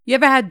You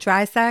ever had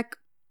dry sack?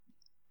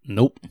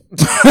 Nope.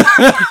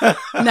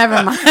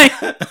 Never mind.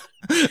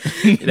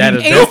 That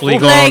is definitely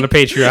going on the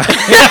Patreon.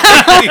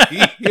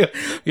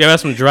 You ever had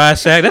some dry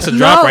sack? That's a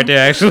drop right there,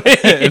 actually.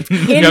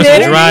 You got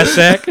some dry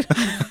sack?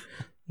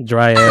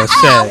 Dry ass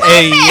sack.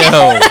 Hey,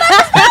 yo.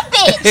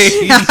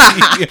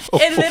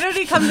 It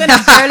literally comes in a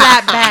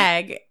burlap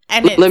bag.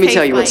 And let me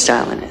tell you what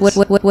styling is.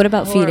 What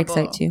about feet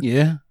excite you?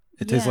 Yeah.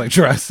 It tastes like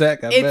dry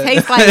sack. It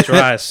tastes like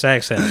dry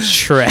sack sounds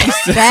trash.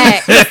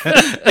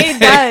 It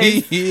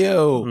does.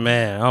 Yo,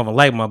 man, I don't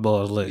like my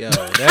balls lick. Yo,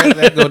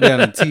 that go down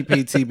in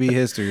TP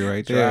history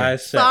right there. Dry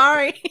sack.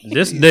 Sorry.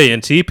 This day in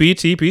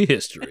TP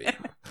history.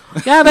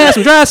 Y'all had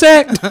some dry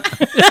sack.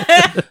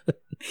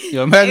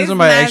 Yo, imagine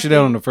somebody asked you that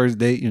on the first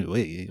date. You know,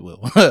 wait,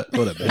 what up,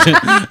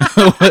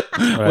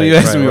 bitch? What you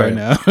asking me right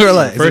now?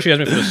 Relax. First you asked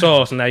me for the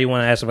sauce, and now you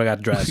want to ask if I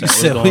got dry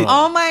sack.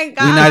 Oh my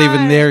god, we're not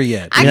even there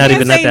yet. We're not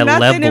even at that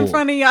level. In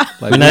front of y'all.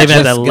 We're not even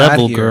at that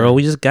level, girl.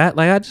 We just got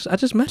I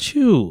just met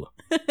you.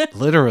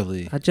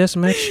 Literally, I just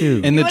met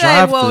you in the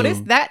drive-thru. Whoa, this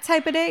that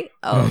type of date?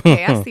 Oh,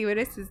 okay, I see where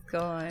this is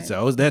going. So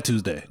it was that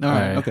Tuesday. All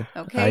right,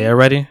 okay. Are you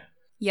ready?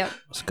 Yep.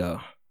 Let's go.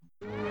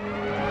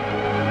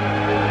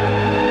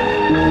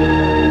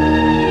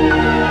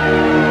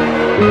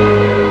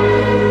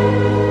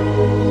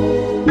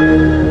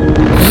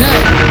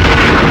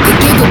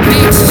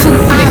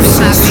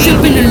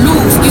 Stripping the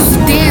loose, used to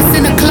dance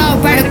in the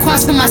club right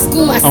across from my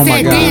school. I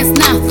said dance,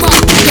 not fuck,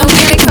 don't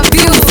get it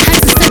confused.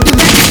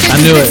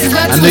 I knew it.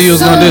 I knew you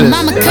was gonna do this.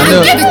 Mama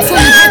couldn't give it to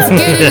me, had to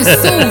get it in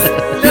suits.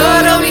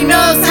 Lord only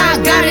knows how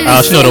I got it.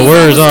 Oh, she know the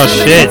words. Oh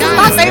shit.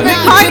 My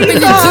favorite Cardi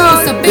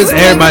song. It's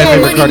everybody's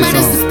favorite Cardi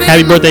song.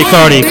 Happy birthday,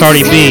 Cardi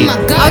B.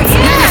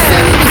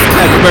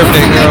 Happy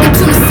birthday, girl.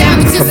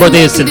 Her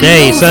birthday is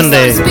today,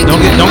 Sunday.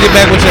 Don't get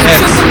back with your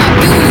ex.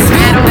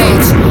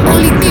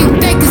 Only thing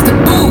fake is the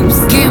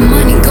boobs. Get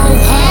money, go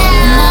hard.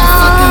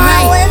 Motherfucking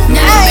right.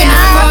 Never been a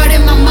fraud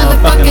in my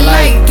motherfucking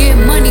life. Get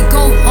money,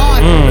 go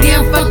hard.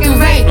 Damn fucking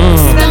right.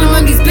 Still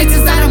run these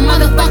bitches out of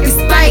motherfucking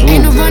spite.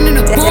 Ain't no running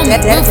a bomb.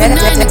 One for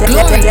nine to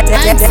glory.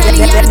 I ain't telling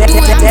you how to do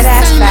it. I'm just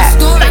telling my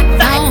story.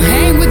 I don't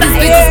hang with these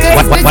bitches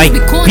cause these bitches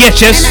be corny. And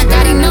I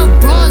got enough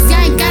bras.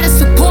 Y'all ain't gotta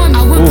support me.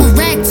 I went from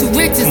rag to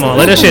riches. Come on,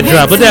 let that shit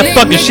drop. Let that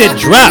fucking shit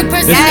drop.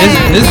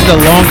 This is the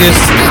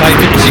longest. Like,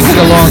 she took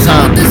a long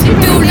time.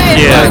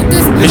 Yeah.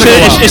 It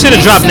should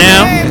have dropped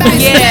now.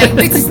 Yeah.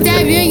 Bitches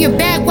stab you in your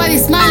back while they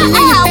smiling in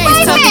your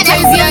face. Talking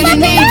crazy on your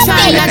name,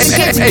 trying not to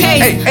catch a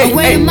case. I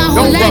waited my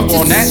whole life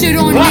just to shit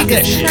on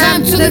niggas.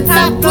 Climb to the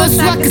top floor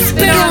so I can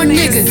spit on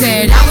niggas.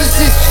 Said I was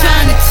just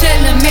trying to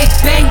chill and make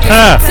bangers.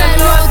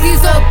 Tell all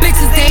these old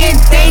bitches they in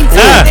danger.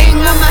 They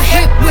on my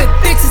hip with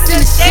bitches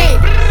in the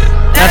shade.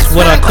 That's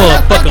what I call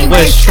a fucking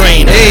West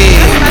train. Hey.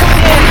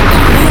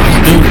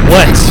 Do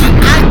what?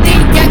 I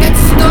think I got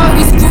the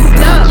story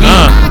screwed up.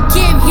 I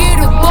came here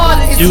to ball.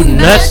 You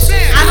nuts?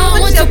 I don't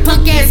want your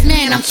punk ass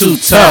man. I'm too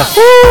tough.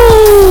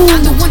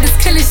 I'm the one that's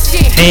killing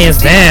shit. Hands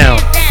down.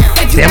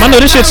 Damn, I know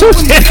this shit too.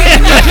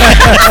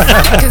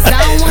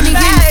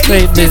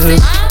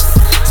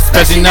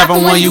 Especially not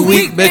on one you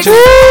weak, bitches.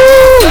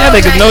 Y'all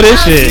niggas know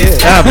this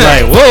shit. I'm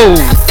like, whoa.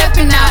 I'm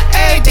stepping out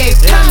every day,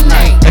 come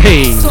night.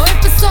 Hey. So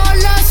if it's all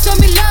love, show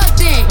me love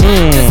then.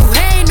 Just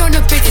rain on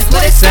the bitches,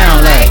 what it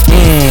sound like.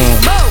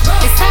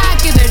 It's how I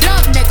give it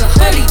up, nigga.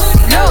 Hoodie,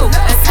 low.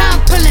 That's how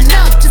I'm pulling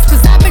up. Just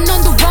cause I've been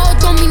on the road,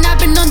 don't mean I've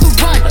been on the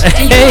run.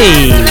 And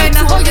you like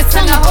to hold your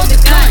tongue or hold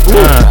the gun.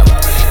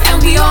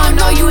 And we all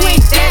know you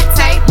ain't that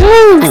type.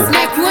 I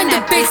smack you in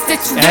the bitch that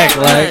you act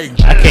like.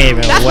 I can't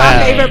even. That's wow. my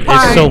favorite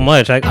part. It's so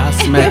much. I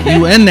smack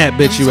you and that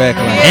bitch you act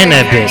like. And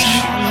that bitch.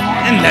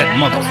 And that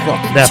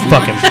motherfucker. That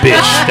fucking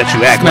bitch that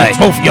you act like.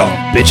 Both y'all.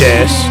 Bitch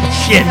ass.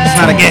 Shit, it's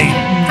not a game.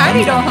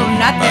 Cardi don't hold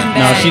nothing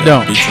back. No, she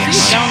don't.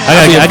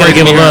 I gotta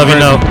give a love, you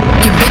know.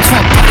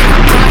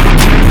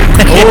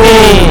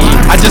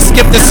 Oh, I just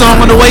skipped this song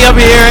on the way up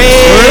here.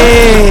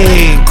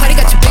 Hey. Cardi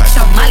got your bitch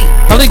on Molly.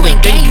 Probably You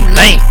ain't gang, you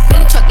lame.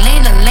 Really truck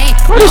laying the lane.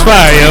 What is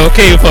fire, yo?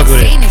 Okay, you fuck with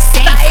it. I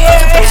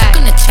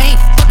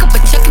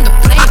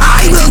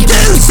will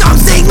do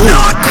something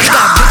not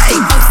right.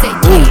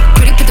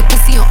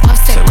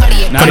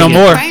 Not no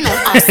more. I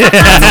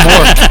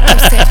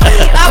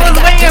was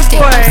waiting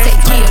for it.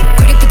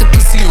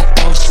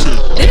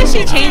 Didn't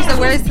she change the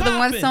words to the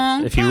one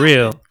song If you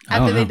real.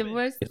 after they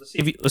divorced? Let's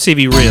see if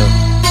he real.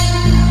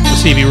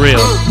 Let's see if he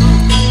real.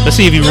 Let's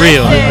see if he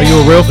real. Are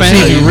you a real fan?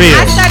 Let's see if he real.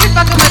 I started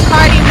fucking with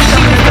Cardi when she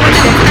was doing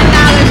the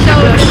 $10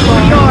 shows in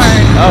New York.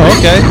 Oh,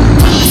 okay.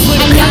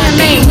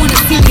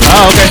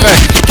 Oh, okay,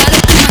 thanks.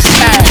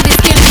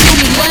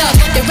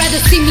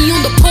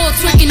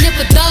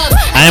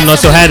 I am not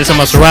so had this on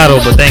my Serato,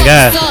 but thank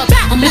God.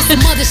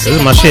 This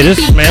is my shit. This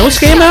man, what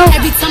came out?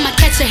 Every time I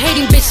catch a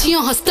hating bitch, she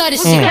on her stutter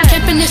shit.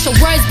 Can't finish her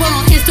words, but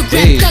on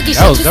Instagram, thugging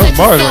that was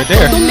bars right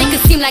there. Don't make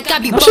it seem like I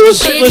be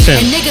listen.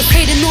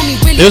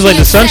 It was like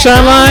the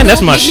sunshine line.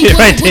 That's my shit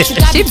right there.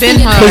 She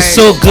been hard. It's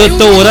so good,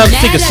 throw it up,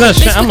 think of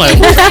sunshine. I'm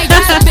like,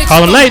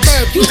 Harlem Nights.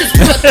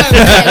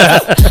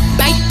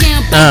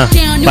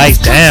 Bite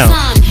down.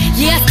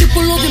 Yeah, I skip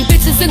all of them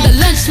bitches in the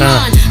lunch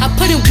line. I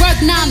put in work,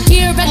 now I'm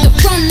here at the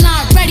front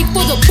line, ready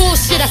for the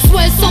bullshit. I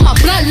swear it's on my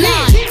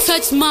bloodline.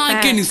 Touch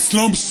mine, getting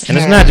slumps. And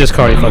it's not just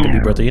Cardi fucking B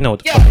birthday. You know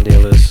what the fucking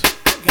deal is.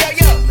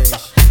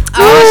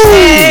 Oh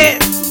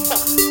shit!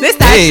 This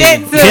that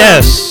shit too.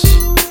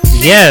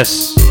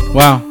 Yes.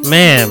 Wow.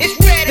 Man.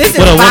 This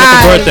What a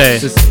wonderful birthday.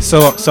 It's just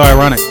so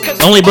ironic.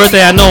 Only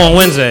birthday I know on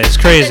Wednesday. It's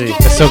crazy.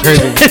 It's so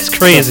crazy. It's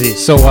crazy.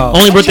 So wild.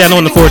 Only birthday I know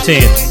on the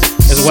 14th.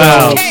 It's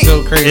wild.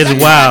 So crazy. It's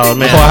wild,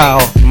 man. Wow.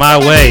 My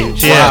way.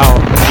 Yeah. Wow.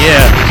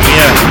 Yeah.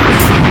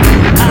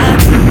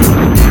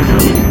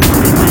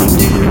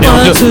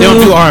 They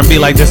don't do R&B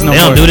like this no more.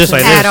 They don't do this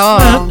like this. At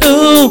all.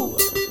 Ooh.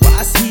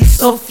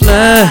 So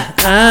fly.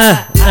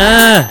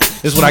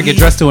 This is what I get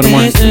dressed to in the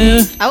morning.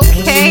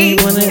 Okay.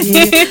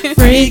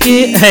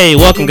 Hey,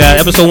 welcome, guys.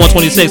 Episode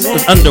 126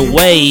 is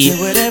underway.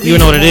 You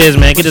know what it is,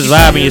 man. Get this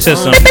vibe in your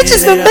system.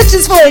 Bitches been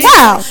bitches for a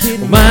while.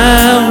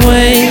 My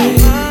way.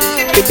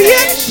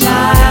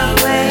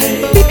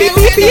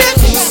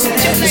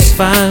 It's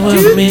fine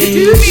with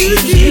me.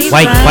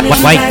 White.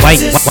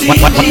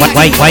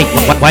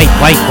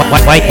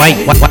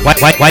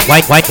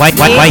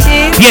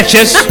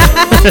 Bitches.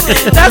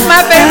 That's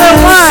my favorite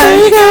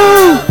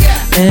one.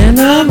 And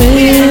I'm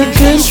in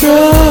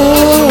control.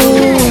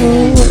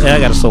 Yeah, I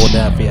gotta slow it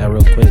down for y'all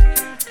real quick.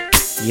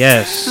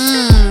 Yes.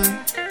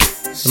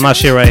 It's my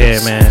shit right here,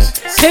 man.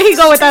 Here you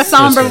go with that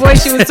somber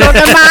voice you was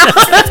talking about.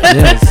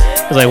 Yes.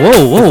 It's like,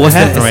 whoa, what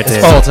happened right there?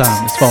 It's fall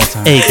time. It's fall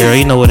time. Hey, girl,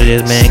 you know what it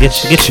is, man.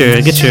 Get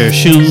your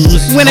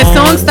shoes. When a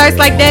song starts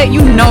like that,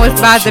 you know it's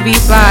about to be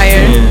fire.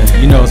 Yeah,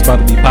 you know it's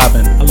about to be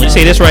popping. When you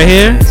say this right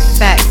here,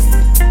 Facts.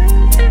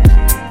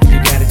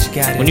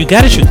 when you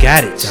got it, you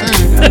got it.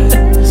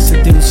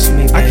 Seduce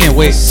me, I can't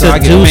wait till I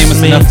get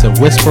famous enough to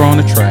whisper on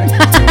the track.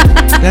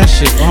 That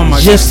shit, oh my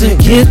god. just to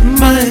get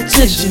my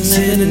attention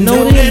and a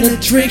note and a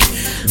drink.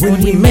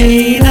 When we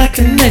made our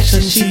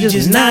connection, she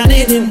just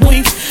nodded and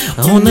winked.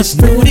 On the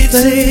smooth it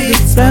said,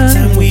 it's about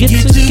time we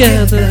get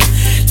together.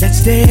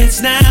 Let's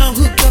dance now,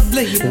 hook up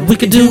later. We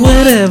could do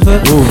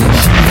whatever.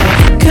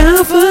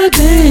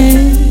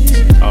 Confidence.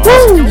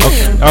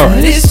 Okay, all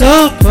right. It's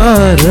all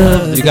part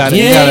of You gotta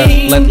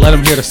let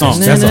them hear the song.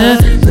 That's all.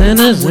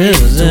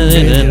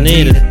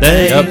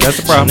 Yep, that's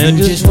the problem.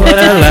 Just what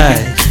I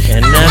like.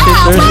 And happy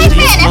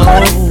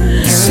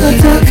birthday.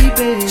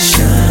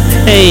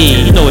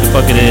 Hey, you know what the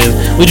fuck it is.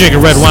 We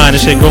drinking red wine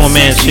and shit, grown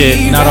man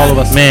shit. Not all of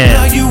us. Man.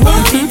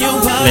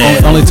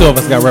 Only two of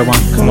us got red wine.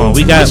 Come on,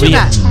 we got. He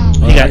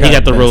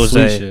got the rose.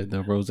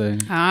 The rose. Oh,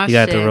 You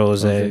got the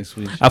rose.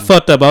 Sweet shit. I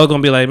fucked up. I was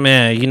gonna be like,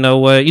 man, you know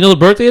what? You know what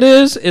birthday it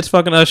is? It's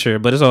fucking Usher,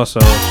 but it's also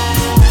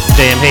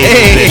J.M.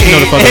 Hayes. You know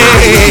the fuck it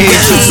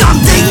is.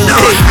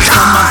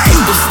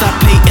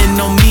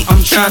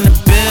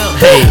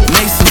 Hey.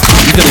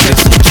 You could have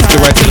just get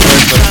right to the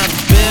verse.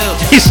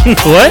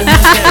 What?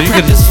 You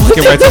could just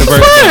get right to the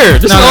verse. Fire.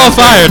 This is all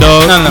fire,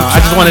 dog. No. I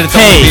just wanted to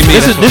tell Hey, you.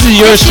 this is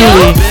yours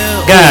truly,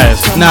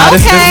 guys. Nah,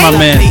 this is Okay. my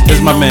man. This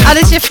is my man. Oh,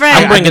 this your friend.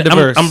 I'm bringing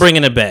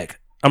it back.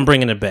 I'm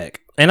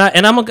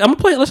gonna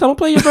play. Listen, I'm gonna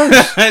play your verse.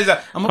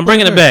 I'm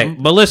bringing it back.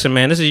 But listen,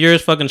 man, this is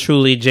yours fucking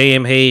truly,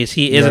 J.M. Hayes.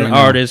 He is an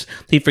artist.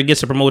 He forgets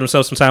to promote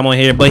himself sometime on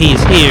here, but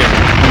he's here.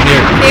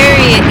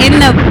 Period. In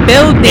the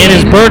building. And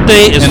his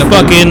birthday is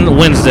fucking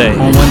Wednesday.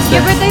 On Wednesday.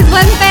 Your birthday's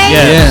Wednesday?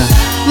 Yeah.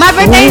 My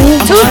birthday's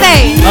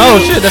Tuesday. Oh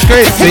shit, that's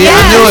great. See,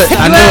 Yes.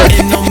 I knew it.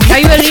 Are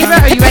you a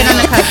Libra or are you right on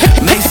the cusp?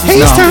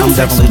 No, I'm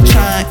definitely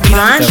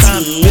Libra.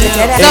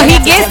 So he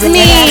gets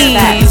me.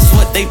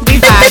 We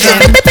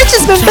vibing.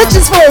 Bitches been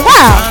bitches for a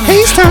while.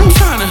 Hayes time.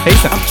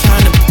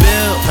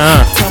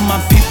 Tell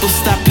my people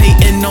stop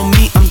hating on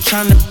me. I'm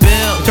trying to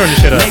build. Turn this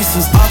shit up.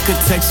 Masons,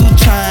 architects who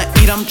try and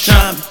eat. I'm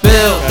trying to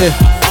build.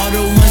 All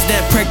the ones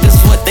that practice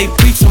what they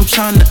preach. I'm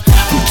trying to.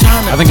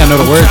 I think I know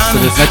the words to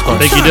this next part.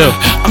 I think you do.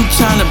 I'm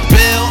trying to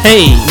build.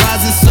 Hey.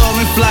 Rising,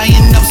 soaring,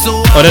 flying up.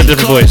 So Oh, that's a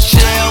different voice.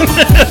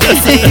 they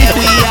say yeah,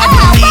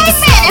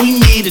 we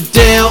need a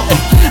deal.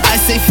 I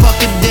say fuck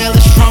a deal.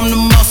 It's from the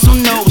muscle,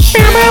 no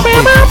shit.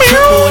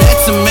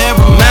 That's a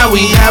mirror.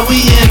 Maui, how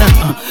we in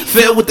a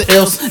filled with the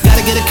ills.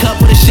 Gotta get a cup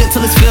with the shit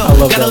till it's filled.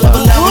 Gotta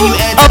level out when you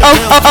add to the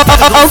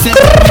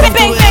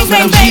bill.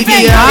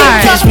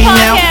 Catch me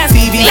now.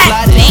 TV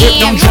slide and drip,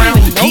 don't drown.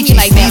 Peachy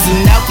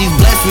season out these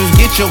blessings.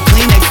 Get your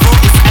Kleenex,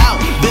 focus out.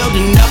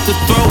 Building up to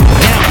throw it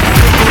down.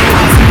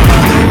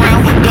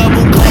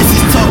 Double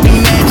glasses, talking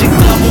magic.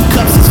 Double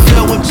cups is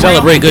filled with.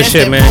 Celebrate good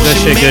shit, man. Good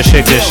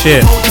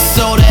shit.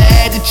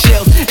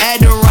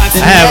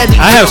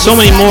 I have so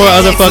many more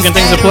other fucking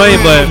things to play,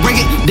 but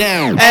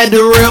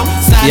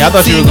Yeah, I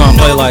thought you were gonna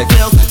play like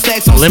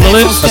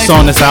Limitless? a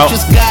song that's out.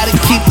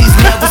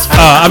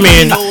 I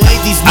mean,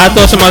 I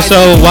thought to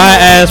myself, why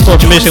ask for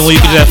permission when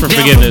you can just ask for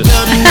forgiveness?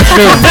 That's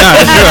true. Nah,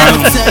 that's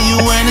true.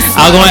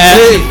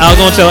 I was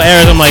gonna tell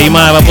Aaron, I'm like, you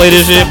mind if I play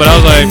this shit? But I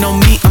was like,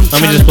 let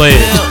me just play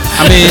it.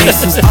 I mean,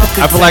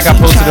 I feel like I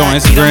posted it on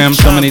Instagram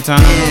so many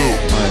times.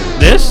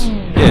 This?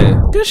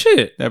 Yeah, Good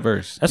shit. that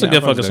verse. That's Yeah, a good I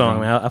fuck fucking with song,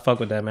 that man. I fuck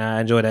with that, man.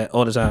 I enjoy that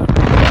all the time.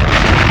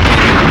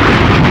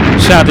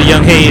 Shout out to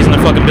Young Hayes in the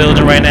fucking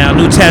building right now.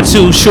 New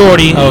tattoo,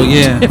 shorty. Oh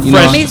yeah, you Fresh. know,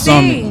 Let me it's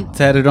on see. me,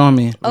 tatted on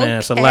me. Man,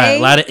 it's a Okay.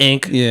 lot of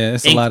ink. Yeah,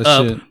 it's a Ink lot of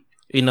up. shit.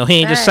 You know, he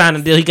ain't just Facts. signed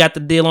a deal. He got the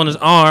deal on his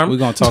arm. We're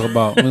gonna talk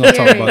about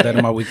that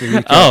in my weekly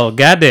recap. Oh,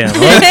 goddamn.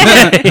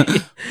 Okay.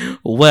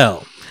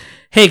 Well,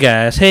 hey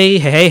guys. Hey.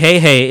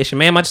 It's your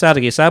man, Monty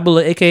Saucy,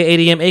 Sabula, aka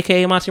ADM,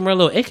 aka Monty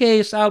Merlot,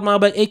 aka South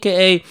Malbec,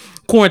 aka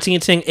Quarantine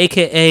Ting,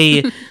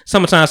 aka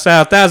Summertime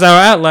South, 1,000 Hour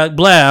Outlook,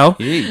 Blow.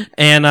 Yeah.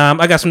 And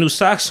I got some new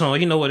socks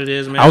on. You know what it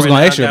is, man. I was gonna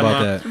Right ask you now,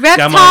 about that.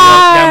 Got my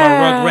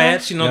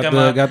Rugrats. You know,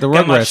 Got got the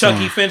my Rugrats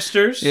Chucky on.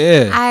 Finsters.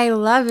 Yeah. I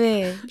love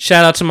it.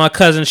 Shout out to my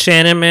cousin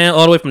Shannon, man,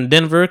 all the way from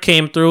Denver.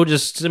 Came through,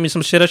 just sent me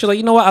some shit. She's like,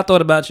 you know what? I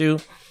thought about you.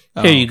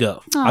 Here you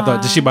go. I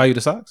thought, did she buy you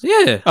the socks?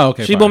 Yeah. Oh,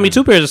 okay, She fine. bought me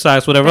 2 pairs of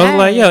socks, whatever. I was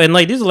like, yo, and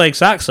like these are like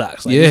socks. Like,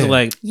 Yeah. these are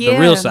like the Yeah.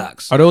 real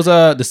socks. Are those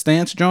the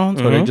Stance Jones?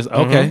 Or they just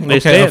okay? They Okay,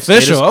 stance. They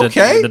official. just-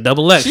 Okay, the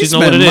double X. She You know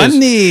what it spent is.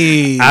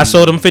 money. I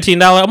sold them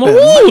 $15. I'm like, ooh,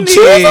 2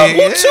 of them. Ooh,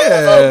 2 of them.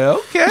 Yeah,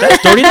 okay. That's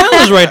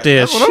 $30 right there.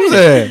 That's what I'm Shit.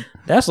 saying.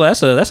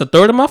 That's a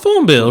third of my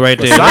phone bill right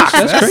there. socks,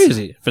 That's that's-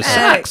 crazy. For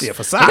socks. Yeah,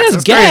 for socks.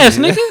 That's gas,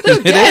 crazy. nigga. That's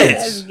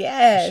gas.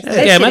 Yes.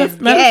 Yeah, matter of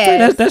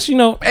fact, that's you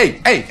know. Hey,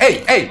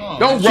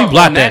 don't You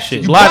blocked that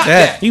shit. Block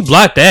that. You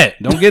blocked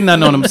that. Don't get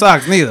nothing on them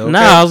socks neither. Okay?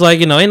 Nah, I was like,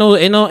 you know,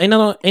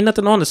 ain't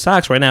nothing on the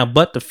socks right now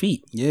but the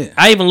feet. Yeah.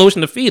 I even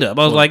loosened the feet up.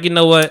 I was like, you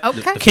know what?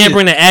 Okay. I can't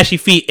bring the ashy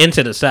feet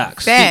into the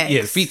socks. Facts.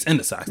 Yeah, the feet's in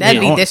the socks. That'd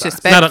They're be on the socks.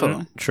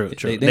 disrespectful. True.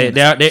 They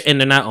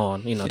They're not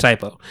on. You know,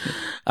 typo.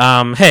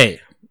 Hey.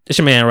 It's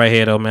your man right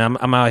here, though, man.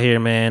 I'm out here,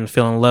 man,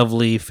 feeling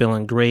lovely,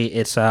 feeling great.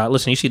 It's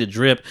listen, you see the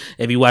drip.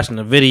 If you watching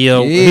the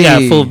video, we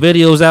got full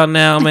videos out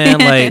now, man.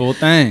 Like Full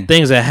thing.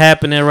 things are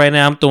happening right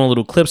now. I'm throwing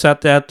little clips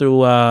out there through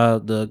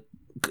the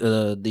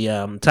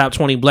top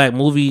 20 black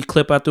movie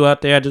clip I threw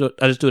out there. I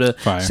just do the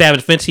Fire.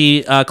 Savage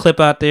Fenty clip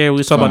out there. We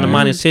was talking about the Fire.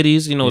 Mining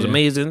Cities. You know, it was Yeah.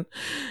 amazing.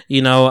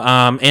 You know,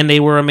 and they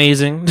were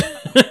amazing.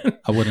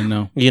 I wouldn't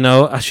know. You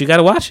know, you got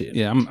to watch it.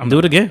 Yeah, I'm Do not-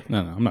 it again. No,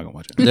 I'm not gonna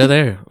watch it. They're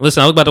there.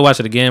 Listen, I was about to watch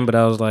it again, but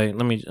I was like,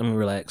 let me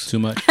relax. Too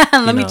much.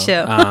 Let me know,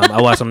 chill.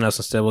 I watched something else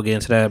instead. We'll get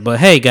into that. But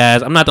hey,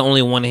 guys, I'm not the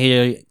only one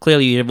here.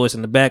 Clearly, you hear your voice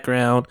in the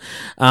background.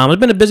 It's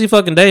been a busy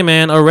fucking day,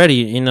 man. Already,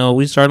 you know,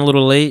 we starting a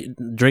little late,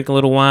 drinking a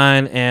little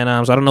wine,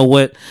 and so I don't know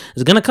what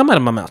is gonna come out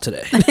of my mouth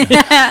today.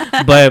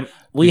 But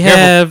we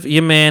have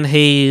your man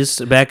Hayes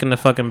back in the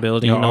fucking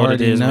building. You know what it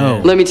already is, know.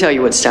 man. Let me tell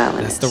you what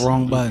styling That's is. the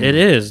wrong button. It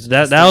is.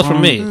 That was for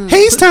me.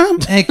 Hayes time.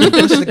 Hey,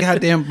 push the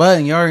goddamn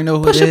button. You already know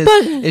who Push it the is.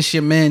 button. It's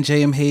your man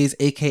JM Hayes,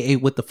 aka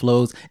With the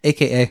Flows,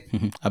 aka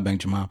I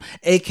banged your mom,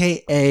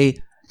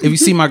 aka. If you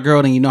see my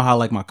girl, then you know how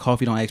like my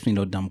coffee don't ask me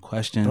no dumb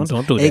questions.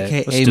 Don't do that.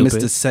 AKA That's stupid.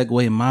 Mr.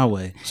 Segway my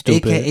way.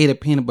 Stupid. AKA the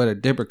peanut butter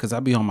dipper because I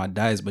be on my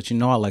diets, but you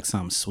know I like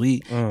something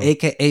sweet.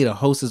 AKA the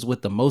hostess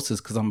with the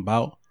mostest because I'm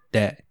about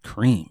that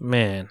cream.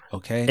 Man.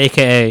 Okay.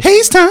 AKA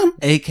Hayes time.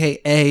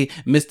 AKA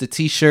Mr.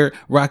 T-shirt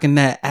rocking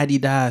that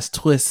Adidas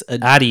twist.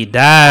 Adidas.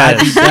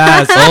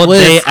 Adidas All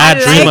day twist. I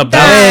dream like about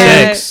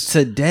that. sex.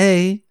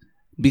 Today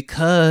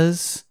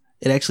because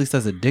it actually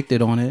says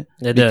addicted on it.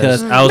 It does.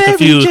 Because I was Mary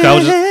confused. I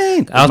was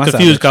Jane. My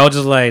confused. side. I was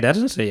just like, that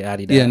doesn't say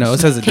Adidas. Yeah, no, it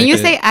says addicted. Can you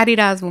say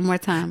Adidas one more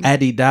time?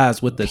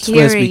 Adidas with the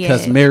twist Period.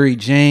 because Mary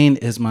Jane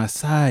is my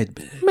side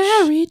bitch.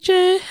 Mary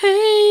Jane.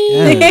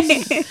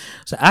 Yes.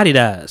 So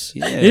Adidas.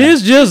 Yeah.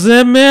 It's just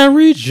that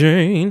Mary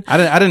Jane. I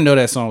didn't know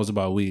that song was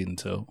about weed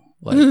until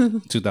like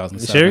 2007.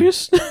 You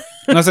serious?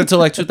 No, I said until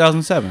like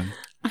 2007.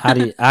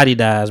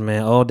 Adidas,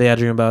 man. All day I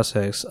dream about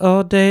sex.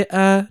 All day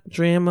I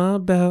dream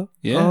about.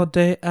 Yeah. All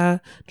day I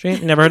dream.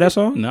 You never heard that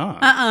song?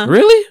 Nah.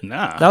 Really?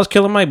 Nah. That was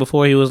Killer Mike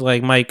before he was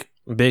like Mike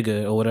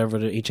Bigger or whatever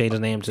he changed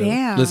his name to.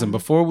 Damn. Listen,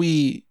 before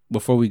we go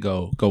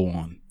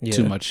on Yeah.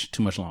 too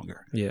much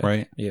longer. Yeah.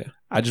 Right? Yeah.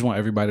 I just want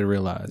everybody to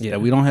realize Yeah.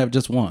 that we don't have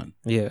just one,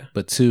 Yeah.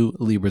 but 2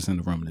 Libras in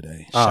the room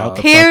today. Aw. Shout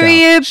the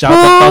Period, fuck out. Shout the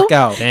fuck boo.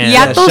 out. Damn.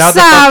 Ya tú shout the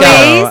fuck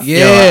sabes. out. Yeah.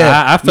 Yo,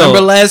 I felt-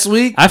 Remember last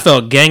week? I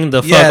felt gang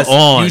the Yes, fuck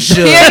on. you should.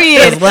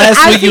 Period. 'Cause last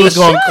As week he he was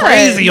going should.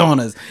 crazy on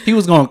us. He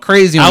was going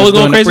crazy on us. I was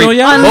going during the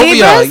crazy on y'all? On Both of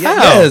y'all. Libras?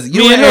 Yes. Me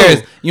You and and who?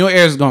 Ayers. You and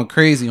Ayers was going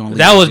crazy on Libras.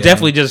 That was yeah.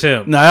 definitely just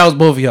him. No, that was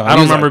both of y'all. I He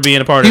don't was remember like-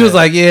 being a part of He was that.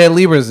 like, yeah,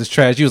 Libras is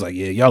trash. He was like,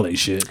 yeah, y'all ain't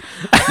shit.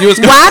 He was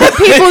Why do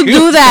people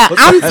do that?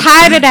 I'm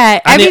tired of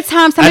that. I Every need-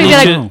 time I somebody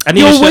need be you- like, I need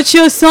yo, you to- what's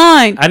your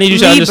sign? I need you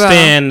to Libra.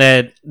 understand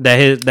that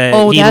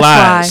Oh, he that's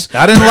lies.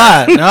 I didn't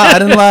lie. No, I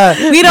didn't lie.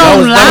 We Y'all don't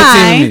was double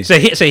lie. teaming me.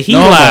 Say he No,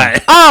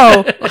 lied.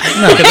 Oh,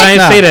 Because I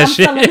ain't say that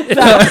shit.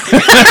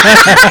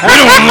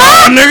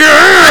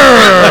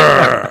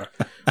 Nigga.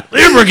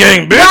 Libra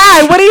gang, bitch.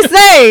 why? What did he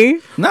say?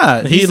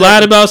 Nah, He said-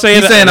 lied about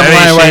saying he's that. saying I'm That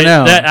ain't lying right shit.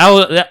 now. That, I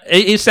was,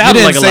 it You sounded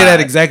didn't like a say lie. that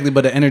exactly,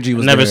 but the energy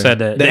was Never there. said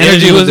that. The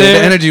energy was there.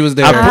 The energy was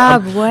there. Ah,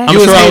 boy. You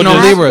was sure I hating on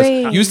was just-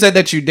 Libras. You said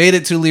that you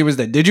dated 2 Libras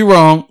that did you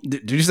wrong.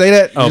 Did you say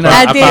that? Oh, Did you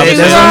I not? did probably you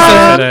said That's what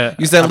I'm wrong. saying.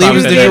 You said I probably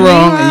Libras said did that. you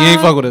wrong, and you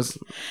ain't fuck with us.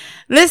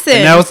 Listen,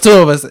 And now it's 2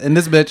 of us, and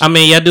this bitch. I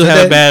mean, y'all do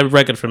have a bad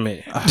record for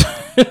me.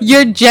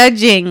 you're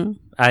judging.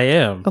 I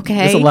am. Okay.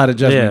 There's a lot of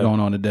judgment going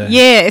on today.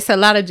 Yeah, it's a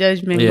lot of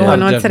judgment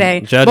going on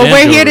today. Judge but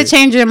we're here to Android.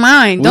 change your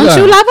mind. Don't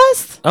you love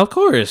us? Of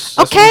course.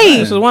 Okay.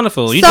 This is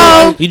wonderful. You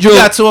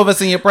got two of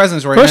us in your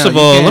presence right now. First of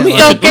all, let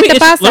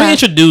me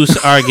introduce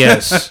our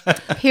guest.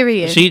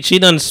 Period. She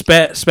done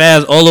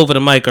spaz all over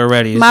the mic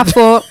already. My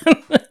fault.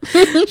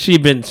 She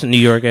been to New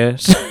York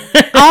ass.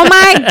 Oh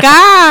my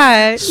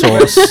God.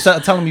 Sauce.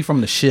 Telling me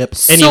from the ship.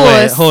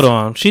 Anyway, hold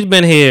on. She's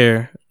been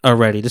here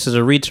already. This is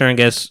a return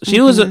guest. She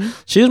was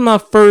my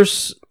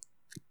first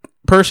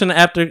person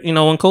after, you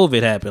know, when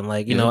COVID happened.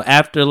 Like, you know,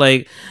 after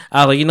like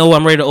I was like, you know what,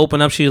 I'm ready to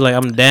open up. She's like,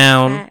 I'm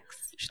down.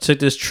 She took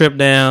this trip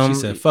down. She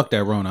said, fuck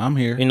that Rona, I'm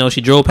here. You know,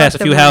 she drove past a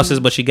few houses,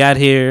 but she got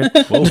here.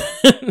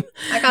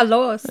 I got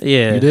lost.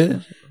 Yeah. You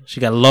did? She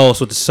got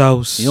lost with the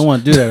sauce. You don't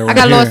want to do that around I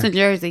got here. lost in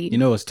Jersey. You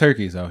know it's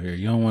turkeys out here.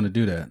 You don't want to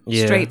do that.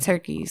 Yeah. Straight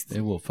turkeys. They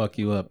will fuck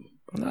you up.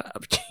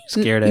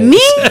 Scared ass. Me?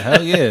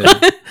 Hell yeah.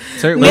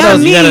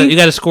 You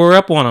got to score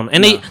up on them.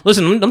 And they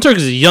listen. Them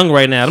turkeys is young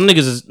right now. Them niggas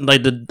is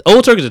like the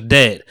old turkeys are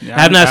dead. Yeah,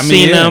 I have not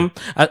seen them.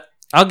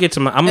 I'll get to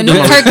my. I'm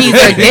doing turkeys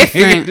are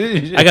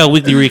different. I got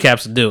weekly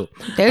recaps to do.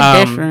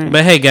 They're different.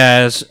 But hey,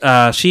 guys,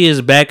 she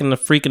is back in the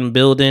freaking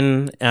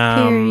building.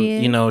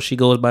 You know, she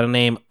goes by the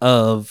name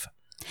of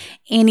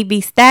Annie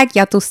B. Stack,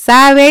 ya tú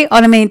sabes,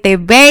 obviamente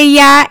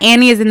bella.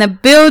 Annie is in the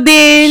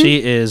building.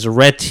 She is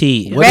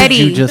ready. What did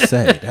you just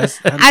say?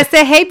 I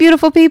said, hey,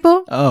 beautiful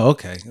people. Oh,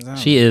 okay.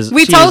 She is.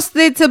 We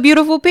toasted to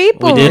beautiful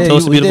people. We did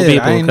toast to beautiful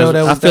people.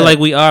 I feel like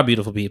we are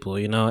beautiful people,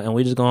 you know, and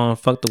we just gonna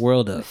fuck the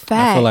world up. Facts.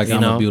 I feel like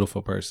I'm a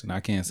beautiful person. I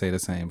can't say the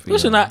same for you.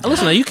 Listen,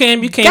 you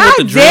came with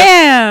the drip.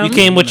 Damn. You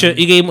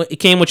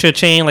came with your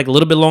chain like a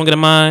little bit longer than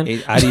mine.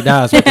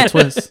 Adidas with the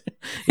twist.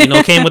 You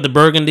know, came with the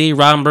burgundy,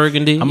 Ron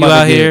Burgundy. I'm you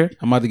out here.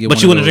 I'm about to get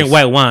But you want to drink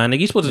white wine. Nigga,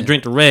 you supposed to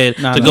drink the red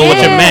to go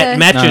with your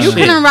match your You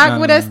shit. gonna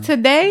rock with us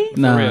today?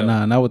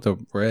 Nah, not with the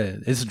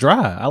red. It's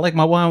dry. I like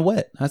my wine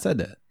wet. I said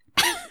that.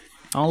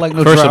 I don't like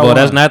no. First dry of all, wine.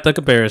 that's not the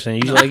comparison.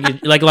 You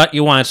like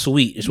your wine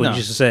sweet. Is what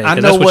you should say. I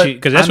know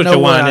Because that's what your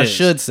wine is. I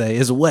should say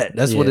it's wet.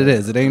 That's what it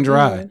is. It ain't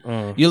dry.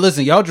 You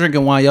listen. Y'all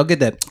drinking wine. Y'all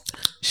get that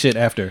shit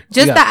after.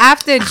 Just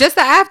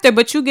the after.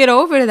 But you get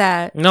over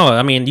that. No,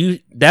 I mean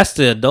that's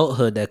the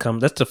adulthood that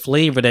comes. That's the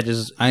flavor that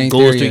just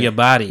goes through your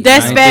body.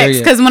 That's facts.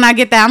 Because when I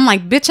get that, I'm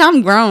like, bitch,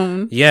 I'm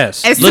grown.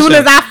 Yes. As soon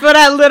as I feel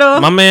that little.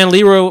 My man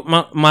Leroy,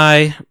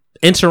 my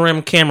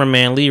interim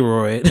cameraman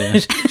Leroy,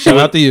 shout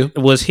out to you,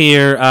 was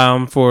here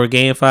for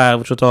Game 5,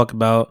 which we'll talk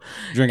about.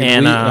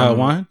 Drinking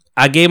wine.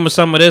 I gave him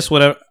some of this.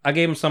 I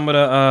gave him some of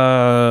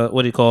the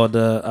what do you call it?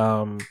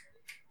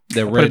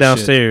 The put it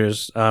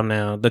downstairs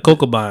now. The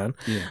Cocoa Bond.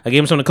 Yeah. I gave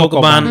him some of the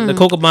Cocoa Bond. The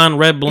Cocoa Bond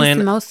red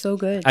blend. It smells so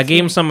good. I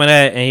gave him some of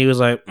that, and he was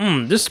like,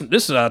 "This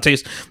is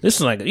taste. This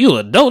is like you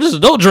adult. This is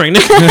adult drink.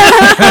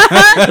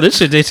 This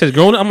shit they said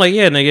grown." I'm like,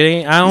 "Yeah,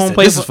 nigga. I don't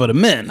play. This is for the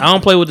men. I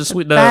don't play with the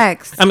sweet."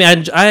 Facts. I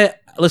mean, I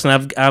listen.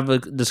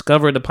 I've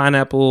discovered the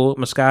pineapple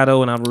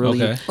Moscato, and I'm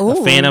really a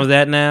fan of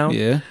that now.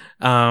 Yeah.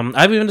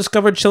 I've even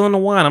discovered chilling the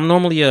wine. I'm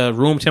normally a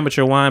room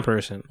temperature wine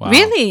person. Wow.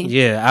 Really?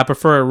 Yeah, I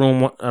prefer a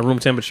room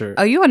temperature.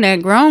 Oh, you on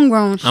that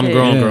grown shit? I'm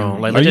grown.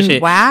 Like let this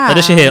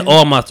shit hit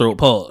all my throat.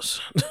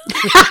 Pause.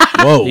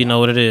 Whoa. You know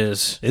what it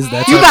is? Is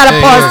that you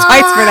gotta pause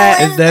twice for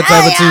that? Is that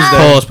type of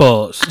Tuesday?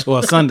 Pause.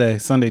 Well,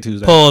 Sunday,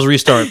 Tuesday. Pause.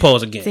 Restart.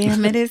 Pause again.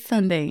 Damn, it is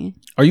Sunday.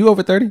 Are you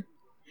over 30?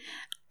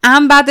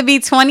 I'm about to be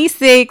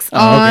 26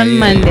 on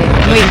Monday.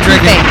 Wait, you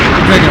drinking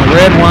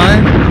red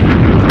wine?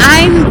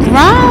 I'm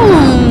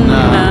grown.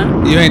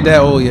 Nah, you ain't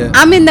that old yet.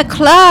 I'm in the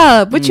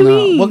club. What you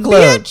mean? What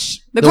club? Bitch.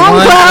 The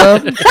grown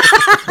club.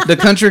 The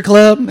country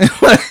club.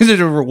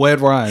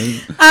 Red wine.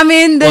 I'm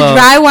in the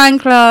dry wine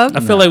club. I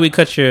feel like we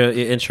cut your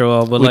intro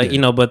off,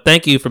 but but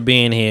thank you for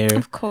being here.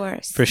 Of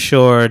course. For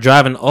sure.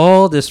 Driving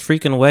all this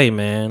freaking way,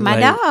 man. My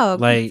dog.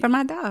 For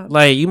my dog.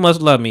 Like you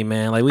must love me,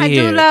 man. Like we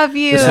here. I do love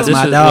you. This is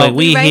my dog. Like,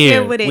 we right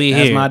here. With it. We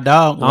That's here. my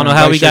dog. I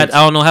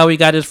don't know how we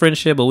got this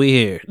friendship, but we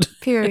here.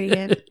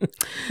 Period.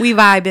 We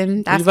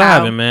vibing. That's we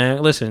vibing,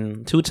 man.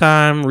 Listen,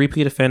 2-time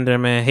repeat offender,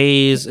 man.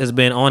 Hayes has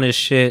been on his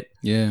shit.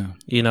 Yeah.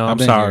 You know, I'm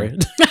sorry.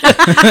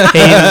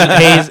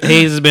 Hayes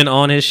has been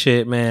on his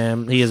shit,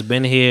 man. He has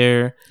been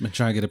here. Been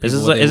trying to get a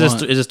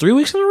Is this 3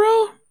 weeks in a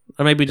row?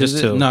 Or maybe just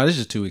 2? No, this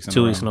is 2 weeks in a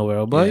row. 2 weeks in a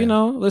row. But, you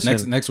know,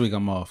 listen. Next week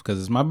I'm off because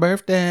it's my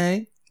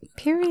birthday.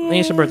 Period. I mean,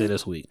 it's your birthday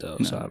this week, though.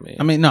 No. So,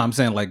 I'm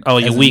saying like... Oh,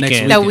 your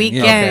weekend. The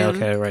weekend. Yeah.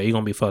 Okay, right. You're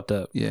going to be fucked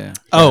up. Yeah.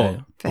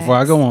 Oh, before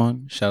I go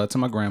on, shout out to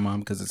my grandma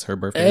because it's her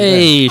birthday.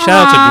 Hey, shout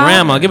out to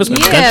grandma. Give us some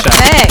gunshots.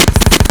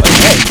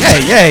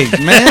 Hey,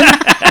 man.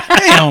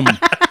 Damn.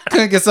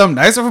 Couldn't get something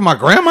nicer for my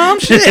grandma?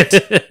 Shit.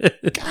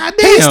 God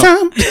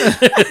damn.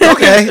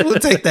 Okay, we'll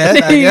take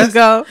that. There you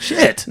go.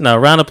 Shit. No,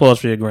 round of applause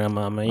for your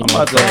grandma, man. You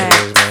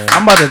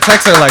I'm about to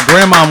text her like,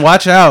 Grandma,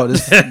 watch out.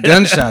 There's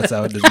gunshots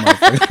out this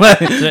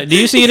motherfucker. Do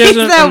you see there's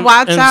some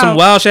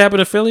wild shit happened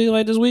in Philly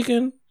like this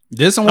weekend?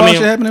 Did some wild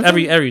shit happen in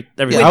Philly? Every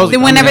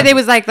whenever they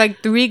was like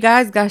 3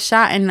 guys got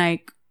shot in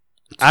like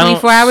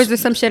 24 hours or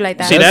some shit like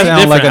that. See, that's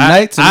different. Like a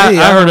night to me.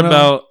 I heard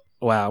about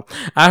Wow.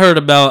 I heard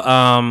about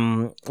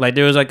like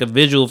there was like a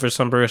vigil for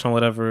some person or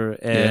whatever,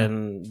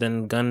 and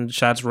then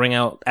gunshots ring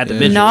out at the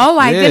vigil. No,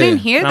 I didn't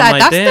hear that. Like,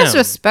 that's damn.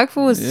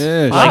 Disrespectful as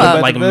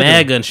like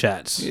mad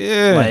gunshots.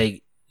 Yeah.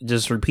 Like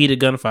just repeated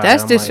gunfire.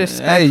 That's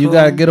disrespectful. Hey, you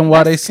gotta get them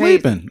while they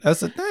sleeping. That's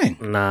the thing.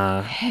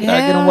 Nah. You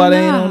gotta get them while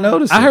they ain't on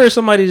notice. I heard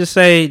somebody just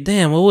say,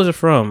 damn, what was it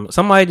from?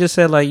 Somebody just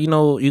said like, you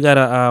know, you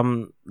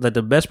gotta like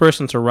the best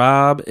person to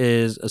rob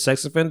is a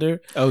sex offender.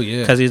 Oh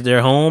yeah, because he's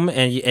their home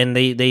and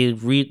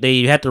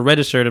they have to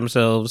register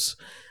themselves,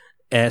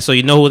 so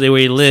you know where they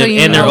live, so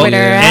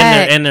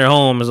and their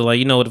home is like,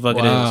 you know what the fuck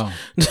it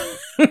is.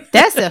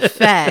 That's a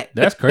fact.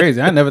 That's crazy.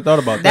 I never thought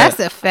about that. That's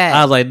a fact.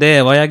 I was like,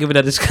 damn, why y'all giving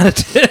out this kind of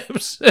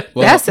tips?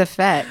 Well, that's a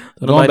fact.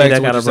 Going back to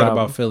what you said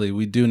about Philly,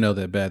 we do know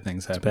that bad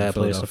things happen. It's a bad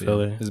place to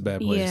Philly. It's a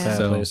bad place. Yeah.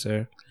 Bad place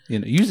there. You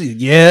know, usually,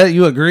 yeah,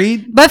 you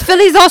agreed. But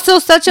Philly's also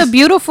such a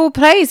beautiful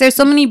place. There's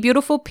so many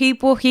beautiful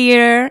people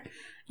here.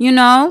 You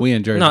know, we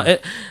in Jersey.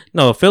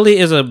 No, Philly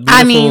is a beautiful...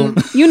 I mean,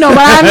 you know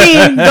what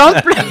I mean.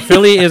 Don't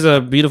Philly is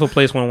a beautiful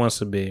place one wants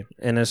to be,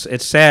 and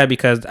it's sad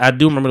because I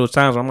do remember those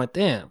times where I'm like,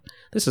 damn,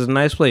 this is a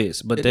nice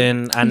place, but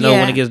then I know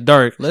when it gets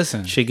dark,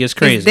 shit gets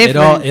crazy.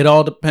 It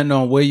all depends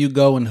on where you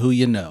go and who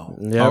you know.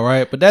 Yep. All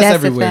right, but that's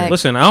everywhere.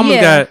 Listen, I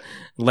almost got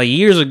like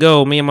years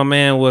ago. Me and my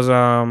man was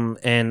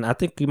and I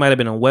think we might have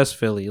been in West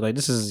Philly. Like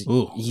this is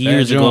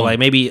years ago, like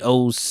maybe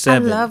 07. I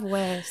love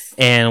West.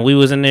 And we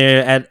was in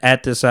there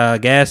at this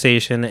gas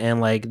station,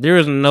 and like there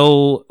was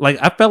no like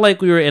I felt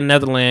like we were in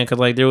Netherlands because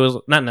like there was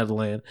not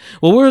Netherlands.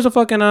 Well, where was the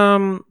fucking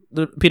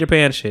the Peter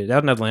Pan shit? That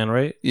was Netherlands,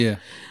 right? Yeah.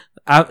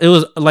 It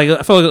was like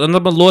I felt like a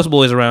number of Lost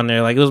Boys around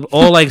there. Like it was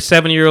all like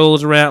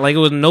 7-year-olds around. Like it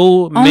was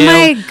no male.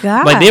 Oh my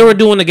god! Like they were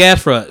doing the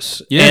gas for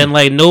us, and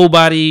like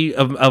nobody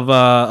of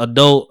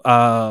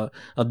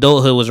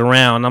adulthood was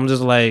around. I'm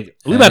just like,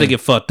 we about to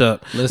get fucked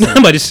up.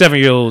 Listen, by these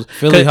 7-year-olds.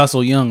 Philly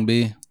hustle young,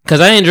 B. Cause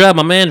I ain't drive,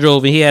 my man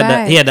drove, and he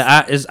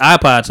had his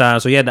iPod time,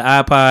 so he had the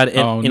iPod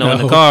in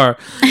the car,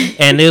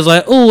 and they was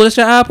like, "Oh, that's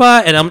your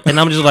iPod," and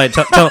I'm just like,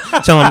 tell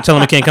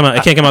him it can't come out,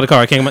 it can't come out of the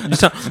car, it can't come out.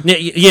 It's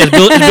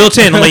built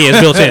in. I'm like, yeah,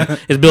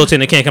 it's built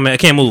in, it can't come out, it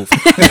can't move.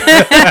 Cause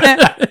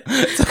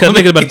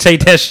niggas about to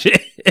take that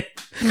shit.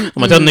 I'm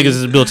gonna tell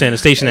niggas it's built in,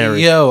 it's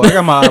stationary. Yo, I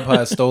got my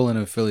iPod stolen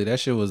in Philly. That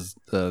shit was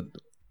the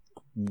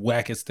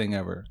wackest thing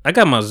ever. I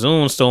got my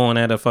Zoom stolen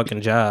at a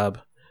fucking job.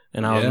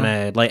 And I was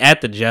mad, like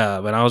at the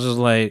job, and I was just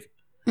like,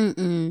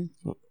 and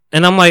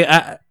I'm like,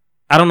 I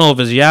don't know if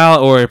it's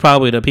y'all or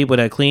probably the people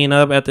that clean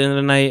up at the end of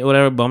the night or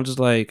whatever, but I'm just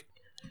like,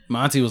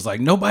 Monty was like,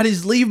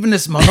 nobody's leaving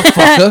this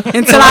motherfucker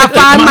until I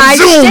find my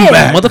shit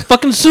back.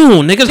 Motherfucking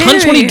soon, niggas,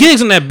 120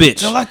 gigs in that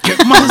bitch. Until I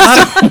get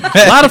my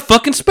a lot of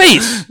fucking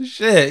space.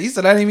 Shit, he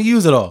said I didn't even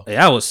use it all.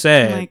 Yeah, I was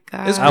sad. Oh my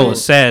God. I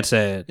was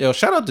sad. Yo,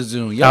 shout out to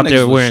Zoom. Y'all out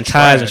there wearing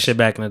ties and shit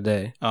back in the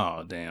day.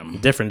 Oh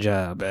damn, different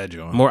job. Bad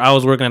job. I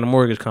was working at a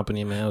mortgage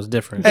company, man. It was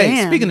different.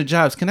 Hey, speaking of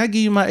jobs, can I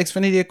give you my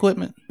Xfinity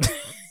equipment?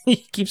 You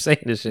keep saying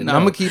this shit. No,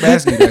 I'm gonna keep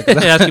asking you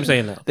that. Yeah, I keep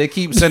saying that. They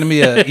keep sending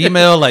me an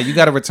email like you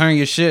got to return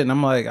your shit, and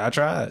I'm like, I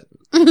tried.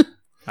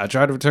 I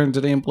tried to return it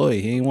to the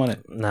employee. He ain't want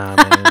it. Nah,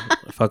 man.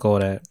 Fuck all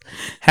that.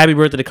 Happy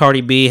birthday to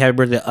Cardi B. Happy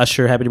birthday to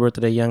Usher. Happy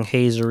birthday to Young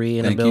Hazery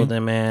in the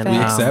building, man. We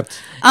accept.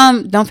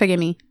 Don't forget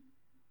me.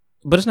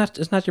 But it's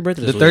not your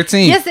birthday. The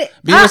 13th. Yes,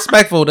 be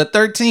respectful. The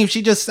 13th.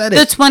 She just said it.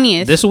 The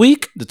 20th. This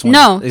week? The 20th.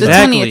 No,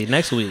 exactly. The 20th.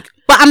 Next week.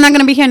 But I'm not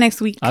gonna be here next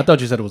week. I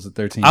thought you said it was the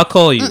 13th. I'll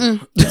call you.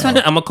 I'm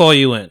gonna call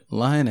you in.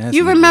 Lying ass.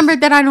 You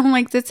remembered that I don't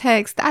like to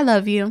text. I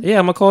love you. Yeah,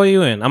 I'm gonna call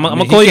you in. I'm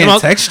gonna call you. I'm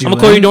gonna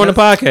call you during the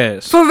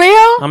podcast. For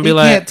real? I'm be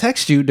like, can't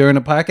text you during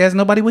the podcast.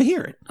 Nobody will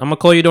hear it. I'm gonna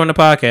call you during the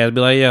podcast. Be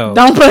like, yo,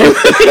 don't put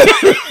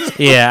it.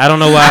 Yeah, I don't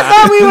know why. I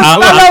thought we were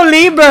fellow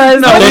Libras.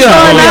 No,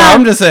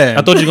 I'm just saying.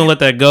 I thought you were gonna let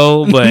that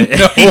go, but I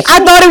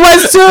thought it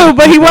was too,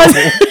 but he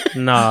wasn't.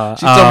 Nah,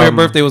 she told me her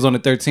birthday was on the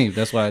 13th.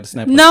 That's why I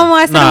snapped. No,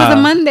 I said it was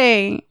a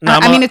Monday.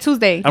 I mean a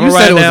Tuesday. You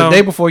said it was the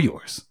day before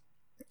yours.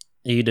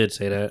 You did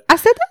say that. I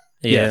said that.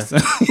 Yeah. Yes.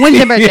 When's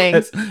your birthday?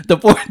 Yes, the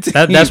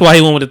 14th. That's why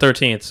he went with the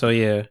 13th. So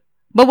yeah.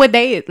 But what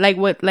day is it's day on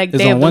of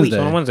Wednesday. the week? It's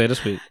on Wednesday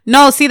this week.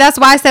 No, see that's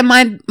why I said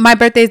my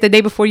birthday is the day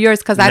before yours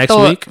because I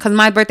thought week? because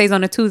my birthday's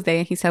on a Tuesday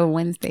and he said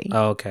Wednesday.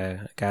 Oh, okay,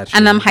 gotcha.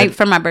 And I'm hyped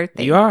for my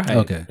birthday. You are hyped.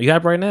 Okay. You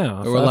hyped right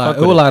now. There were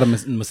a lot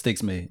of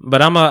mistakes made.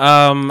 But I'm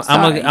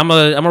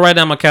gonna write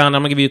down my calendar.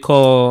 I'm gonna give you a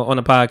call on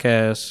the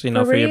podcast. You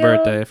know, for your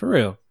birthday, for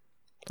real.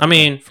 I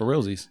mean, for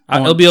realsies.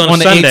 It'll be on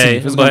Sunday.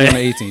 It's gonna be on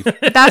the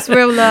 18th. That's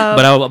real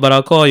love. But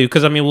I'll call you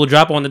because I mean we'll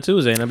drop on the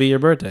Tuesday and it'll be your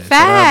birthday.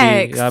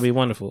 Facts. So that'll be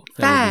wonderful.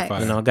 Facts.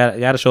 You know,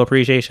 gotta show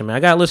appreciation, man. I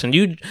gotta listen.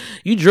 You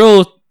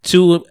drove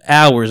 2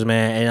 hours,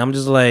 man, and I'm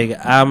just like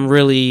I'm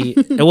really.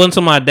 It wasn't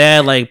until my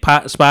dad like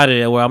spotted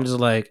it where I'm just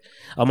like,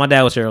 oh, my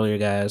dad was here earlier,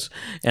 guys,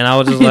 and I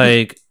was just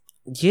like,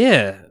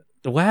 yeah,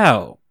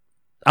 wow.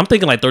 I'm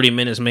thinking like 30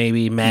 minutes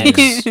maybe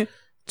max.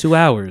 2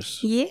 hours.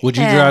 Yeah. Would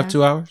you drive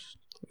 2 hours?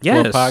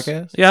 Yes. For a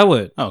podcast? Yeah, I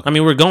would. Oh. I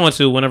mean, we're going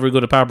to whenever we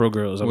go to Power Bro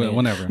Girls. I mean,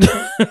 whenever.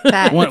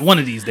 one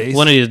of these days.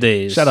 One of these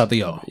days. Shout out to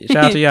y'all.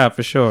 Shout out to y'all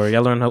for sure.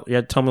 Y'all learned.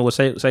 Y'all told me what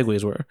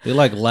segues were. They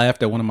like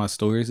laughed at one of my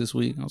stories this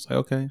week. I was like,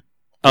 okay.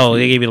 Oh,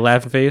 they gave you the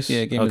laughing face? Yeah,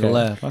 it gave me the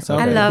laugh.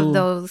 I love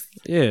those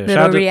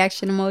little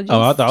reaction emojis.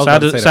 Oh, I thought I was about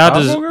to say shout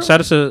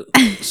out to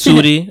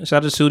Sudi.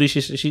 Shout out to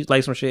Sudi. She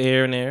likes some shit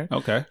here and there.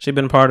 Okay. She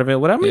been part of it.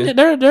 What I mean,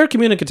 they're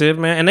communicative,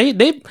 man. And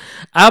they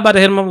I about to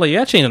hit them up like,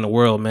 y'all changing the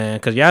world, man.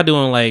 Because y'all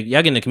doing like,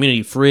 y'all getting the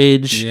community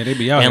fridge. Yeah, they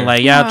be out and here.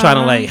 like y'all trying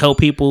to like help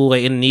people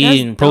like in need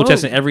That's and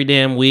protesting dope. every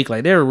damn week.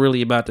 Like they're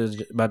really about this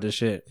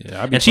shit.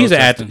 Yeah, I be and she's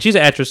protesting. she's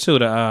an actress too,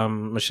 the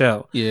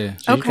Michelle. Yeah.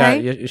 So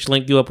Okay. she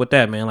linked you up with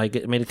that, man. Like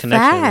made a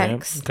connection, Facts. man.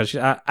 Because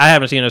I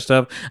haven't seen her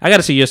stuff. I got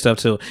to see your stuff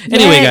too.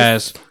 Anyway,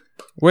 guys,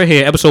 we're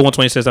here, episode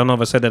 126. I don't know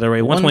if I said that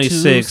already.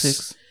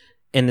 126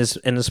 in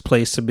this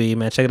place to be,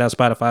 man. Check it out,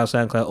 Spotify,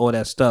 SoundCloud, all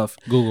that stuff.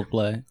 Google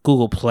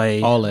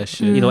Play, all that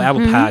shit. You know,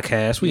 Apple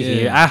Podcasts. We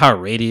here.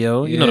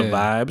 iHeartRadio. You know the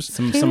Yeah. vibes.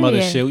 Some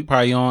other shit. We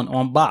probably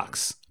on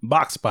Box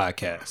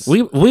Podcast.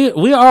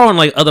 We are on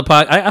like other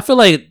pod. I feel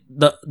like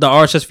the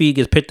RSS feed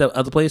gets picked up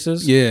other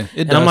places. Yeah,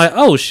 it And does. I'm like,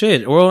 oh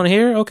shit, we're on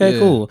here. Okay, Yeah.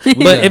 cool. Yeah.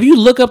 But if you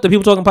look up the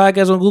People Talking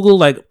Podcast on Google,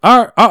 like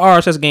our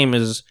RSS game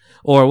is,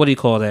 or what do you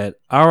call that?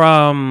 Our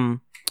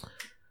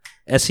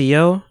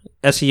SEO.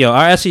 Our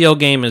SEO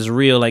game is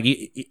real. Like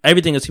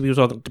everything is People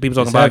Talking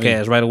heavy.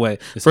 Podcast right away.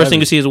 It's First thing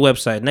heavy. you see is a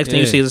website. Next thing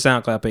you Yeah. see is a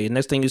SoundCloud page.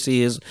 Next thing you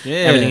see is Yeah.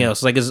 everything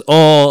else. Like it's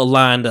all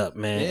lined up,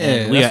 man. Yeah,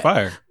 And we that's are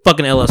fire.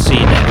 fucking LLC,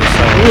 nigga.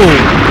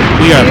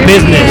 So we are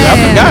business.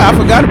 I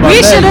forgot about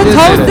We that. should have You did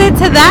say toasted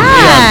to We are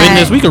that.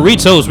 business. We could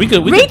retoast. We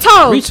could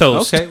Retoast.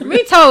 retoast. Okay.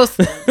 Retoast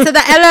to the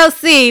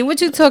LLC.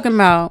 What you talking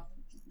about?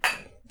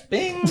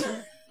 Bing.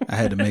 I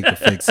had to make the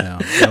fake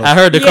sound. I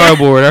heard the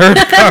cardboard.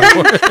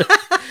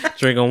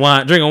 Drinking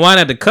wine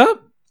at the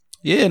cup.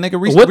 Yeah, nigga.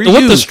 With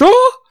the straw?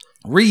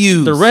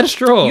 Reuse. The red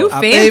straw. You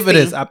I paid for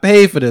fancy. this. I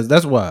paid for this.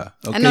 That's why.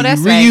 Okay, know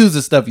that's you right. reuse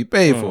the stuff you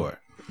paid for.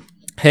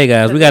 Hey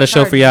guys, we got a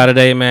show for y'all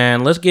today,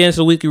 man. Let's get into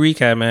the weekly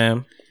recap,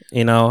 man.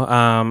 You know,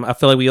 I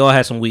feel like we all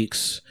had some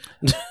weeks.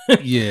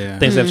 Yeah.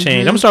 Things have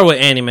changed. I'm gonna start with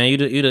Annie, man. You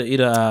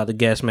the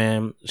guest,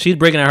 man. She's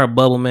breaking out her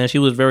bubble, man. She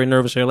was very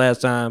nervous here last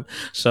time,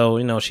 so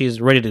you know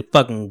she's ready to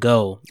fucking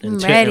go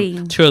and Ready.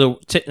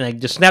 like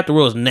just snap the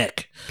world's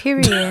neck.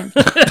 Period.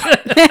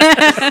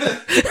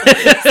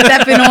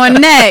 Stepping on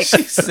neck.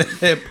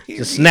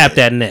 Just snap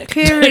that neck.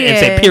 Period. And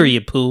say,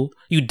 period, poo.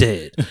 You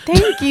dead.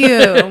 Thank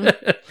you.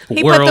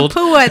 He put the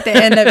poo at the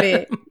end of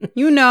it.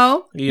 You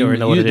know. You already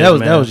know what it is, that was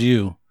man. that was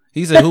you.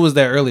 He said, "Who was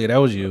that earlier?" That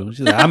was you. She's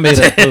like, "I made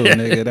that poo,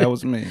 nigga. That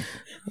was me."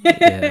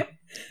 Yeah.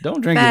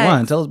 Don't drink your Facts.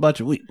 wine. Tell us about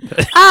your week.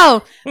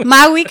 Oh,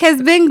 my week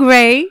has been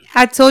great.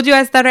 I told you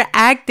I started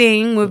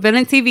acting with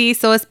Villain TV,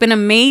 so it's been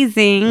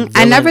amazing.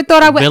 I never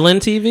thought I would. Villain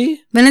TV?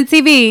 Villain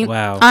TV.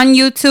 Wow. On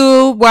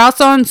YouTube. We're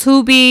also on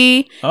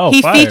Tubi. Oh,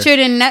 he fire. featured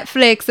in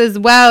Netflix as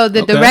well.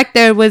 The Okay.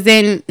 director was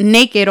in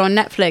Naked on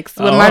Netflix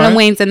with Oh, Marlon alright.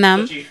 Wayans and them.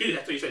 That's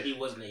what you said. He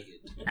was naked.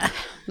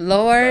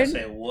 Lord.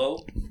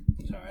 Whoa.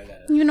 Sorry, I got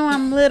it. You know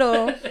I'm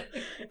little.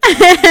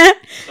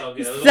 So,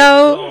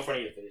 So-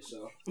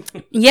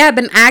 Yeah, I've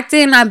been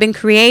acting. I've been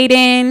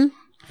creating.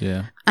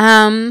 Yeah.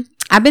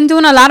 I've been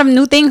doing a lot of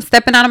new things,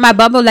 stepping out of my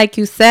bubble, like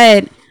you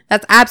said.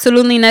 That's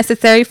absolutely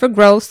necessary for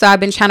growth. So I've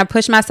been trying to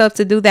push myself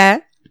to do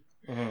that.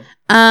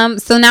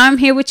 So now I'm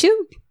here with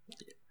you.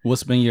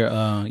 What's been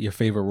your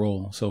favorite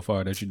role so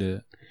far that you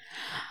did?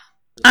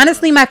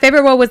 Honestly, my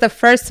favorite role was the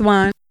first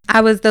one. I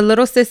was the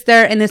little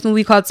sister in this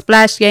movie called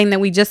Splash Gang that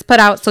we just put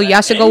out. So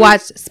y'all should go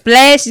watch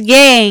Splash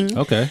Gang.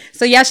 Okay.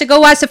 So y'all should go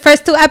watch the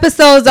first 2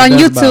 episodes on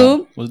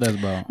YouTube. What's that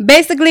about?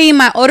 Basically,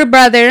 my older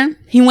brother,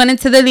 he went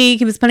into the league.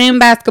 He was playing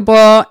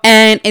basketball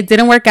and it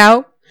didn't work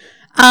out.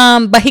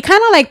 But he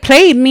kind of like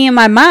played me and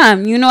my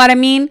mom. You know what I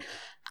mean?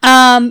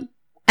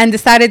 And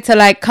decided to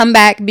like come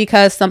back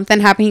because something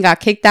happened. He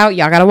got kicked out.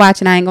 Y'all gotta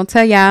watch it. I ain't gonna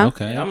tell y'all.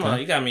 Okay.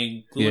 You got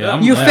me glued Yeah,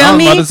 up. You I feel was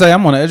me? about to say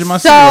I'm on the edge of my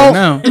seat So right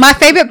now. my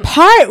favorite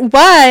part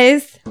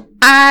was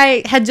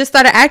I had just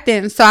started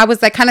acting, so I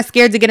was like kind of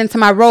scared to get into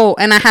my role,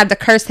 and I had to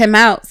curse him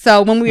out.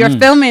 So when we were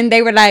filming,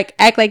 they were like,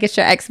 "Act like it's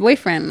your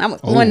ex-boyfriend." I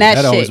was doing that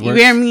that always shit. You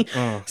works. hear me?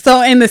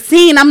 So in the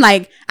scene, I'm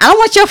like, "I don't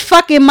want your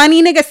fucking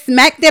money, nigga."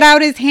 Smacked it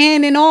out his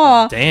hand and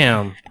all.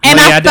 Damn. And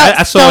Oh, I yeah, felt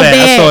I saw so that.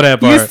 I saw bad. that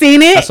part. You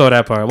seen it? I saw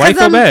that part. Why you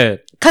 'Cause feel I'm- bad?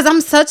 Cause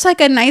I'm such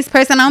like a nice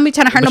person. I don't be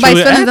trying to hurt But nobody's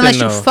you feelings acting, unless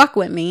you though. fuck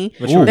with me.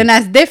 you- Then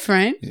that's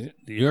different.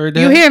 You heard that?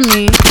 You hear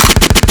me?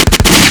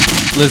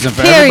 Listen,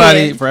 for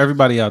Period.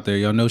 everybody out there,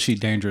 y'all know she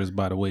dangerous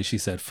by the way she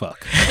said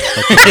fuck.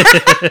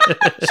 Okay.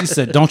 She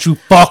said, "Don't you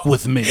fuck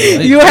with me."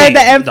 You heard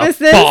the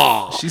emphasis?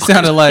 She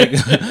sounded like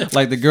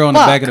like the girl in the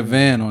Fuck. back of the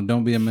van on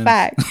 "Don't Be a Menace."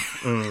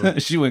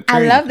 Fact. She went I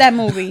crazy. love that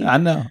movie. I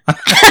know.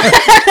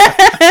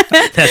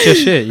 That's your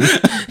shit.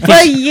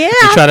 But yeah,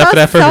 tried I out for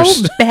that felt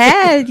first. so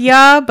bad,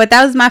 y'all. But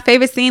that was my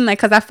favorite scene, like,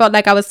 cause I felt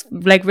like I was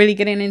like really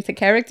getting into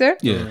character.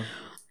 Yeah,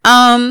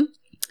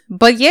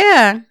 But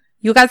yeah,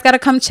 you guys gotta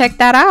come check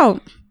that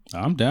out.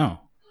 I'm down.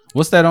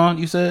 What's that on?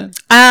 You said?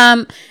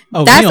 Oh,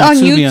 Oh, that's we on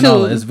Tubi and all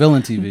that. YouTube. It's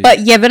Villain TV. But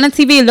yeah, Villain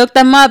TV, look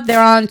them up.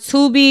 They're on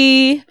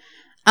Tubi.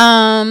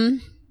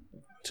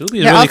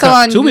 They're also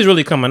on- Tubi's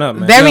really coming up,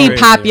 man. Very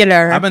Crazy.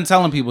 popular. I've been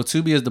telling people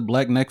Tubi is the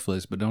black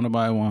Netflix, but don't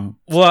nobody want.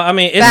 Well, I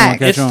mean,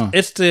 Facts. it's Catch on.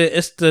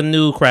 it's the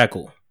new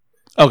Crackle.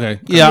 Okay,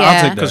 yeah.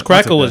 I'll take that.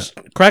 Because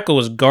Crackle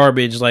was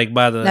garbage. Like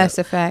by that's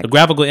a fact. The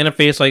graphical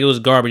interface, like it was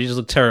garbage. It just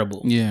looked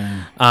terrible.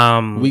 Yeah.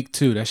 Week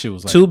 2, that shit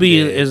was like Tubi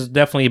is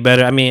definitely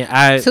better. I mean,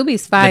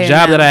 Tubi's fire. The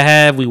job that I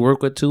have, we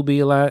work with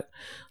Tubi a lot.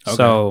 Okay.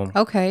 So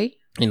okay.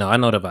 I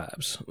know the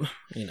vibes.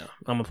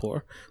 I'm a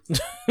poor.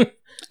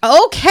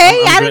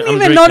 Okay, I didn't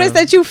even notice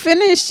that you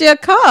finished your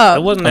cup.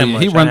 It wasn't that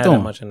much. He run through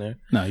much in there.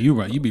 No, you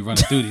be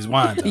running through these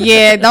wines.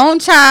 Yeah,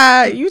 don't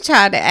try. You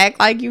tried to act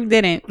like you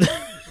didn't.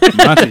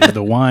 Monty is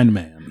the wine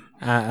man.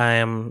 I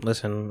am.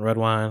 Listen, red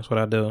wine's what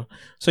I do.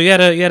 So you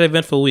had an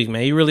eventful week,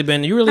 man. You really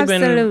been.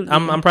 Absolutely.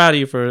 I'm proud of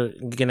you for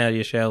getting out of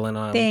your shell and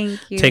Thank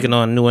you. taking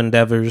on new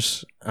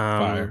endeavors.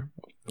 Fire.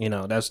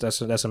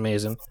 That's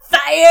amazing.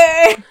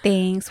 Fire.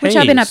 Thanks. What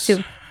y'all been up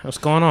to? What's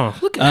going on?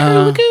 Look at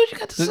what you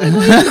got to say.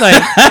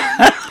 Like,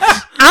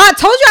 I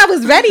told you I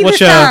was ready this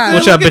time.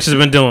 What y'all bitches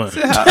been doing?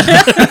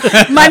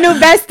 My new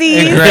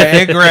besties.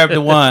 It grabbed the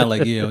wine.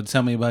 Like, yeah,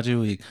 tell me about your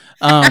week.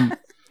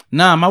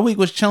 Nah, my week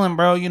was chilling,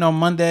 bro.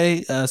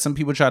 Monday, some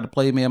people tried to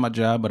play me at my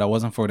job, but I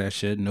wasn't for that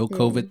shit. No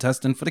COVID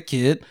testing for the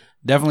kid.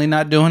 Definitely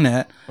not doing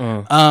that.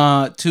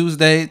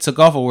 Tuesday, took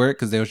off of work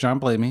because they was trying to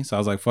play me. So I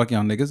was like, fuck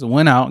y'all niggas.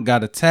 Went out,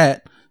 got a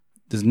tat.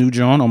 This new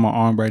joint on my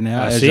arm right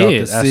now. I see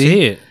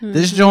it.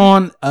 This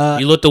joint.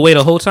 You looked away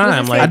the whole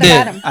time. Like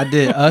I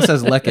did. It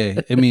says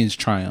Leke. It means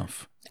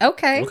triumph.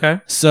 Okay.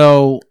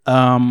 So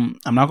I'm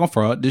not gonna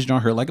fraud. This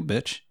joint hurt like a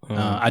bitch.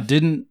 I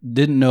didn't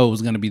know it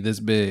was gonna be this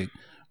big.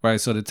 Right,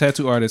 so the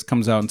tattoo artist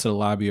comes out into the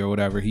lobby or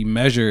whatever. He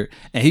measured,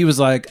 and he was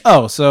like,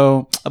 "Oh,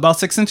 so about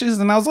 6 inches."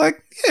 And I was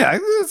like, "Yeah,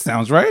 that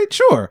sounds right,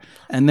 sure."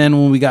 And then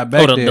when we got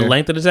back there, the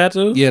length of the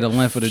tattoo? Yeah, the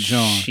length of the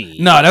joint.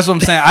 No, that's what I'm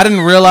saying. I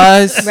didn't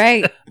realize.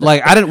 Right.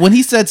 Like I didn't when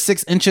he said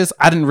 6 inches.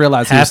 I didn't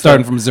realize he was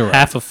starting from 0.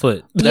 Half a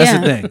foot. That's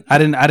the thing. I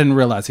didn't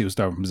realize he was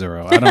starting from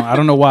 0. I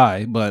don't know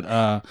why,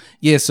 but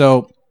yeah.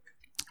 So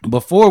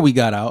before we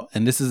got out,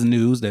 and this is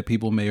news that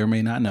people may or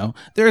may not know,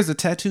 there is a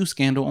tattoo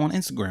scandal on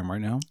Instagram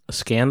right now. A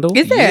scandal?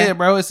 Is there? Yeah,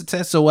 bro, it's a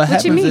tattoo. So what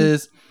happens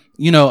is,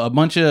 a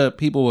bunch of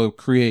people will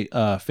create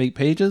fake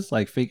pages,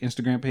 like fake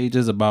Instagram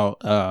pages about,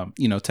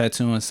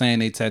 tattooing, saying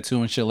they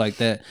tattoo and shit like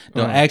that.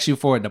 They'll ask you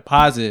for a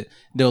deposit.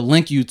 They'll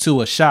link you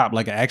to a shop,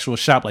 like an actual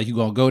shop. Like you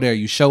gonna go there,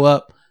 you show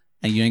up,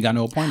 and you ain't got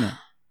no appointment.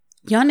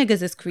 Y'all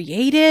niggas is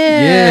creative.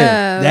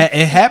 Yeah, that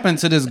it happened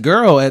to this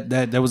girl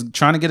that was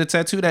trying to get a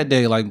tattoo that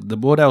day. Like the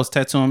boy that was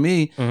tattooing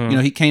me,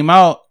 he came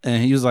out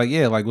and he was like,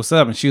 "Yeah, like what's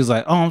up?" And she was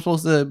like, "Oh, I'm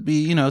supposed to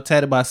be,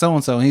 tatted by so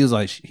and so." And he was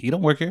like, "He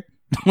don't work here."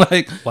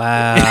 Like,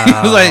 wow.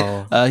 He was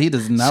like, he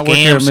does not work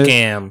here.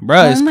 Scam,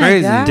 bro. It's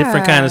crazy. God.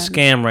 Different kind of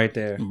scam right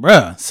there,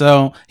 bro.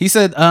 So he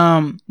said,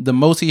 the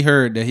most he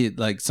heard that he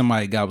like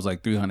somebody got was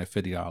like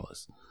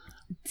 $350.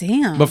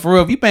 Damn. But for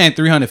real, if you paying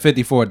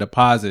 $350 for a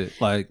deposit,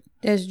 like.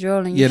 That's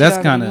drawing. Yeah, that's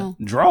kind of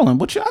drawing.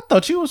 But I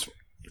thought you was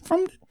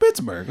from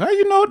Pittsburgh. How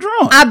you know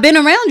drawing? I've been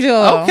around you.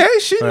 Okay,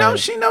 she know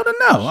to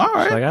know. All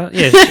right.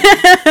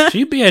 Like,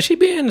 she be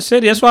in the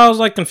city. That's why I was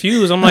like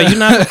confused. I'm like, you're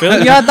not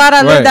Philly. Y'all thought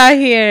I lived out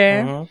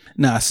here.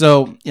 Nah.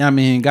 So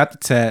got the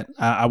tat.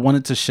 I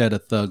wanted to shed a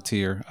thug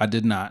tear. I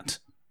did not.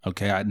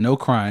 Okay, no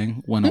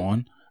crying went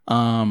on.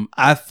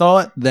 I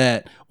thought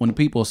that when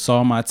people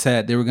saw my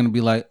tat, they were gonna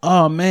be like,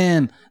 "Oh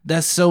man,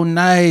 that's so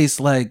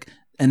nice," like.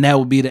 And that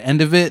would be the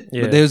end of it.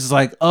 Yeah. But they was just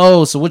like,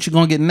 "Oh, so what you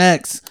gonna get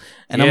next?"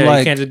 And I'm like,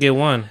 "You can't just get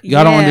one.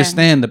 Y'all don't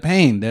understand the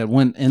pain that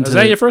went into." Is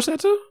that your first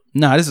tattoo?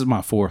 Nah, this is my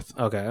 4th.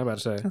 Okay, I'm about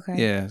to say. Okay.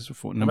 Yeah, it's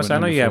four, I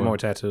know you got more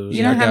tattoos.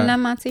 You don't have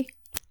none, Monty?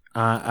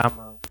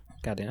 I'm.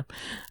 Goddamn.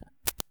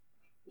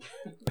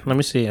 Let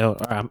me see.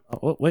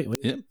 Wait.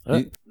 Yep.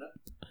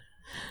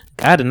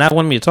 God did not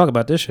want me to talk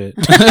about this shit.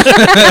 No,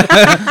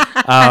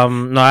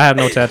 I have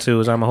no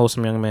tattoos. I'm a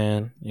wholesome young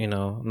man.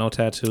 No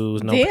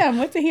tattoos. No. Damn,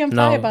 what did he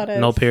imply about us?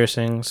 No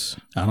piercings.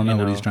 I don't know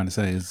what he's trying to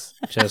say. Is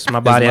just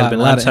my body has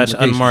been untouched,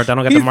 unmarked. I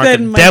don't get to mark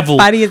the my devil.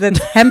 Body is a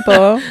temple.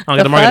 I don't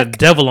get to mark the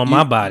devil on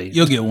my body.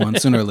 You'll get one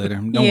sooner or later.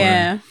 Don't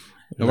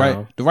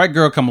worry. The right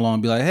girl come along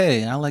and be like,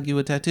 "Hey, I like you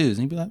with tattoos,"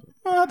 and you'd be like,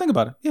 "Oh, I'll think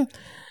about it." Yeah.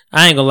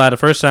 I ain't gonna lie. The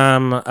first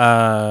time,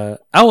 I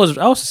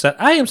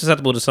am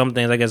susceptible to some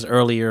things. I guess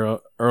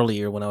earlier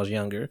when I was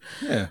younger.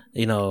 Yeah.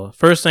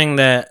 First thing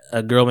that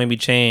a girl made me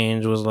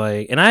change was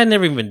like, and I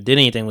never even did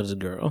anything with this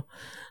girl.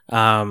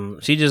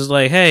 She just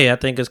like, "Hey, I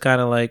think it's kind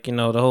of like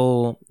the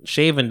whole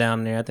shaving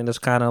down there. I think that's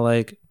kind of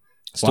like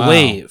it's the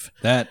wave."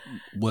 That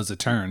was a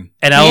turn.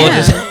 And I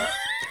was just,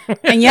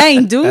 and y'all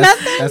ain't do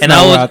nothing. That's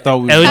not what I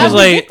thought we. It was just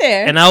like,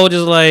 and I was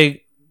just like.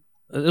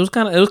 It was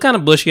kind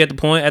of bushy at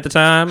the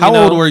time. How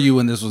old were you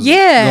when this was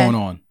going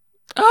on?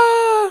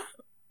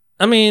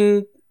 I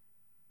mean,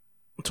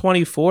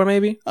 24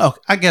 maybe. Oh,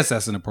 I guess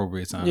that's an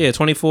appropriate time. Yeah,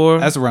 24.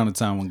 That's around the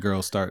time when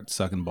girls start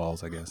sucking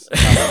balls, I guess.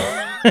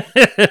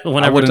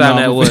 Whenever time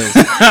that was.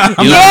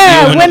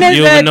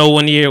 You even know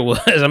when year it was.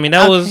 I mean,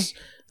 that was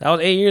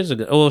 8 years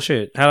ago. Oh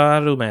shit! How do I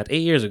do math? 8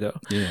 years ago.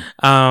 Yeah.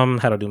 How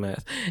do I do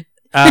math?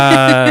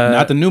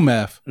 Not the new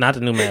math. Not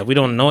the new math. We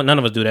don't know. None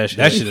of us do that shit.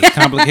 That shit is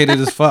complicated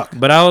as fuck.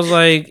 But I was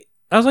like,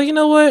 you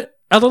know what?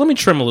 I thought, let me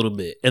trim a little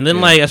bit, and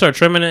then like I started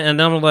trimming it, and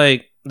then I'm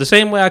like, the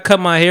same way I cut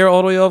my hair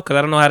all the way off because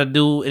I don't know how to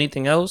do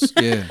anything else.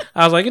 Yeah.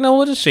 I was like, you know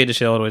what, just shade the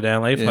shit all the way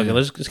down. Like, fuck it,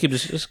 let's keep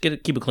this,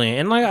 keep it clean.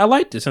 And like, I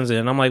liked it since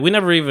then. I'm like, we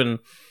never even.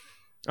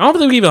 I don't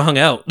think we even hung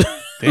out.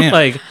 Damn.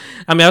 Like,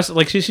 I mean, I was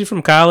like, she's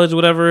from college,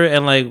 whatever,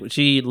 and like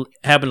she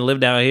happened to live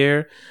down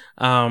here.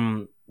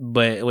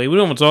 But wait, we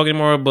don't want to talk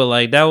anymore. But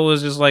like, that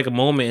was just like a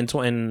moment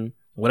in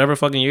whatever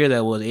fucking year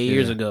that was, 8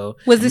 years ago.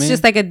 Was this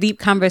just like a deep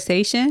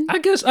conversation? I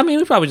guess. I mean,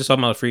 we probably just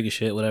talking about freaky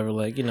shit, whatever.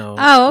 Like, you know.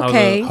 Oh,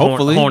 okay.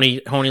 Hopefully,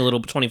 horny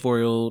little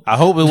 24-year-old. I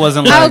hope it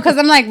wasn't like. Oh, because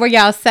I'm like, were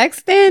y'all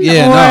sexting?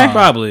 Yeah, no.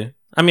 Probably.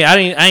 I mean,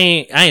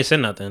 I ain't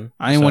said nothing.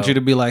 I didn't want you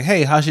to be like,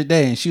 "Hey, how's your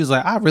day?" And she was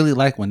like, "I really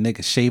like when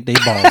niggas shave their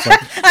balls."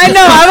 Like, I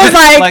know. I was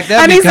like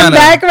I need some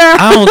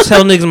background. I don't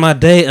tell niggas my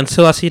day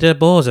until I see their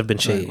balls have been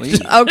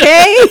shaved.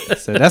 Okay.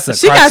 So that's a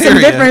she criteria. got some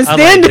different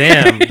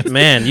standards. Like, damn,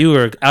 man, you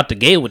were out the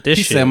gate with this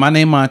shit. She said, "My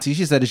name Monty."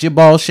 She said, "Is your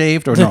balls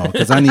shaved or no?"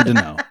 Because I need to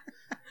know.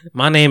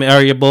 My name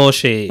are your balls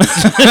shaved.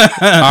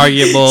 Are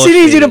your balls She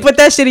needs shaved. you to put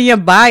that shit in your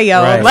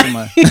bio. Right.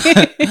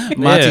 Like,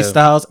 Monty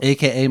Styles,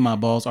 aka my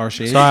balls are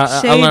shaved. So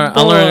I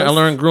balls.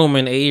 learned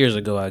grooming 8 years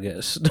ago, I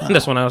guess. Wow.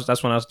 that's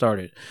when I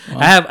started.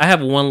 Wow. I have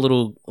one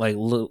little like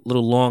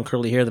little long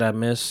curly hair that I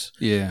miss.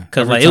 Yeah,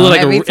 because like it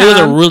was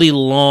a really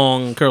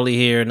long curly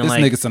hair, and this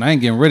like nigga said, "I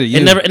ain't getting rid of you."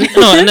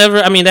 It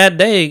never. I mean, that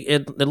day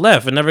it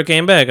left. It never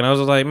came back, and I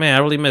was just like, man, I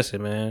really miss it,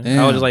 man.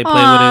 Damn. I would just like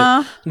play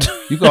with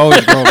it. You can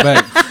always grow it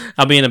back.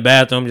 I'll be in the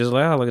bathroom, just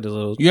like, oh, look at this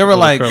little. You ever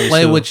like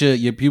play suit. with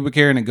your pubic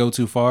hair and it go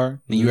too far,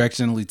 and you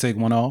accidentally take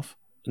one off?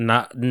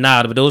 Nah,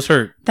 but those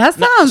hurt. That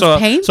sounds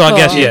painful. So I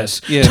guess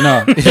yes. Yeah,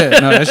 no.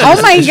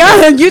 Oh my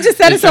god, you just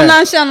said it so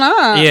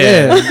nonchalant.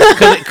 Yeah,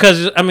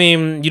 because I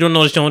mean, you don't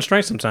know it's showing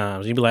strength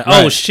sometimes. You'd be like,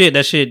 oh shit,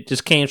 that shit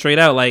just came straight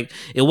out. Like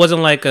it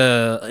wasn't like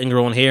a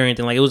ingrown hair or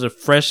anything. Like it was a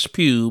fresh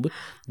pube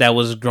that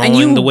was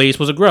growing the way it's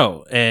supposed to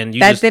grow, and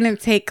you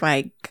didn't take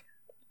like.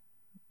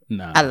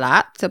 A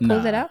lot to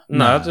pull it out?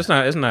 No, it's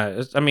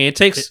not. I mean, it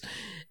takes.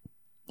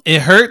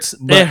 It hurts.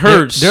 But it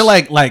hurts. They're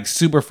like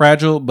super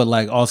fragile, but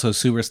like also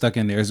super stuck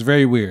in there. It's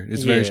very weird.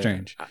 It's very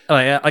strange.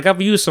 Like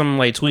I've used some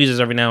like tweezers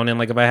every now and then.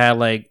 Like if I had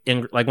like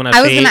when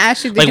I was gonna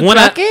ask you,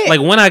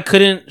 when I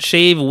couldn't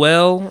shave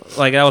well,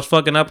 like I was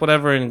fucking up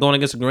whatever and going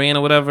against the grain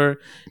or whatever,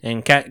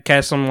 and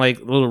catch some like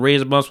little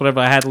razor bumps whatever.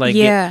 I had to like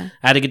I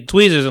had to get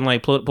tweezers and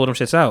like pull them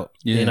shits out.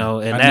 Yeah. You know,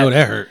 and I know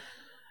that hurt.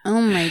 Oh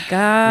my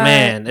god,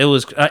 man! It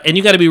was, and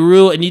you got to be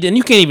real, and you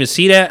can't even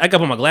see that. I got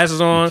to put my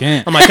glasses on.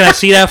 I'm like, can I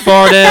see that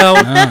far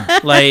down?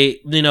 Like,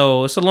 you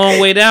know, it's a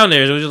long way down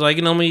there. So it was just like,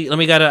 you know,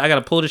 I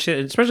gotta pull the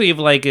shit, especially if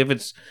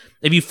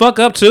you fuck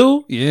up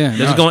too. Yeah,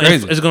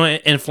 it's going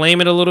to inflame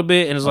it a little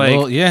bit, and it's like,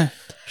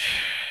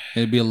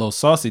 it'd be a little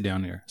saucy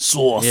down there.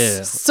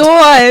 Sauce,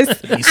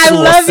 I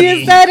love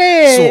you said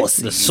it.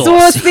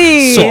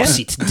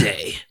 Saucy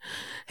today.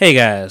 Hey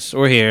guys,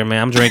 we're here,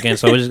 man. I'm drinking,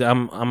 so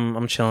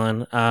I'm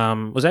chilling.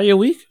 Was that your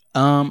week?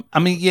 I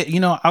mean, yeah, you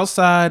know,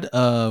 outside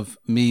of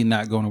me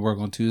not going to work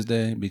on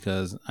Tuesday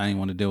because I didn't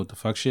want to deal with the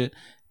fuck shit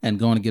and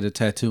going to get a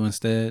tattoo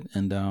instead,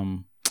 and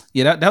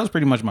yeah, that was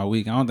pretty much my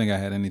week. I don't think I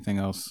had anything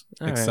else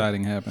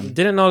exciting happen.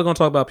 Didn't know we were gonna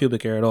talk about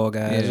pubic hair at all,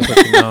 guys. Yeah. Just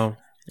let you know.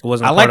 It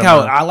wasn't.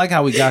 I like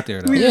how we got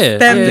there though.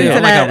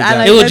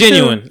 It was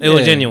genuine. It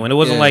was genuine. It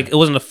wasn't like it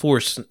wasn't a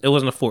force. It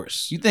wasn't a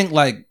force. You think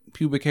like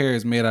pubic hair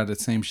is made out of the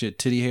same shit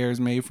titty hair is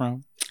made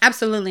from?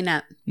 Absolutely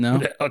not.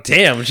 No. Oh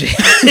damn!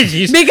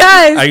 Because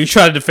are you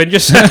trying to defend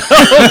yourself?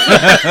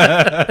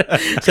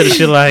 So the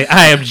shit like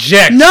I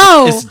object.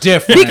 No, it's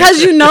different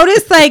because you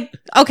notice like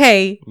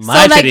okay,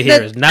 my so, titty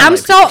hair is not. I'm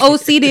so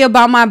OCD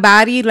about my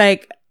body.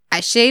 Like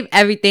I shave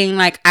everything.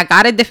 Like I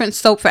got a different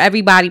soap for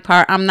every body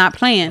part. I'm not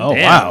playing. Oh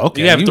wow!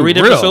 Okay, you have 3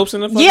 different soaps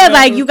in the yeah.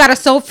 Like you got a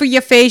soap for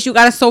your face. You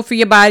got a soap for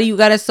your body. You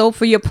got a soap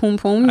for your poom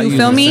poom. You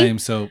feel me? Same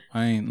soap.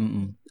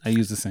 I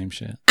use the same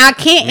shit. I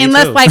can't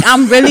unless like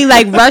I'm really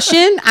like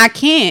Russian. I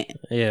can't.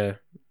 Yeah.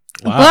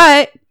 Wow.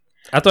 But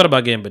I thought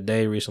about getting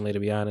bidet recently, to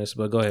be honest.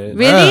 But go ahead.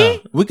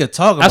 Really? We could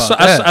talk about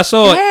that. I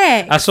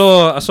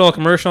saw a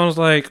commercial. I was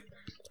like,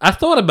 I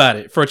thought about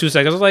it for 2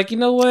 seconds. I was like, you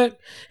know what?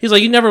 He's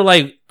like, you never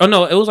like. Oh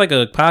no, it was like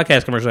a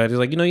podcast commercial. He's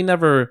like, you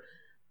never.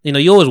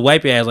 You always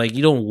wipe your ass. Like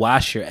you don't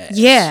wash your ass.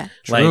 Yeah.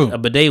 Like True. A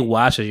bidet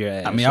washes your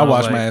ass. I mean, I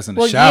wash my ass in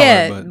the shower.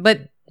 Yeah,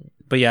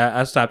 but yeah,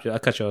 I stopped you. I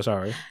cut you off.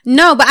 Sorry.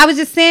 No, but I was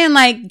just saying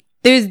like.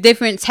 There's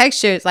different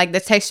textures. Like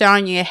the texture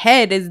on your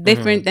head is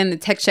different than the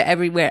texture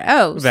everywhere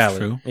else. Valid.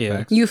 True.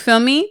 Yeah. You feel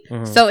me?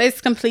 So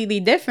it's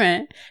completely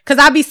different. Cause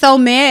I'll be so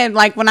mad.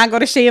 Like when I go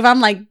to shave, I'm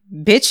like,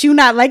 bitch, you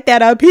not like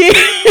that up here.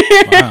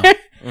 Wow.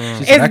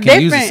 She said, I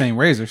can use the same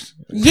razors.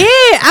 Yeah.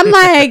 I'm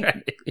like,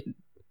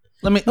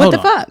 what the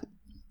fuck?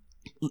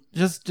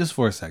 Just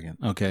for a second.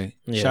 Okay.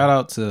 Yeah. Shout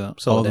out to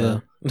all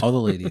the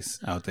ladies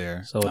out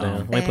there. So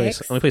down. Let me play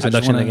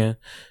seduction again.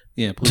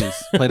 Yeah, please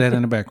play that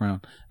in the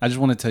background. I just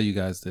want to tell you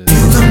guys this.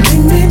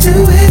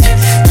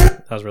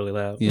 That was really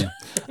loud. Yeah,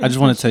 I just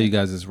want to tell you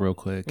guys this real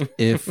quick.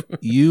 If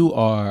you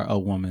are a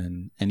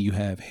woman and you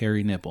have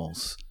hairy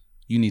nipples,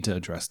 you need to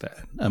address that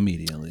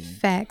immediately.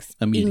 Facts.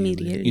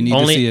 Immediately. You need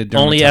to see a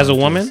only as a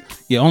woman.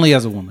 Yeah, only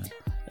as a woman.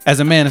 As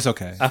a man, it's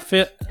okay. I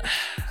feel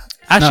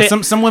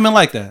Some women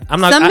like that.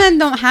 Some men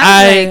don't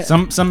have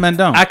that. Some men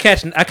don't. I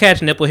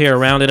catch nipple hair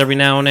around it every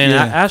now and then.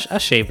 Yeah. I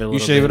shave it a little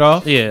bit. You shave it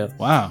off? Yeah.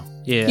 Wow.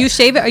 Yeah. You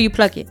shave it or you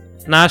pluck it?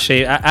 Nah, I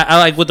shave. I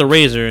like with the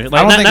razor.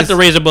 Like not the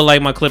razor, but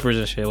like my clippers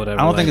and shit,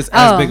 whatever. I don't think it's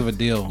as big of a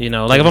deal. You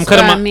know, like if I'm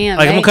cutting if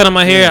I'm cutting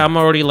my hair, I'm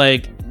already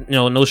like, you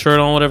know, no shirt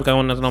on, whatever. I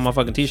want nothing on my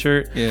fucking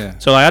t-shirt. Yeah.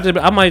 So like,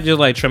 I might just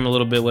like trim a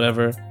little bit,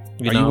 whatever.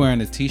 You know? You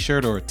wearing a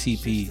t-shirt or a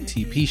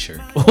TP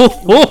shirt?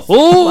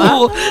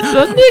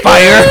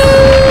 Fire!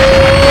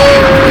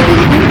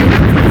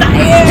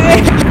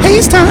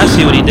 Haze time. I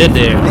see what he did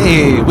there.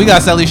 Hey, we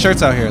gotta sell these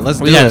shirts out here. Let's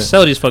do it. We gotta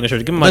sell these fucking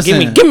shirts. Give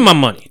me my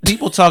money.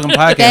 People talking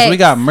podcast. We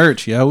got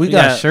merch, yo. We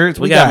got shirts.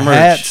 We got merch.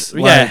 hats. Do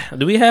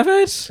we have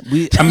hats? I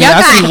see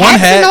one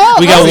hat.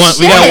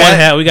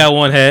 We got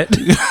one hat.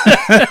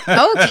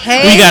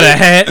 Okay. We got a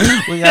hat.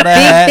 We got a Big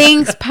hat.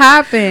 things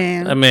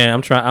popping. Man,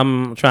 I'm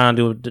trying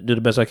to do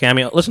the best I can. I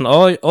mean, listen,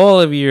 all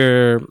of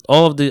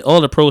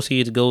the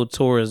proceeds go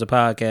towards the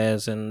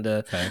podcast and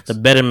the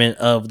betterment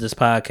of this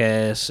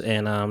podcast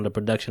and the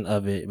production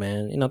of it,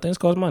 man. You know, things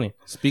cost money.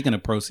 Speaking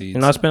of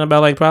proceeds, I spent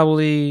about like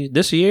probably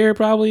this year,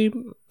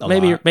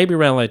 maybe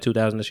around like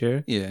 2,000 this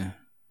year. Yeah.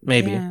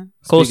 Maybe. Yeah.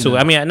 Close to it.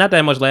 I mean, not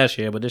that much last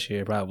year, but this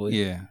year probably.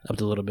 Yeah. Up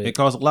to a little bit. It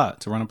costs a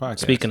lot to run a podcast.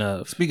 Speaking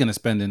of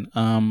spending,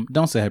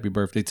 don't say happy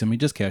birthday to me.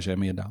 Just cash at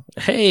me $1.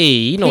 Hey,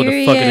 you know what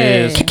the fuck it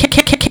is.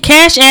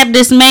 Cash app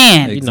this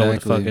man. You know what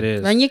the fuck it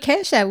is. Run your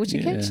cash app. What's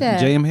your cash app?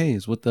 JM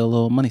Hayes with the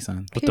little money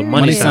sign. With the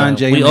money sign.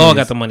 JM We all Hayes.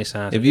 got the money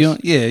sign. If you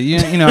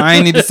know, I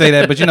ain't need to say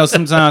that, but you know,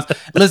 sometimes,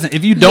 listen,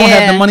 if you don't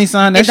have the money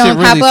sign, that shit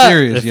really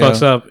serious. It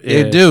fucks up. Yeah.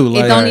 It do.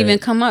 Like, it don't even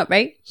come up,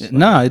 right?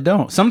 No, it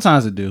don't.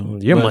 Sometimes it do.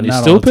 Your but money's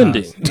not still all the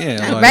pending. times.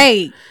 Yeah, like,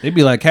 Right. They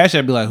be like, Cash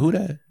App be like, who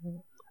that?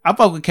 I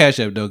fuck with Cash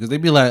App though, because they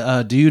be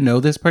like, do you know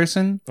this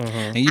person?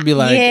 And you be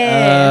like,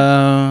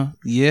 yeah.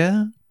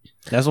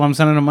 That's why I'm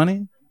sending the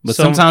money. But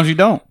sometimes you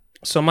don't.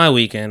 So my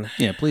weekend.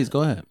 Yeah, please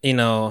go ahead. You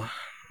know,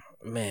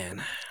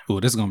 man.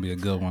 Ooh, this is gonna be a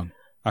good one.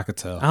 I could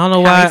tell. I don't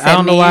know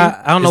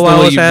why I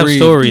always have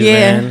stories,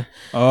 man.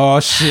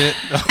 Oh shit.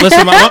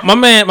 Listen, my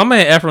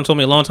man Ephraim told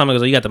me a long time ago,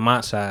 so you got the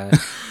Mont side.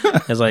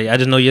 It's like, I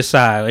just know your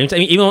side.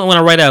 Even when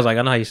I write out, I was like,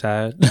 I know how you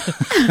side.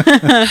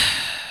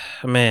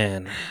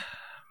 Man.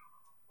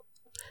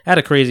 I had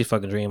a crazy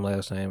fucking dream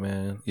last night,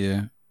 man.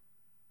 Yeah.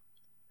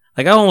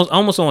 Like, I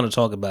almost don't want to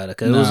talk about it,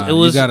 because it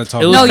was you gotta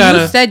talk No, about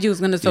it. you said you was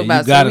going to talk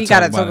about it, so we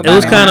got to talk about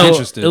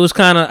it. It was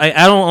kind of,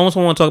 I don't almost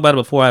want to talk about it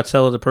before I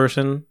tell the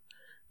person,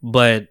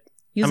 but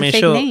use a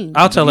fake name.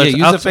 I'll tell her.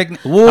 Use a fake name.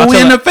 Whoa, we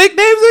in the fake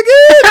names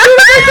again.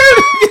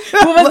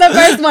 Who was the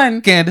first one?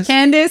 Candace.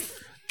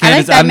 I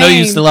like that I know name.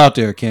 you still out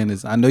there,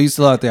 Candace. I know you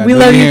still out there. We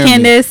love you,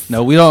 Candace.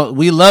 No, we don't.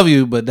 We love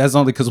you, but that's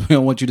only because we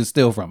don't want you to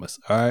steal from us.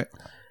 All right.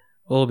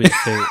 We'll be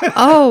fake.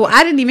 Oh,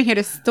 I didn't even hear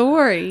the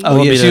story.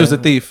 Oh, yeah, she was a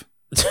thief.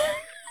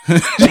 Oh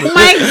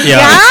my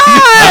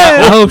I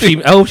God.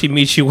 hope she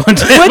meets you one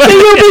day. What do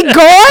you be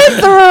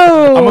going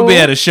through? I'm gonna be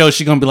at a show.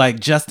 She gonna be like,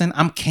 Justin,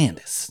 I'm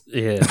Candace.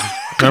 Yeah.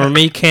 Remember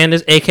me,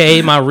 Candace,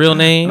 aka my real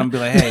name? And I'm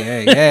gonna be like,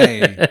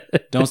 hey,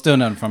 don't steal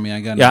nothing from me. I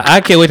ain't got nothing. Yeah,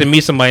 I can't wait to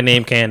meet somebody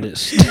named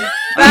Candace.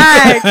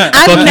 Right. I've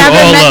Fuck you never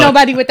all met up.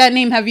 nobody with that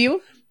name. Have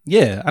you?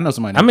 Yeah, I know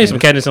somebody. I made some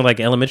Candace in like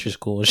elementary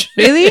school and shit.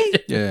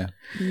 Really? Yeah.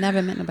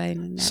 Never met nobody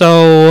named that.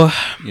 So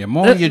yeah,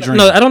 more of your dream.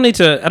 No, I don't need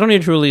to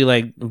really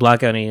like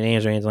block out any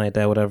names or anything like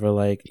that. Whatever.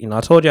 Like, you know,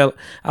 I told you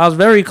I was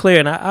very clear,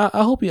 and I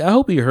hope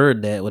you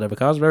heard that. Whatever.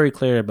 'Cause I was very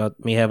clear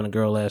about me having a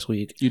girl last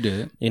week. You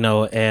did. You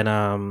know, and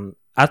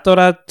I thought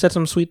I said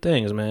some sweet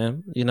things,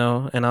 man. You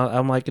know, and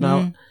I'm like, you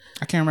know.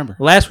 I can't remember.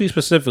 Last week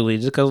specifically,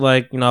 just because,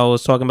 like, you know, I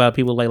was talking about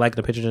people like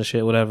the pictures and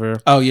shit,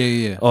 whatever. Oh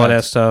yeah. All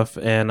that stuff,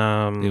 and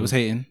it was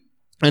hating.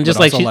 And just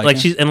like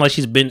she's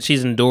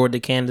endured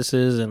the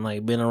Candaces and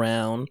like been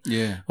around,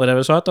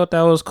 whatever. So I thought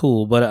that was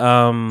cool, but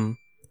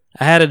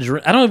I had a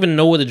dream. I don't even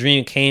know where the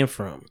dream came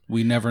from.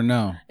 We never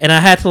know. And I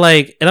had to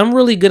like, and I'm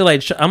really good at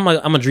like, I'm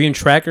a dream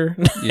tracker.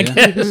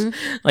 Yeah.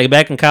 Like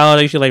back in college,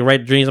 I used to like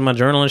write dreams in my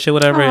journal and shit,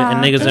 whatever.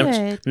 And niggas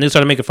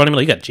started making fun of me.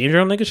 Like, you got a dream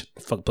journal, nigga? Shut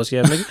the fuck pussy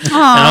ass nigga. And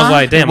I was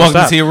like, damn. Walked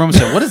into your room and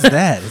said, "What is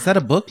that? Is that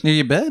a book near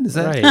your bed? Is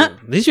that right?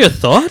 These your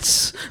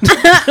thoughts,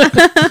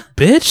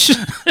 bitch?"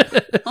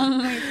 Oh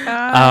my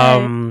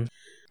God.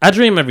 I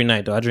dream every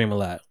night though. I dream a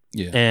lot.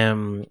 Yeah.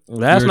 And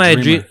last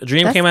night, dream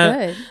came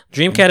out.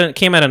 Dream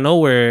came out of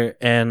nowhere,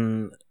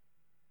 and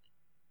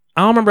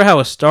I don't remember how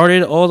it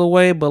started all the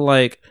way, but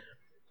like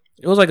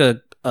it was like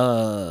it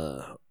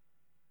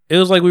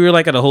was like we were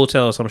like at a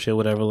hotel or some shit,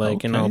 whatever.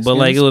 Like, you know, but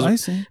like it was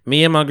spicy.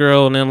 Me and my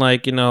girl, and then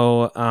like, you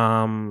know,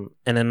 and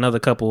then another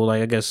couple,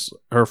 like I guess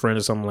her friend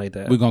or something like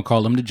that. We're gonna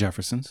call them the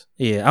Jeffersons.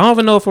 Yeah, I don't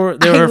even know if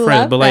they were her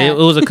friends, but like it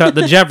was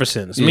the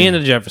Jeffersons, me and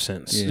the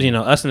Jeffersons. You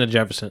know, us and the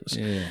Jeffersons.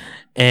 Yeah.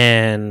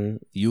 And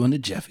you and the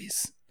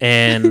Jeffies.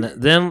 And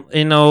then,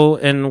 you know,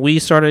 and we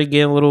started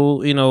getting a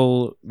little, you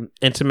know,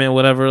 intimate,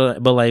 whatever.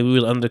 But like we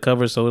was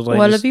undercover, so it was like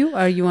all of you,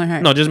 or you and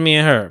her? No, just me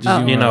and her.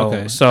 Oh. You know,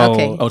 okay.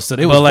 So so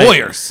they were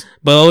voyeurs.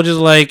 But it was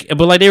just like,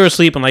 they were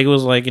sleeping. Like it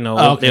was like, you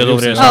know, they was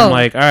over there. So I'm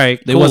like, all right,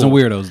 they wasn't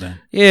weirdos then.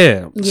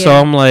 Yeah. So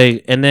I'm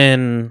like, and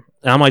then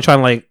I'm like trying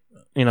to like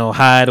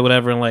hide or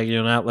whatever, and like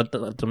not let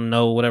them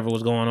know whatever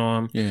was going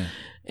on. Yeah.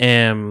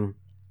 And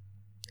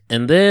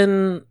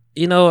then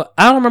I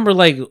don't remember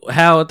like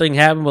how a thing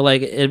happened, but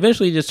like it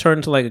eventually just turned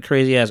into like a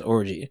crazy ass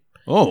orgy.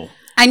 Oh,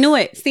 I knew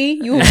it. See,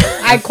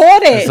 I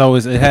caught it. It's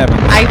always it happens.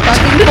 I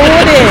fucking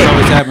caught It it.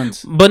 always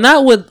happens. But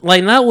not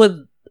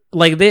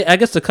with they. I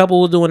guess the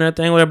couple was doing their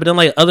thing, whatever. But then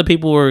like other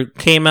people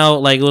came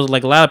out. Like it was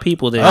like a lot of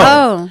people there.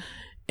 Oh,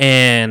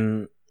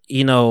 And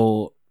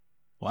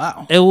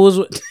Wow.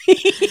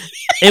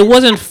 it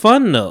wasn't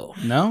fun though.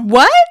 No.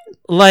 what?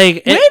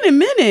 Like Wait a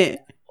minute.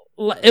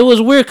 it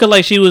was weird because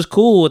like she was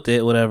cool with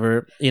it,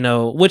 whatever.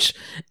 Which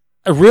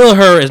a real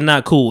her is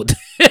not cool with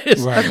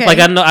this. Right. Okay. Like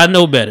I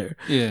know better.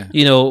 Yeah.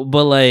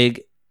 But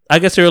like I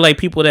guess there were like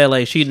people that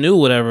like she knew,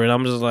 whatever, and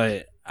I'm just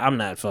like, I'm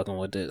not fucking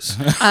with this.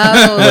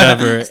 Oh,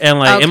 Whatever. And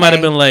like it might have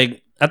Okay. been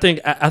like I think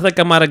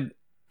I might have,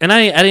 and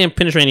I didn't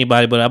penetrate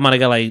anybody, but I might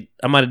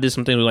have did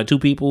some things with like two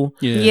people.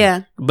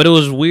 yeah. But it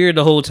was weird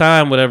the whole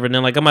time, whatever. And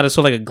then like I might have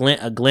saw like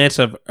a glance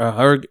of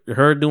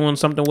her doing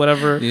something,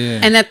 whatever.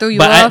 Yeah. And that threw you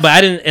But off.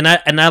 I didn't,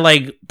 and I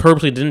like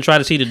purposely didn't try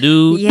to see the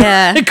dude.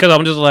 Yeah. Because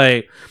I'm just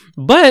like,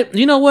 but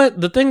you know what?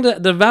 The thing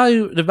that the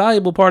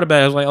valuable part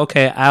about it is like,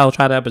 okay, I'll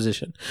try that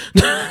position.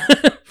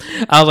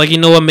 I was like, you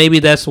know what? Maybe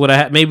that's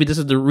what maybe this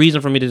is the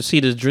reason for me to see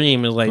this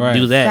dream is like Right.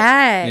 do that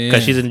That. Yeah.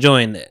 because she's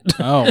enjoying it.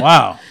 Oh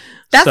wow.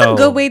 That's So- a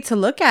good way to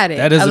look at it.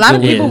 That is a lot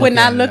of good way people to would look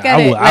not look at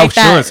it I like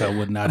sure that. as hell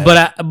would not.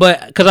 Have.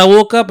 But because I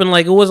woke up and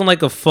like it wasn't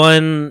like a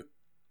fun.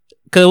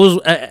 Because it was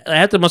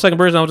after my second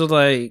person, I was just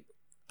like,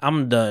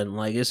 I'm done.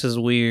 Like this is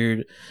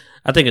weird.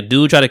 I think a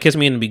dude tried to kiss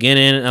me in the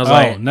beginning. And I was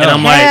like, no. and I'm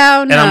Hell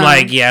like, and I'm no.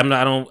 like, yeah,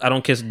 I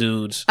don't kiss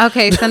dudes.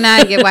 Okay, so now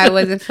I get why it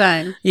wasn't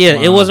fun. Yeah,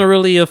 it Wow. wasn't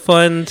really a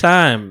fun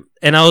time,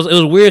 and it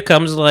was weird. Cause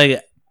I'm just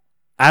like,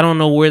 I don't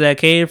know where that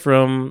came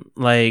from.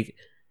 Like,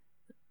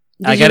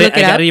 Did you look it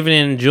I up? gotta even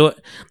enjoy.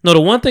 No,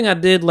 the one thing I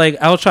did, like,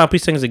 I was trying to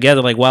piece things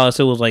together, like while it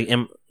still was like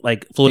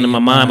floating in my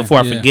mind before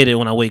I forget it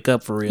when I wake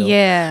up for real.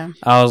 Yeah.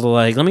 I was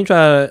like, let me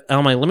try.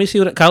 I'm like, let me see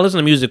what. Cause I listen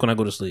to music when I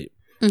go to sleep.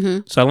 Mm-hmm.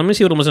 So let me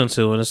see what I'm listening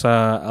to, and it's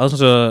I listen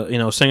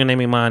to a singer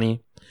named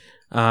Imani.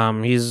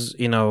 He's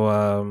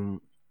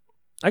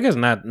I guess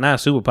not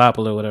super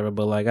popular or whatever,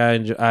 but like I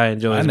enjoy I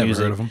his never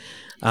music. heard of him.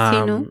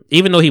 Tino?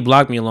 Even though he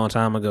blocked me a long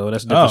time ago,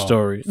 that's a different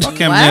story. Fuck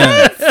him,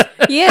 What? man.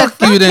 Yeah,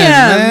 Fuck you,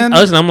 then, man.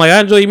 Listen, I'm like I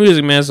enjoy your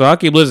music, man, so I'll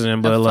keep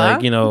listening. But The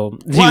like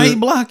fuck? Why he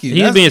block you?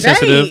 He's That's being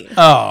sensitive. Right.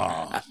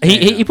 Oh,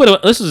 He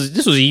put this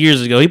was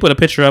years ago. He put a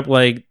picture up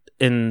like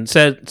and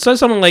said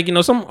something like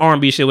some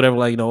R&B shit, whatever,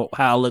 like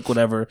how I look,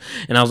 whatever.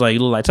 And I was like, you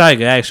look like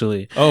Tiger,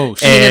 actually. Oh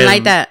shit. And you didn't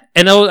like that.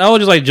 And I was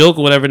just like joke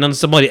or whatever. And then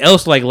somebody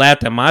else like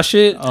laughed at my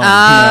shit. Oh,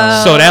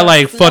 no. So that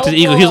like fucked his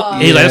ego. He's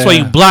like, that's why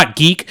you block,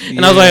 geek.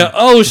 And I was like,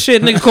 oh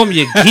shit, nigga, call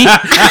me a geek.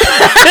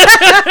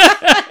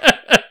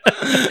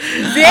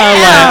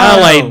 I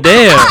was like,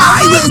 damn.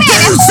 I will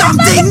do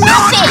something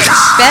naughty.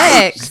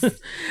 Facts.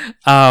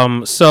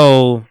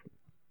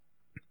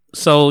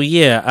 So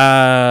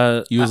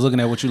yeah. You was looking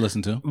at what you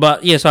listened to.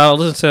 But yeah, so I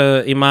listened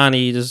to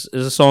Imani. There's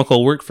a song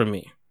called "Work for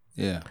Me,"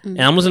 Yeah.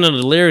 and I'm listening to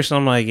the lyrics, and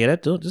I'm like, yeah,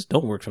 that just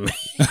don't work for me.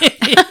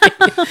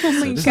 Oh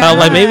my So I was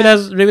like, maybe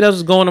that's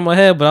what's going in my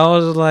head, but I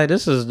was just like,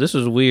 this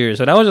is weird.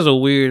 So that was just a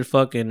weird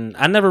fucking.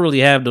 I never really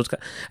have those.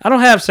 I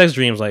don't have sex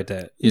dreams like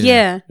that.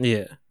 Yeah.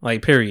 Yeah,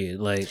 like period.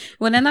 Like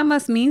Well, then that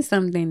must mean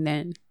something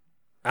then.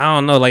 I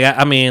don't know. Like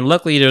I mean,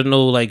 luckily there's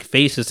no like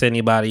faces to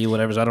anybody or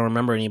whatever, so I don't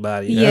remember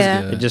anybody.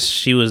 Yeah. good. It just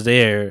she was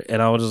there,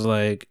 and I was just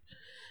like.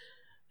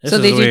 This So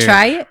is did weird. you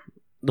try it?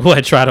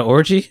 What? Try the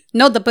orgy?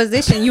 No, the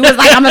position. You was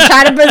like, I'm gonna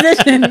try the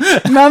position.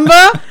 Remember?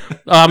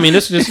 Oh, I mean,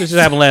 this just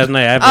happened last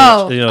night. I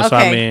haven't, so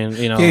I okay. mean,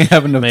 He ain't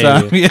have enough maybe.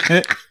 time.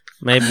 Yeah.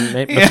 maybe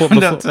Yeah,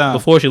 enough time.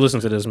 before she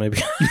listens to this, maybe.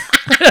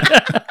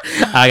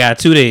 I got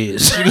 2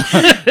 days.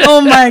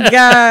 Oh my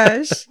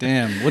gosh.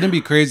 Damn. Wouldn't it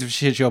be crazy if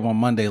she hit you up on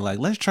Monday like,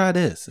 let's try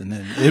this, and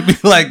then it'd be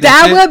like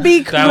That shit? would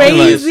be That would be, like,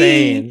 crazy.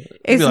 insane.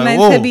 It's Be like, meant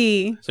whoa. to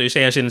be. So you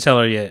say I shouldn't tell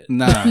her yet?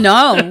 Nah.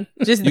 No,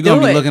 just You're do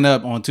gonna be it. looking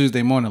up on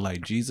Tuesday morning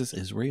like Jesus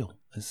is real.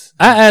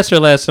 I asked her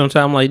last time,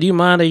 I'm like, do you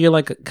mind that you're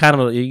like kind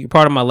of you're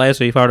part of my life,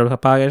 so you're part of her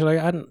podcast? She's like,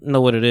 I don't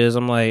know what it is.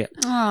 I'm like,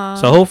 Aw.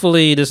 so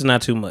hopefully this is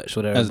not too much,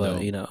 whatever. That's but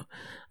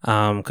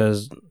dope.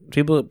 because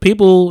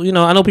people,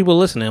 I know people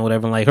listening,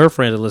 whatever. And like her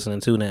friends are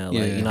listening too now.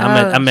 Like,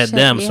 Yeah. I met shit,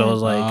 them, yeah. so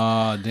it's like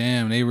Oh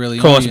damn, they really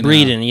on you now.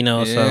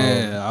 crossbreeding, so.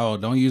 Yeah. Oh,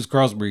 don't use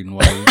crossbreeding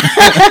while you.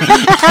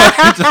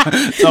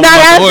 Not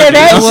after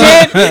that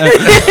shit.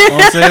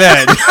 Don't say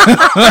that.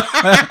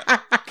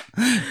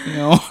 You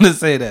don't want to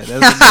say that.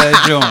 That's a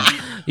bad joint.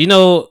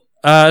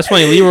 It's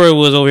funny. Leroy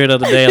was over here the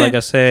other day, like I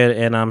said,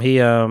 and he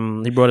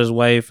brought his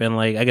wife, and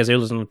like I guess they were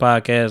listening to the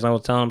podcast. And I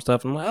was telling him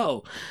stuff. I'm like,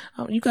 oh,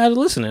 you guys are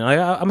listening. Like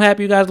I'm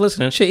happy you guys are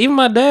listening. Shit, even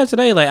my dad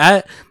today,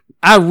 like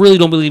I really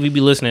don't believe he'd be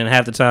listening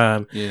half the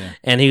time. Yeah.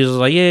 And he was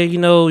like, yeah, you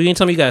didn't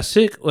tell me you got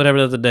sick, whatever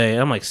the other day.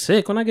 I'm like,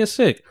 sick? When I get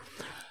sick?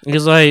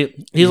 He's like,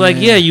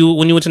 yeah, you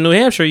when you went to New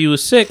Hampshire, you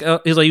was sick.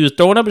 He's like, you was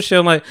throwing up and shit.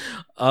 I'm like,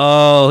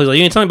 oh, he's like,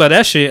 you ain't telling me about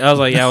that shit. I was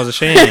like, yeah, I was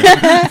ashamed.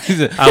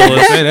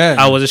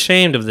 I was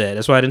ashamed of that.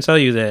 That's why I didn't tell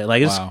you that.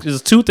 Like,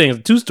 it's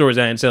two stories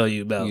I didn't tell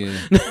you about. Yeah.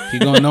 You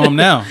gonna know them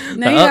now.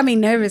 No, you got me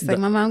nervous. Like,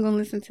 my mom gonna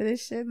listen to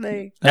this shit.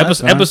 Like,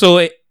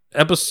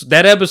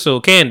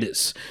 episode,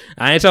 Candace.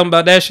 I ain't talking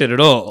about that shit at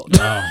all.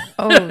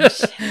 Oh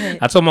shit!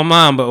 I told my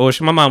mom,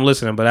 my mom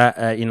listening, but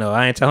I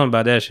ain't telling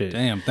about that shit.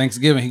 Damn,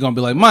 Thanksgiving he gonna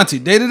be like, Monty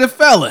dated a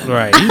felon.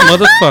 Right, you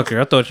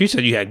motherfucker. I thought you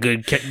said you had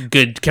good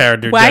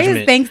character. Why judgment.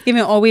 is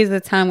Thanksgiving always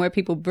the time where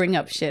people bring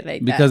up shit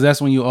like that? Because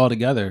that's when you all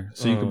together,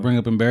 so you can bring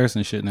up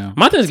embarrassing shit now.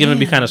 My Thanksgiving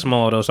be kind of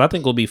small though, so I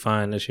think we'll be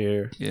fine this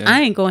year. Yeah.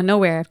 I ain't going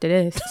nowhere after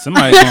this.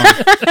 Somebody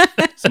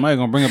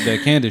gonna bring up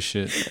that Candace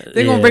shit.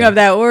 They're gonna bring up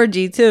that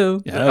orgy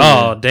too. Yeah,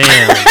 oh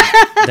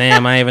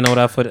damn! I ain't even know what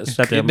I put.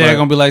 They're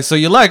gonna be like, so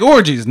you like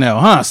orgies now,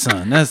 huh,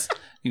 son? That's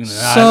I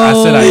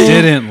said I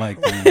didn't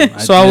like them.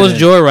 I was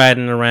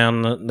joyriding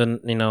around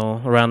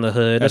the around the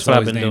hood. That's what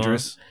I've been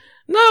dangerous.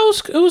 Doing. No,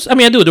 it was. I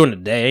mean, I do it during the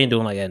day. I ain't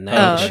doing like at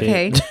night. Oh,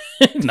 okay.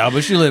 No,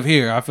 but you live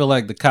here. I feel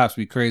like the cops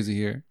be crazy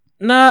here.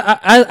 Nah,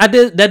 I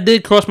did. That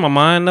did cross my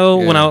mind though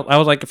when I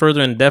was like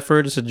further in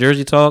Deptford. It's a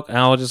Jersey talk, and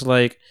I was just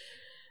like,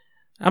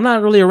 I'm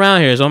not really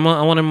around here, so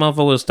I want a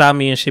motherfucker to stop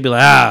me and she'd be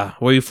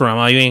like, where you from?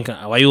 Why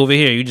you over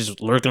here? You just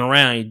lurking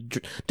around,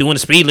 you doing the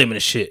speed limit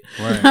and shit.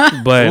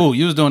 Right. But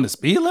you was doing the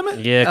speed limit?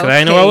 Yeah, because I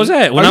didn't know where I was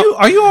at.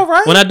 Are you all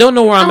right? When I don't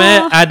know where I'm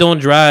at, I don't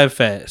drive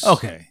fast.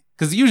 Okay.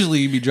 Because usually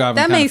you be driving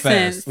kind of fast. That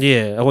makes sense.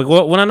 Yeah.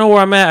 When I know where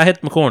I'm at, I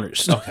hit my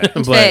corners.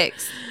 Okay.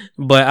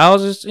 But I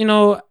was just,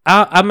 like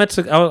I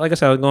said, I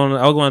was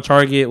going to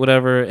Target,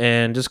 whatever,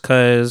 and just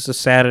because it's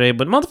Saturday,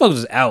 but motherfuckers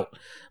is out.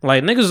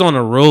 Like, niggas is on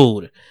the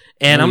road.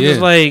 And I'm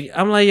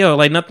like, yo,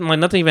 like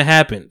nothing even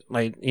happened.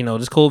 Like,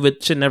 this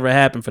COVID shit never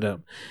happened for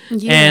them.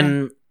 Yeah.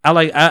 And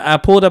I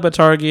pulled up at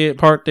Target,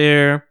 parked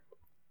there,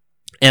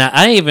 and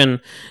I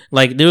even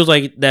like there was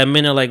like that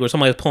minute like where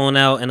somebody's pulling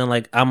out, and then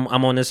like I'm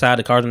on this side,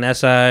 the car's on that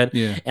side,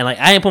 and like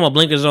I didn't put my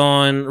blinkers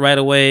on right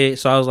away,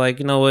 so I was like,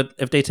 you know what,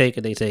 if they take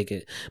it, they take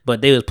it.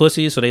 But they was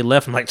pussies, so they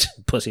left. I'm like,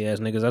 pussy ass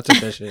niggas, I took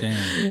that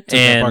shit.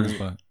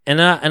 Damn.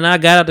 And I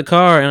got out the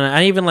car, and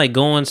I even like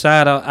go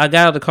inside. I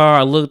got out the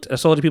car. I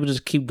saw the people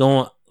just keep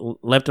going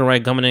left and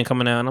right, coming in,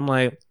 coming out, and I'm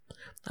like,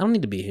 I don't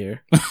need to be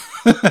here.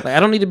 Like, I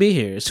don't need to be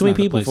here. It's too many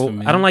people.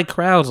 I don't like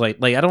crowds.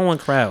 Like I don't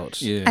want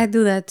crowds. Yeah, I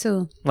do that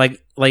too.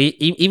 Like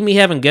even me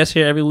having guests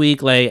here every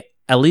week. Like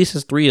at least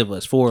it's 3 of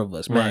us, 4 of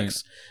us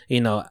max.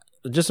 Right.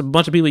 Just a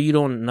bunch of people you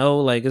don't know.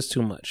 Like it's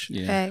too much.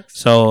 Yeah. Facts.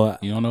 So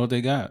you don't know what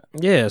they got.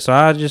 Yeah. So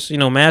I just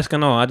mask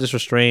and all. I just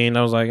restrained.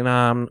 I was like,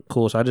 nah, I'm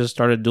cool. So I just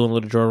started doing a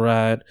little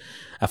joyride.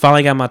 I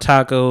finally got my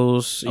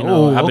tacos.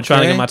 I've been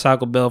trying to get my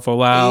Taco Bell for a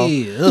while.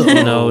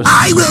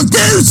 I will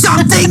do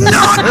something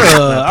not.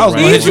 I was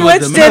going to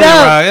switch it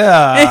up.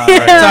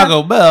 Yeah,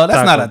 Taco Bell.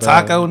 That's not a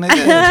taco,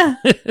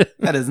 nigga.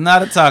 That is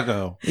not a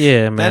taco.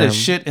 Yeah, man. That is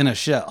shit in a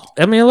shell.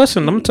 I mean,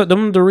 listen, them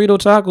Dorito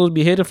tacos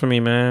be hitting for me,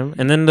 man.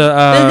 And then the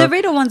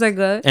Dorito ones are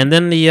good. And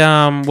then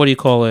the what do you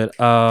call it?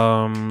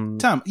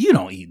 Tom, you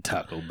don't eat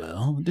Taco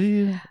Bell, do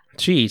you?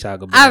 She eat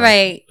Taco Bell. All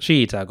right.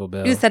 She eat Taco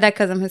Bell. You said that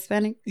because I'm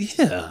Hispanic?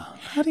 Yeah.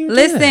 How do you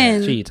listen? Do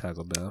that? She eat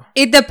Taco Bell.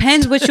 It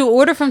depends what you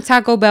order from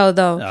Taco Bell,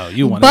 though. Oh,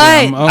 you want?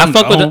 But I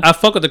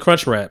fuck with the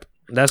Crunch Wrap.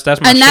 That's my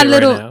shit right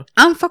now.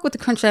 I don't fuck with the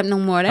Crunch Wrap no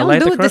more. They don't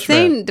do it the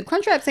same. The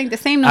Crunch Wraps ain't the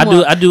same no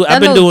more. I've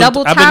been doing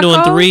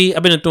 3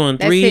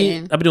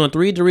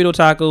 Dorito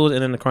tacos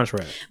and then the Crunch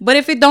Wrap. But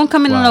if it don't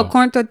come in a little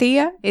corn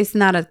tortilla, it's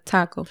not a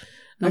taco.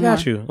 I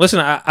got you. Listen,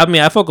 I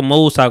mean, I fuck with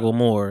Moe's Taco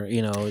more,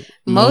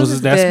 Moe's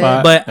is that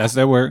spot, but that's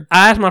their work.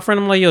 I asked my friend,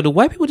 I'm like, yo, do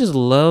white people just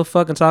love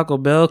fucking Taco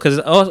Bell? Because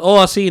all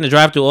I see in the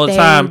drive-thru all the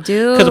time.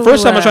 Because the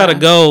first time I tried to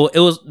go,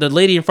 it was the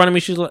lady in front of me.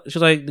 She's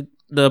like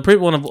the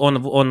people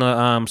on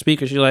the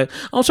speaker. She's like,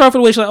 I'm sorry for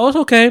the wait. She's like, oh, it's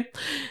okay.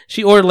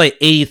 She ordered like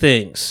 80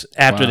 things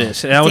after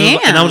this, and I was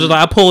just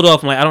like, I pulled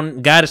off. I'm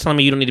like, God is telling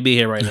me you don't need to be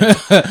here right now.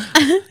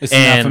 It's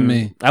not for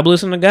me. I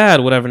listened to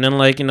God, whatever. And then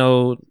like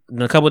a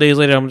couple of days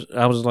later,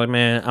 I was like,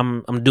 man,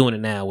 I'm doing it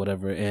now,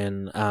 whatever.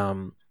 And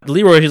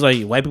Leroy, he's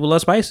like, white people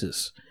love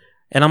spices.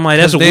 And I'm like,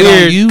 that's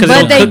weird.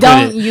 But they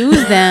don't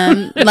use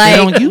them.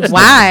 Like,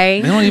 why?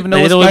 They don't even know.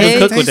 They don't even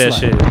cook with that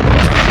shit.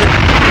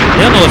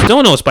 They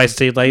don't know what spices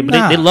taste like,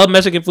 but they love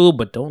Mexican food,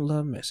 but don't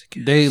love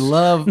Mexican. They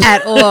love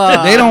at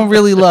all. They don't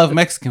really love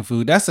Mexican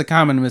food. That's a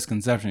common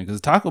misconception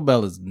because Taco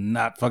Bell is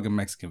not fucking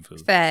Mexican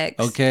food. Facts.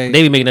 Okay,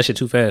 they be making that shit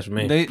too fast for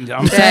me.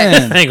 I'm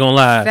saying, I ain't gonna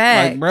lie.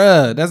 Facts. Like,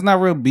 bruh, that's not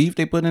real beef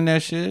they put in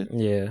that shit.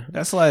 Yeah,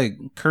 that's like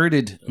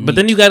curded meat. But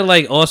then you gotta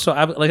like also,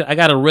 I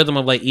got a rhythm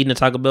of like eating a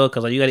Taco Bell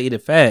because like you gotta eat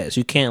it fast.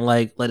 You can't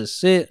like let it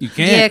sit. You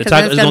can't. The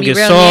taco is gonna get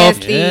soft.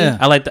 Nasty. Yeah,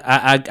 I like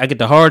I get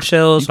the hard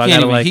shells. So I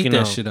gotta like heat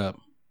that shit up.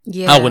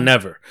 Yeah. I would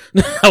never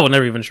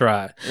even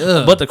try.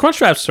 Ugh. But the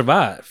Crunch Wraps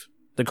survive.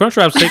 The Crunch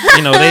Wraps, they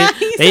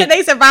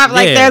they survive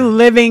like they're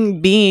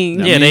living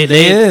beings. Yeah,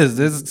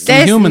 there's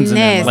some humans in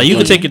there. Like you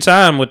can take your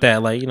time with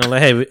that. Like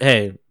like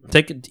hey,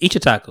 Eat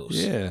your tacos.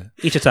 Yeah.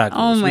 Eat your tacos.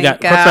 Oh my we got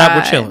God. Trap,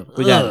 we're chilling.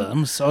 We got it.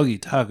 I'm soggy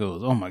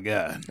tacos. Oh my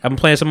God. I'm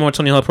playing some more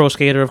Tony Hawk Pro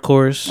Skater, of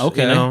course.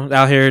 Okay. You know,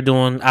 out here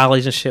doing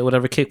ollies and shit,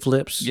 whatever, kick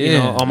flips. You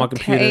know, on my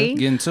computer.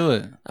 Get into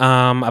it.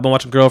 I've been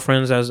watching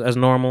Girlfriends as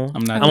normal.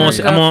 I'm not.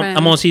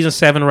 I'm on season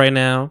 7 right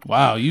now.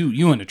 Wow,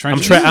 you in the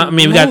trenches.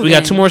 we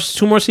got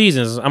two more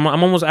seasons.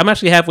 I'm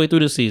actually halfway through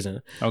this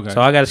season. Okay.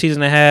 So I got a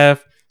season and a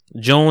half.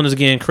 Joan is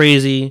getting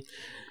crazy.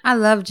 I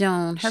love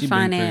Joan. Her She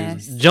fine been ass.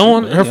 crazy.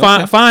 Joan, her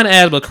fine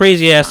ass, but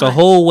crazy ass the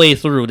whole way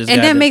through. This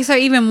And that makes her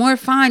even more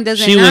fine,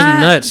 doesn't it? She was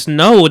nuts.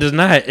 No, it does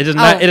not. It does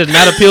not. It does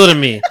not appeal to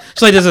me.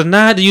 She's like, does it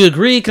not? Do you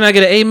agree? Can I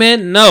get an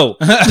amen? No.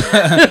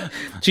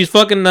 She's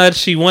fucking nuts.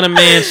 She want a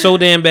man so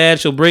damn bad.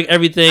 She'll break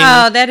everything.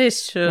 Oh, that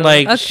is true.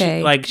 Like,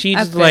 okay.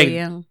 she's like,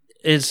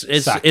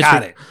 it's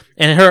psychotic.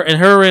 And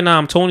her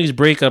and Tony's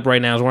breakup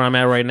right now is where I'm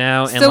at right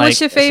now. And so, like,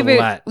 what's your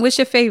favorite? What's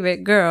your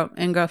favorite girl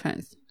in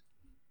Girlfriends?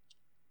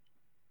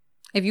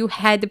 If you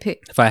had to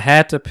pick, if I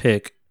had to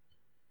pick,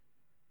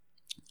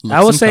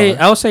 I would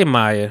say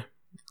Maya.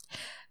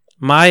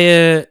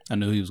 Maya. I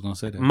knew he was gonna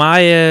say that.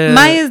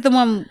 Maya's the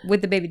one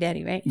with the baby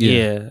daddy, right?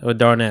 Yeah, with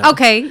Darnell.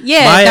 Okay,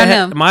 yeah,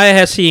 Darnell. Maya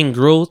has seen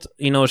growth.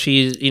 You know,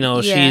 she's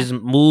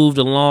moved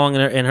along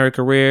in her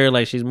career.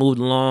 Like she's moved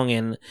along,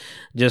 and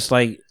just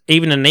like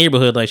even in the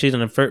neighborhood, like she's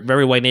in a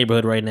very white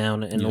neighborhood right now,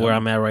 in where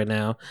I'm at right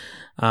now.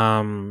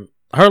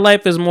 Her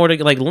life is more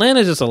like Lynn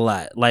is just a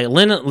lot. Like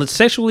Lynn,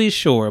 sexually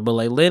sure, but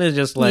like Lynn is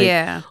just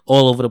like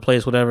all over the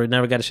place. Whatever,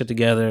 never got her shit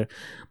together.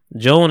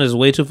 Joan is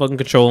way too fucking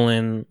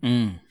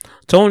controlling.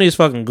 Tony's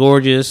fucking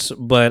gorgeous,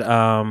 but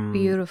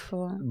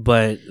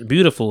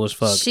beautiful as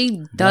fuck.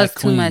 She does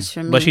too much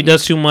for me, but she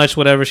does too much.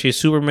 Whatever, she's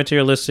super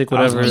materialistic.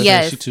 Whatever,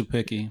 yes, she's too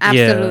picky.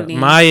 Absolutely.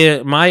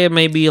 Yeah. Maya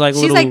may be like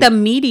she's like the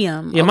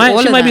medium. Yeah,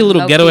 she might be a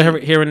little ghetto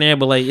here and there,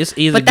 but like it's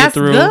easy to get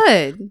through.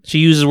 Good. She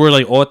uses words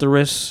like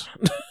authoress.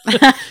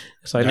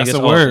 It's like that's a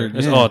word.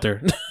 It's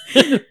author.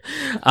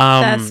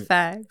 That's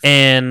facts.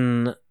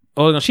 And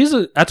I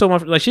told my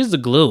friend, like she's the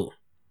glue.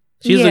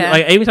 She's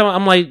like every time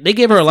I'm like they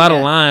gave her a lot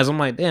of lines. I'm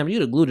like, damn, you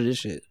the glue to this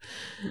shit.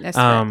 That's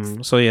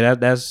facts. So yeah,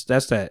 that's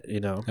that. You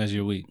know, that's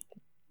your week.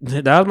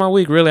 That was my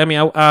week, really. I mean,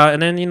 and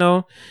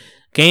then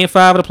Game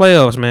 5 of the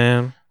playoffs,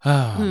 man.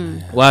 Oh,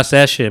 man. Watch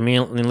that shit. Me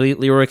and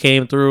Leroy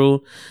came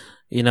through.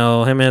 You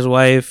know, him and his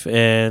wife,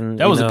 and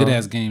that was a good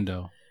ass game,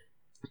 though.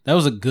 That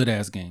was a good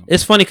ass game.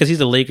 It's funny because he's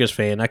a Lakers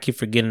fan. I keep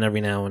forgetting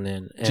every now and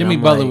then. And Jimmy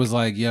Butler was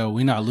like, "Yo,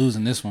 we're not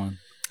losing this one.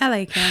 I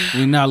like him.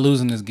 We're not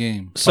losing this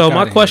game." So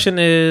my question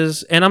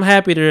is, and I'm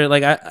happy to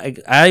like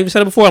I even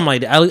said it before. I'm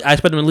like I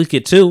expect them to at least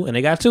get 2, and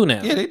they got 2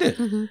 now. Yeah, they did.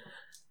 Mm-hmm.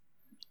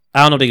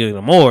 I don't know if they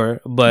get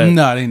more, but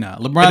no, they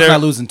not. LeBron's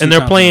not losing 2 and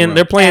they're playing.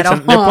 They're playing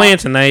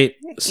tonight,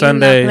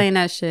 Sunday. You're not playing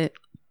that shit.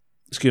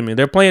 Excuse me.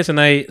 They're playing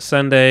tonight,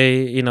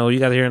 Sunday. You know, you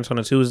guys are hearing this on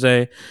a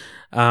Tuesday.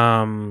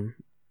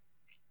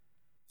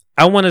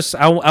 I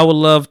would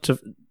love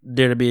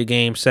there to be a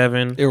Game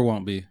 7. There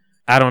won't be.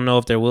 I don't know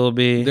if there will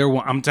be.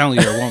 I'm telling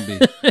you, there won't be.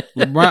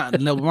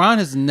 LeBron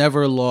has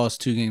never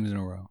lost 2 games in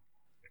a row.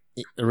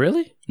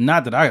 Really?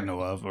 Not that I know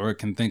of or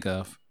can think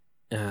of.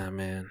 Ah,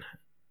 man.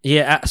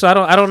 Yeah. So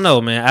I don't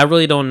know, man. I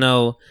really don't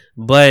know.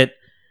 But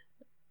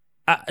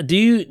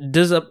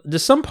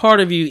does some part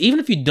of you, even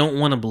if you don't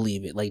want to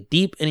believe it, like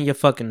deep in your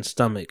fucking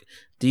stomach,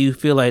 do you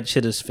feel like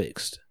shit is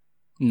fixed?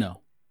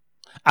 No.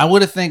 I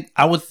would think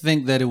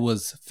that it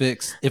was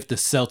fixed if the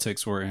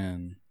Celtics were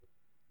in,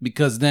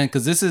 because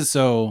this is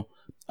so.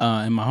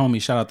 And my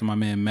homie, shout out to my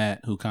man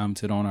Matt who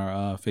commented on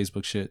our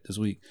Facebook shit this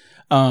week.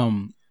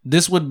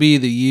 This would be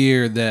the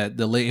year that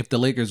if the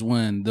Lakers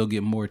win, they'll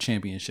get more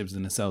championships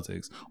than the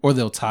Celtics, or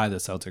they'll tie the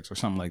Celtics or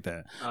something like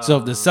that. So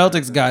if the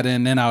Celtics got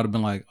in, then I would have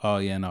been like, oh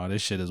yeah, no,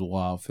 this shit is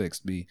wild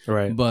fixed B.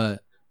 Right.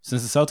 But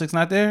since the Celtics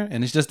not there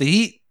and it's just the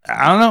Heat,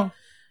 I don't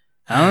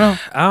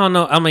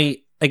know. I mean.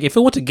 Like, if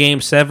it went to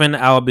Game 7,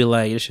 I would be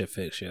like, this shit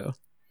fixed, yo.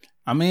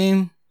 I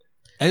mean,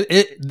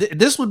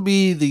 this would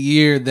be the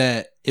year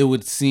that it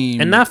would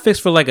seem... And not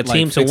fixed for, like, a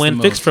team to win.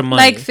 Fixed for money.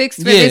 Like, fixed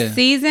for this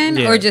season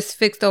or just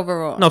fixed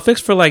overall? No,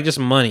 fixed for, like, just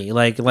money.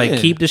 Like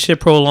keep the shit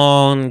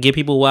prolonged, get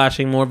people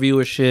watching, more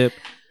viewership.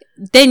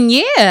 Then,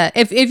 yeah.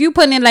 If you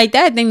put it like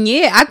that, then,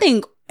 yeah. I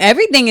think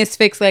everything is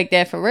fixed like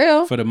that for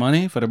real. For the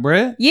money? For the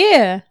bread?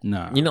 Yeah.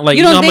 No. You know, like,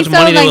 you don't know think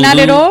how much money they would not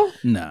lose? At all?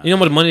 No. You know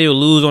how much money they would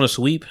lose on a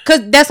sweep?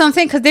 Because that's what I'm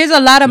saying. Because there's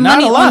a lot of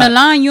money on the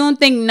line. You don't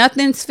think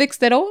nothing's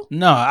fixed at all?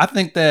 No, I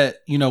think that,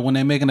 when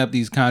they're making up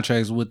these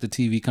contracts with the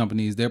TV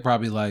companies, they're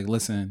probably like,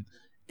 listen,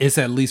 it's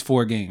at least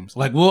 4 games.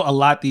 Like, we'll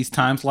allot these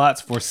time slots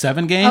for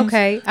 7 games.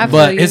 Okay,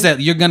 but it's that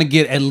you're going to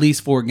get at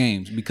least 4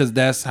 games because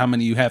that's how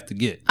many you have to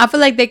get. I feel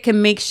like they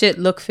can make shit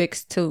look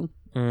fixed too.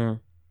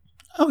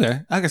 Okay,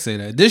 I can say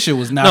that. This shit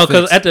was not fixed.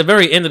 Because at the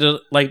very end of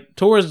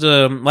towards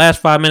the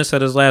last 5 minutes of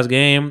this last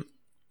game,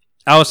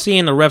 I was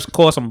seeing the refs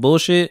call some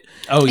bullshit.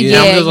 Oh,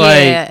 yeah. I'm just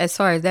as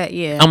far as that,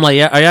 yeah. I'm like,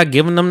 yeah, are y'all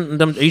giving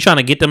them, are you trying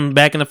to get them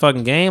back in the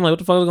fucking game? Like, what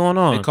the fuck is going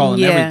on? They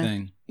calling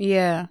everything.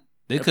 Yeah.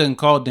 They couldn't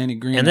call Danny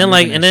Green. And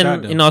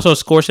then, I saw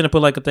Scorching to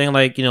put, like, a thing,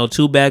 like,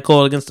 2 bad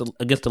calls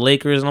against the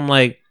Lakers. And I'm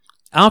like,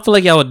 I don't feel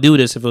like y'all would do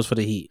this if it was for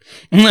the Heat.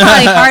 It's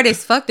probably hard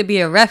as fuck to be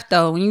a ref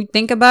though when you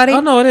think about it. Oh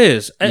no, it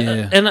is.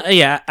 Yeah. And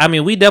I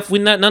mean, we definitely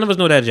none of us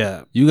know that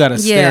job. You got to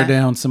stare Yeah.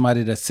 down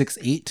somebody that's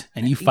 6'8"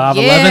 and you 5'11".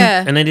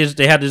 Yeah. And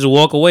they have to just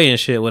walk away and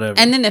shit, whatever.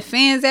 And then the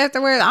fans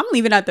afterwards, I'm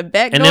leaving out the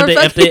back And door.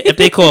 if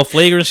they call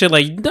flagrant shit,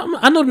 like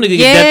I know the nigga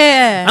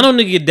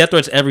Yeah. get death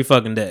threats every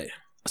fucking day.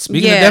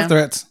 Speaking of Yeah. death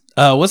threats,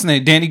 what's his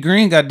name? Danny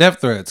Green got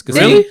death threats.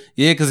 Really?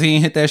 Because he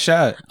ain't hit that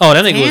shot. Oh,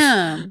 that nigga was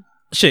Damn.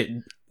 shit.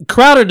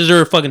 Crowder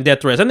deserved fucking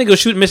death threats. That nigga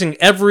was missing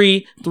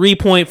every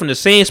 3-point from the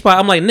same spot.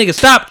 I'm like, nigga,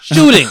 stop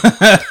shooting.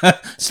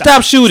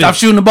 Stop shooting. Stop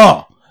shooting the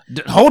ball.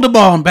 Hold the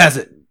ball and pass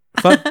it.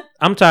 Fuck,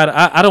 I'm tired.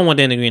 I don't want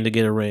Danny Green to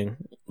get a ring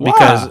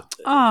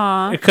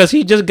Why? because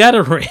he just got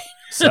a ring.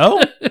 So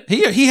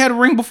he had a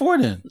ring before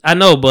then. I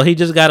know, but he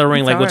just got a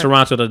ring It's like with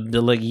hard. Toronto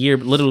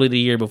literally the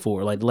year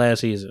before, like last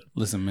season.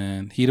 Listen,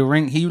 man, he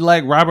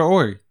like Robert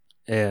Ory.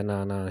 Yeah,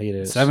 no, he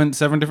is Seven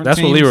different. That's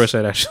teams. what Leroy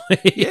said actually.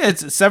 Yeah,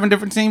 it's 7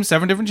 different teams,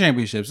 7 different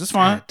championships. It's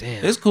fine. God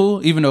damn. It's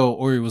cool. Even though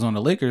Ori was on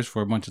the Lakers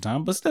for a bunch of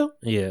time, but still,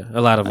 Yeah,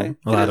 a lot of them.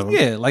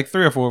 Yeah, like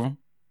 3 or 4 of them.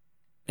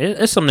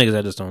 It's some niggas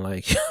I just don't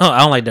like. I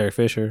don't like Derek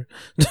Fisher.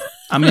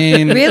 I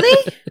mean,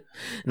 Really?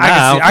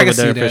 Nah, I can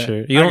see Derek that.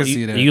 Fisher. I can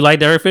see that. You like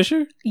Derek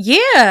Fisher?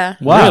 Yeah.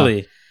 Wow.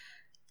 Really?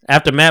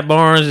 After Matt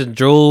Barnes and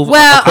drove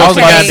Well, I was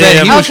about to Okay.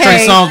 say he was Okay.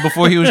 Trey Songz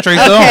before he was Trey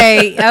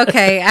Songz.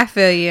 Okay, I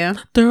feel you.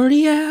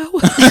 30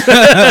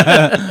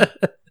 hours.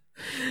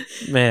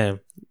 Man.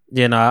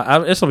 Yeah,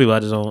 no, it's some people I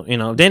just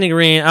don't, Danny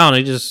Green, I don't know,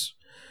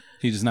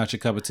 He just not your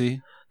cup of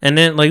tea, and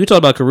then like we talked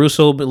about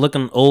Caruso but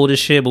looking old as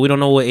shit, but we don't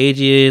know what age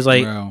he is.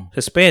 Like bro.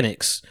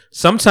 Hispanics,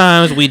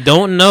 sometimes we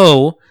don't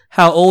know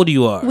how old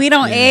you are. We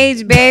don't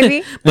age,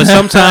 baby. but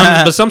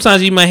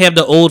sometimes you might have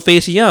the old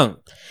face young.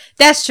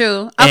 That's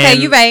true. Okay, And-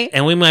 you right.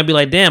 And we might be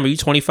like, damn, are you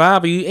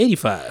 25? Are you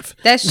 85?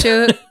 That's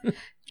true.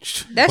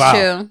 That's Wow.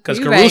 true. Because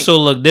You Caruso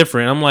looked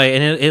different. I'm like,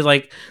 and it's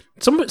like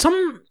some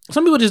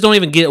people just don't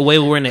even get away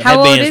with wearing their How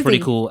old headbands. is Pretty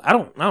he? cool. I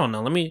don't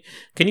know.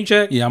 Can you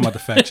check? Yeah, I'm about to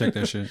fact check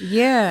that shit. Right.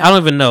 Yeah. I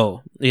don't even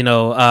know.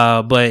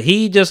 But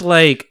he just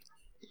like,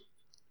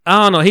 I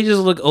don't know. He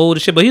just look old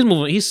as shit. But he's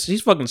moving.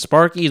 He's fucking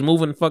sparky. He's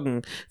moving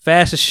fucking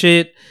fast as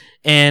shit.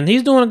 And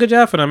he's doing a good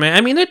job for them, man.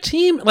 I mean, their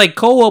team, like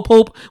Colwell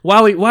Pope, why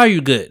are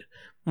you good?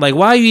 Like,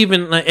 why are you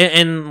even like?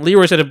 And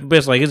Leroy said it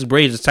best. Like, his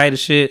braids is tight as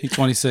shit. He's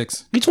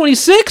 26. He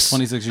 26.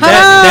 26 years Hold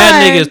old. on.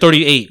 That nigga is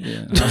 38.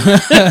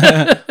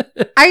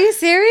 Yeah. Are you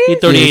serious? He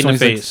 38 Yeah, in the 26.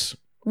 face.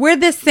 We're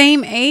the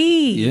same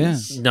age. Yeah.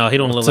 No, he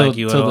don't look like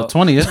you at till all. the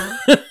 20th.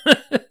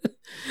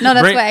 No,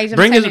 that's what age I'm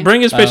bring his saying.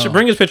 bring his picture Oh.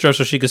 bring his picture up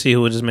so she can see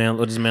what this man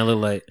look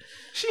like.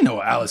 She know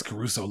what Alex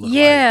Caruso look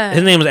Yeah.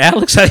 His name is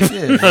Alex. I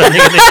didn't know that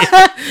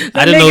nigga name.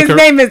 I didn't know his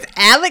name is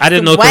Alex. I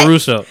didn't know What?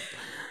 Caruso.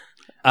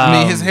 I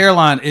mean, his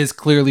hairline is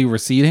clearly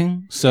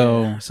receding,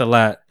 so It's a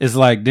lot. it's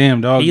like,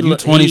 damn, dog, you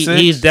 26?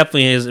 He's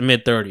definitely in his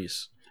mid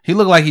 30s. He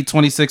look like he's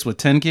 26 with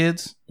 10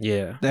 kids.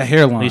 Yeah, That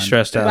hairline. he's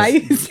stressed out. Why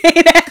you say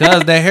that?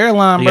 Cause that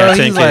hairline, He bro, got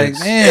 10 he's like, kids.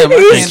 damn, I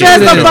He's can't stressed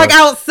do the this. fuck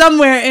out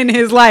somewhere in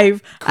his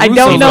life. I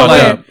Caruso don't know fucked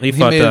where. up. He He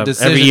fucked made a up.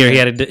 decision. Every year he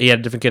had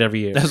a different kid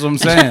every year. That's what I'm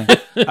saying.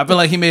 I feel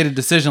like he made a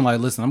decision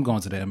like, listen, I'm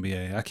going to the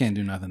NBA. I can't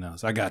do nothing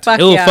else. I got to. Fuck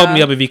It will yeah. fuck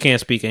me up if he can't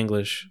speak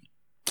English.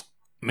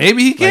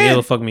 Maybe he Like, can.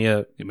 it'll fuck me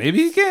up Maybe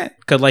he can.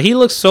 because like he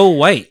looks so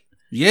white.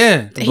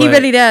 Yeah. He But-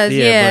 really does.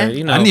 Yeah. But,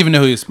 I didn't even know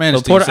who he was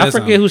Spanish. But Puerto, till you I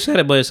said forget who said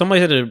it, but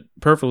somebody said it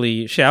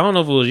perfectly. Shit, I don't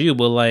know if it was you,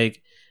 but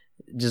like,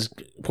 just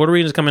Puerto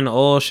Ricans come in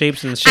all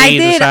shapes and shades. I and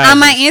did sizes. on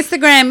my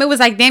Instagram. It was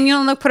like, damn, you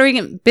don't look Puerto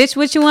Rican, bitch.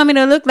 What you want me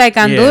to look like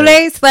on Yeah.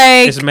 Dules?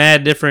 Like, It's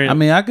mad different. I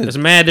mean, I could. it's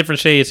mad different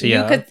shades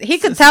here. he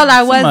could tell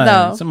I was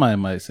though. Somebody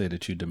might say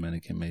that you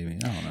Dominican, maybe.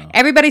 I don't know.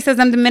 Everybody says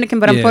I'm Dominican,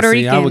 but I'm Yeah, Puerto see,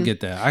 Rican. I would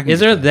get that. I can Is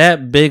get there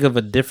that big of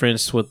a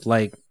difference with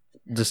like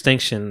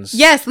distinctions?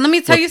 Yes, let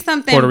me tell with you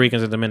something. Puerto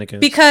Ricans and Dominicans.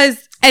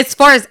 Because as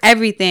far as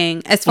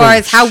everything, as far Oh,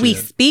 as how we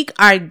shit. speak,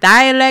 our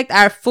dialect,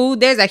 our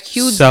food, there's a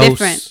huge Sauce.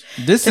 difference.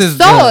 This The is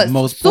sauce, the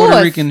most Puerto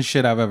sauce. Rican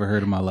shit I've ever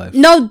heard in my life.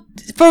 No,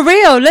 for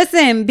real.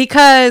 Listen,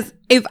 because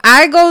if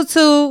I go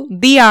to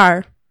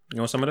DR, You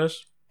want some of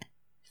this?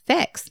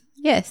 facts.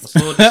 Yes. It's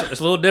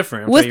a little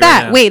different. I'll What's tell you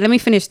right that? now. Wait, let me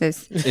finish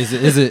this.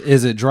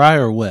 Is it dry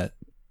or wet?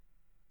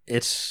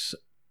 It's.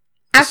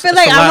 I feel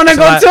like a I lot- want to it's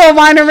go a lot- to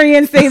a winery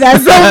and say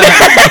that so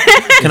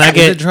bad. Can I Is it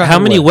get dry how or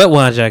many wet? wet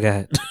wines I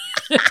got?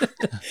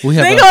 We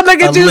have They a- gonna look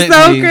a at you so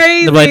litany.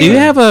 crazy. They're like, do you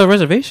have a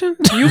reservation?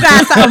 You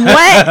got something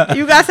wet?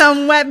 You got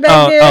something wet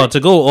back there? Oh, to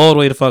go all the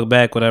way the fuck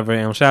back, whatever.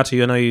 And shout out to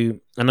you.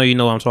 I know you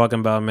know what I'm talking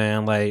about,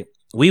 man. Like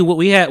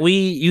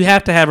you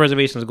have to have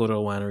reservations to go to a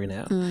winery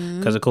now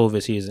because of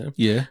COVID season.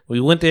 Yeah. We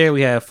went there,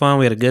 we had fun,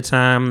 we had a good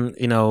time.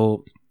 You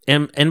know,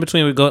 in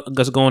between we go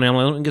just going there. I'm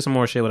like, let me get some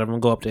more shit, whatever.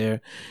 I'm gonna go up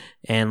there,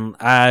 and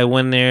I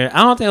went there. I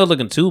don't think I was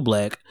looking too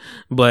black,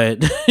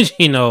 but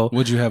you know,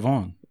 What'd you have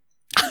on?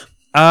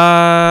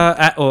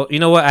 well, you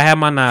know what? I had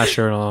my Nas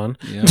shirt on,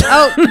 Yeah.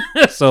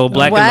 Oh, so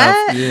black what?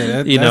 enough.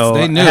 Yeah. You know,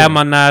 they I knew. had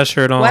my Nas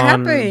shirt on, What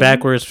happened?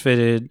 backwards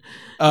fitted.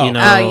 Oh. You know,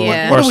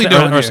 yeah. or, What are we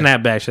doing or here?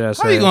 snapback, should I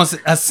say? How are you going to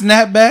say a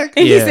snapback?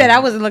 He Yeah. said I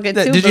wasn't looking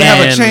too. Did you bad.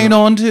 have a And- chain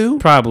on too?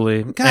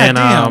 Probably. God and,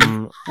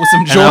 damn. With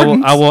some and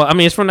Jordans? I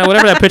mean, it's from that,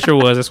 whatever that picture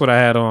was. That's what I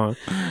had on.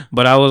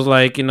 But I was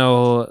like, you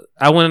know,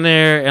 I went in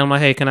there and I'm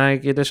like, hey, can I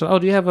get this? Oh,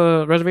 do you have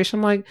a reservation?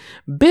 I'm like,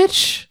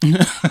 bitch,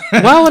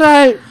 why would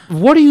I?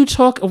 What are you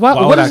talking? Why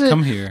would I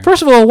come here?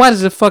 First of all, why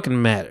does it fucking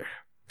matter?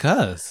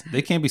 Cause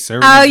they can't be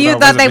serving. Oh, us you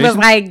without thought they was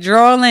reservation? like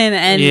drooling,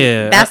 and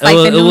Yeah, that's like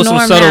the new it was norm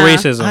some subtle now.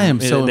 racism. I am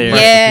so there.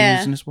 impressed Yeah. with you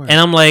using this word. And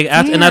I'm like,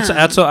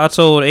 Yeah. I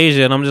told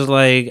Asia, and I'm just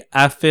like,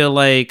 I feel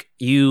like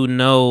you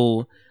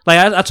know,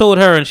 like I told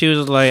her, and she was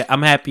just like,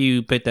 I'm happy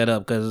you picked that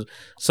up because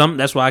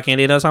that's why I can't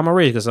date us. I'm a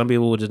race because some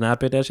people would just not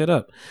pick that shit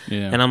up.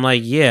 Yeah. And I'm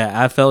like, yeah,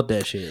 I felt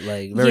that shit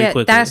like very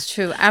quickly. That's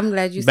true. I'm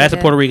glad you Back said to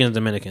that. Puerto Ricans,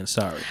 Dominicans.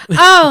 Sorry.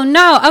 Oh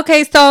no.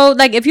 Okay, so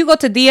like if you go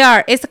to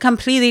DR, it's a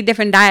completely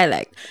different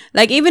dialect.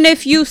 Like even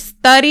if you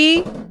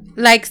study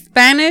like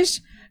Spanish,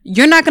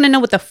 you're not gonna know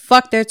what the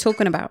fuck they're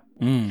talking about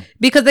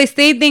because they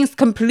say things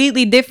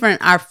completely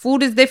different. Our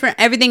food is different.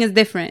 Everything is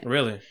different.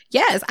 Really?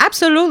 Yes,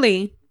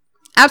 absolutely.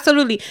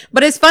 Absolutely.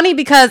 But it's funny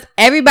because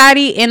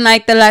everybody in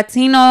like the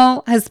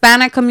Latino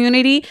Hispanic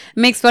community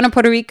makes fun of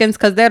Puerto Ricans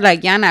because they're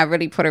like, y'all not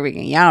really Puerto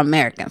Rican, y'all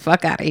American,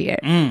 fuck out of here.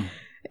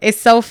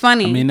 It's so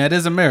funny. I mean, that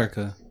is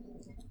America.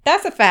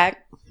 That's a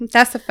fact.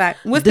 That's a fact.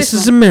 What's This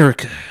this is one?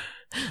 America.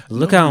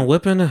 Look how I'm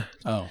whipping.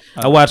 Oh,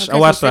 I watched Okay, so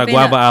Guava sipping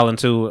up. Island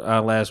too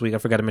last week. I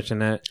forgot to mention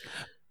that.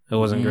 It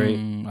wasn't great.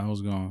 I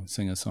was going to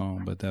sing a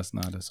song, but that's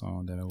not a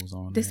song that I was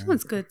on. This there.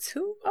 one's good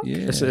too. Okay.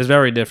 Yeah. It's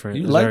very different.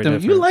 You It's like very them?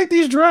 different. You like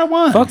these dry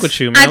wines? Fuck with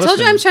you, man. I told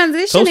you I'm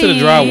transitioning. Toast to the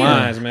dry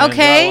wines, man.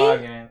 Okay. Dry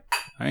wine, man.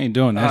 I ain't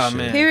doing that Oh, shit.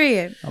 man.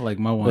 Period. I like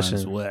my wines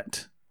Listen.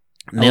 wet.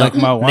 I like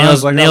my wines.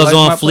 Nails, like I nails like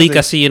on my fleek. pussy.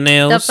 I see your The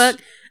nails. fuck?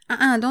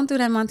 Don't do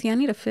that, Monty. I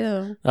need a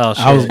feel. Oh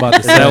shit! I was about to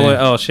Is that say. what-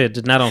 oh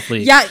shit! Not on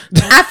fleek. Yeah,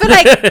 I feel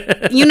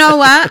like, you know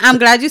what? I'm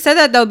glad you said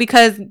that though,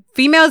 because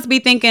females be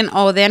thinking,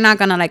 oh, they're not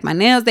gonna like my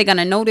nails. They're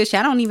gonna notice.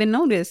 I don't even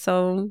notice.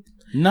 So,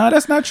 No,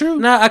 that's not true.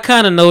 Nah, I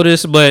kind of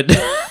noticed, but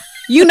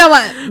you know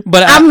what?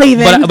 but I'm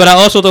leaving. But I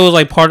also thought it was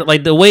like part of,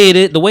 like the way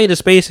the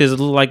space is, it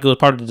looked like it was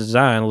part of the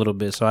design a little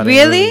bit. So I didn't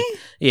Really?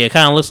 yeah, it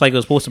kind of looks like it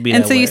was supposed to be that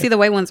Until way. you see the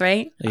white ones,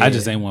 right? Yeah. I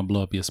just ain't want to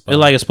blow up your spot. It's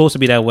like it's supposed to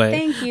be that way.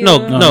 Thank you. No,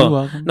 No, you're no,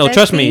 welcome. no. Let's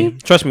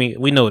Trust me.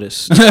 We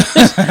noticed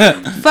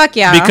Fuck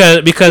y'all.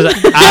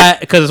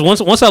 because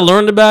once I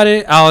learned about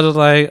it, I was just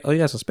like, oh, you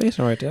got some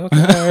spacing right there. Okay,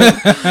 all right.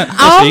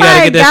 Oh So you gotta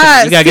my get that god!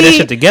 shit, you gotta get that See,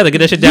 shit together. Get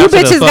that shit down. you to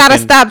the bitches gotta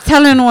fucking- stop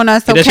telling on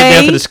us, Get that shit down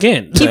okay? to the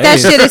skin. Keep that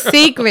shit a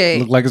secret.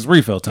 Look like it's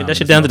refill time. Get that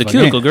shit down to the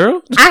cuticle,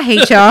 girl. I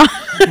hate y'all.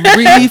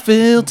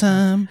 Refill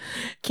time.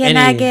 Can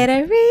I get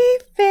a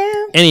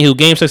refill? Anywho,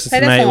 game 6 is Play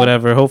that tonight. song.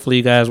 Whatever. Hopefully,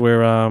 you guys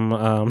were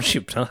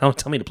shoot. Tell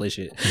me to play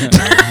shit.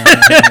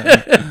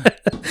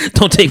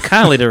 Don't take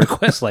kindly to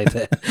requests like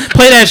that.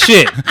 Play that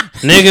shit,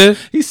 nigga.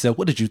 He said,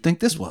 "What did you think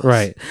this was?"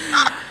 Right.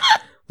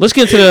 Let's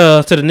get to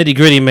the nitty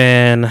gritty,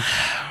 man.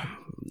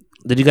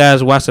 Did you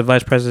guys watch the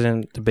vice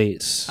president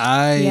debates?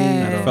 I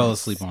Yes. fell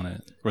asleep on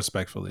it.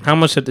 Respectfully. How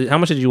much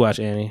did you watch,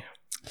 Annie?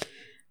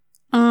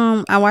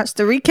 I watched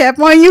the recap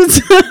on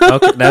YouTube.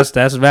 Okay,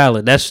 that's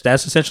valid. That's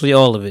essentially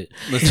all of it.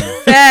 Listen,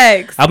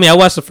 Thanks. I mean, I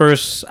watched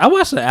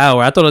an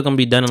hour. I thought it was gonna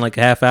be done in like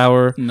a half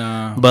hour.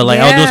 nah. But like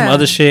I was doing some Yeah.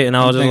 other shit, and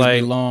I was just Things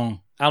like, be long.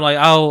 I'm like,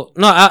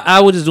 I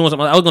was just doing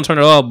something. I was gonna turn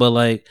it off, but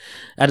like,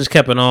 I just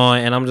kept it on,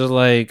 and I'm just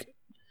like,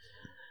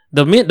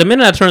 the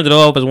minute I turned it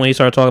off is when he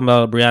started talking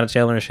about Breonna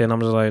Taylor and shit. And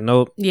I'm just like,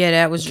 nope, Yeah,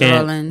 that was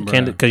drooling.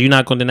 can't, because you're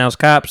not gonna denounce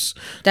cops.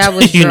 That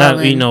was you're not,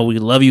 drooling. we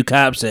love you,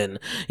 cops, and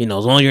as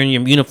long as you're in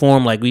your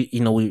uniform, like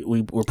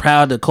we're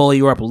proud to call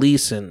you our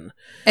police. And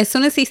As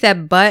soon as he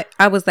said "but,"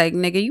 I was like,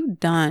 "Nigga, you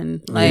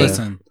done? Like,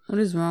 Listen, what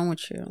is wrong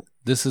with you?"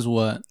 this is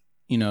what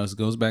it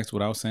goes back to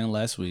what I was saying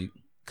last week.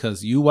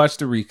 Because you watched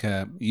the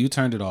recap, you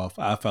turned it off.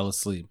 I fell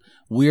asleep.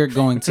 We're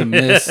going to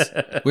miss.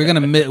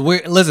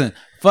 Listen.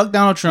 Fuck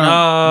Donald Trump.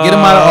 No, Get him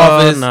out of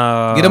office.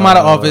 no. Get him out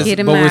of office. Get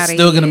him But we're outta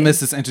still gonna here. miss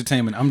this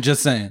entertainment. I'm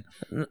just saying.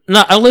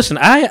 no, listen,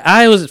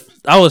 I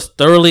was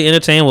thoroughly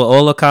entertained with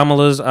all of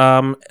Kamala's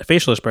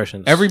facial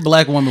expressions. Every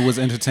black woman was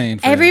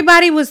entertained. For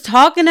Everybody was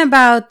talking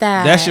about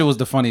that. that shit was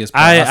the funniest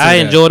part. I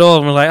enjoyed all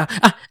of them. Like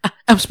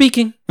I'm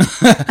speaking.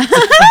 I'm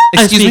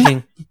Excuse me?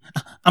 speaking.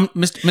 I'm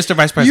Mr.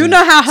 Vice President. You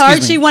know how hard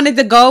Excuse she me. wanted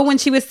to go when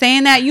she was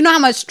saying that. You know how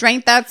much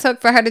strength that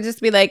took for her to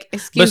just be like,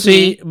 "Excuse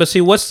me." But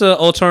see, what's the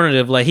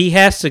alternative? Like he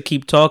has to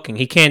keep talking.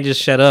 He can't just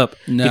shut up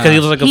Nah. because he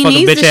looks like a He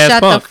fucking needs bitch to ass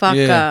shut punk. the fuck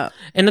Yeah. up.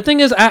 And the thing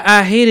is,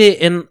 I hate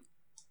it, and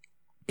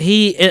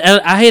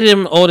I hated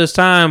him all this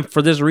time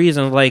for this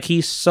reason. Like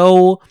he's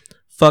so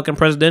fucking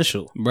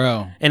presidential,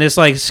 Bro. and it's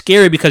like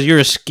scary because you're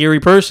a scary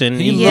person.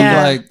 He You Yeah.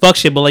 looked like fuck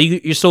shit, but like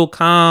you're so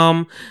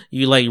calm.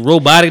 You like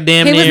robotic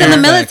damn He was near. in the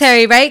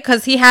military, right?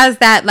 Because he has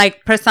that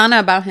like persona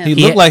about him. he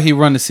He looked had- like he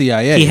run the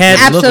CIA. he had-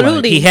 He looked like-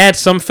 Absolutely. He had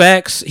some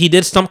facts. He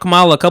did stump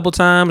Kamala a couple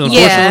times,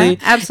 Yeah, unfortunately.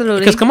 absolutely.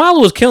 Because Kamala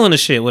was killing the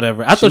shit,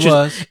 whatever. I thought She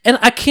was. and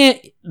I can't.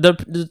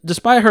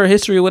 despite her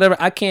history or whatever,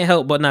 I can't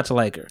help but not to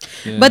like her.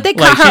 Yeah. But they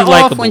cut her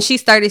off when she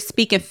started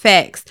speaking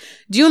facts.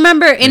 Do you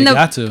remember in the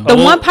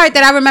one part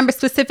that I remember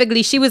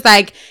specifically? She was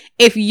like,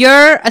 "If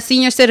you're a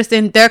senior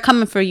citizen, they're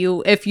coming for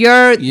you. If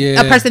you're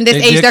a person this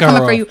age, they're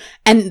coming for you."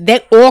 And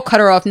they all cut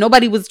her off.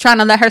 Nobody was trying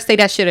to let her say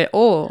that shit at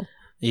all.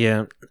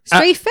 Yeah,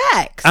 straight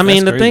facts. I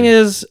mean, the thing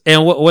is,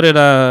 and what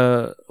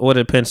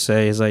did Pence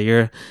say? Is like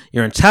you're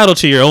entitled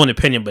to your own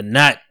opinion, but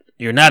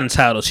you're not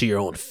entitled to your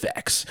own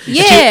facts.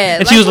 Yeah,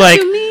 and she was like,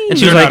 and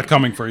she was like,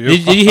 coming for you.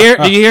 Did you hear?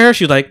 Did you hear her?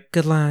 She was like,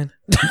 good line.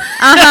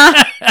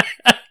 I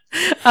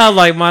was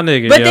like, my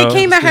nigga. But they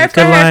came at her for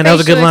good her line. That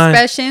was a good line.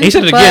 expressions. He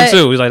said it again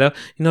too. He was like, that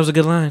was a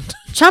good line.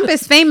 Trump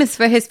is famous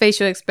for his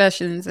facial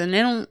expressions, and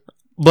they don't.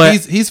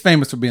 But he's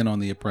famous for being on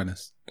The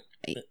Apprentice.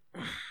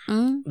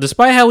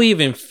 Despite how we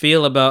even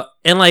feel about,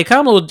 and like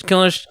Kamala was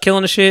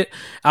killing the shit,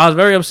 I was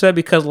very upset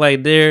because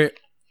like there,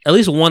 at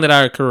least one that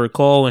I could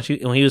recall when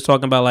he was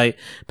talking about like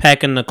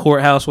packing the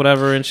courthouse,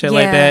 whatever, and shit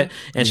like that,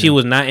 and she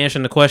was not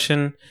answering the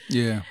question.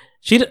 Yeah.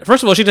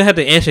 First of all, she didn't have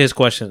to answer his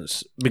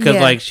questions because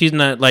like she's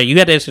not like you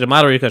had to answer the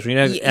moderator question. You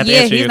have to answer your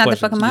questions. He's not the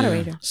fucking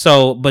moderator.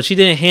 So, but she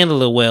didn't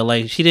handle it well.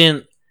 Like she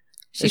didn't.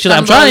 She's like,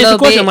 I'm trying to answer the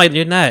question. I'm like,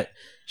 you're not.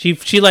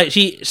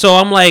 So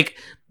I'm like,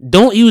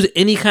 don't use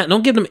any kind.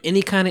 Don't give them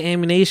any kind of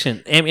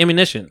ammunition.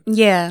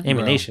 Yeah.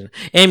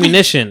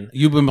 Ammunition.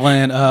 You've been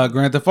playing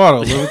Grand Theft Auto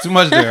a little too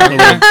much there. a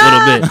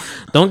little bit.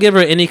 Don't give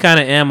her any kind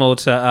of ammo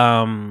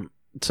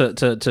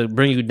to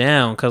bring you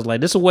down because like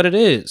this is what it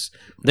is.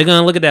 They're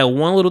gonna look at that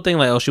one little thing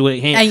like, oh, she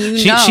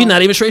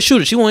not even a straight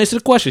shooter. She won't answer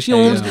the question.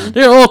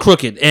 They're all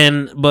crooked.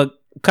 But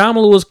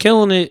Kamala was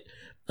killing it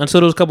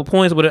until there was a couple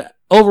points. But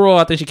overall,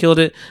 I think she killed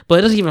it. But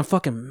it doesn't even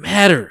fucking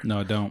matter. No,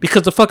 it don't.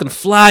 Because the fucking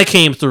fly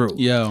came through.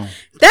 Yo,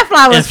 that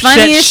fly was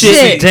funny as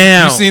shit.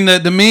 Down. You seen the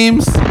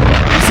memes? You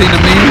seen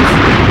the memes?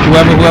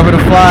 Whoever the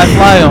fly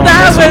on.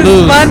 That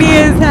was funny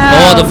as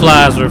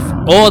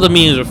hell. All the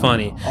memes were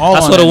funny. I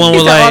saw the one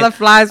with like all the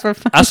flies were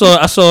funny. I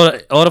saw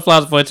all the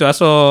flies were funny too. I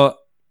saw.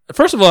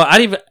 First of all, I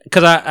didn't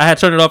because I had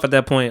turned it off at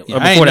that point. Yeah,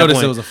 I didn't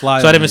notice it was a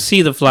fly, so I didn't even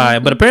see the fly.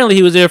 But apparently,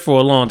 he was there for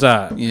a long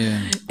time. Yeah,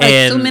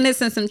 like 2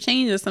 minutes and some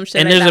change or some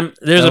shit. And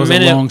there's a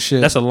minute. Long shit.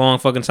 That's a long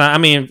fucking time. I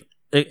mean,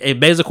 it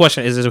begs the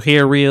question: is his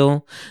hair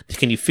real?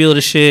 Can you feel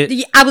the shit?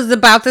 I was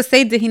about to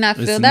say, did he not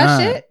feel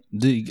that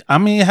shit? I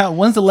mean,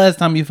 when's the last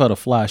time you felt a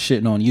fly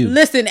shitting on you?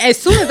 Listen,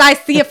 as soon as I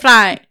see a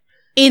fly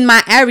in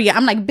my area,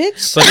 I'm like,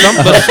 bitch.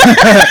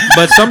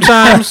 But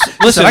sometimes,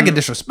 listen, I get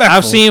disrespectful.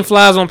 I've seen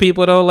flies on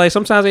people though. Like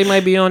sometimes they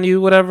might be on you,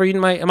 whatever. It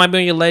might be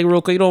on your leg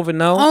real quick. You don't even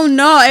know. Oh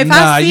no! If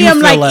I see him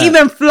like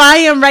even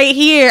flying right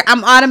here,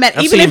 I'm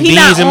automatic. Even if he's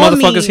not on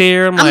me,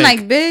 here, I'm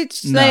like,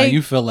 bitch. Nah, like,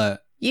 you feel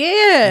that.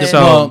 Yeah.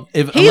 So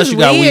unless you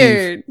got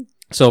weave.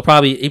 So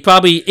he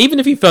probably even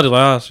if he felt it,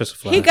 like, oh, it's just a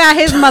fly. He got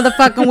his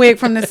motherfucking wig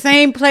from the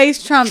same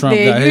place Trump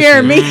did. You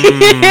hear me?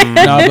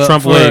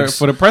 Trump wigs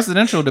for the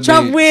presidential debate.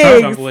 Trump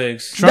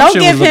wigs. Trump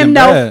don't give him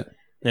no. Bad.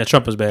 Yeah,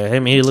 Trump was bad. I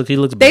mean, he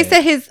looked. They bad.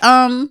 said his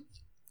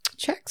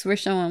checks were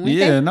showing.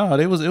 No,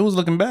 it was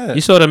looking bad.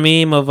 You saw the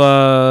meme of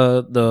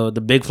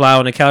the big fly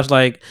on the couch,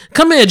 like,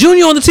 "Come here,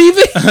 Junior on the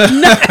TV."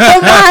 No,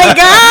 oh my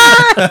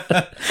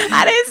god,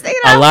 I didn't see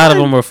that. A lot of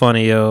them were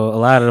funny, yo. A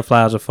lot of the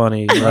flies are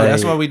funny. Like,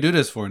 that's why we do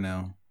this for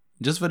now.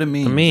 Just for the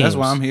memes. That's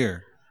why I'm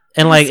here.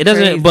 And like it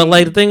doesn't crazy. But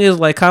like the thing is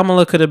like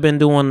Kamala could have been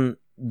doing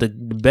the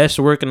best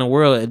work in the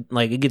world.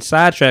 Like it gets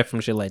sidetracked from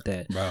shit like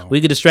that. Bro. We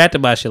get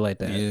distracted by shit like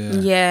that.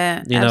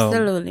 Yeah,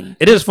 absolutely.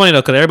 It is funny though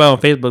because everybody on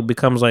Facebook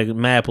becomes like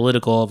mad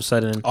political all of a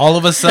sudden. All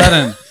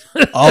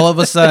of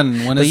a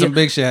sudden, when there's some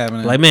big shit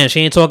happening. Like, man, she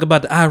ain't talking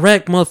about the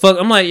Iraq motherfucker.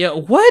 I'm like, yo,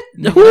 what?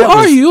 Who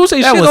are you? You don't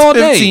say shit all day.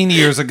 That was 15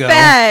 years ago.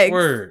 Facts.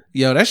 Word.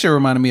 Yo, that shit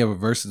reminded me of a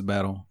versus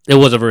battle. It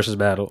was a versus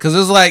battle. Because it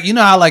was like, you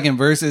know how like in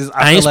versus,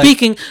 I ain't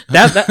speaking.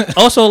 That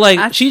also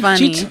like she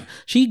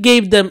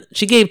gave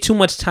too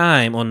much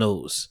time on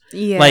those.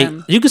 Yeah. Like,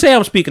 you can say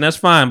I'm speaking, that's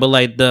fine. But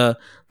like the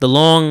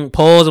long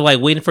pause of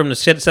like waiting for him to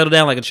settle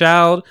down like a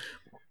child.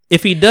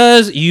 If he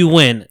does, you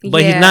win.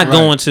 But he's not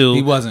going to.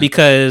 He wasn't.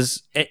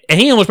 Because and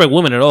he don't respect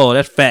women at all.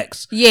 That's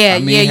facts. Yeah,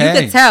 you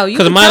could tell.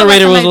 Because the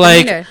moderator was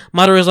like,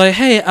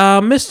 hey,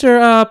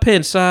 Mr.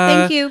 Pence.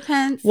 Thank you,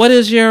 Pence. When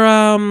is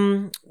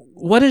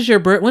your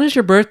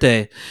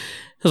birthday? He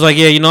was like,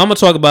 yeah, I'm gonna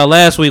talk about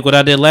last week, what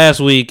I did last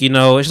week,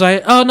 She's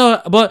like, oh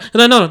no, but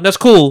no, that's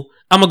cool.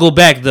 I'm gonna go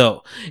back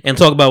though and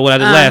talk about what I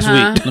did last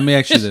week. Let me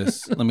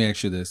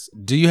ask you this.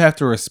 Do you have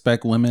to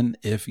respect women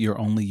if you're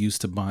only used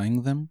to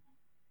buying them?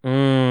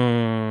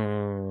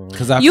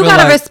 Because you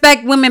gotta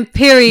respect women.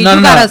 Period. No.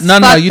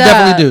 You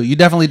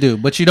definitely do.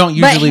 But you don't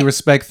usually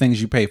respect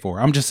things you pay for.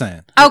 I'm just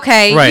saying.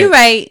 Okay, right. You're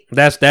right.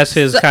 That's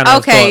his kind of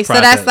okay. So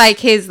that's like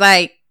his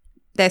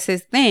that's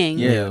his thing.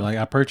 Yeah, like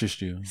I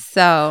purchased you.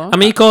 So I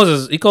mean, he calls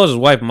his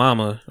wife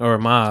mama or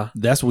ma.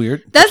 That's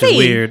weird. Does he?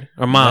 Weird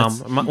or mom?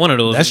 One of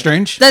those. That's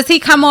strange. Does he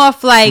come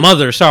off like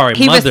mother? Sorry,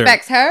 he mother.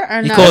 respects her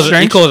or he no?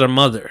 He calls her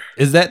mother.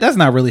 That's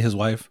not really his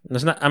wife.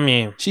 That's not. I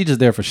mean, she's just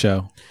there for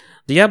show.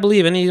 Do y'all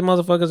believe any of these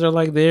motherfuckers are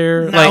like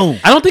there? No.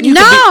 Like, I don't think you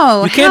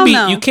No, can be.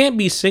 hell no. You can't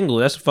be single.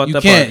 That's the fucked You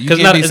up can't. part. You 'Cause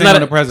can't be it's single not.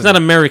 to president. It's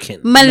not American.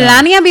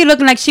 Melania be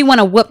looking like she want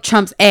to whoop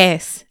Trump's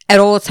ass at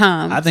all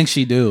times. I think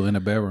she do in the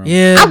bedroom.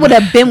 Yeah, I would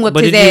have been whipped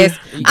But his did ass.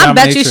 you- I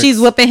bet you Dominatrix. she's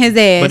whipping his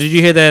ass. But did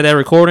you hear that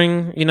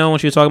recording? You know, when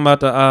she was talking about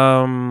the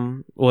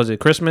what was it,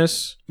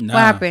 Christmas? Nah. What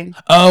happened?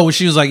 Oh, well,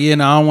 she was like, yeah,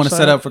 no, I don't want to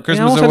set up for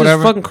Christmas or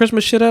whatever. Fucking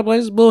Christmas shit up, like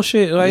it's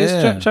bullshit. Like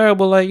Yeah. it's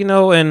terrible. Like, you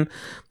know, and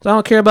I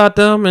don't care about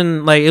them.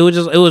 And like it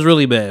was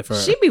really bad for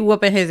her. She be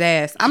whooping his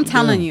ass. I'm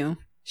telling you.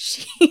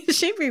 She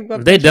be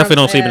whooping. They definitely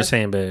don't Trump's sleep in the ass.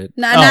 same bed.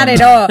 Nah, Oh, not no.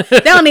 at all. They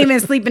don't even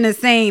sleep in the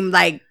same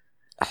like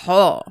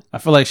hall. I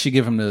feel like she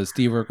give him the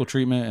Steve Urkel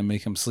treatment and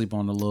make him sleep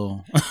on the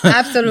little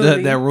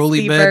Absolutely. that rolly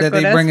Steve bed that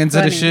Urkel, they bring that's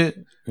into the funny. shit.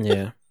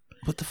 Yeah,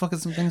 What the fuck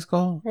is some things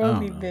called? I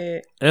Rolly don't know.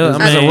 bed. I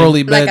It's a mean,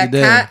 rolly bed Like a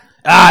today. cot?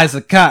 Ah, it's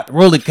a cot,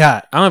 rolly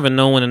cot. I don't even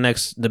know when the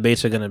next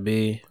debates are gonna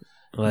be.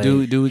 Like, Do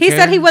we He care?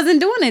 said he wasn't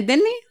doing it,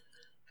 didn't he?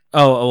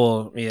 oh,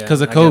 well, yeah,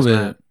 because of I guess COVID.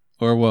 not.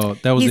 Or well,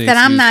 that was He the said,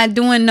 "I'm excuse. not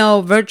doing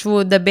no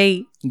virtual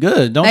debate."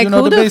 Good. Don't Like, do no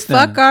who the debates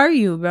fuck then. are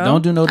you, bro?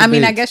 Don't do no I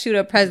mean, I debates. guess you're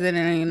the president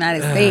of the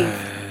United States.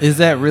 Is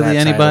that really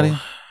That anybody?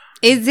 title.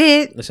 Is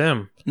it? It's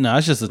him, No,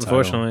 it's just a title.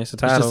 Unfortunately, it's a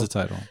It's title. just a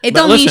title. It But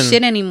don't mean listen-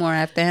 shit anymore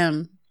after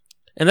him.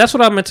 and that's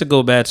what I meant to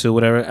go back to.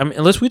 Whatever. I mean,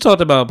 unless we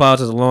talked about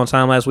politics a long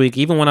time last week.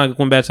 Even when I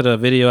went back to the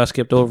video, I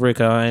skipped over it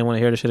because I didn't want to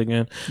hear the shit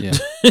again. Yeah.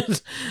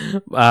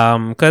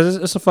 Because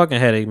it's a fucking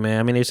headache, man.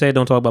 I mean, they say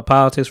don't talk about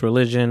politics,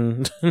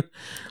 religion.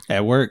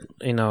 At work.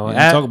 You know,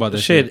 Yeah, talk about that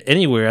shit.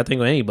 anywhere. I think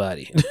with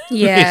anybody.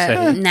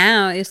 Yeah,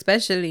 now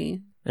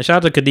especially. And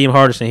shout out to Kadeem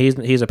Hardison.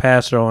 He's a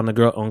pastor on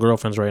on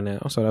Girlfriends right now,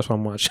 so that's what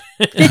I'm watching.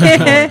 You're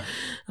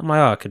I'm like,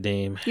 oh,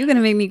 Kadeem.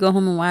 gonna make me go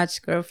home and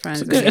watch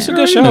Girlfriends. It's a again. good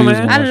You show, know you was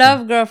man. gonna I watch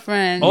love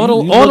Girlfriends. All You the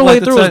look way like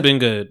the through has type- been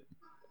good.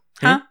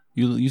 Huh?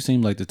 You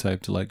seem like the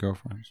type to like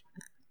girlfriends.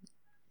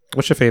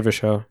 What's your favorite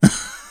show?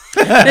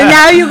 And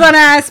now you're gonna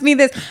ask me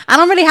this. I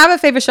don't really have a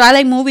favorite show. I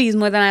like movies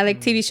more than I like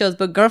TV shows,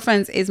 but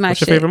Girlfriends is my What's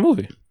shit. your favorite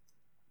movie?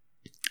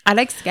 I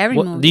like scary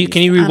movies.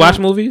 Can you I rewatch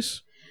don't-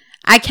 movies?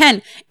 I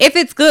can if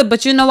it's good,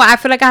 but you know what? I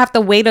feel like I have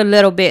to wait a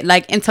little bit,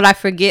 like until I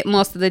forget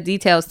most of the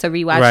details to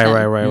rewatch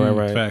them.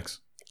 Right. Facts.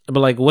 But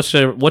like, what's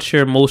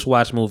your most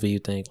watched movie? You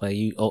think like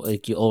you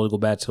always go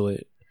back to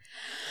it?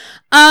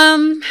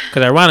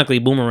 Because ironically,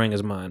 Boomerang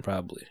is mine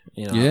probably.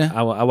 You know, Yeah.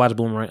 I watch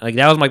Boomerang. Like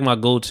that was like my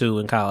go to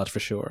in college for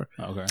sure.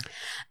 Okay.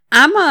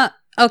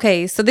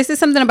 Okay. So this is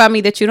something about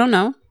me that you don't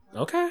know.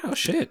 Okay. Oh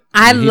shit.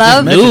 I He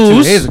love just mentioned 2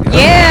 news. days ago.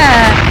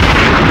 Yeah.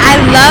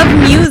 I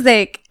love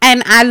music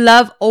and I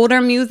love older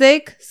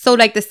music. So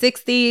like the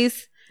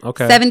 60s,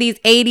 Okay. 70s,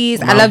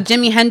 80s. I love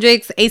Jimi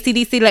Hendrix,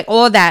 AC/DC, like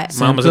all that.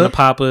 Mamas and the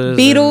Papas.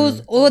 Beatles,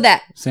 and- all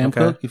that. Sam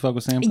Okay. Cooke? You fuck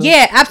with Sam Cooke?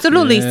 Yeah,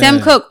 absolutely. Yeah. Sam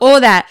Cooke,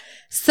 all that.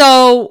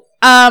 So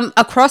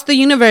Across the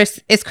Universe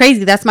is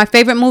crazy. That's my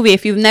favorite movie.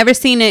 If you've never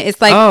seen it,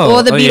 it's like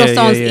all the Beatles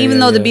songs, even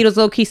though the Beatles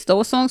low-key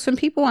stole songs from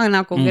people. I'm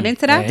not gonna get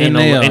into that. Ain't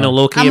no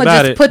low key I'm gonna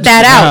about just it. put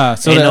that out.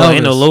 So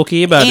Ain't no low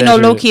key about Ain't that. no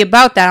shit. low key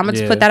about that. I'm gonna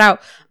just Yeah. put that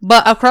out.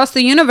 But Across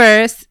the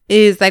Universe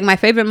is like my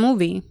favorite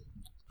movie.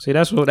 See,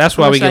 that's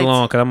why we get like-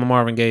 along because I'm a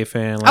Marvin Gaye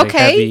fan. Like,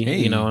 Okay.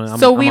 heavy, you know. and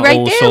So I'm we a right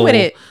old there soul. with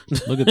it.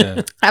 Look at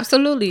that.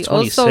 Absolutely.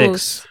 Also,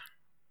 26.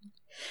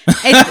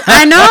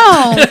 I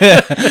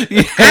know.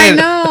 I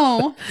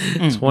know.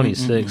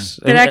 26.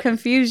 Did I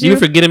confuse you? You be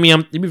forgetting me.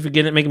 You be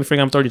forgetting, making me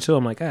think I'm 32.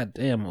 I'm like, God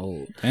damn, I'm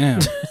old. Damn.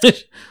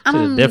 I'm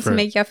gonna just different.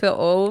 make y'all feel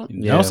old.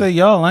 Yeah. Don't say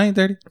y'all. I ain't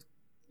 30.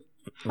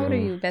 How old are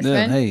you, best Yeah,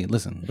 friend? hey,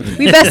 listen.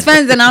 We best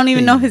friends and I don't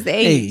even know his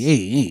Hey, age.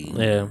 hey.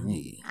 Yeah.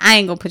 I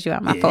ain't gonna put you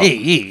out my phone.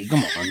 Hey,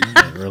 come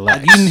on.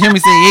 Relax. You didn't hear me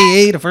say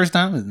hey the first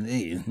time?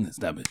 Hey,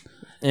 stop it.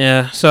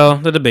 Yeah. So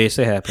the debates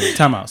they happen.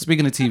 Time out.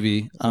 Speaking of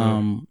TV,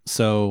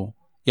 so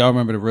y'all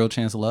remember The Real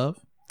Chance of Love?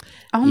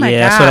 Oh my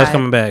Yeah, god. I saw that's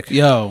coming back.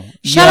 Yo.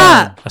 Shut yo,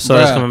 up. I saw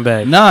that's bruh. coming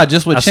back. Nah,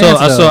 just with I Chance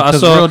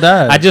saw. Real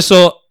died. I just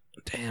saw.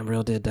 Damn,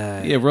 Real did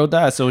die. Yeah, Real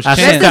died. So it's I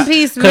Chance. Rest in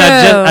peace, Cause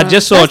I Real.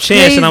 just saw That's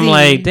Chance and I'm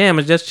crazy. like, damn,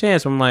 it's just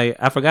Chance. I'm like,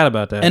 I forgot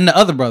about that. And the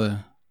other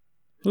brother.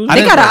 Who's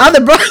They that? got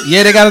another bro.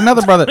 Yeah, they got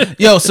another brother.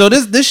 Yo, so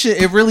this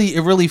shit, it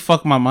really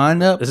fucked my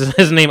mind up. Is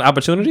his name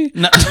Opportunity?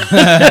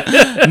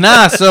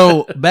 Nah,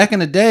 so back in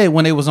the day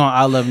when they was on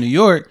I Love New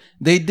York,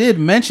 they did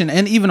mention,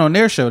 and even on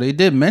their show, they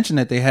did mention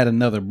that they had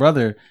another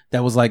brother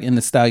that was like in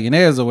the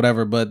Stallionaires or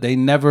whatever, but they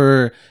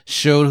never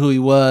showed who he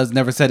was,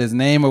 never said his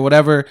name or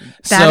whatever.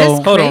 That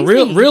is Hold on,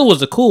 Crazy. Real was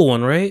the cool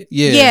one, right?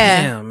 Yeah.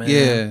 Yeah. Damn, man.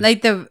 Yeah.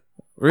 Like the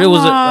Real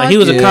was Aw, he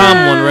was a yeah. calm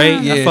one, right? I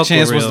Yeah, fuck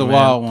Chance with was Real, the man.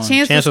 wild one.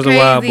 Chance Chance was was a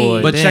wild crazy.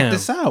 boy. But check Damn.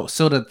 this out.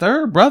 So the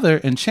third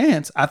brother and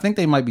Chance, I think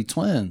they might be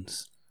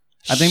twins.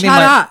 I think they Shut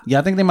might. up. Yeah,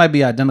 I think they might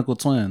be identical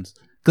twins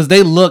because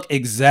they look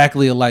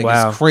exactly alike.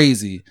 Wow. It's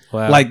crazy.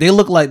 Wow. Like they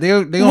look like they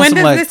on When some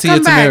does like this Tia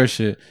come back? Tamara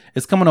shit.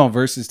 It's coming on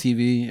Versus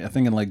TV. I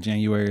think in like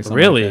January or something.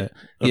 Really? Like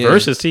that. Yeah.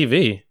 Versus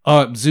TV.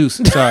 Oh, Zeus.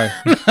 Sorry.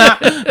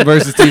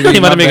 Versus TV. He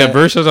about my to make a bad.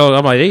 versus.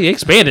 I'm like, they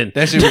expanding.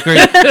 That shit was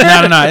crazy.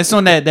 No. It's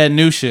on that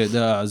new shit.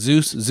 The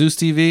Zeus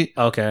TV.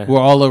 Okay. Where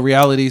all the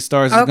reality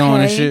stars is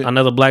going and Okay. shit.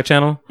 Another black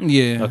channel.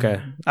 Yeah.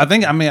 Okay. I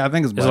think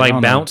it's It's black. I like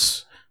don't know.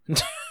 Bounce.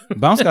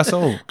 Bounce got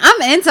sold.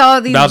 I'm into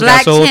all these Bounce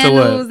black got sold to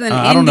channels what? and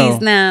I don't indies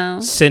know. now.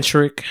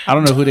 Centric, I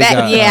don't know who they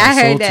got. Yeah, I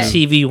heard sold that. to,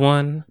 TV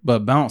One,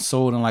 but Bounce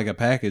sold in like a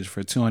package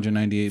for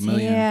 $298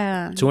 million.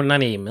 Yeah.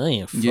 298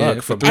 million. Fuck Yeah,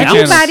 for for three Bounce.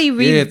 channels.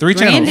 Everybody Yeah, 3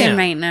 channels. rebranding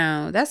right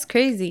now. That's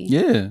crazy.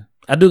 Yeah,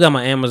 I do got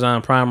my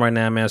Amazon Prime right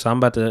now, man. So I'm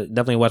about to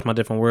definitely watch my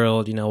Different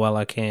World, while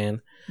I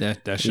can.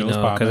 that You show's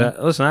know, popping.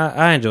 because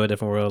I enjoy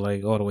Different World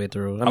like all the way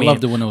through. I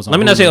loved it when it was on Let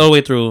me not say Hulu. all the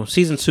way through.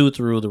 Season 2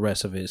 through the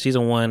rest of it.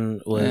 Season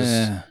 1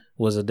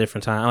 was a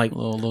different time. Like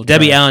Little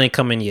Debbie trash. Allen didn't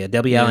come in yet.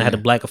 Debbie Allen had to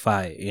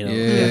blackify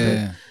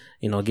it.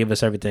 Yeah. Give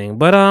us everything.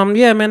 But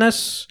yeah, man,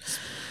 that's.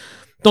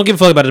 Don't give a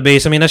fuck about the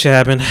base. I mean, that shit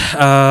happened.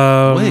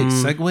 Wait,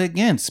 segue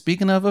again.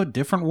 Speaking of a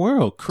different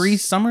world, Cree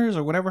Summers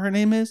or whatever her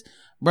name is,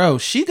 bro,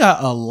 she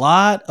got a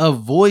lot of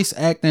voice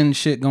acting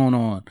shit going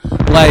on.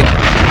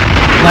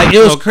 Like it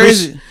was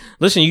crazy.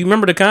 Listen, you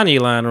remember the Kanye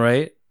line,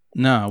 right?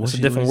 Nah, It's a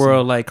different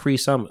world, like Cree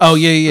Summers. Oh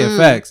yeah,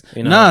 facts.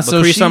 But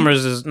so Cree she,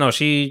 Summers is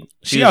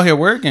she out here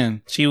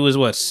working. She was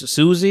what?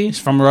 Susie She's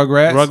from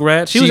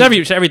Rugrats. She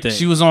was everything.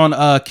 She was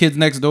on Kids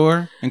Next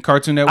Door and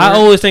Cartoon Network. I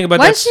always think about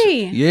that. Was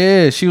she?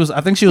 Yeah, she was. I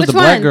think she was Which the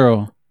black one?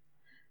 girl.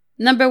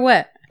 Number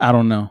what? I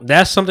don't know.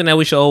 That's something that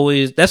we should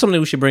always. That's something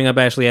we should bring up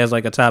actually as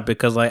like a topic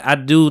because like I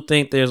do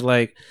think there's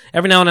like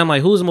every now and then I'm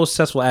like who's the most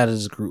successful out of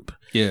this group.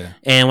 Yeah.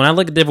 And when I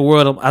look at Different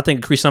World, I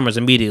think Cree Summers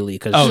immediately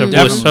because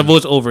definitely. her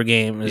voice over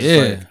game is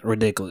like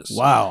ridiculous.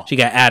 Wow. She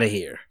got out of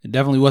here. It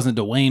definitely wasn't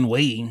Dwayne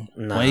Wade.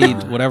 Nah,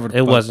 Wade, whatever.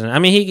 It wasn't. I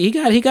mean, he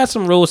got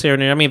some roles here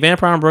and there. I mean,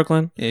 Vampire in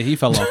Brooklyn. Yeah, he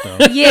fell off though.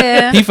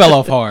 Yeah. He fell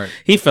off hard.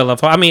 He fell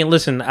off. I mean,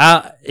 listen,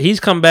 he's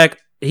come back.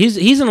 He's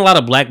in a lot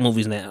of black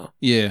movies now.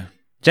 Yeah.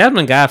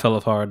 Jasmine Guy fell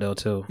off hard though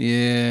too.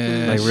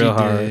 Yeah. Like real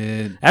hard.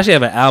 did. I actually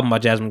have an album by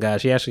Jasmine Guy.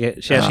 She actually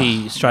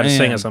tried to sing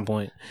man. at some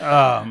point.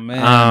 Oh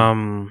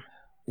man.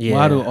 Yeah.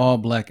 Why do all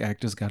black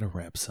actors gotta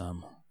rap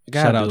some?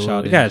 Shout out,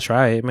 Childish. You gotta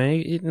try it, man.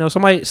 You know,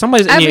 somebody's in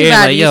your ear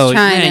like, yo,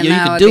 trying man, it you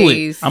can do it.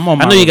 nowadays. I'm on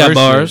my I know you got reverse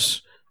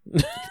bars.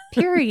 shit.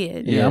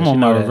 Period. Yeah, Yeah, I'm she on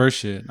my know that. reverse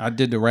shit. I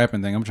did the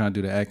rapping thing. I'm trying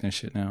to do the acting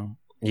shit now.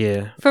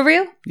 Yeah. For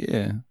real?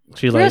 Yeah.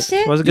 She's Real like,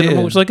 shit? let's get the Yeah.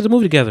 movie. She's like, get the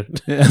movie together. Get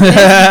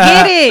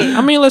it.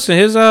 I mean, listen,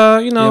 his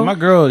Yeah, my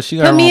girl, she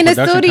got her Put me own in the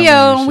production studio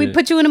company and we shit.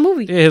 put you in a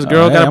movie. Yeah, his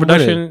girl hey, got a I'm with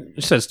production.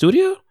 You said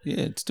studio?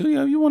 Yeah,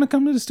 studio. You want to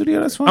come to the studio?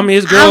 That's fine. I mean,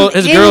 his I'm girl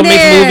in makes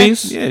there.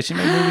 movies. yeah, she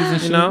made movies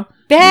and shit. You know,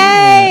 Babe,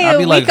 I'll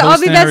be, like, we can all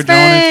be hosting her best joint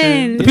and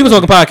shit. the friends.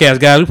 People Talking podcast,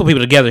 guys. We put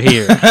people together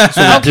here. That's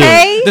what we do.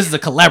 Okay. This is a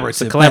collaborative.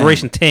 It's a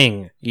collaboration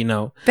thing. You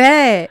know.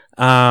 Bet.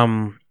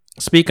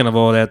 Speaking of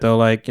all that though,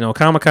 like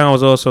Comic-Con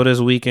was also this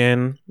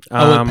weekend.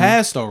 Oh, it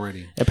passed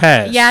already. It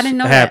passed. Yeah, I didn't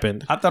know it that.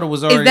 happened. I thought it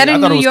was already. that in I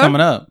thought New it was York?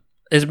 coming up.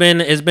 It's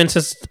been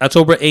since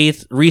October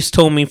 8th. Reese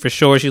told me for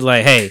sure. She's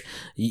like, "Hey,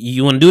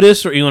 you want to do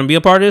this or you want to be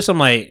a part of this?" I'm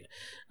like,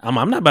 I'm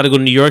not about to go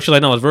to New York. She's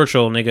like, "No, it's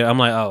virtual, nigga." I'm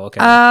like, "Oh, okay.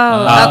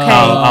 Oh, okay.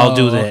 I'll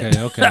do that.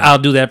 Okay. I'll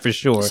do that for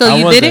sure." So How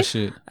you was did that it?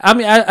 shit? I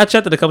mean, I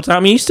checked it a couple times. I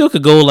mean, you still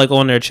could go like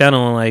on their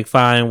channel and like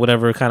find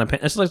whatever kind of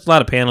it's like a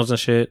lot of panels and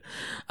shit.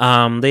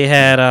 They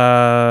had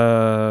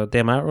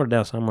damn, I wrote it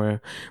down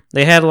somewhere.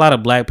 They had a lot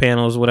of black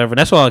panels, whatever.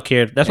 That's all I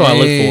cared. That's what I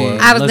look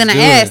for. I was Let's gonna do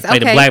it. ask. Like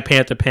the Okay. Black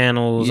Panther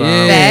panels.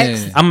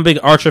 Facts. I'm a big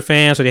Archer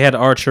fan, so they had the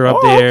Archer up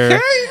there,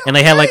 and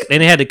they had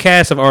they had the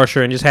cast of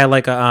Archer, and just had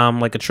like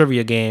a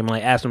trivia game,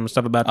 like ask them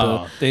stuff about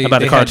the They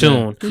had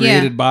cartoon.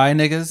 created by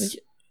niggas.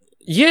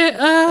 Yeah,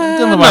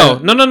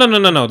 Don't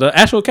nobody- no. The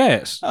actual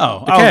cast.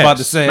 Oh, The I was cast. about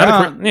to say,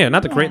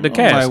 not the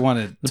cast.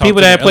 The The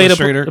people that play the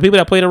people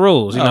that play the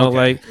roles. You know, okay.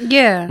 like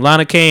Yeah.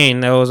 Lana Kane.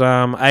 That was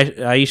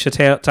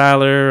Aisha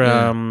Tyler.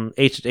 Yeah.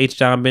 H.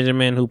 John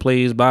Benjamin, who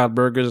plays Bob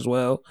Burgers as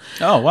well.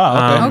 Oh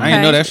wow, okay. I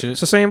didn't know that shit.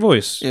 It's the same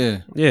voice. Yeah,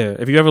 Yeah,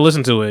 if you ever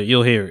listen to it,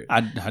 you'll hear it. I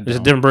It's a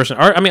don't. different person.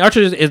 I mean,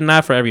 Archer is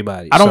not for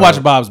everybody. I don't so-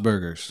 watch Bob's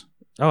Burgers.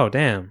 Oh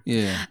damn!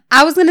 Yeah,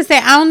 I was gonna say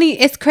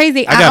it's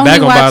crazy. I got only back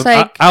on watch Bob.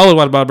 like I always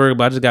watch Bob Burger,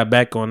 but I just got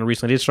back on it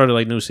recently. They started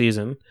like new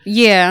season.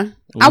 yeah.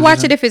 I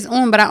watch it if it's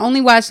on, but I only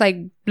watch like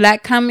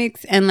black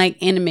comics and like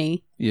anime.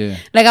 yeah.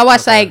 Like I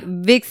watch like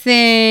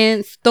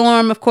Vixen,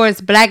 Storm, of course,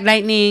 Black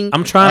Lightning.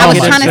 I'm trying. I to was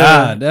get trying into- to-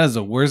 God, that is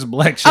the worst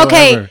black show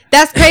Okay, ever.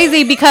 that's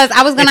crazy because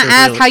I was gonna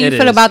ask how you It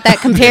feel is. about that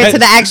compared to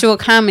the actual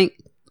comic.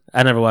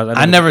 I never watched.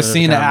 I never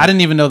seen it. I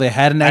didn't even know they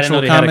had an I didn't know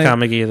actual they comic. had a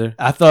comic either.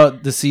 I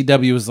thought the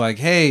CW was like,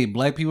 "Hey,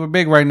 black people are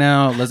big right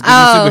now. Let's get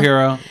Oh. a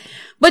superhero."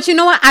 But you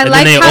know what? I And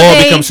like then they how all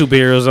they become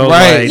superheroes. So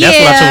Right. like, that's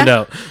what I Yeah. tuned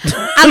out.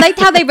 I liked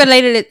how they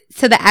related it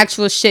to the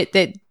actual shit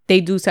that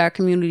they do to our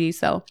community.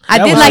 So I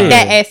That did was like good.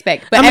 that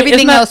aspect. But I mean,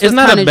 everything else was it's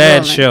not a kinda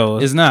bad drooling. show.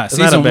 It's not. It's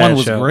not a Season bad one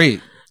was show.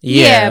 great.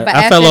 Yeah, but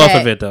I fell after off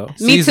that- of it though.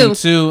 Me Season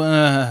too. 2,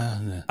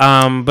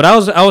 But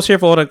I was here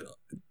for all the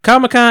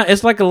Comic-Con.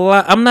 It's like a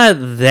lot. I'm not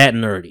that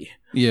nerdy.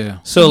 yeah.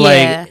 So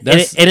Yeah. like,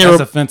 That's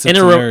offensive and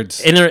to it,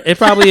 nerds. and it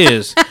probably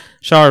is.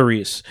 Shar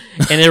Reese,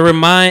 and it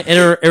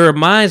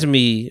reminds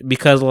me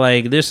because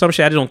like there's some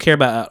shit I don't care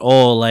about at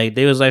all. Like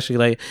they was actually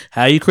like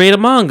how you create a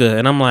manga,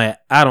 and I'm like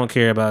I don't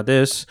care about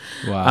this.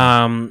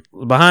 Wow.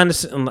 Behind the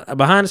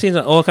scenes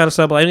and all kind of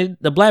stuff. Like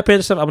the Black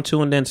Panther stuff I'm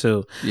tuned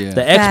into. Yeah.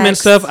 The X-Men Facts.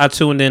 stuff I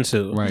tuned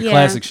into. Right. Yeah.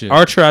 Classic shit.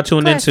 Archer I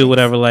tuned Classics. into,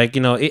 whatever. Like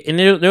and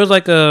there was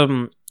like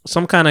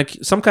some kind of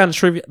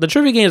trivia. The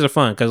trivia games are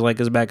fun because like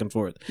it's back and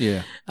forth.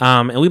 Yeah.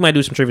 And we might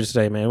do some trivia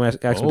today, man. We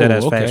got some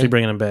Deadass facts. We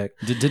bringing them back.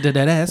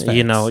 Deadass facts.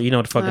 You know what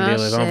the fucking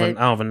deal is. I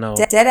don't even know.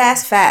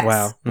 Deadass facts.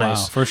 Wow,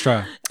 nice. Wow, first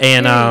try.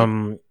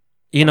 And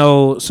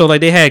so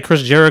like they had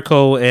Chris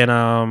Jericho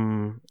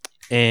and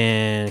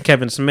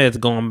Kevin Smith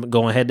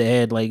going head to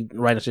head, like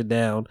writing shit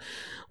down.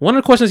 One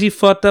of the questions he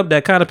fucked up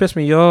that kind of pissed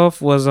me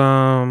off was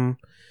damn,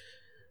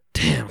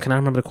 can I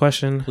remember the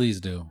question?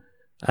 Please do.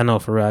 I know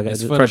for real. I got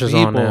It's the for pressure's the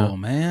on people, now.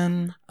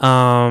 man.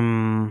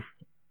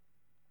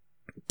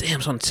 Damn,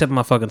 it's on the tip of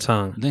my fucking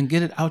tongue. Then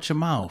get it out your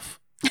mouth.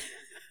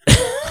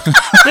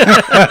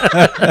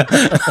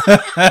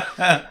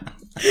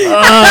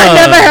 I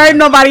never heard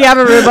nobody have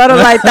a rebuttal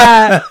like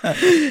that.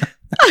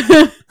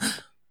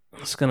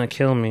 It's gonna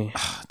kill me.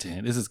 Oh,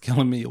 damn, this is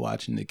killing me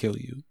watching it kill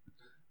you.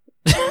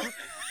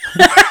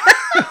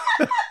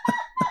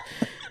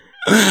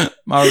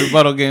 My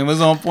rebuttal game was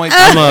on point.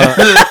 I'm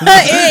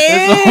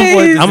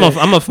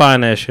gonna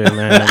find that shit,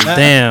 man.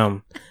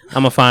 Damn, I'm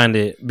gonna find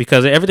it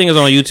because everything is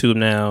on YouTube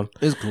now.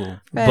 It's cool,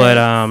 but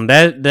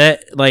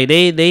that like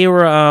they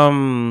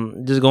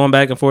were just going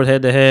back and forth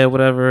head to head,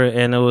 whatever.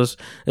 And it's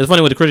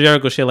funny with the Chris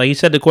Jericho shit. Like he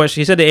said the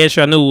question, he said the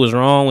answer I knew was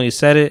wrong when he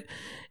said it,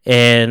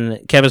 and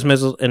Kevin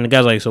Smith and the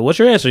guy's like, "So what's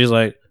your answer?" He's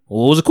like,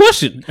 "What was the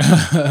question?"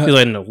 He's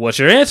like, "No, what's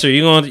your answer?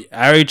 I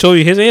already told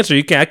you his answer.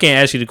 I can't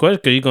ask you the question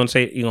because you're gonna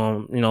say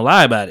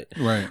lie about it."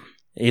 Right.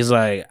 He's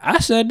like, "I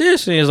said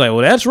this," and he's like,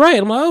 "Well, that's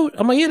right." I'm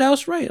like, "Yeah, that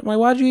was right." I'm like,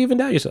 "Why'd you even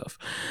doubt yourself?"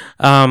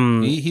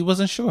 He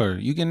wasn't sure.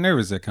 You get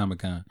nervous at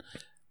Comic-Con.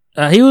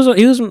 He was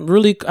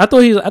really. I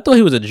thought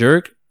he was a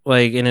jerk,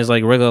 like in his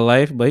like regular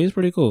life, but he's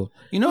pretty cool.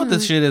 You know what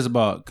this shit is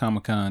about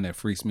Comic-Con that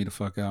freaks me the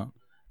fuck out?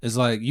 It's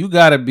like you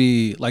gotta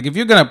be like if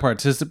you're gonna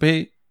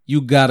participate,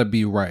 you gotta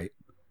be right.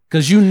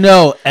 Cause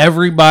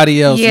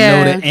everybody else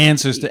know the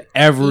answers to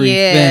everything.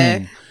 Yeah.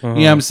 You know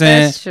what I'm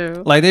saying? That's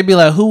true. Like they'd be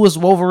like, "Who was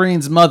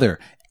Wolverine's mother?"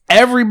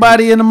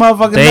 Everybody in the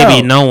motherfucker They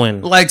know. be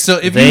knowing. Like so,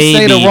 if you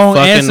say the wrong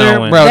answer,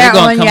 knowing. bro, they're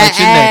gonna on come your at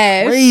you neck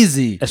ass.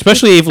 crazy.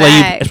 Especially if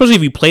especially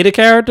if you play the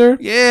character.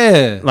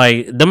 Yeah,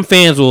 like them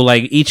fans will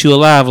like eat you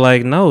alive.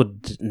 Like no,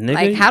 nigga,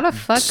 Like how the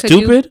fuck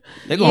stupid?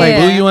 They're gonna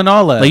boo you and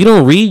all that. Like you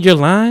don't read your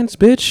lines,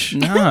 bitch.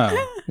 Nah,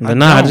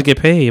 I just get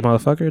paid,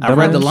 motherfucker. I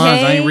read the Dumbass.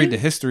 lines. I ain't read the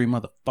history,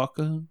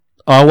 motherfucker.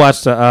 Oh, I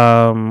watched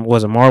the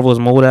was it Marvel's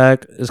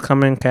MODOK is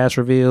coming, cast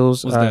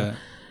reveals. What's that?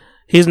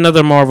 He's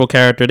another Marvel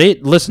character.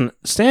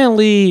 Stan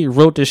Lee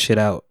wrote this shit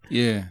out.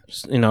 Yeah.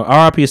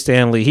 R.I.P.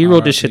 Stan Lee. He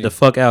wrote this shit the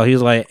fuck out.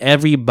 He's like,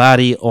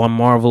 everybody on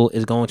Marvel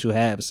is going to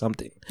have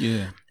something.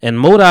 Yeah. And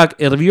MODOK,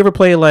 if you ever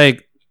play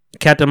like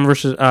Captain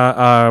versus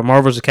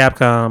Marvel vs.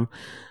 Capcom,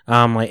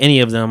 like any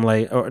of them,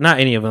 like or not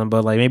any of them,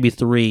 but like maybe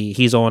 3,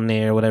 he's on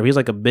there, or whatever. He's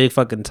like a big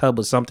fucking tub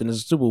of something.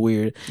 It's super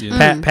weird.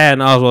 Yeah. Patton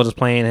Oswalt is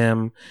playing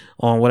him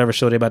on whatever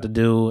show they're about to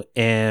do,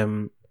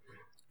 and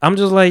I'm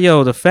just like,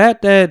 yo, the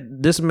fact that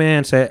this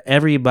man said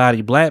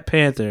everybody, Black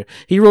Panther,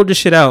 he wrote this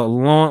shit out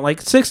long,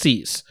 like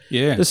 60s.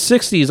 Yeah. The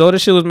 60s. All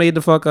this shit was made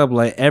the fuck up.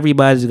 Like,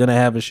 everybody's going to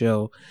have a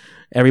show.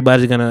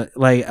 Everybody's going to,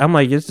 like, I'm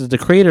like, this is the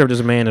creator of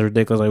this man is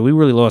ridiculous. Like, we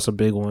really lost a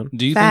big one.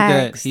 Do you think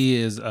that he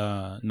is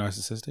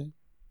narcissistic?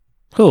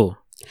 Who?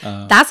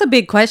 That's a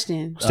big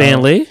question.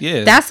 Stan Lee?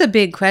 Yeah. That's a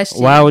big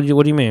question. Why would you,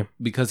 what do you mean?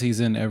 Because he's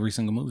in every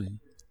single movie.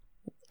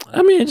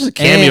 I mean, it's just a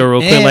cameo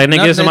real quick. Like,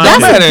 nigga, some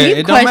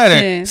it don't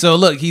matter. So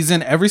look, he's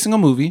in every single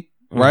movie,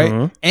 right?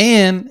 Mm-hmm.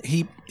 And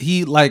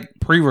he like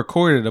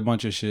pre-recorded a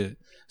bunch of shit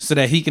so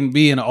that he can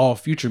be in all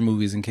future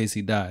movies in case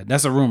he died.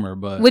 That's a rumor,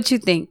 but what you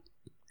think?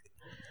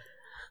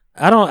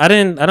 I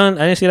didn't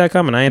see that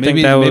coming. I didn't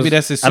think that was. Maybe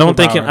that's his. I don't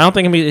think his being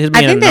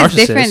I think a there's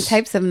narcissist. different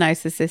types of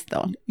narcissists,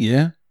 though.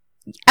 Yeah,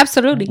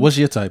 absolutely. What's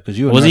your type? Because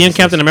was he in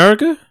Captain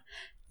America?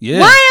 Yeah.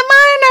 Why am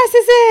I a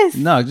narcissist?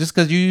 No, just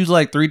because you use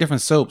like 3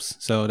 different soaps,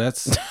 so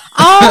that's.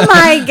 Oh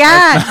my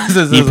god,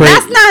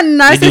 that's not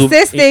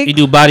narcissistic. You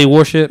do body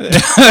worship.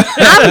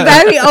 I'm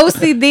very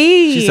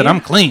OCD. She said, "I'm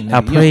clean."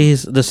 I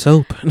praise the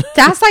soap.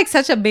 That's like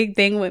such a big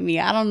thing with me.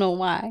 I don't know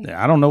why.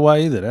 I don't know why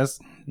either. That's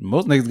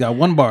most niggas got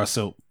 1 bar of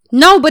soap.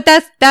 No, but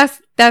that's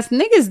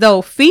niggas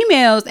though.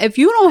 Females, if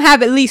you don't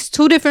have at least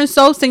 2 different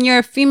soaps and you're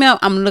a female,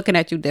 I'm looking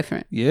at you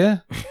different.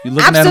 Yeah, you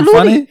looking at them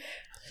funny.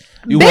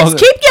 Bitch,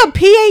 keep your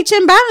pH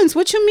in balance.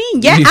 What you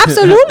mean? Yeah,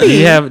 absolutely.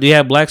 Do you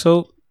have black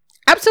soap?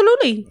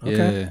 Absolutely.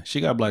 Okay. Yeah, she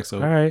got black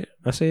soap. All right,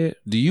 I see it.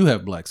 Do you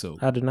have black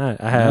soap? I do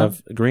not. I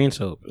have green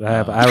soap. I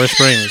have Irish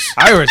Springs.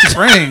 Irish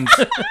Springs.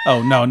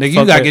 Oh no, nigga,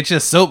 you gotta get your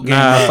soap game.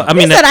 I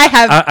mean, I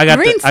have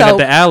green soap. I got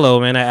the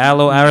aloe, man. That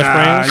aloe Irish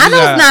Springs. I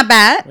know it's not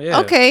bad. Yeah.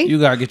 Okay, you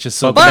gotta get your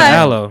soap. But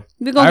aloe.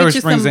 We're gonna get you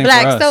some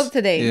black soap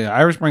today. Yeah,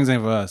 Irish Springs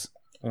ain't for us.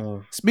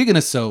 Speaking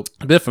of soap,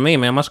 a bit for me,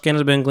 man. My skin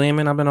has been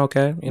gleaming. I've been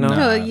okay, you know.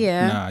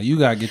 Nah, you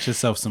gotta get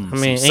yourself some. I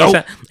mean, some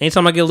soap.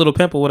 anytime I get a little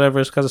pimple, whatever,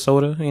 it's because of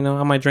soda. You know,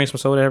 I might drink some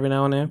soda every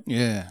now and then.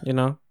 Yeah, you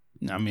know.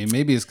 I mean,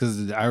 maybe it's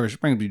because the Irish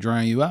Springs be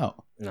drying you out.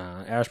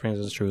 Nah, Irish Springs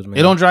is the truth, man.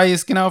 It don't dry your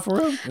skin out for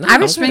real. No,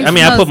 Irish Springs. I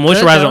mean, I put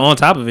moisturizer on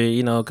top of it,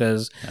 you know,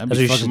 because that's what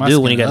you should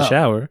do when you got a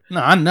shower. No,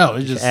 I know.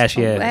 It's just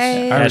ashy ass.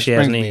 Irish Ashy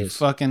ass Springs be knees.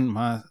 fucking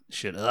my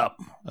shit up.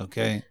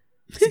 Okay.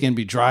 Skin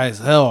be dry as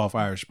hell off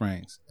Irish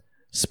Springs.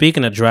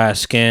 Speaking of dry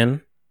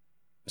skin,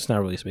 it's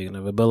not really speaking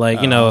of it, but like,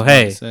 I was about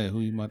hey, to say, who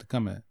you about to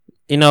come at?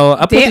 you know,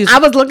 I put Damn, these. I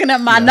was looking at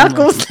my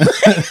knuckles.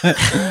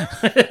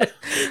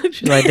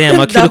 She's like, damn,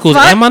 my The cuticles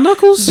fuck? and my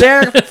knuckles.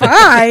 They're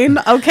fine,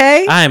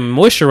 okay? I am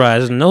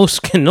moisturized, no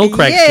skin, no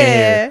crack skin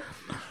Yeah.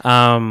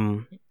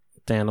 here.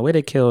 Damn, the way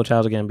they killed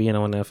Childish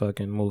Gambino in that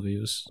fucking movie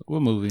was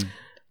What movie?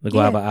 The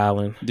Guava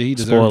Island. Did he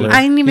deserve Spoiler. to?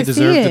 I didn't even he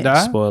deserved see to it.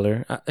 die.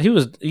 Spoiler. He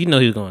was, you know,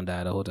 he was going to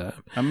die the whole time.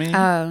 I mean,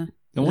 Oh.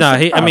 then what's No,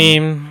 the I problem?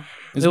 mean,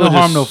 it's it no was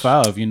harm, just- no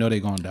foul if you know they're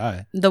gonna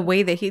die. The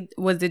way that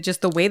was it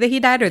just the way that he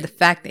died or the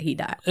fact that he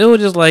died? it was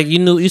just like you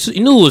knew it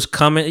was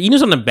coming. You knew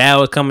something bad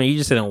was coming. You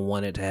just didn't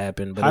want it to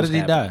happen. But How it was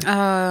did he die?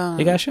 happening.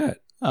 He got shot.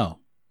 Oh,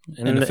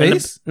 in the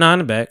face? No, in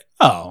the back.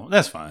 Oh,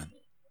 that's fine.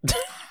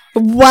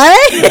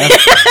 What?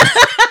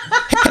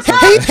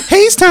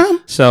 Haze time.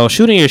 So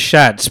shooting your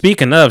shot.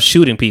 Speaking of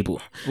shooting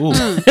people, Ooh,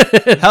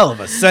 hell of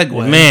a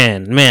segue.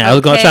 man, I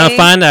was gonna try to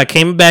find out. I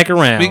came back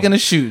around. Speaking of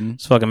shooting,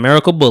 it's fucking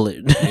miracle bullet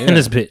in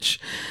this bitch.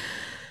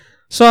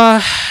 So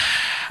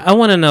I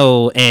want to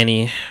know,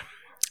 Annie.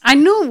 I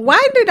knew.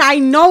 Why did I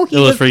know he It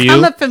was was for you?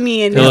 coming for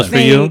me in It this was for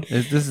thing? you?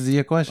 this is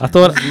your question. I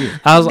thought This is you.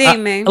 I was.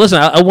 Damn, man. Listen,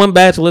 I went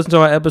back to listen to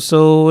our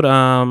episode.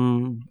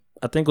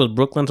 I think it was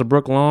Brooklyn to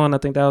Brooklyn. I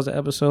think that was the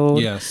episode.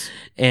 Yes.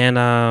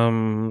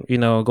 And you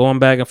know, going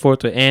back and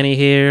forth with Annie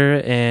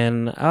here,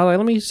 and I was like,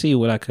 let me see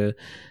what I could.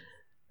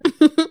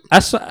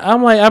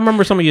 I'm like, I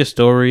remember some of your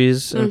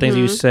stories and things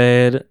you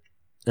said,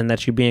 and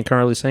that you being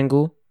currently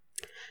single.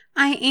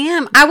 I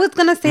am. I was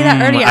gonna say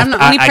that earlier. I'm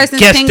the only I person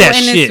guessed single that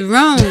in shit. this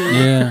room.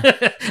 Yeah.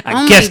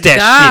 I Oh guess my that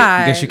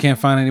God. I guess you can't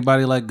find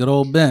anybody like good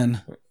old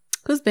Ben.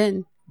 Who's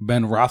been?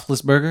 Ben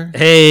Roethlisberger. shit.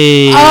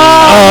 Hey. Oh,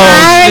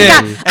 my shit.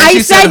 God. And I she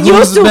said said, you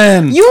 "Who's to.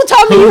 Ben? You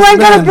told me you Who's weren't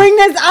gonna Ben?" bring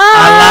this up.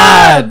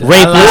 I lied.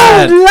 Rapist.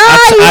 I lied. You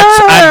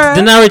liar.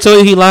 Didn't I already tell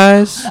you he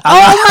lies? Oh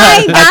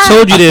my God! I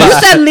told you this.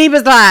 You said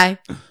Libras lie.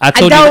 I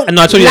told you. don't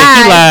No, I told you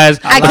that he lie. lies.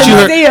 I but you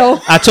heard-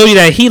 conceal. I told you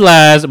that he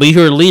lies, but you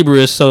heard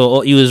Libra,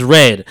 so you was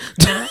red.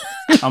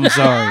 I'm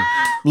sorry.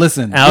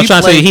 Listen, And I was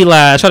trying to tell you he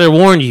lied. I tried to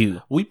warn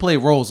you. we play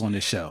roles on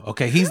this show.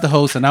 Okay, he's the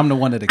host, and I'm the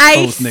one that I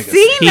exposed niggas.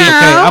 see Okay,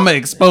 now. I'm gonna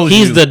expose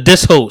He's you. the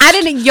diss host. I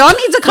didn't. Y'all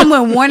need to come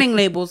with warning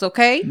labels,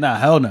 okay? Nah,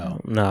 hell no.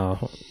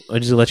 No, I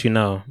just let you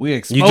know. We're You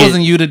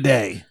exposing you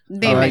today.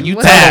 Damn All right, it. you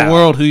What's tell up? the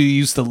world who you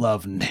used to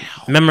love now.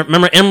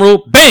 Remember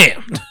Emerald?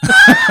 Bam.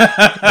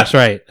 That's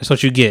right. That's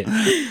what you get.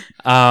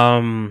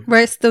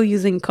 We're still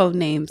using code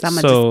names. I'm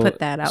gonna just put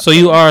that out. So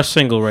you are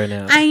single right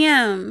now. I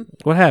am.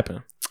 What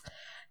happened?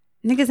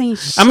 Niggas ain't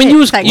shit. I mean, you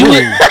was. Like,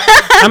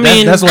 I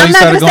mean, that's why I'm you not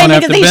started gonna say going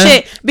niggas after ain't Ben.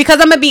 shit because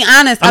I'm gonna be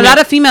honest. I A mean-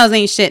 lot of females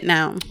ain't shit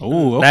now.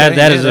 Ooh, okay.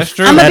 That is that's a-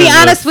 true. I'm gonna That be is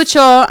honest with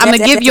y'all. I'm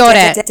gonna give y'all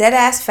that. Dead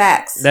ass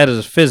facts. that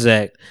is a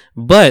physac.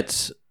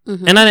 But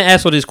and I didn't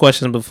ask all these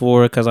questions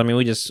before because I mean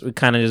we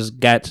kind of just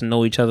got to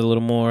know each other a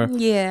little more.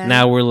 Yeah.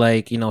 Now we're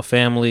like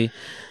family.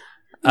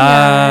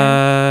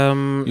 Yeah.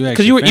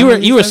 Because you were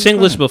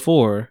singlish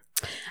before.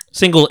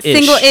 Single-ish.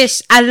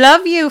 Single-ish. I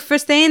love you for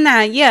saying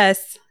that.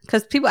 Yes,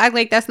 because people act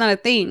like that's not a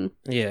thing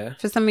Yeah.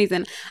 for some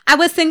reason. I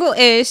was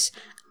single-ish.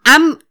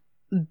 I'm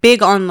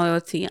big on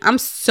loyalty. I'm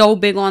so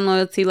big on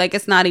loyalty. Like,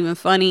 it's not even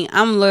funny.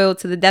 I'm loyal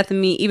to the death of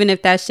me, even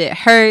if that shit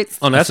hurts.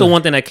 Oh, that's the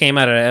one thing that came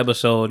out of that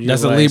episode. You That's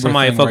was a like, Libra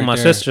somebody thing fucking right my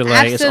there. sister.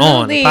 Like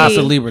Absolutely. it's on. That's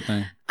a Libra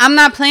thing. I'm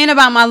not playing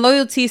about my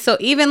loyalty. So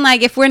even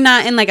like if we're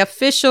not in like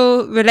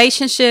official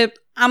relationship,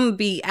 I'm gonna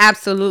be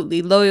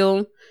absolutely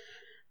loyal.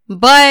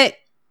 But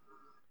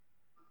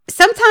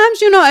sometimes,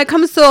 it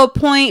comes to a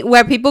point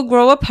where people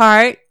grow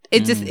apart.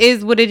 It just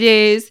is what it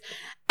is.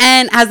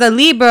 And as a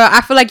Libra,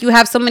 I feel like you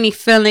have so many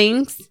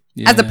feelings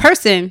as a Yeah.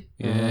 person.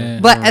 Yeah.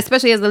 But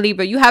especially as a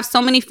Libra, you have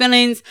so many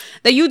feelings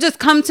that you just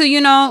come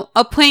to,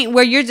 a point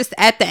where you're just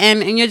at the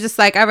end and you're just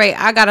like, all right,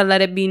 I gotta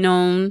let it be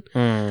known.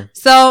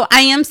 So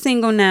I am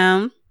single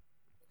now.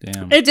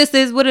 Damn. It just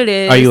is what it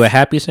is. Are you a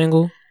happy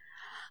single,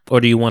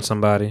 or do you want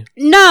somebody?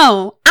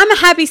 No, I'm a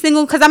happy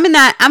single because I'm in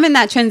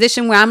that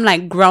transition where I'm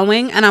like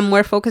growing and I'm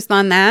more focused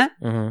on that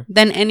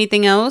than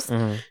anything else.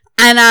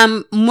 And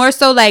I'm more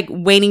so like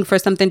waiting for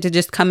something to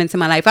just come into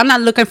my life. I'm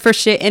not looking for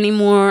shit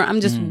anymore. I'm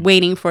just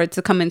waiting for it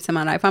to come into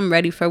my life. I'm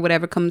ready for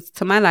whatever comes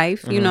to my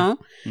life,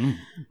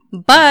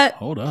 But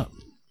Hold up.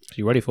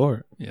 You ready for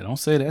it? Yeah, don't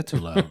say that too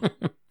loud.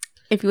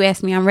 if you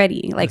ask me, I'm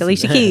ready. Like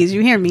Alicia Keys,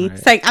 you hear me?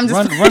 It's like I'm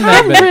just run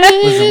that back.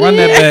 Listen, run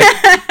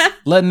that back.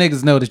 Let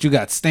niggas know that you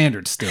got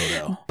standards still,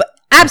 though.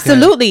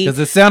 Absolutely. Because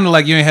it sounded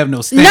like you ain't have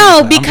no standards. No,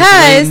 Like, I'm just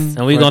because- waiting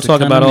And we for gonna it to talk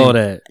come about to me. all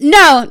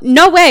that.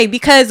 No way.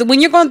 Because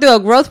when you're going through a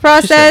growth She said,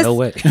 process, no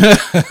way.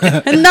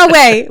 no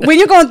way. When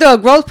you're going through a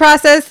growth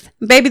process,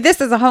 baby,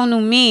 this is a whole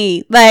new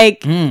me.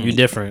 Like You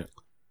different.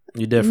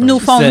 You different. new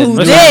phone, Said, who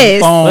listen,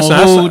 this? phone, Listen,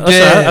 who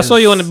I this? saw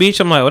you on the beach.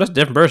 I'm like, oh, that's a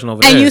different person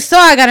over there. And you saw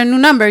I got a new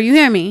number. You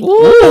hear me?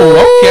 Ooh,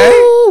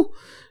 okay.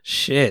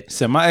 Shit.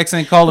 Said my ex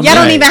ain't calling Y'all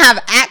me. don't even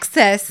have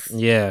access.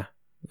 Yeah.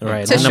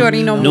 Right. To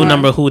shorty no New more.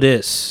 number. Who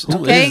this?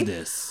 Who Okay. is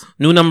this?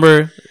 New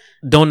number.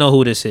 Don't know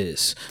who this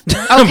is. Okay.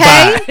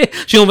 Bye.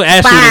 She don't even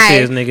ask who Bye.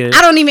 this is, nigga.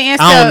 I don't even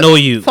answer. I don't know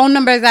you. Phone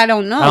numbers I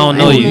don't know. I don't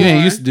know Oh, you. you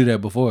ain't used to do that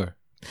before.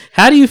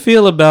 How do you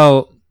feel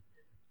about,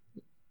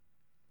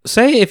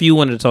 say if you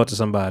wanted to talk to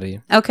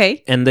somebody,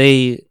 Okay. and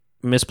they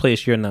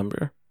misplace your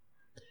number,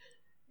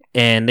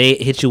 and they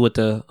hit you with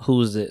the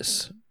 "Who's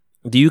this?"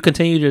 Do you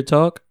continue to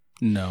talk?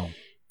 No.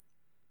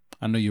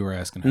 I know you were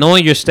asking.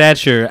 Knowing your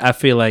stature, I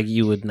feel like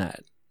you would not.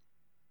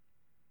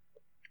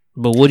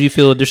 But would you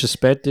feel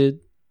disrespected?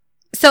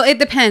 So it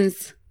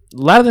depends.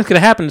 A lot of things could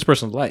happen in this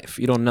person's life.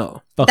 You don't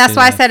know. That's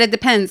why I said it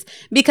depends.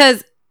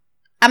 Because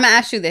I'm going to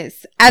ask you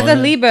this. As a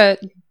Libra,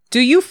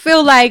 do you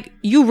feel like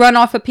you run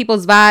off of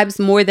people's vibes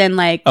more than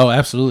like... Oh,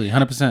 absolutely.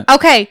 100%.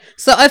 Okay.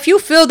 So if you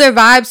feel their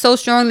vibe so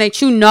strong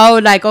that you know,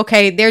 like,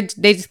 okay, they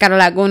just got a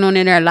lot going on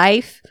in their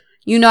life.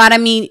 You know what I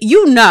mean?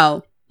 You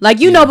know. Like,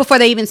 you know before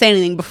they even say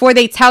anything. Before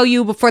they tell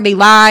you, before they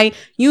lie.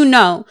 You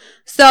know.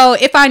 So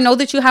if I know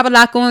that you have a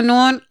lot going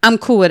on, I'm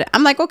cool with it.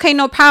 I'm like, okay,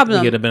 no problem.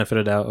 You get the benefit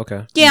of the doubt.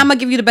 Okay. Yeah, I'm going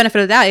to give you the benefit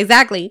of the doubt.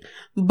 Exactly.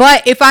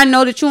 But if I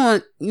know that you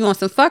want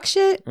some fuck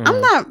shit, I'm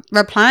not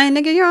replying,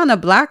 nigga. You're on the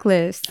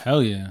blacklist.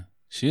 Hell yeah.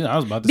 Shit, I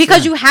was about to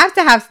Because say. you have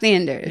to have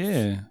standards.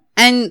 Yeah.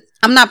 And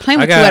I'm not playing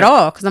with you at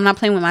all because I'm not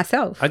playing with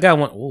myself. I got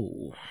one.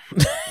 Ooh.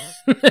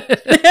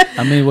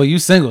 I mean, well, you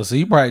single, so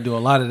you probably do a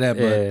lot of that,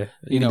 but Yeah,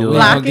 you know, do we it.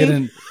 don't get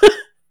in.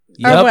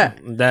 Or what?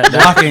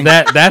 Blocking.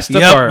 That's the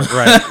part,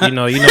 right? You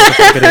know what the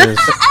fuck it is.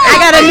 I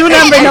got a new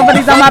number.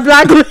 Nobody's on my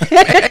block list.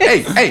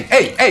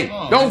 Hey,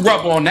 don't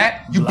rub on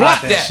that. You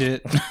block that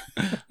shit.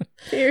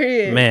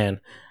 Period. Man.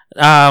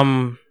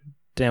 Damn,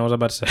 what was I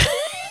about to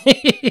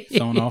say?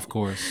 Thrown off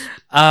course.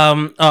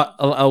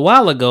 A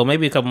while ago,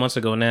 maybe a couple months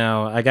ago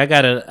now, like I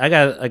got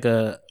like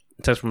a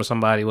text from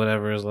somebody,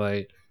 whatever, is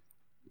like,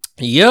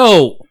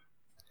 yo.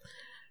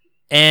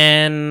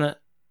 And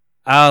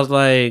I was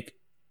like,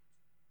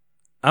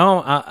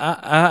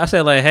 I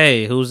said like,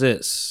 hey, who's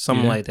this?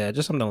 Something like that.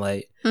 Just something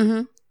light.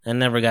 Mm-hmm. And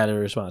never got a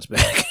response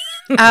back.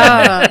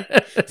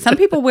 Some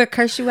people will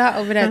curse you out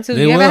over that too.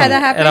 They you ever will. had that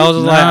happen? And I was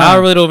like, I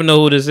really don't even know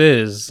who this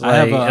is.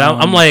 Like,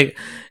 I'm like,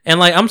 and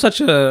like, I'm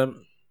such a,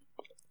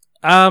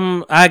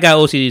 I got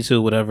OCD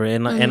too, whatever.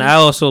 And and I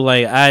also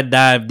like, I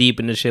dive deep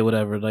into shit,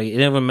 whatever. Like, it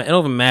don't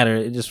even matter.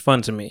 It's just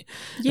fun to me.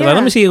 Yeah. Like,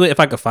 let me see if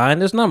I can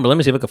find this number. Let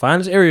me see if I can find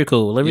this area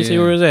code. Let me see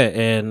where it's at.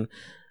 And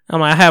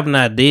I'm like, I have an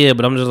idea,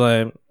 but I'm just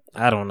like,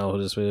 I don't know who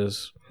this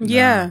is.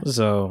 Yeah.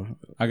 So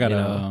I got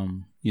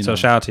so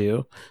shout out to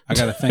you. I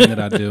got a thing that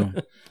I do.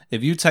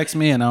 If you text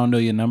me and I don't know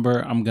your number,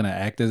 I'm gonna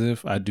act as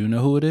if I do know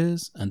who it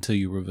is until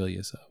you reveal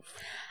yourself.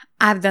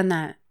 I've done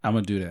that. I'm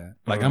gonna do that.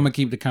 Like I'm gonna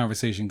keep the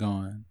conversation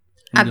going.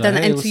 I've done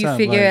that until you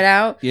figure it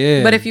out.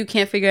 Yeah. But if you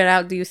can't figure it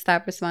out, do you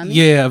stop responding?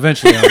 Yeah,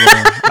 eventually I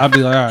will. I'll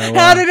be like, all right.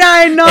 Well, how did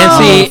I know?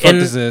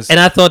 And see, and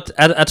I thought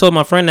I told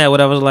my friend that what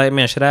I was like,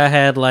 man, should I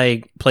had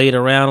like played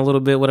around a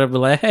little bit, whatever,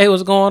 like, hey,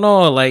 what's going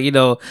on? Like, you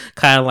know,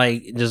 kind of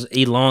like just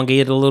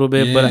elongate a little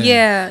bit. But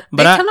they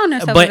come on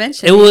themselves but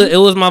eventually. it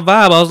was my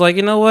vibe. I was like,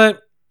 you know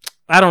what?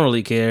 I don't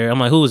really care. I'm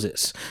like, who is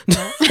this?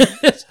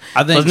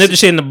 I think let's nip the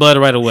shit in the bud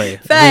right away.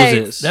 Who is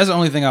this? That's the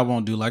only thing I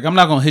won't do. Like, I'm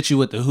not gonna hit you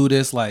with the who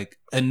this like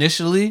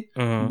initially,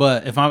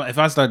 but if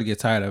I start to get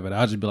tired of it,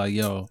 I'll just be like,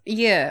 yo,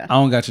 I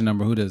don't got your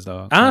number. Who this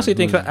dog? I honestly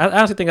think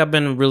I've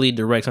been really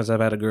direct since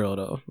I've had a girl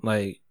though.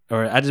 Like,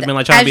 or I just been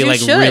like trying to be like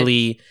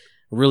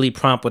really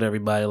prompt with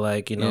everybody.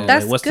 Like, you know,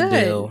 like, what's the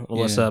deal?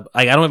 What's up?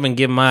 Like, I don't even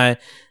give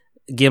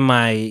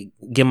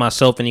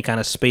myself any kind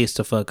of space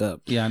to fuck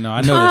up. Yeah, I know.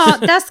 I know. Oh,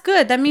 that's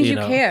good. That means you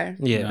care.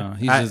 Yeah, no,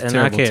 he's just a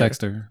terrible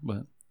texter,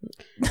 but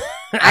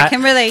I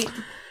can relate.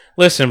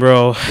 Listen,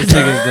 bro,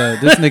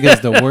 this nigga is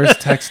the worst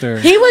texter.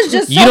 He was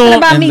just talking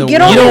about me.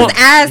 Get on his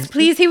ass,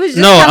 please. He was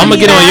just I'm gonna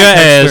get on your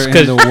ass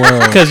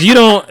because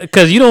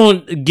you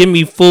don't give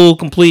me full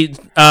complete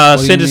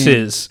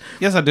sentences.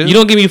 Yes, I do. You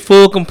don't give me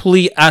full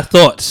complete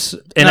thoughts,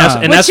 and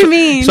that's what you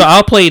mean. So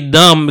I'll play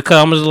dumb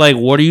because I'm just like,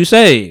 what do you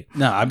say?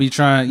 No, I be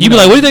trying. You be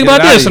like, what do you think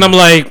about this? And I'm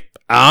like,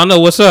 I don't know.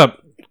 What's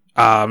up?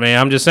 Man,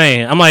 I'm just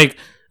saying. I'm like,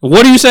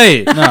 what do you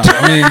say? No,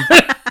 I mean.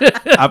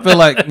 I feel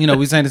like, you know,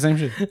 we saying the same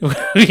shit.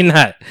 We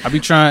not. I be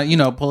trying, you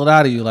know, pull it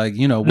out of you, like,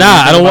 you know. Nah,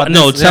 I don't want.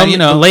 No, tell me. You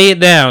know, lay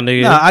it down,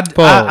 nigga.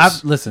 Nah,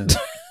 listen.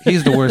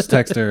 He's the worst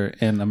texter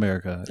in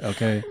America.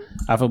 Okay,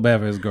 I feel bad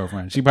for his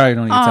girlfriend. She probably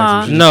don't even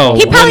text him. No,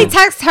 he probably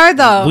texts her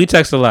though. We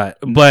text a lot,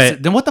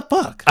 but then what the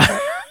fuck?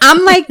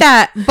 I'm like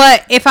that,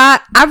 but if I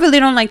really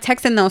don't like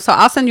texting though, so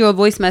I'll send you a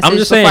voice message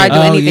before I do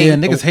anything. Yeah,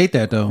 niggas hate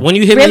that though. When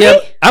you hit me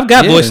up, I've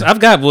got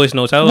voice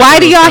notes.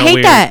 Why do y'all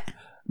hate that?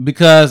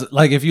 Because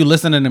like if you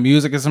listening to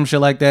music or some shit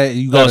like that,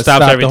 you gotta stop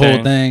the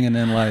whole thing and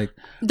then like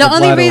the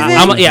only reason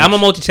I'm a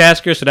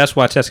multitasker, so that's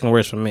why texting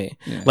works for me.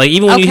 Yeah. Like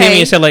even when you hit me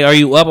and said like, "Are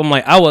you up?" I'm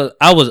like, I was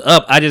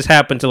up. I just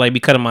happened to like be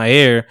cutting my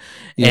hair,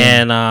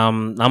 and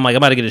I'm like, I'm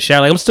about to get a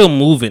shower. Like I'm still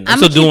moving. I'm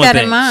still doing things. Keep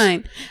that in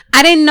mind.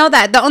 I didn't know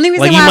that. The only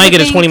reason like you might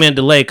get a 20-minute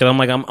delay because I'm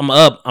like I'm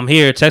up. I'm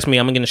here. Text me.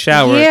 I'm gonna get in the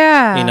shower.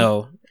 Yeah, you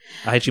know.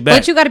 I hit you back.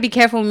 But you got to be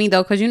careful with me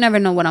though, because you never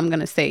know what I'm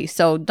gonna say.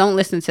 So don't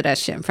listen to that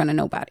shit in front of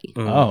nobody.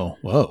 Oh,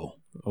 whoa,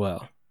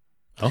 well.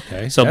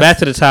 Okay. So back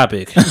to the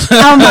topic.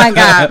 Oh my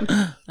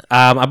god.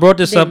 I brought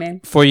this up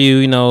for you.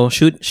 You know,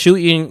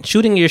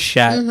 shooting your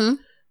shot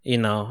You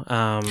know,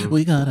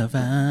 we got a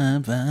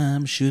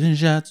vibe, shooting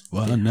shots.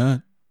 Why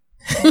not?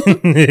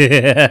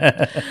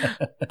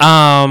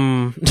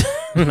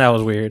 That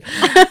was weird.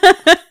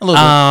 A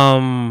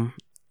little bit.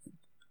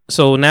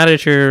 So now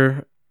that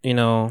you're, you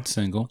know,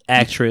 Single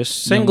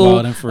actress,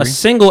 wild and free. a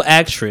single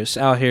actress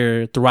out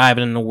here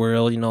thriving in the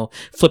world, you know,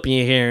 flipping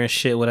your hair and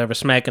shit, whatever,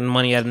 smacking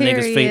money out of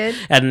niggas' face,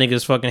 out of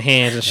niggas' fucking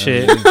hands and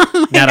shit.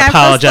 Oh Not God,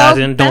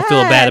 apologizing, so don't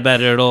feel bad bad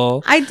about it at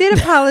all. I did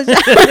apologize.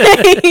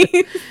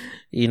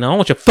 You know, I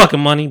want your fucking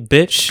money,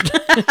 bitch.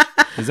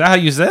 Is that how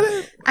you said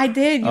it? I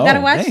did. You Oh,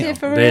 gotta watch damn. it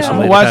for Bitch, real.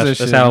 I'ma watch this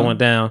that's shit, how it man. went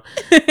down.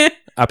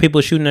 Are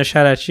people shooting a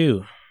shot at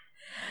you?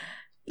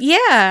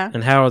 Yeah.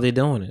 And how are they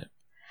doing it?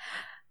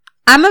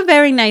 I'm a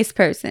very nice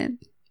person.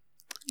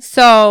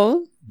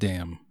 So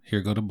Damn,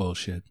 here go the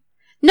bullshit.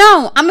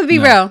 no, I'm gonna be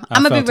No, real. I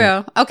I'm gonna felt be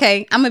real.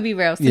 Okay, I'm gonna be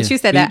real. Since Yeah, you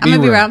said be- that, I'm be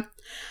gonna be real. real.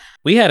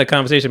 We had a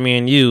conversation, me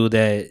and you,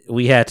 that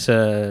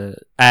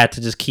I had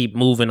to just keep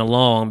moving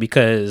along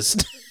because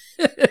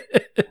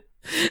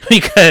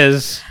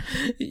because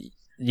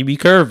you be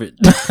curving.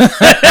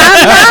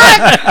 I'm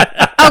not.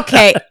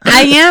 Okay,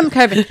 I am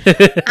curving.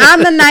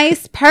 I'm a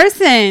nice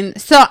person,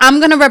 so I'm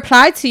gonna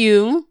reply to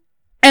you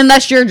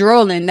unless you're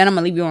drooling. Then I'm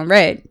gonna leave you on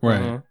red, Right.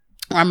 Mhm.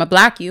 or I'm gonna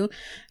block you.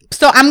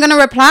 So I'm gonna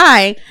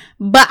reply,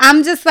 but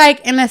I'm just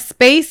like in a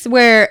space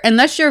where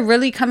unless you're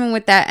really coming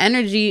with that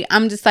energy,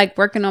 I'm just like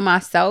working on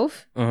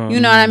myself. Mhm. You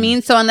know what I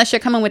mean? So unless you're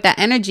coming with that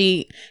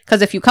energy,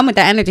 because if you come with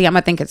that energy, I'm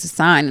gonna think it's a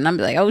sign, and I'm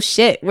be like, oh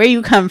shit, where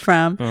you come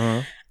from?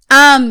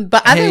 Mhm.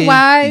 But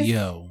otherwise, Hey,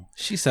 yo,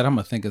 she said I'm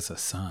gonna think it's a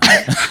sign.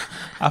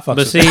 I fuck But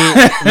with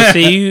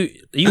see,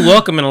 you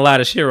welcoming a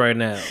lot of shit right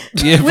now.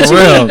 yeah, for What you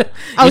real. mean?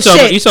 Oh you talking,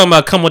 shit! you talking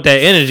about come with that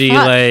energy,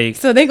 Fuck. like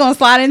So they gonna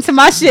slide into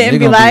my shit They and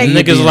be gonna like, be-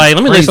 niggas being like,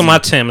 let me lace crazy. on my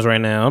Timbs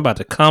right now. I'm about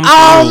to come.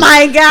 "Oh through.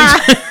 my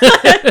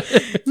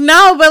god!"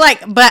 No,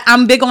 but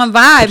I'm big on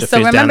vibes. your So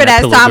face remember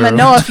down that, that so I'm pillow, gonna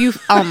girl. know if you.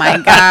 Oh my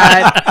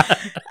god!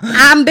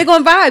 I'm big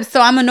on vibes,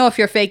 so I'm gonna know if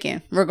you're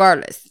faking,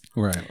 regardless.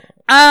 Right.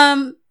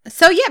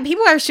 So yeah,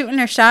 people are shooting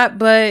their shot,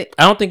 but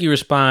I don't think you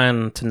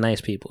respond to nice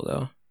people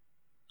though.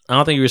 I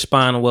don't think you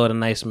respond well to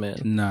nice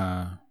men.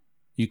 Nah,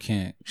 you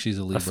can't. She's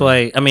a Libra. I feel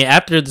like,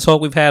 after the talk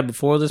we've had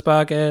before this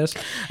podcast,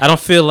 I don't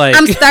feel like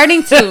I'm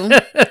starting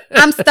to.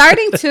 I'm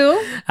starting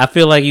to. I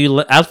feel like you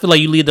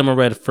lead them a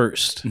red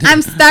first.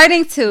 I'm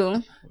starting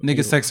to.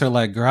 niggas text her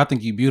like, "Girl, I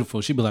think you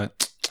beautiful." She be like,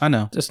 "I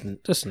know." This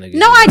nigga.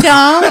 No, I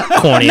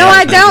don't. Corny No, ass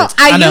I don't. niggas.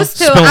 I I know. used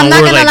to. Spelling I'm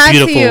not word gonna like lie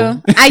beautiful. to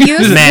you. I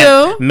used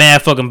to.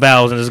 Mad fucking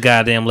vowels in his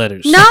goddamn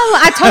letters. No,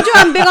 I told you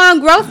I'm big on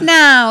growth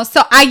now.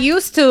 So I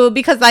used to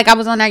because like I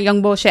was on that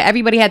young bull shit.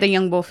 Everybody had the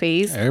young bull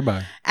phase.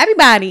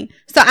 Everybody.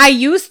 So I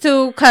used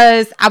to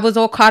because I was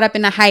all caught up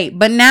in the hype.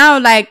 But now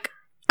like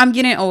I'm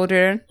getting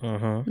older.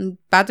 Mm-hmm. I'm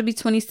about to be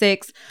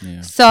 26.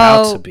 Yeah. So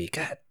About to be.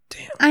 God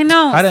damn. I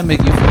know. How that make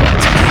you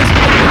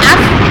feel?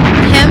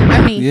 Him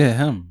or me? Yeah,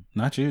 him.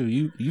 Not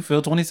you. You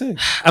feel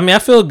 26. I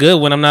feel good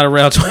when I'm not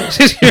around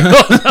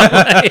 26-year-olds.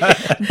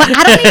 But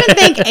I don't even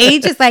think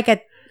age is like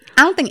a.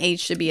 I don't think age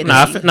should be a thing.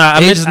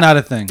 Age is not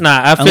a thing.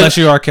 I feel, unless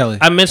you're R. Kelly.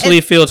 I mentally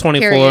It's feel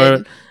 24.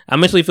 period. I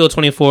mentally feel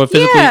 24.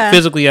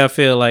 Physically, I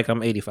feel like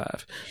I'm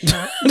 85.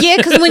 Yeah,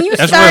 because when you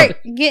That's start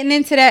getting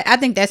into that, I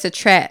think that's a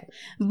trap.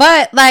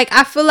 But like,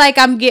 I feel like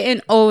I'm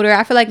getting older.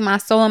 I feel like my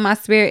soul and my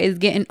spirit is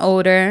getting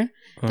older,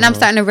 and I'm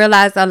starting to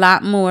realize a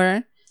lot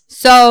more.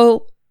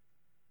 So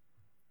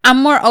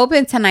I'm more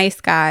open to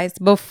nice guys.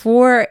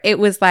 Before it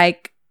was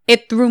like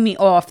it threw me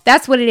off.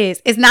 That's what it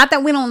is. It's not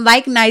that we don't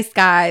like nice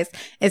guys.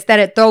 It's that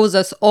it throws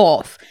us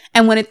off.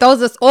 And when it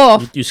throws us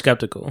off, You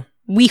skeptical.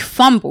 we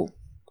fumble.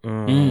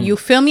 Mm. You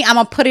feel me? I'm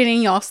gonna put it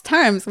in y'all's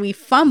terms. We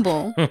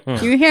fumble.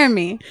 You hear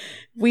me?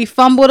 We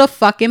fumble the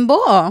fucking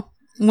ball.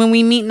 When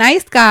we meet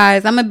nice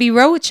guys, I'm gonna be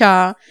real with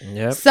y'all.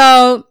 Yep.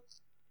 So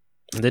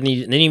Then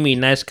you meet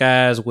nice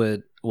guys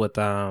with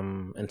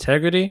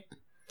integrity.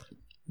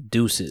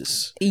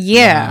 Deuces.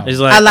 yeah, It's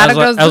like a lot of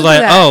girls. I was do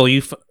like, that. oh,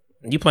 you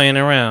playing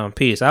around.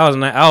 Peace. I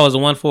was the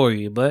one for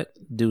you, but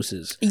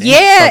deuces.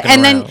 Yeah, Fucking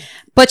and then, around.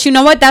 but you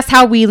know what? That's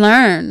how we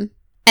learn,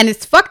 and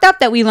it's fucked up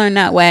that we learn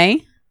that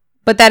way.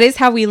 But that is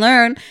how we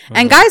learn,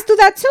 and guys do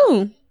that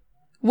too.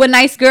 With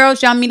nice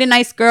girls, y'all meet a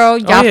nice girl,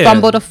 y'all yeah.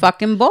 fumble the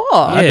fucking ball.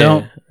 I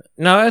don't.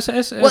 No, it's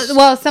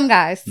Well, some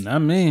guys. Not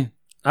me.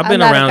 I've been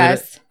a lot of around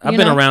guys, it. I've you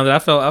been know? around it. I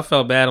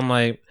felt bad. I'm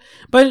like,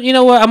 but you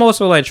know what? I'm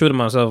also like true to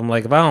myself. I'm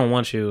like, if I don't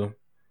want you,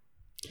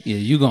 Yeah,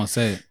 you gonna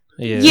say it.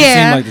 yeah. You Yeah.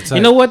 seem like the type.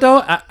 You know what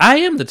though? I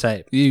am the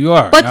type. Yeah, you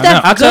are. But I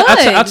that's know.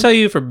 I'll good. tell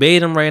you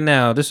verbatim right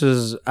now. This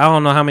is I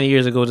don't know how many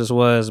years ago this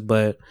was,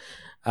 but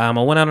I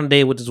went out on a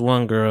date with this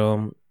one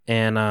girl,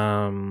 and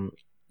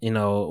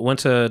went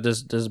to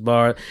this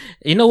bar.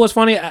 You know what's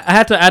funny?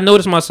 I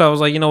noticed myself. I was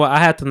like, you know what? I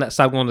had to not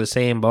stop going to the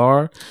same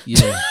bar.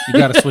 Yeah, you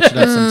gotta switch it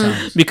up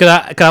sometimes.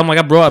 Because I'm like,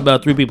 I brought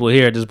about 3 people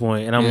here at this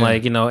point, and I'm Yeah.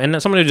 like, and some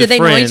of them are Did just they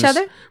know friends. each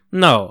other?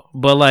 No,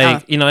 but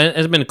like Oh.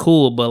 it's been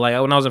cool. But like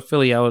when I was in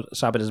Philly, I would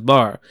shop at this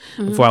bar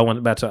before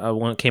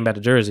I came back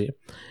to Jersey,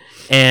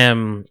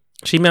 and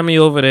she met me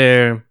over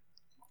there,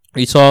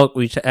 We talked.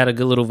 We had a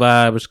good little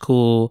vibe. It was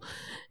cool.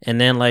 And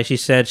then like she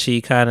said,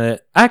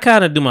 I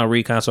kind of do my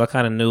recon, so I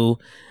kind of knew.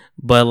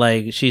 But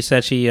like she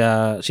said, she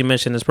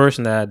mentioned this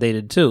person that I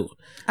dated too,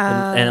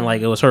 and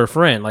like it was her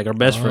friend, like her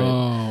best friend.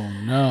 Oh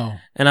no!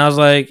 And I was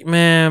like,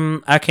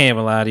 man, I can't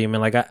even lie to you,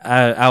 man. Like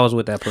I was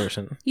with that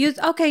person. You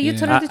told her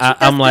that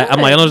I'm like, I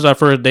know this is our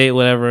first date,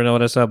 whatever, and all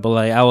that stuff. But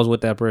like, I was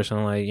with that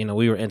person. Like, you know,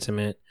 we were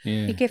intimate.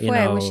 Yeah.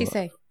 What'd she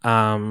say?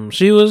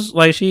 She was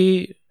like,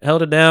 she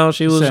held it down.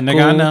 She was said, cool.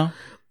 "Nigga, I know.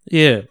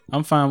 Yeah,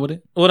 I'm fine with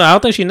it." Well, no, I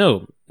don't think she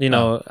knew. You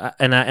know,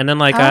 and then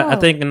like I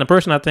think, and the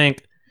person I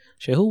think,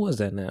 shit, who was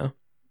that now?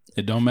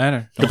 It don't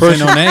matter. Don't say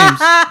no names.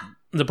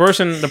 The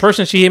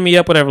person she hit me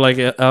up, whatever, like,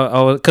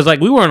 because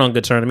like we weren't on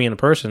good terms, me and the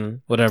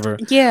person, whatever.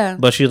 Yeah.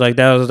 But she's like,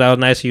 that was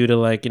nice of you to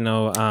like,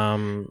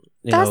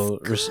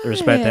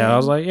 respect that. I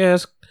was like,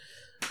 yes.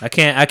 I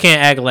can't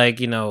act like,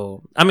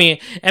 I mean,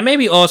 and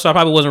maybe also I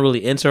probably wasn't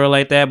really into her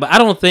like that, but I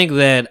don't think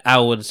that I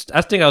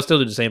think I would still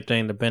do the same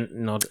thing.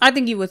 I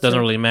think you would. Doesn't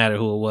really matter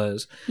who it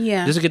was.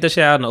 Yeah. Just to get this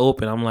shit out in the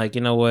open. I'm like,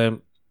 you know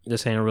what?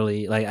 This ain't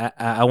really like,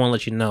 I want to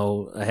let you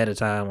know ahead of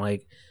time,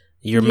 like,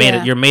 you're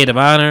maid of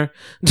honor.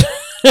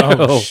 Shit.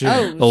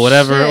 Or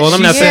whatever. Shit. Well, let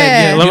me not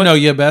say. You know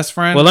your best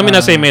friend. Well, let me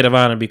not say maid of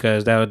honor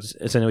because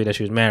it's in the way that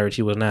she was married.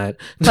 She was not.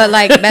 But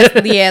like, like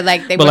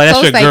they were like,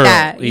 close like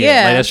that.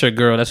 Yeah, like that's your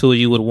girl. That's who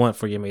you would want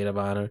for your maid of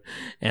honor.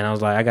 And I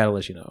was like, I gotta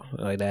let you know,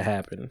 like that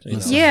happened.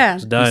 Yeah,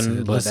 it's done.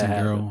 Listen, but listen, that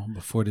happened. girl.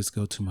 Before this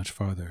go too much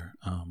farther,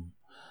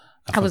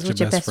 I was with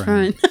your best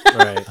friend.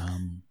 Right.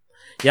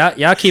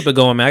 Y'all keep it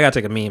going, man. I gotta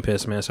take a mean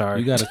piss, man.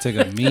 Sorry. You gotta take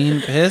a mean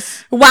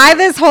piss? Why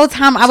this whole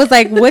time I was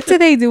like, what do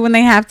they do when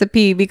they have to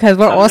pee? Because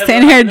we're all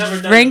sitting here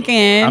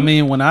drinking. I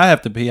mean, when I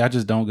have to pee, I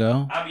just don't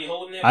go. I be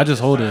holding it. I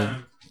just hold it.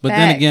 But Facts.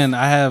 then again,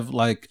 I have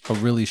like a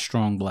really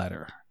strong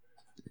bladder.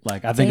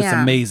 Like I think it's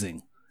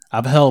amazing.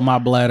 I've held my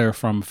bladder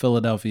from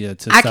Philadelphia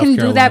to South Carolina. I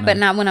can do that, but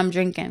not when I'm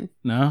drinking.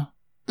 No?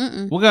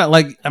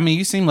 Mm-mm.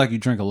 You seem like you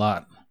drink a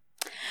lot.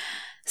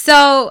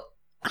 So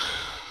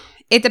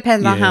it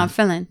depends on how I'm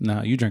feeling.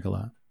 No, you drink a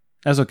lot.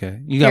 That's okay.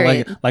 You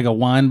got like a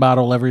wine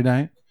bottle every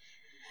night?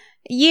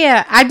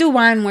 Yeah, I do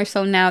wine more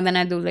so now than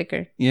I do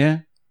liquor. Yeah?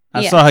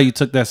 I saw how you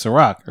took that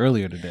Ciroc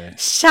earlier today.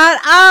 Shut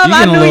up.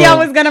 I knew y'all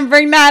was going to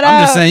bring that up.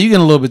 I'm just saying, you're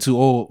getting a little bit too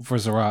old for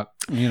Ciroc.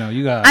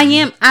 You got... I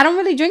am. I don't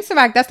really drink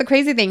Ciroc. That's the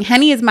crazy thing.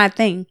 Henny is my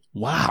thing.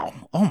 Wow.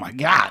 Oh, my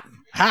God.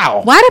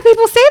 How? Why do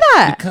people say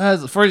that?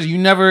 Because first,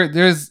 I'm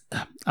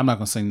not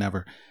going to say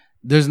never.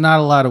 There's not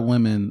a lot of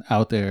women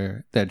out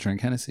there that drink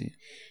Hennessy.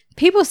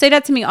 People say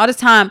that to me all the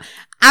time.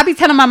 I be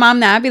telling my mom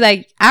that. I be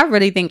like, I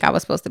really think I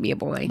was supposed to be a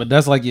boy. But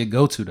that's like your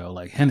go-to though,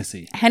 like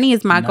Hennessy. Henny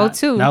is my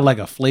go-to. Not like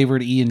a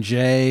flavored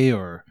E&J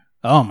or,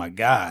 oh my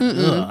God,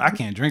 I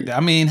can't drink that. I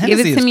mean,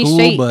 Hennessy is cool,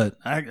 straight. But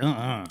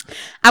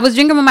I was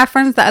drinking with my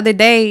friends the other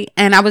day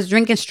and I was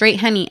drinking straight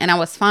Henny and I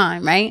was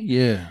fine, right?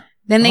 Yeah.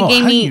 Then they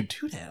gave me, you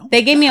do that? Oh,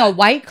 they gave me a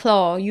White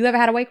Claw. You ever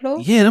had a White Claw?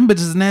 Yeah, them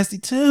bitches is nasty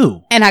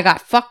too. And I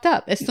got fucked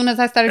up as soon as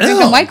I started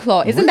drinking White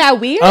Claw. Isn't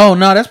that weird? Oh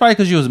no, that's probably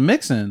because you was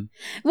mixing.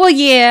 Well,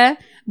 yeah,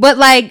 but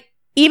like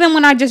even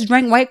when I just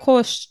drank White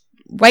Claw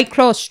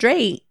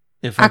straight,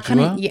 I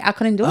couldn't. Yeah, I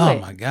couldn't do it. Oh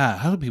my God,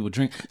 how do people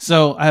drink?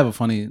 So I have a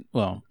funny,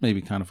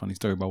 maybe kind of funny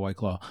story about White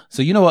Claw.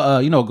 So you know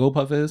what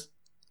GoPuff is?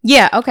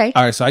 Yeah. Okay.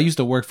 All right. So I used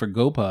to work for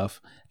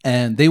GoPuff,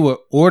 and they would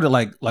order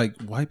like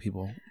white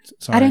people.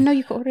 Sorry. I didn't know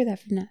you could order that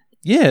from that.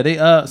 Yeah, they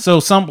so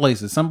some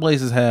places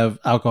have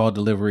alcohol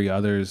delivery,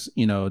 others,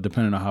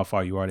 depending on how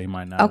far you are, they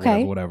might not.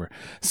 Okay. Whatever.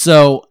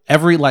 So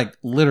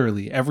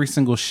literally every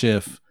single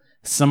shift,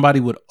 somebody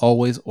would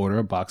always order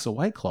a box of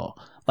White Claw.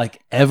 Like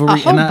every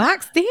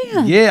box,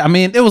 damn. Yeah, I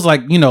mean, it was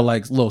like,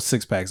 like little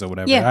 6-packs or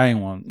whatever. Yeah. I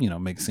didn't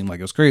want, make it seem like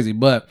it was crazy.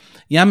 But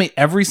yeah, I mean,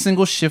 every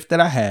single shift that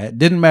I had,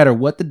 didn't matter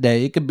what the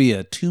day, it could be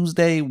a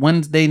Tuesday,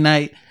 Wednesday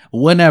night,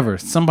 whenever,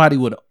 somebody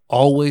would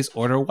always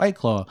order White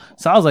Claw.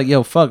 So I was like,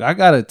 yo, fuck, I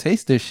gotta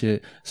taste this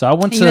shit. So I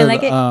went to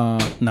like it?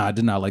 No, I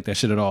did not like that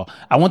shit at all.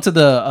 I went to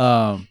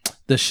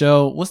the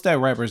show, what's that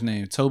rapper's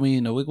name? Toby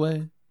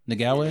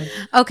Nagawe?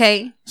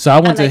 Okay. So I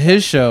went to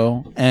his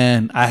show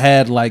and I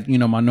had like,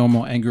 my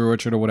normal Angry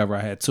Orchard or whatever.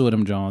 I had 2 of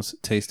them Johns,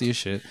 tasty as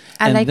shit.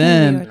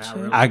 Then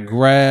I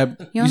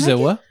grabbed, you said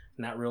what?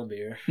 Not real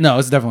beer. No,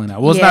 it's definitely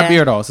not. Well, it's not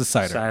beer at all. It's a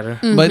cider.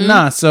 Mm-hmm. But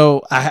nah,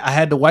 so I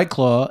had the White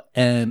Claw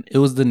and it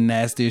was the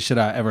nastiest shit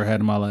I ever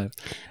had in my life.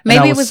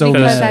 Maybe it was so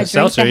because I drank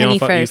seltzer, the Henny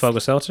first. You fuck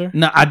with seltzer?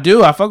 No, I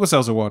do. I fuck with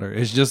seltzer water.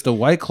 It's just the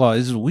White Claw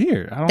is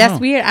weird. I don't know. That's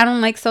weird. I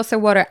don't like seltzer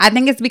water. I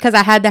think it's because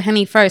I had the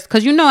Henny first.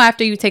 Because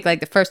after you take like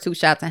the first 2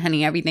 shots of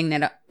Henny, everything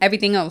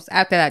else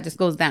after that just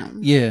goes down.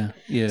 Yeah.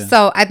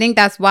 So I think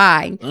that's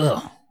why.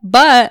 Ugh.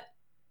 But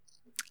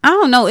I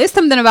don't know. It's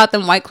something about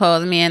them White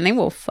Claws, man. They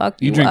will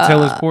fuck you. You drink up.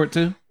 Taylor's Port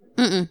too?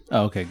 Mm-mm.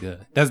 Oh, okay,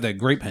 good. That's that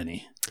grape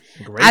Henny.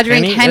 I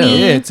drink Henny.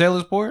 Yeah,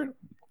 Taylor's Port.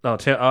 Oh,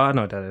 I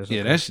know what that is.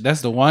 Yeah,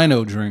 that's the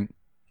wino drink.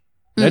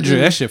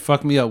 That shit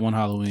fucked me up one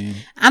Halloween.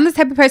 I'm the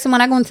type of person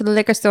when I go into the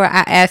liquor store,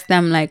 I ask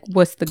them like,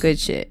 "What's the good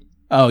shit?"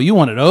 Oh, you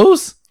one of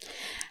those?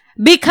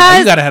 Because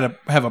you gotta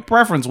have a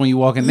preference when you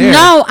walk in there.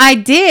 No, I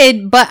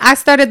did, but I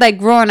started like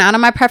growing out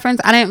of my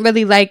preference. I didn't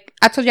really like.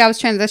 I told you I was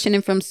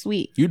transitioning from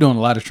sweet. You're doing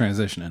a lot of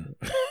transitioning.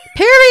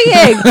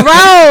 Period.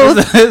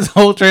 Gross. This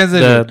whole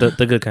transition.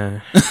 The good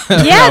kind.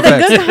 Yeah,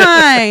 the good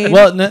kind.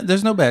 Well,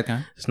 there's no bad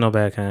kind. There's no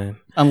bad kind.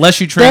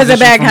 Unless you transition There's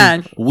a bad from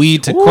kind.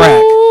 weed to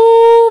crack.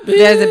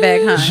 There's a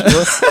bad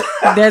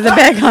kind. There's a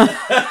bad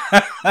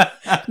kind.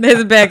 There's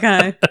a bad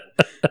kind.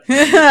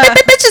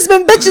 Bitches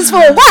been bitches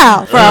for a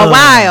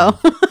while.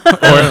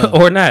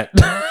 Or not.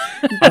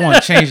 I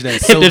want to change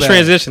that. So If they're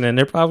bad. transitioning,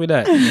 they're probably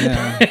not.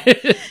 Yeah.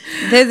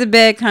 There's a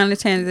bad kind of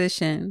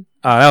transition.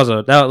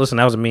 Oh, that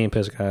was a mean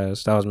piss,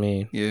 guys. That was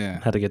mean. Yeah.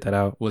 Had to get that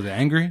out. Was it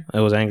angry? It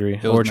was angry.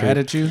 It was mad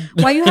at you?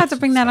 Why you have to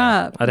bring that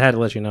up? I had to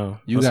let you know.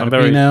 You gotta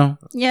be now?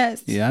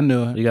 Yes. Yeah, I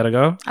knew it. You gotta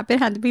go? I've been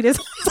had to be this.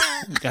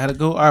 Gotta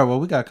go. All right, well,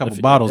 we got a couple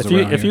bottles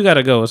around If here. you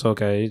gotta go, it's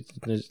okay.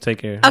 Just take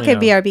care. Okay, you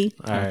know. BRB.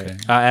 All right. Okay.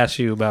 I'll ask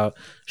you about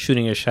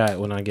shooting your shot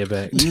when I get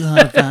back.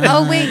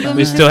 Oh wait, you want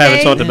me We to still haven't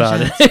stay? talked about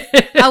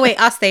it. Oh wait,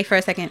 I'll stay for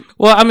a second.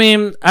 Well, I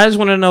mean, I just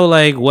want to know,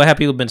 like, what have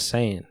people been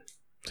saying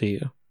to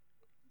you?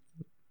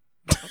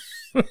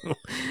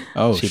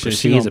 Oh, She shit,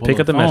 proceeds to gonna pick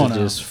pull up the phone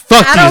messages. out.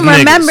 Fuck I these don't niggas.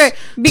 remember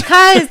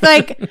because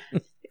like,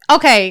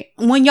 okay,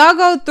 when y'all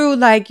go through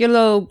like your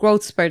little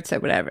growth spurts or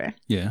whatever,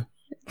 Yeah.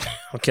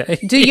 Okay.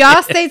 do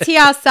y'all stay to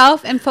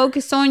yourself and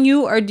focus on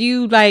you, or do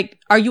you like,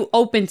 are you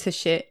open to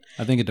shit?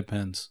 I think it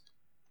depends.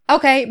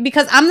 Okay,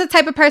 because I'm the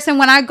type of person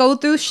when I go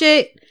through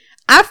shit,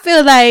 I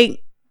feel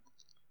like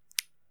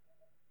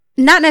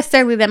not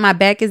necessarily that my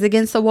back is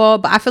against the wall,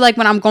 but I feel like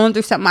when I'm going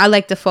through something, I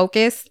like to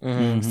focus.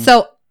 Mm-hmm.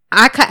 So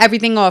I cut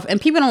everything off, and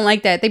people don't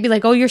like that. They be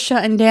like, "Oh, you're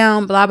shutting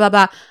down," blah blah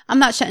blah. I'm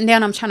not shutting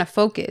down. I'm trying to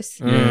focus.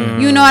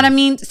 You know what I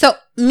mean? So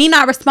me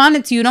not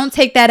responding to you, don't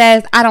take that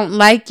as I don't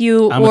like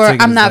you I'ma or take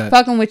it I'm as not that.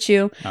 fucking with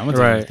you. I'm gonna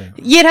Right. take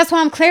that. Yeah, that's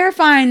why I'm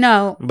clarifying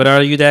though. But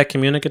are you that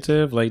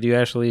communicative? Like, do you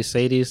actually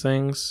say these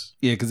things?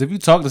 Yeah, because if you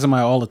talk to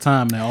somebody all the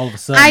time, now all of a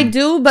sudden I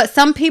do, but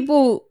some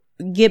people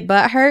get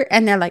butthurt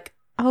and they're like,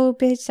 "Oh,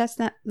 bitch, that's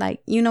not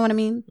like," you know what I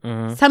mean?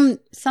 Mm-hmm.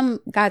 Some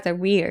guys are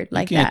weird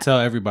like you can't that. tell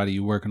everybody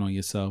you're working on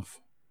yourself.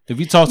 If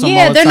you talk to them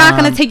Yeah, all the they're not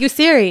time, gonna take you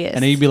serious.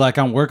 and then you be like,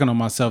 "I'm working on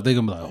myself," they're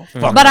gonna be like, "Oh,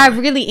 fuck." But I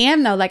really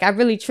am though. Like I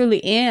really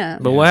truly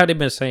am. But what have they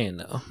been saying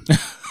though?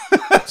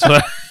 that's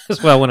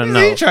what I want to know.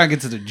 You trying to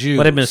get to the juice.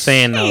 What they've been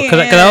saying though, because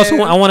I also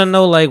I want to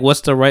know like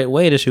what's the right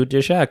way to shoot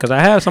your shot. Because I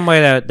have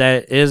somebody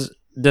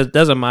that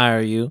does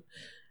admire you,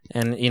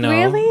 and you know,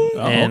 Really?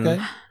 and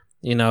okay.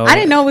 you know, I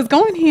didn't know it was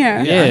going here.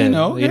 Yeah, I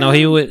know, you know,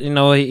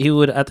 yeah. he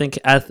would. I think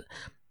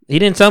he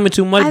didn't tell me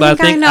too much,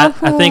 but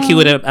I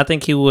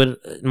think he would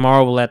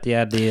marvel at the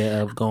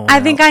idea of going.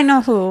 I think out. I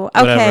know who.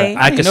 Whatever. Okay.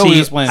 I could know see he you.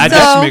 was playing I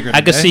matchmaker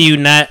could today. see you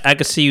not. I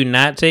could see you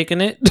not taking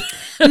it.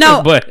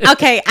 No. but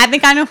Okay. I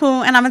think I know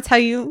who, and I'm gonna tell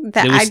you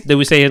that did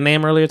we say his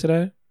name earlier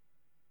today?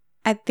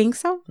 I think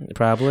so.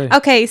 Probably.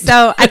 Okay.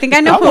 So I think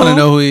I know I who. want to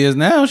know who he is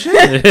now.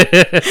 Shit.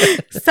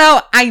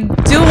 So I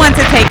do want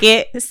to take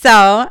it.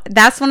 So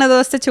that's one of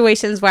those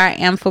situations where I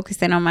am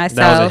focusing on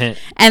myself, hint.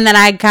 and then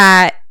I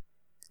got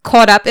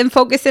caught up in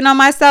focusing on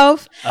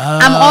myself.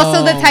 I'm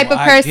also the type of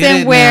I get person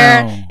it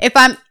where now. if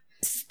I'm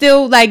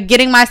still like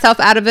getting myself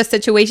out of a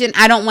situation,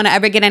 I don't want to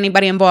ever get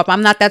anybody involved.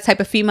 I'm not that type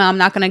of female. I'm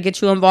not going to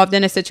get you involved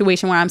in a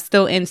situation where I'm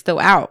still in, still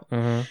out.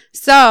 Mm-hmm.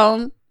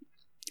 So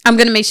I'm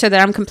going to make sure that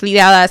I'm completely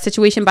out of that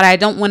situation, but I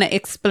don't want to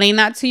explain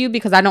that to you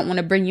because I don't want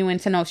to bring you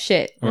into no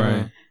shit.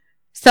 Right.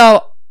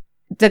 So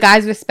the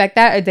guys respect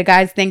that, or the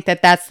guys think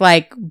that that's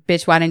like,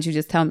 bitch, why didn't you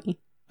just tell me?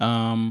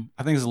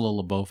 I think it's a little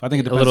of both. I think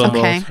it depends. little on of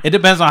both. Okay. It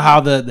depends on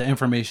how the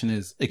information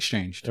is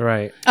exchanged.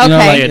 Right. Okay. You know,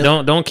 like-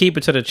 Yeah, don't keep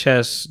it to the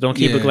chest. Don't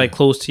keep it Yeah. like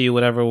close to you,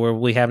 whatever, where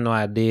we have no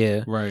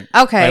idea. Right.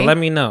 Okay. Like, let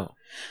me know.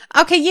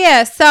 Okay.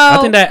 Yeah. So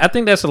I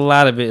think that's a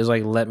lot of it is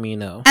like, let me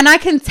know. and I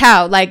can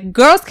tell, like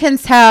girls can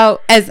tell,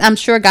 as I'm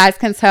sure guys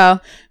can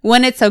tell,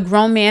 when it's a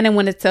grown man and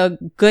when it's a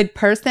good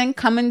person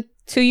coming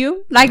to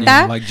you like Yeah,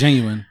 that. like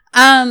genuine.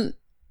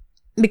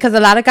 Because a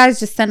lot of guys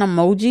just send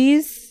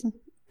emojis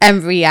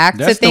and react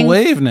That's to things. the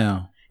wave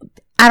now.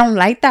 I don't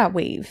like that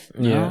wave.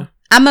 Yeah.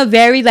 I'm a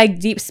very like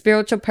deep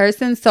spiritual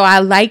person, so I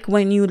like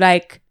when you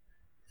like.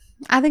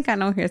 I think I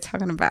know who you're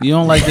talking about. You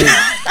don't like to.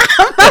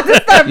 I'm about to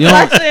start You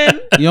don't- blushing.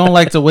 You don't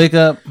like to wake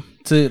up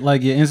to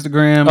like your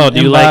Instagram. Oh,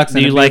 do you inbox like and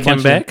do you it be a like him bunch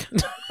of back?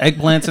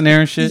 Eggplants in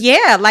there and shit.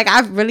 Yeah, like I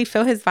really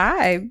feel his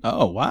vibe.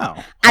 Oh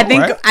wow. I All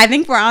think right. I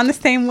think we're on the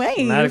same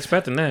wave. Not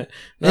expecting that.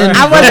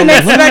 I wasn't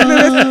expecting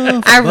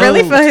this. I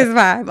really feel his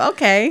vibe.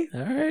 Okay,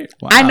 All right.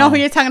 Wow. I know who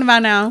you're talking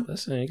about now.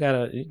 Listen,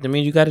 that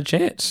means you got a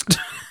chance.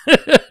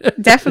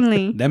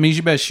 Definitely. That means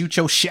you better shoot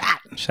your shot.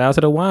 Shout out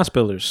to the wine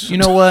spillers. You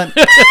know what?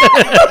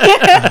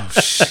 Oh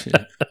shit.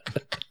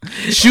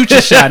 Shoot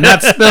your shot,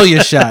 not spill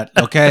your shot.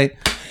 Okay.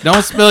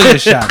 Don't spill your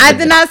shot. I baby.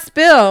 did not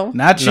spill.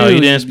 Not you. No,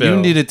 you didn't spill.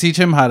 You need to teach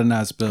him how to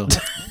not spill.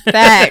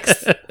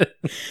 Facts.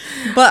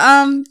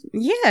 But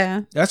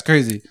yeah. That's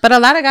crazy. But a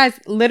lot of guys,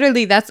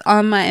 literally, that's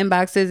on my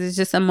inboxes. It's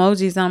just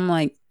emojis. I'm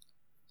like,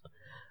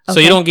 So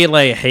you don't get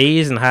like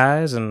haze and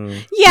highs and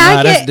Yeah,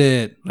 I that's get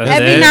dead.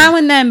 every now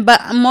and then, but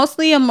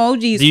mostly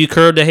emojis. Do you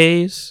curb the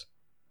haze?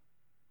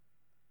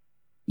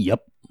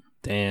 Yep.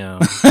 Damn.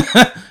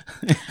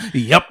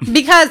 Yep.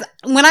 Because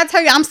when I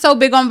tell you I'm so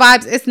big on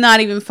vibes, it's not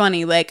even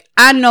funny. Like,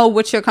 I know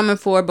what you're coming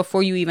for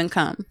before you even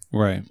come.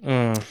 Right.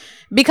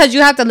 Because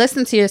you have to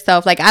listen to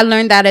yourself. Like, I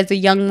learned that as a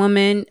young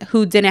woman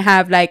who didn't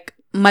have like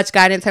much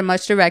guidance or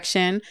much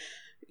direction.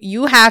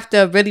 You have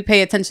to really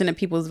pay attention to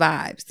people's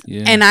vibes.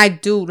 Yeah. And I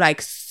do,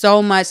 like,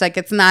 so much. Like,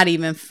 it's not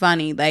even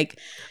funny. Like,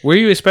 where are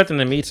you expecting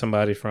to meet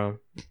somebody from?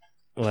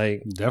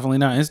 Like, definitely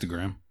not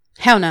Instagram.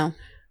 Hell no.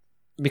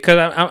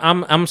 Because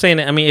I'm saying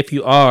that, I mean, if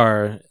you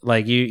are,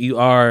 like, you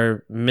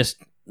are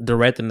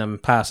misdirecting them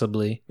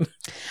possibly.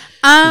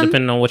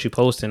 Depending on what you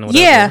posting or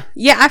whatever.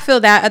 Yeah, I feel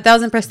that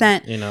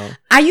 1,000%. You know,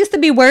 I used to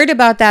be worried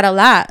about that a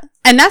lot.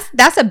 And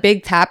that's a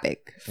big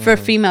topic for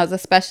females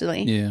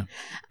especially. Yeah.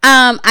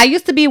 I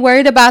used to be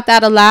worried about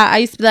that a lot. I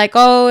used to be like,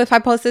 oh, if I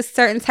post this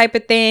certain type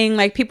of thing,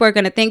 like, people are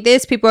going to think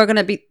this, people are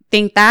going to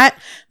think that.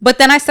 But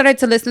then I started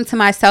to listen to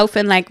myself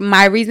and like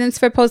my reasons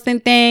for posting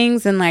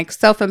things and like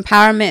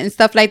self-empowerment and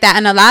stuff like that.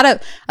 And a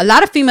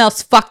lot of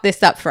females fuck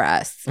this up for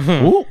us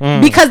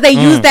because they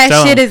use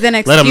that shit as an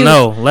excuse. Let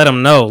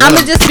them know. I'm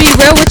going to just be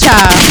real with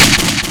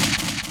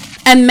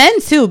y'all. And men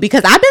too,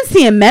 because I've been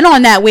seeing men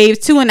on that wave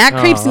too. And that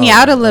creeps me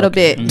out a little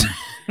bit.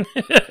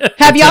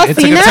 Have y'all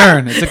seen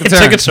that? It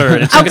took a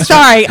turn. I'm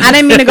sorry. I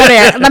didn't mean to go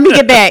there. Let me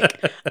get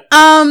back.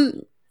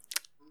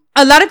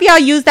 A lot of y'all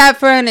use that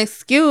for an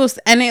excuse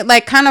and it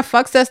like kind of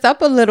fucks us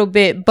up a little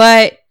bit.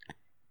 But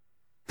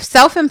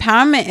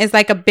self-empowerment is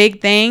like a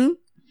big thing.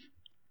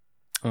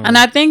 And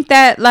I think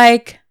that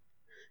like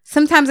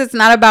sometimes it's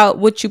not about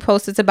what you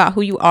post. It's about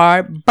who you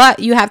are. But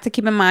you have to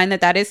keep in mind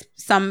that is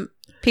some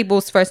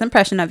people's first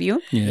impression of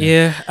you.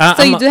 Yeah.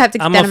 So you do have to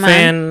keep that in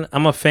mind.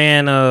 I'm a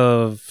fan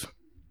of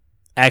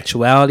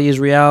actuality is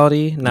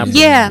reality,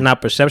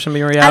 not perception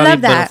being reality. I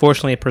love that. But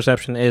unfortunately,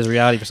 perception is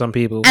reality for some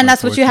people, and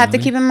that's what you have to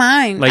keep in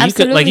mind. Like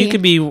Absolutely. you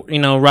could be,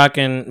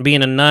 rocking,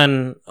 being a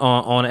nun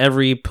on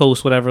every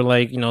post, whatever,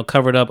 like,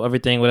 covered up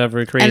everything,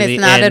 whatever, crazy, and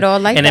it's not at all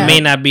like and that. it may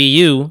not be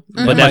you,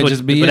 but that's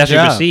what be that's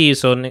what you perceive.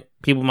 So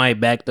people might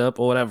backed up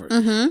or whatever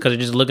because they're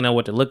just looking at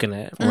what they're looking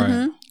at.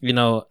 Right.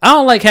 I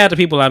don't like half the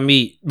people I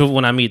meet, but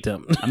when I meet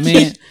them, I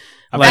mean.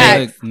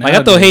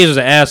 I thought Hayes was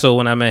an asshole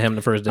when I met him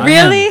the first day.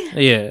 Really?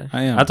 Yeah.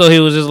 I am. I thought he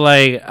was just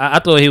like, I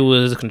thought he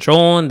was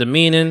controlling,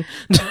 demeaning.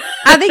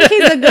 I think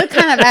he's a good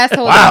kind of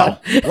asshole.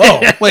 Wow.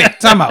 Whoa. Wait,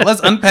 time out.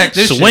 Let's unpack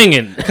this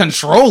Swinging. Shit.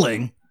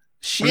 Controlling.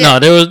 Shit. No,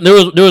 there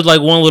was like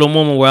one little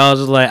moment where I was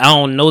just like, I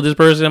don't know this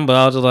person, but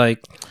I was just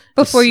like,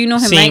 before you know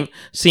him,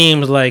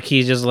 seems like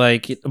he's just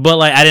like, but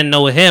like I didn't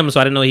know him, so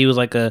I didn't know he was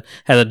like had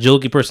a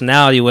jokey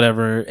personality, or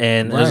whatever,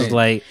 and it's just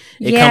like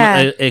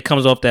it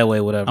comes off that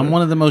way, whatever. I'm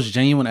one of the most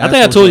genuine. I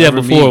think I told you that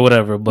before, or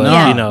whatever,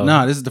 but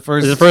no, this is the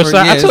first. This is the first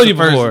time I told you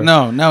before.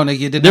 No, nigga,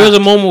 you did. There was a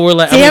moment where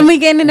like, we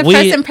getting in the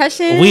first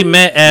impression. We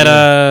met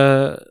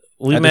at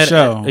we met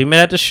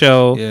at the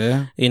show.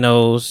 Yeah,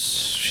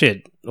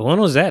 shit. When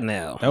was that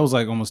now? That was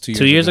like almost 2 years.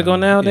 2 years ago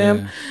now.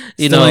 Damn.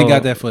 Still ain't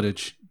got that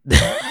footage.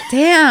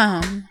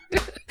 Damn.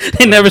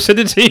 They never sent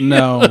it to you.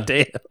 No.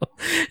 Damn.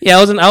 Yeah,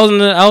 I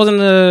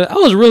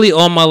was really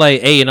on my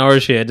like A&R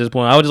shit at this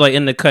point. I was just like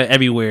in the cut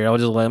everywhere. I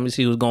was just like, let me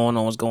see what's going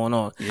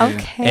on. Yeah.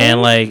 Okay.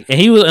 And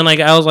he was, and like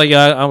I was like, yo,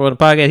 I'm on the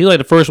podcast. He was like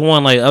the first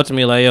one like up to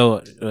me like,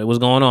 yo, what's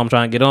going on? I'm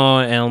trying to get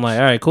on, and I'm like,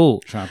 all right,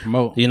 cool. Trying to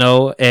promote.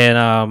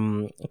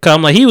 And cause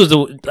I'm like, he was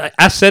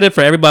I said it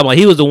for everybody. Like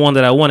he was the one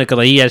that I wanted because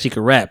like he actually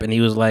could rap and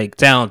he was like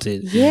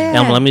talented. Yeah. And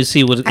I'm like, let me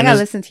see what I gotta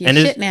listen to your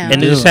shit now.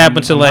 And it just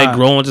happened to like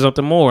grow into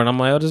something more. And I'm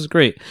like, oh, this is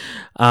great.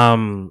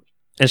 And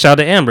shout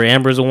out to Amber.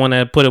 Amber's the one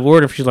that put a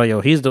word. She's like,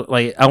 yo, he's the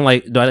like. I'm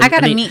like, I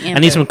gotta meet Amber. I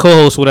need some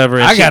co-hosts, whatever.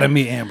 And I gotta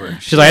meet Amber.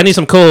 She's like, I need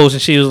some co-hosts,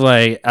 and she was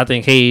like, I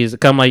think Hayes.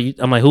 I'm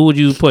like, who would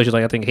you put? She's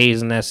like, I think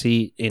Hayes in that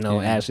seat.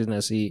 Ashley's in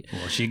that seat.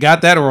 Well, she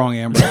got that wrong,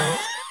 Amber.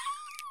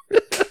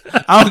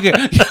 I don't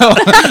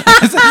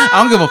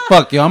give a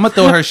fuck, yo. I'm gonna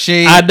throw her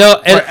shade. I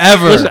know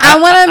forever. Listen, I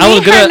want to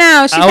meet her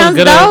now. She sounds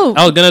dope.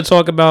 I was gonna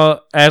talk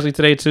about Ashley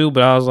today too,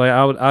 but I was like,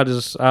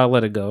 I'll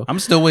let it go. I'm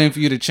still waiting for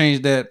you to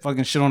change that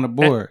fucking shit on the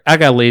board. I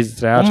got lazy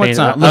today.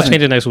 I'll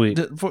change it next week.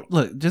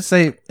 Look, just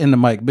say in the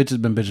mic,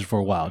 bitches been bitches for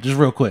a while. Just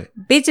real quick.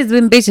 Bitches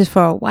been bitches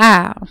for a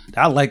while.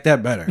 I like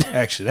that better.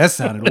 Actually, that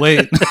sounded way.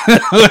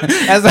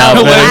 That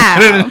sounded way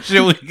better than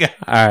shit we got.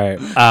 All right,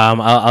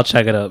 I'll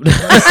check it up.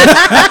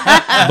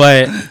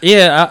 But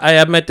yeah,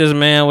 I met this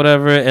man,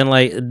 whatever, and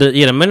like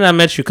the minute I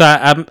met you,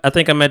 I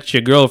think I met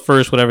your girl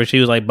first, whatever. She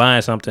was like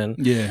buying something,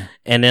 yeah,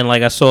 and then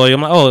like I saw you,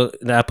 I'm like, oh,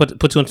 I put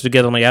two and two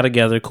together. I'm like, yeah,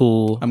 together,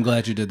 cool. I'm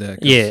glad you did that.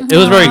 Yeah, it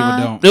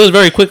was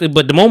very quickly,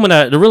 but the moment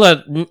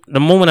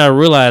I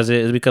realized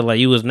it is because like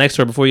you was next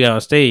to her before you got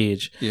on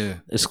stage. Yeah,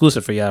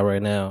 exclusive for y'all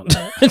right now.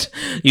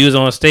 You was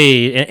on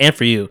stage, and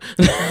for you,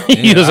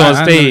 you was on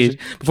stage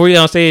before you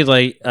got on stage.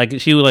 Like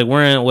she was like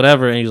wearing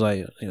whatever, and he was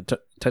like.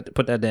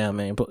 Put that down,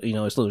 man.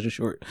 It's a little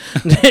short.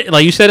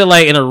 Like you said it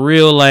like in a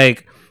real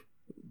like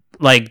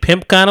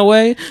pimp kind of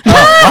way.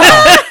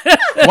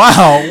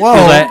 Wow,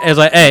 whoa. It's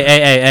like,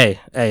 hey,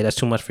 that's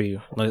too much for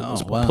you. Like,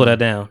 let's pull that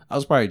down. I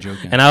was probably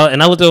joking. And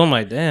I looked at him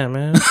like, damn,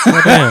 man.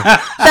 Damn.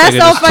 That's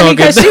so funny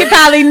because she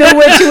probably knew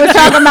what you was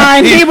talking about,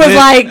 and he was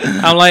like,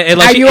 I'm like,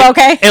 are you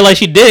okay? And like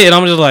she did, and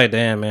I'm just like,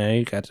 damn, man,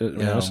 you got to,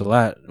 that's a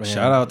lot. Man.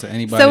 Shout out to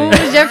anybody. So what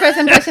was your first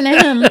impression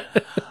of him?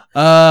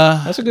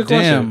 That's a good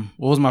question.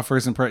 What was my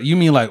first impression? You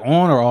mean like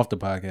on or off the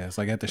podcast?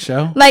 Like at the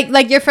show?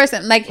 Like your first,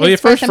 like his your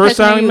first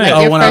time we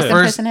met. When I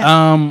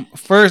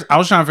first I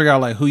was trying to figure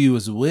out like who you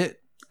was with.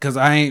 Because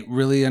I ain't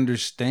really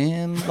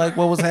understand like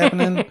what was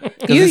happening.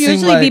 You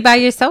usually be by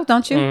yourself,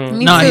 don't you?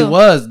 Me No, too. he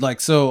was like,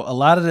 so a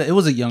lot of it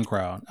was a young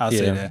crowd. I'll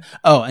say that.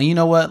 Oh, and you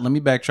know what? Let me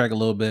backtrack a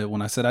little bit.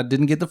 When I said I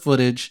didn't get the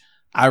footage,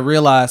 I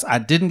realized I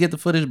didn't get the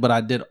footage, but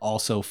I did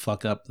also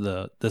fuck up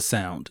the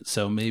sound.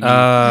 So maybe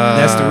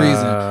that's the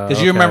reason.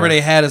 Because you remember they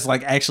had us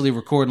like actually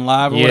recording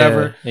live or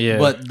whatever. Yeah.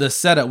 But the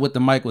setup with the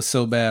mic was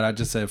so bad, I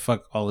just said,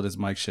 fuck all of this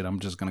mic shit. I'm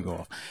just gonna go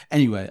off.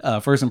 Anyway,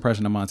 first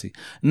impression of Monty.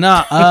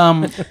 Not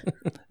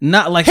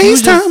like he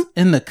was just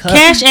in the cut.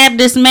 Cash app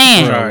this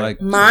man.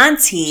 Like,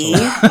 Monty.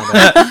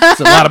 It's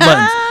a lot of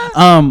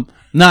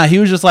buttons. He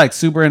was just like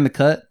super in the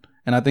cut.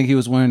 And I think he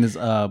was wearing his,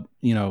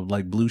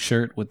 like blue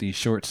shirt with these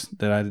shorts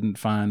that I didn't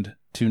find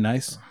too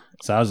nice.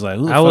 So I was like,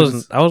 I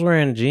was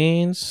wearing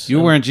jeans. You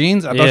were wearing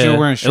jeans? I thought you were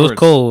wearing shorts. It was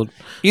cold.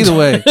 Either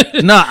way,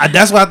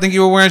 that's why I think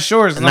you were wearing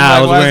shorts. I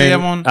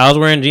was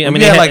wearing jeans. I mean,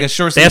 they had like a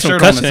short shirt on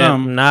or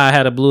something. Nah, I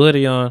had a blue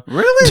hoodie on.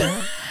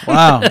 Really?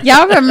 Wow.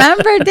 Y'all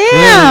remember?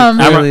 Damn.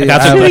 I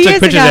took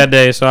pictures that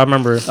day, so I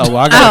remember. Oh, well,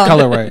 I got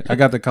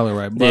the color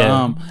right.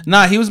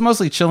 But he was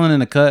mostly chilling in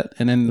the cut,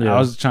 and then I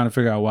was trying to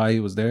figure out why he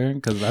was there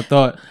because I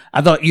thought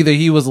either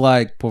he was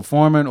like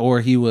performing or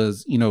he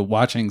was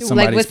watching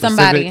somebody like with specific.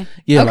 somebody.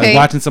 Yeah, like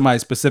watching somebody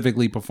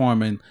specifically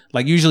performing.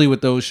 Like usually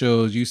with those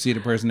shows, you see the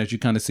person that you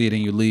kind of see it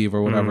and you leave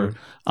or whatever.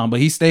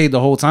 But he stayed the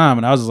whole time,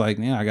 and I was just like,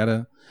 I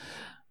gotta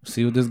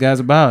see what this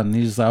guy's about. And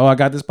he's just like, I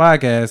got this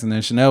podcast. And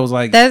then Chanel was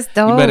like, that's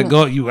dope. You better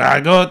go. You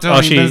gotta go to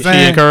him. She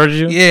encouraged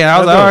you? Yeah. I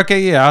was like,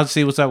 okay, yeah, I'll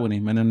see what's up with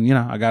him. And then,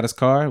 I got his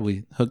car.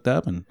 We hooked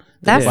up and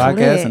that's podcast.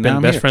 Lit. And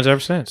been best friends ever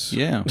since.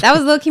 Yeah. That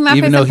was low-key my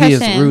even first though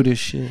impression. He is rude as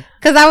shit.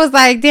 Because I was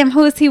like, damn,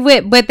 who is he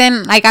with? But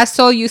then, like, I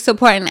saw you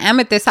supporting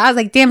Amethyst. So I was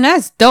like, damn,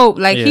 that's dope.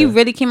 Like, he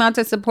really came out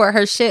to support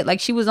her shit. Like,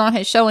 she was on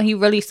his show and he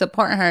really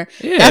supporting her.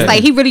 Yeah. That's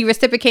like, he really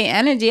reciprocate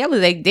energy. I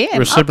was like, damn,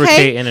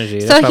 reciprocate energy.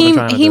 That's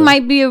so he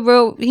might be a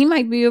real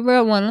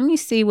one. Let me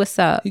see what's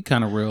up. He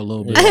kind of real a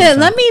little bit.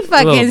 Let me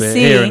fucking see.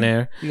 Here and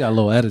there. He got a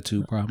little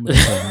attitude problem.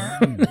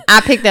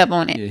 I picked up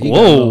on it. Yeah,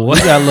 whoa.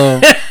 He got a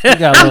little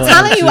I'm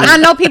telling you, I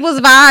know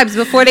people's vibes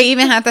before they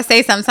even have to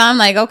say something. So I'm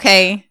like,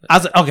 okay. I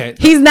was like, okay.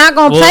 He's not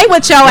going to play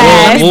with your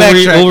ass.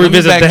 We'll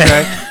revisit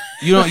that.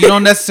 You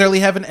don't necessarily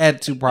have an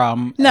attitude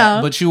problem. No.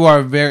 But you are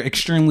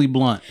extremely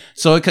blunt.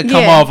 So it could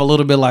come off a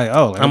little bit like,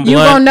 oh, I'm blunt. You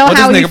going to know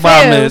how he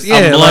feels. Yeah,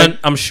 I'm blunt.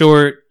 I'm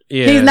short.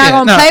 Yeah. He's not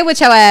gonna play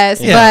with your ass,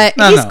 but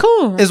he's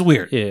cool. It's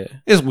weird. Yeah,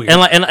 it's weird.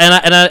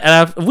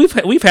 And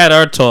we've had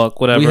our talk,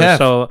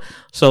 whatever.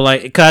 So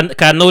like,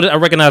 I know that I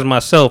recognize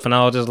myself, and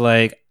I was just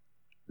like,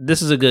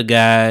 this is a good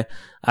guy.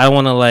 I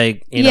want to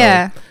like,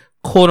 know,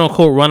 quote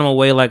unquote, run him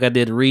away like I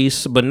did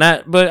Reese, but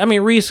I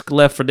mean, Reese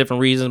left for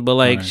different reasons, but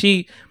like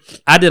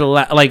I did a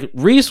lot. Like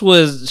Reese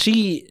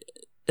she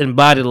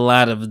embodied a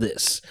lot of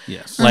this.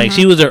 Yes, like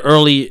she was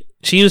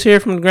she was here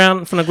from the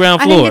ground floor. I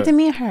didn't get to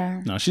meet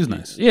her. No, she's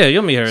nice. Yeah,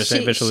 you'll meet her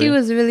eventually. She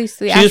was really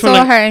sweet. I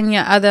saw her in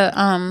your other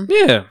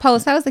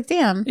post. I was like,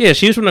 damn. Yeah,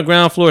 she was from the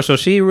ground floor, so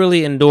she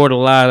really endured a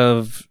lot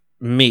of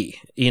me,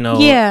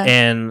 Yeah.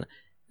 And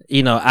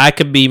I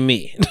could be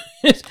me.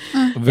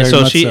 Very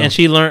so much and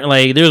she learned,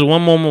 like, there's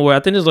one moment where I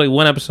think there's like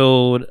one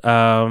episode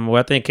where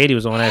I think Katie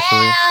was on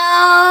actually.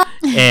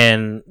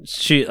 And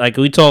she, like,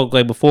 we talked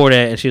like before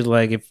that, and she's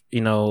like, if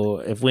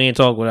we ain't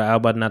talk with her, how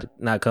about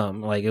not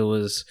come? Like, it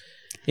was,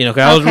 cause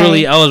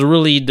I was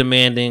really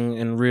demanding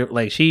and real,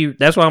 like,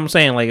 that's why I'm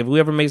saying, like, if we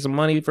ever make some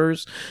money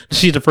first,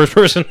 she's the first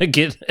person to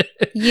get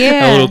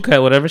a little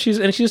cut, whatever.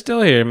 She's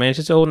still here, man.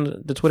 She's still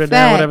holding the Twitter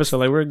down, whatever. So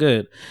like, we're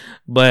good.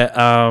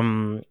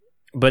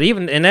 But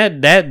even in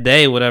that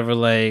day, whatever,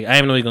 like, I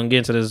didn't know we gonna get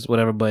into this,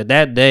 whatever. But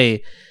that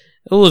day,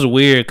 it was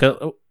weird.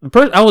 Cause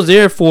I was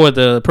there for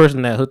the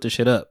person that hooked the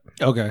shit up.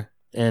 Okay.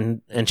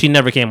 And she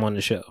never came on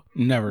the show.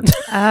 Never.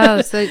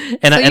 Oh, so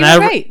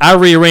I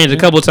rearranged a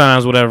couple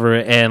times, whatever,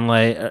 and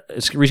like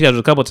rescheduled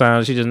a couple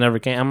times. She just never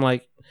came. I'm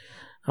like,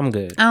 I'm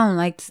good. I don't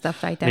like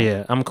stuff like that.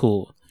 Yeah, I'm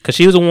cool. Cause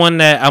she was the one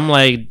that I'm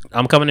like,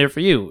 I'm coming there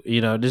for you.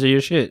 This is your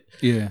shit.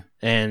 Yeah.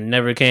 And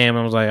never came.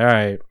 I was like, all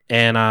right.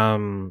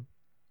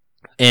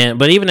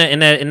 But even in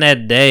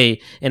that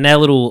day, in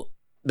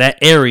that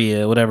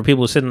area, whatever,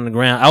 people were sitting on the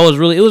ground. I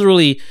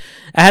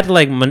had to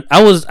like,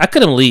 I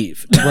couldn't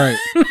leave. Right.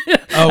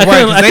 Oh,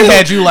 right. Because they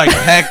had you like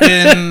packed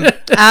in.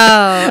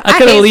 Oh, I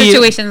hate leave.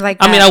 Situations like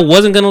that. I mean, I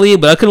wasn't gonna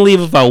leave, but I couldn't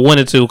leave if I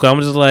wanted to. Cause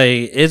I'm just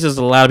like, it's just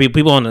a lot of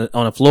people on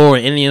the floor,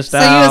 Indian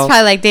style. So you was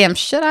probably like, damn,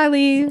 should I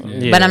leave?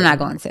 Yeah. But I'm not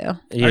going to.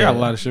 Yeah. I got a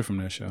lot of shit from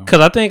that show. Cause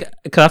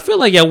I feel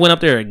like y'all went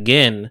up there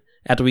again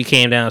after we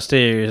came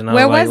downstairs, and I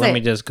Where was like, was let it? me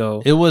just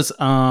go. It was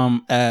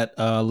at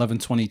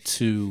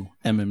 1122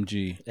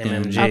 MMG.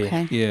 MMG.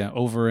 Okay. Yeah,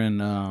 over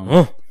in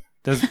Oh.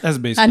 that's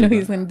basically. I knew he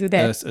was gonna do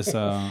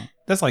that.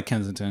 That's like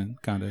Kensington,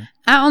 kind of.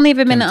 I only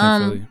ever been to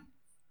Philly.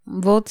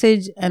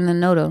 Voltage and the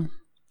Noto.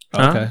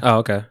 Huh? Okay. Oh,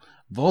 okay.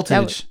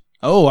 Voltage.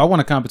 Oh, I won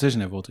a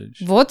competition at Voltage.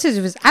 Voltage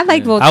was. I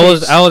like Yeah.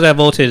 Voltage. I was at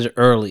Voltage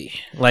early,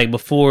 like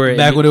before.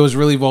 Back when it was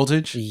really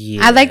Voltage.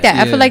 Yeah. I like that. I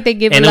Yeah. feel like they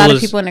give And a it lot was-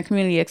 of people in the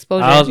community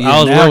exposure. I was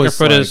now working it's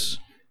for like this.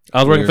 I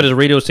was working for weird. this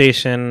radio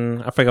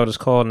station. I forgot what it's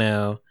called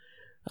now.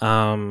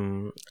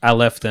 I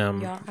left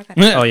them. Y'all, I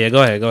got- Oh yeah,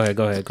 go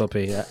ahead. Go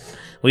pay.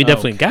 We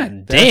definitely got.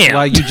 That's Damn.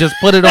 why you just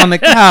put it on the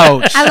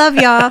couch. I love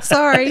y'all.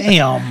 Sorry.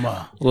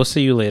 Damn. We'll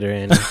see you later,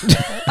 Andy.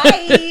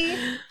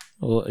 Bye.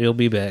 Well, you'll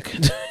be back.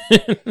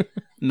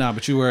 Nah,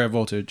 but you were at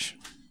Voltage.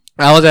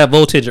 I was at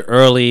Voltage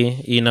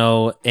early,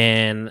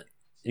 and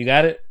you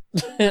got it.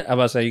 I'm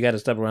about to say you got to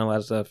step around a lot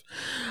of stuff.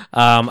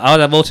 I was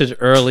at Voltage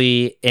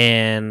early,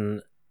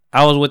 and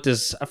I was with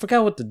this. I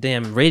forgot what the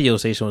damn radio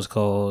station was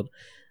called.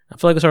 I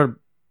feel like it's sort of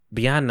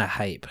Beyond the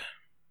Hype.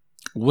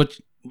 What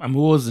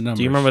was the number?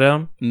 Do you remember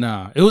them?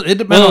 Nah. It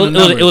depends on the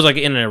It numbers. was like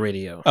internet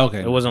radio.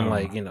 Okay. It wasn't Oh.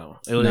 like it was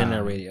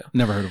internet radio,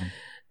 Never heard of them.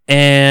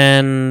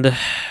 and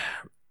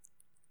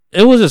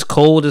it was just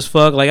cold as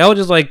fuck. Like I would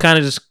just like kind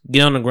of just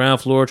get on the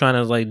ground floor trying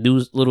to like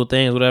do little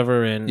things,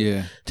 whatever, and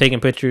Yeah. taking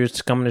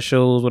pictures, coming to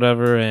shows,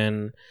 whatever,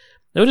 and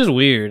it was just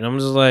weird. I'm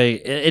just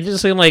like, it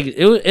just seemed like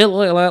it looked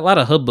like a lot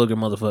of hood booger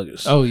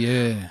motherfuckers. Oh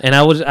yeah. And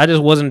I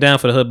just wasn't down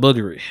for the hood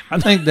boogery. I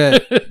think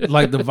that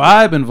like the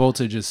vibe in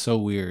Voltage is so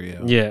weird,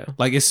 yo. Yeah.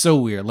 Like it's so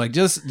weird. Like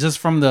just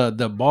from the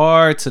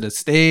bar to the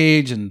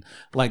stage and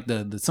like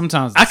the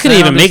sometimes the I couldn't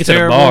even sound make is it to the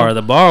terrible. bar.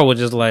 The bar was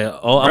just like,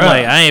 oh, I'm Bruh.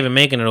 like, I ain't even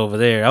making it over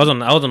there. I was on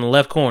the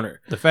left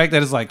corner. The fact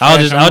that it's like I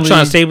was cash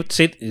trying to only-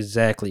 stay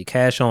exactly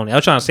cash only. I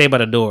was trying to stay by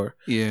the door.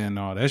 Yeah,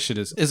 no, that shit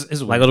is it's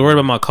Like I was worried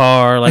about my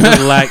car. Like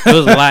it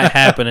was a lot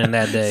happening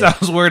that day. So I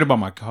was worried about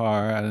my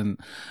car. I didn't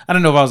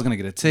know if I was gonna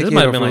get a ticket. This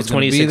might or have if been it like was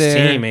gonna be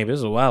 2016, there. maybe. This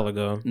is a while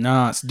ago.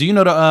 Nah. Do you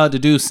know the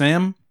dude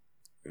Sam?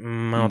 I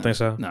don't think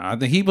so. No, I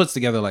think he puts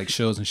together like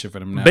shows and shit for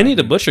them now. Benny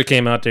the Butcher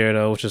came out there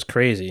though, which is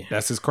crazy.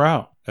 That's his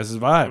crowd. That's his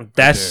vibe. right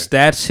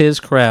That's his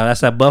crowd.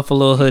 That's that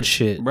Buffalo Hood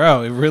shit. there.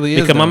 Bro, it really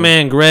is. Because my though.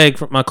 man Greg,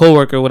 my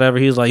coworker, or whatever,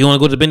 he was like, "You want to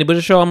go to the Benny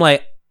Butcher show?" I'm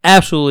like,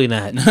 "Absolutely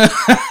not.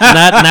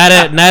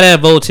 not at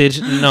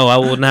Voltage. No, I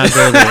will not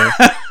go there.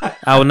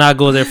 I will not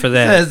go there for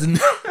that.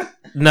 That's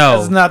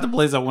No, not the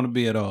place I want to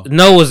be at all.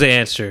 no was the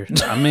answer.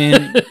 I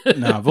mean,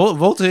 nah,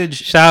 Voltage,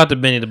 Shout out to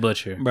Benny the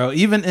Butcher. bro.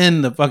 Even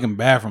in the fucking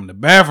bathroom, the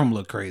bathroom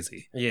looked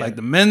crazy. Yeah. Like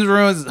the men's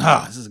rooms,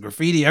 this is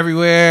graffiti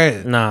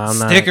everywhere. Nah, I'm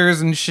not. stickers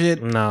and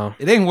shit. No,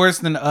 It ain't worse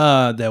than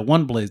that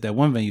one place, that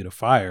one venue, the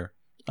Fire.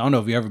 I don't know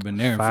if you ever been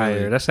there. In fire.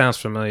 Philly. That sounds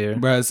familiar.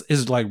 Bro,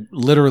 it's like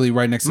literally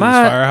right next to this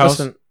firehouse.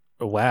 listen,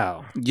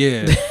 wow.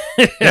 Yeah,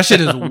 that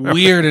shit is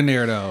weird in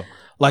there though.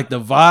 Like the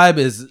vibe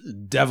is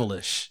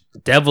devilish.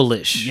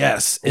 Devilish.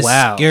 Yes, it's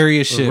Wow. scary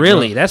as shit.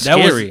 Really? bro. That's That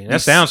was- scary.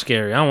 That sounds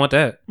scary. I don't want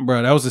that.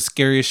 bro. That was the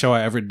scariest show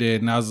I ever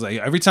did, and I was like,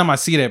 every time I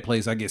see that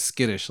place, I get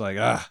skittish. Like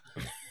that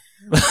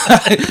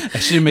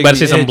shit make About me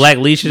to see some itch. black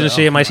leashes and Like,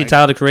 shit. oh Might see my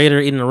Tyler the Creator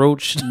eating a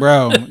roach.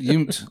 bro.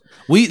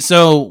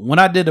 So when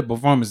I did the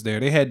performance there,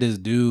 they had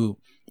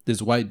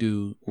this white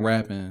dude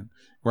rapping,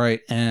 right?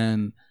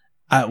 And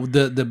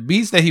the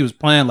beats that he was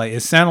playing, like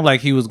it sounded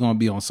like he was gonna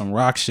be on some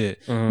rock shit,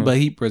 but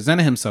he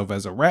presented himself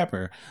as a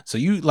rapper. So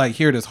you like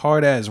hear this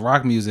hard ass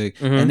rock music,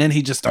 and then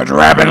he just starts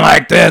rapping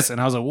like this,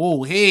 and I was like,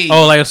 whoa, hey,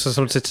 Oh, like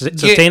some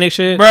satanic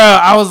shit? bro.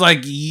 I was like,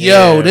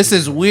 yo, Yeah. this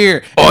is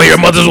weird. All your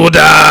mothers will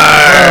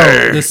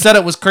die. The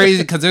setup was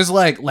crazy because there's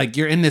like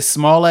you're in this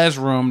small ass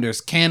room. There's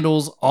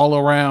candles all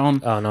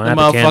around. Oh, no, the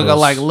not the motherfucker candles.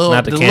 like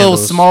Not the little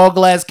candles. small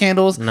glass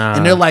candles, Nah.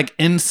 and they're like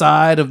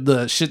inside of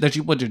the shit that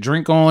you put your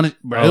drink on.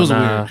 Bro, Oh, it was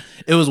nah. weird.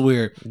 It was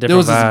weird. There Different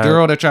was this vibe.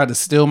 girl that tried to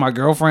steal my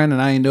girlfriend, and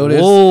I ain't know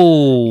this.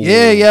 Whoa.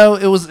 Yeah, yo,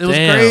 it was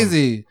Damn.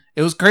 crazy.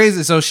 It was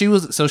crazy. So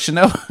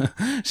Chanel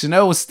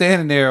Chanel was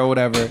standing there or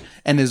whatever,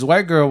 and this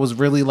white girl was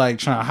really like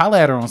trying to holler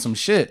at her on some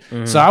shit.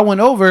 So I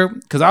went over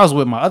because I was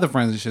with my other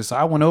friends and shit. So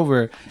I went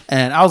over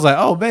and I was like,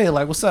 "Oh, babe,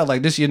 like what's up?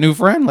 Like this your new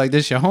friend? Like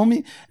this your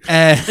homie?"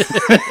 And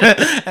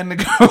and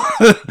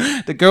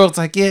the girl's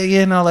like,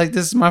 "Yeah, no, like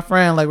this is my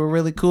friend. Like we're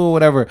really cool,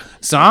 whatever."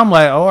 So I'm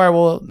like, "All right,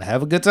 well,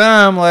 have a good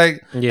time."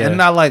 Like, Yeah. and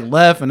then I like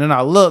left, and then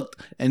I looked,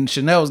 and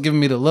Chanel was giving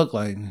me the look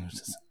like.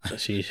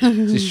 She,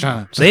 She's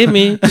trying. save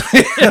me.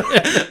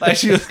 Like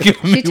she was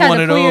giving She me tried one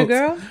to of pull those. your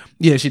girl.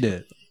 Yeah, she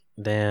did.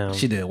 Damn.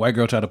 She did. White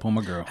girl tried to pull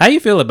my girl. How you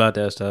feel about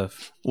that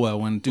stuff? Well,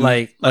 when dude,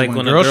 Like when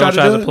a girl tries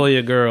to pull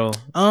your girl.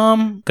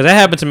 Because that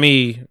happened to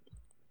me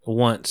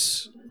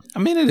once. I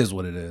mean, it is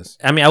what it is.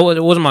 I mean,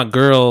 it wasn't my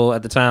girl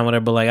at the time,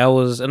 whatever. But like I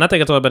was, and I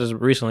think I talked about this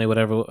recently,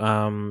 whatever.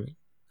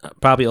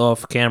 Probably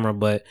off camera,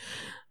 but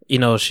you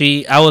know,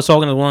 I was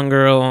talking to one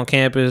girl on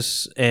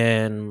campus,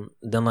 and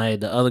then like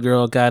the other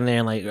girl got in there,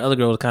 and like the other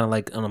girl was kind of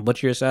like on the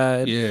butcher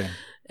side, Yeah.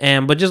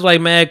 but just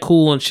like mad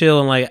cool and chill,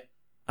 and like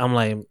I'm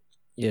like,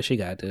 Yeah, she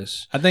got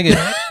this. I think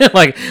it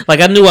like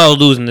I knew I was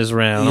losing this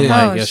round. I'm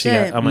Yeah. like,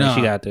 yeah,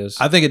 she got this.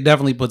 I think it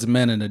definitely puts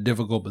men in a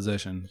difficult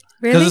position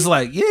because Really? it's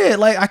like, yeah,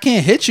 like I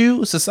can't hit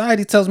you.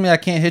 Society tells me I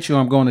can't hit you.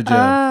 I'm going to jail.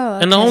 Oh,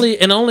 And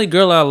the only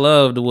girl I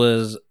loved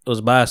was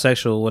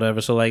bisexual or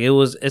whatever. So like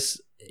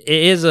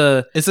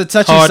it's a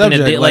touchy hard thing to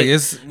subject. do. Like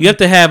it's you have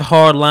to have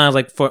hard lines.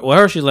 Like for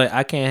her, she's like,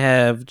 I can't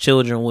have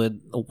children with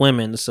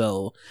women,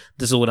 so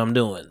this is what I'm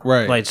doing.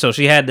 Right. Like so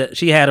she had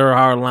her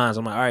hard lines.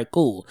 I'm like, all right,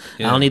 cool.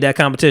 Yeah. I don't need that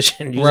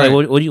competition. You're Right.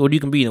 like, what are you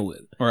competing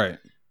with? Right.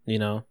 You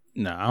know.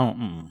 No, I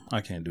don't.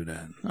 I can't do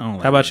that. I don't.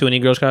 How about you? Any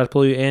girls try to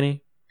pull you,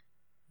 Annie?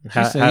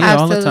 She said, yeah,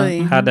 all the Absolutely.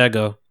 time. How'd that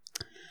go?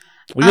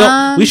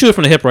 We shoot it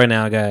from the hip right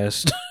now,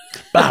 guys.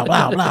 Blah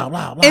blah blah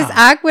blah blah. It's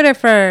awkward at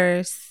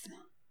first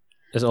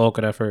It's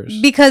awkward at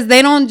first. because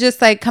they don't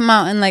just like come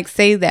out and like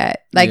say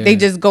that. Like they Yeah.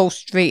 just go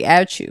straight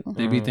at you.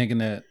 They be thinking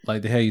that,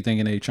 like, the hell you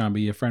thinking they trying to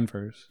be your friend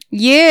first.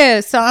 Yeah.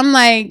 So I'm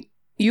like,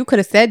 you could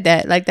have said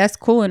that. Like that's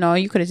cool and all.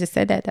 You could have just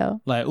said that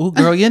though. Like, ooh,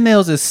 girl, your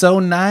nails is so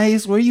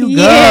nice. Where you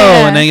go?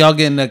 Yeah. And then y'all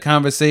get in a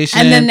conversation.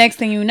 And then next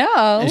thing you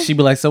know, and she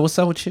be like, so what's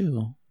up with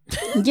you?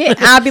 yeah,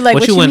 I'll be like,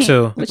 What what you you went mean?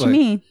 to? What you Like-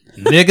 mean?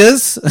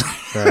 Niggas?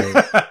 Right.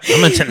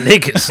 I'm into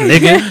niggas,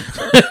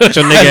 nigga. What's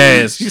your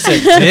nigga ass? She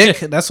said, dick.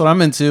 That's what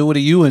I'm into. What are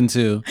you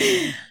into?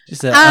 She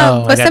said,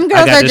 But some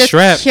girls got are this just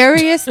strap.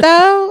 curious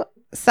though.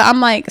 So I'm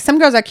like, some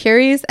girls are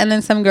curious, and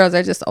then some girls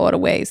are just all the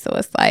way. So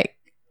it's like,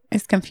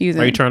 it's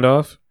confusing. Are you turned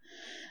off?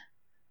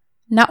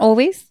 Not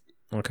always.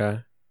 Okay.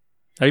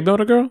 Have you been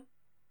with a girl?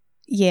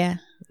 Yeah.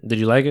 Did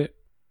you like it?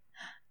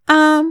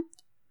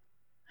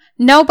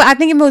 No, but I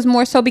think it was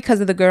more so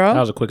because of the girl. That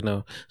was a quick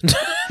no.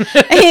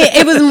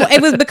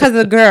 it was because of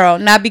the girl,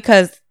 not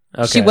because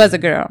she Okay. was a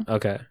girl.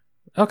 Okay.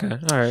 Okay.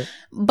 All right.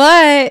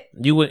 But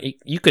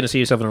You couldn't see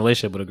yourself in a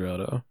relationship with a girl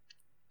though,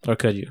 or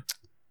could you?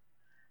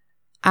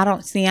 I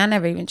don't see. I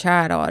never even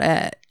tried all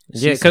that.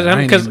 Yeah, She said,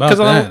 I ain't because even about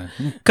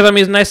that. I mean,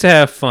 it's nice to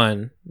have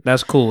fun.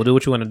 That's cool. Do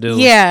what you want to do.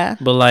 Yeah.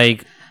 But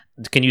like,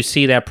 can you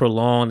see that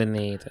prolonged in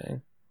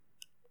anything?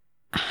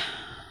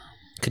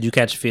 Could you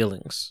catch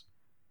feelings?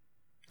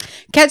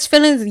 Catch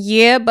feelings,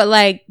 yeah, but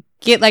like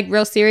get like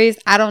real serious.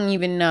 I don't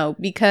even know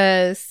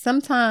because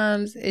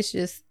sometimes it's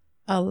just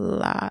a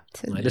lot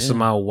to Like, this is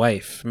my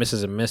wife,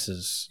 Mrs. and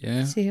Mrs.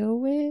 Yeah. deal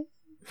with.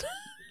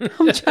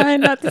 I'm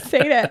trying not to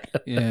say that.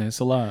 Yeah, it's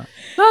a lot.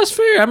 No, it's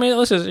fair. I mean,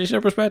 listen, it's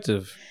your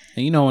perspective.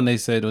 And you know when they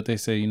say what they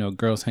say, you know,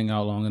 girls hang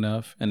out long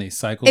enough and they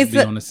cycles be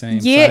on the same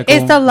yeah, cycle.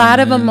 it's a lot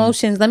of and then-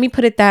 emotions. Let me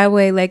put it that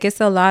way. Like it's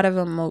a lot of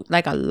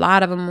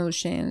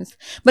emotions.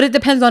 But it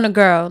depends on the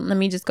girl. Let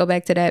me just go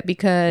back to that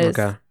because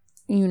Okay.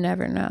 you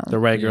never know. The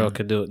right girl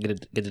could do it,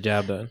 get the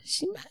job done.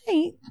 She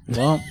might.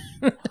 Well,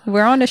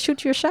 We're on the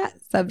shoot your shot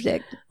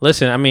subject.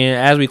 Listen, I mean,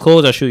 as we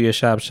close our shoot your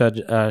shot subject.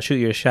 That's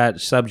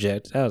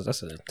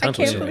a I tongue can't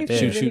twister believe right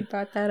she there. really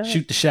brought that up.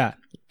 shoot the shot.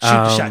 Shoot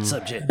the shot Um,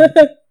 subject.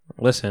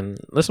 Listen.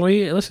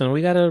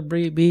 We gotta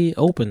be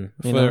open.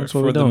 You know, that's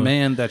what for we're the doing.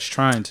 man that's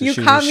trying to You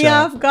shoot caught his me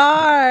shot. off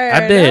guard.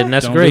 I did, and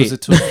that's Don't great. lose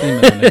it to a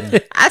female.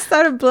 Nigga. I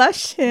started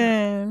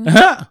blushing.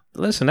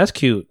 Listen, that's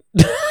cute.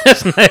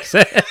 That's nice.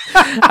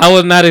 I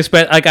was not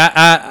expect like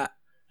I.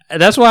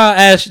 That's why I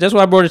asked. That's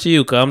why I brought it to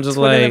you. Cause I'm just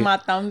Twiddling like, my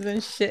thumbs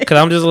and shit. cause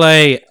I'm just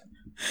like,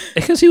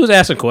 because he was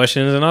asking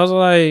questions, and I was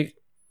like,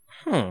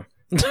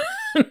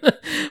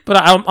 But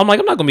I'm like,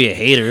 I'm not gonna be a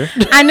hater.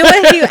 I knew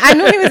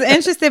he was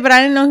interested, but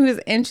I didn't know he was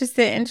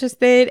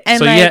interested. And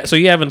So like, so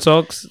you having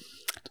talks?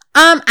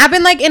 I've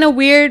been like in a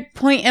weird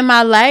point in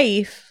my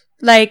life,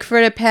 like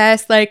for the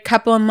past like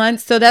couple of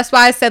months. So that's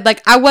why I said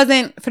like I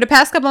wasn't for the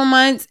past couple of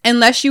months,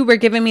 unless you were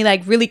giving me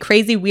like really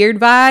crazy weird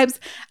vibes,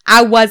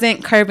 I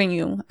wasn't curving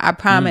you. I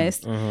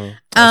promise. Mm-hmm.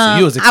 So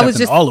you was I was accepting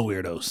just all the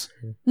weirdos.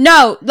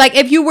 no, like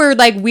if you were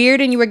like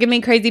weird and you were giving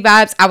me crazy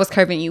vibes, I was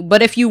curving you.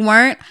 But if you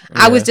weren't,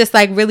 I was just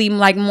like really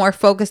like more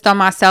focused on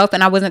myself,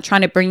 and I wasn't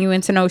trying to bring you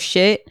into no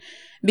shit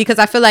because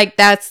I feel like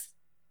that's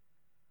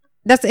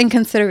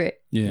inconsiderate.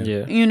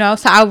 Yeah. You know,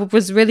 so I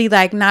was really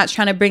like not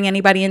trying to bring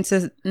anybody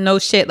into no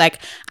shit. Like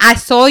I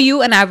saw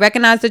you and I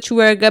recognized that you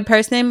were a good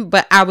person,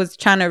 but I was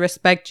trying to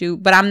respect you.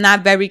 But I'm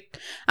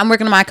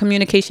working on my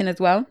communication as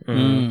well.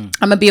 Mm-hmm.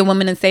 I'm gonna be a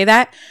woman and say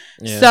that.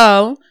 Yeah.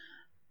 So,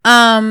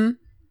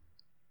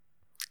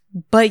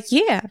 but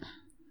yeah.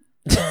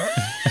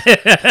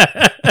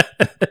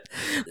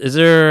 Is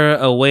there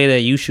a way that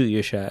you shoot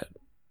your shot?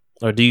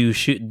 Or do you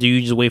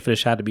just wait for the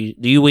shot to be?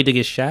 Do you wait to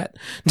get shot,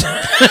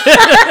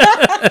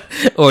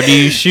 or do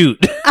you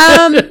shoot?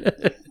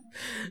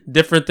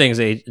 Different things.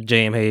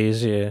 J.M.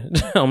 Hayes, yeah,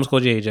 I almost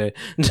called you AJ.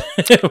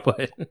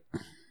 But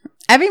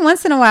Every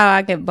once in a while,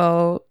 I get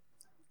bold.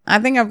 I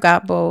think I've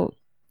got bold,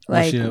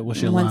 like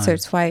what's your once line? or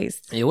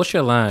twice. yeah, what's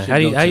your line? How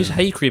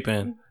you creep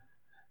in?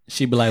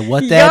 She be like,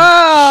 "What Yo,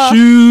 that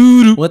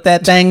shoot? What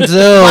that thing do?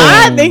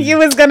 I think you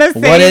was gonna say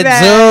what it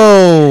that.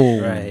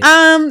 do? Right.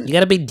 You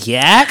gotta be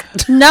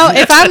jacked. No,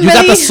 if I'm You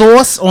really, got the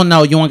sauce? Oh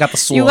no, you don't got the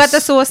sauce. you got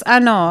the sauce. I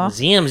know.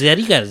 Zms, yeah,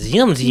 you got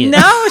Zms here.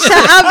 No,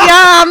 shut up,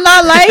 y'all. I'm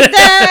not like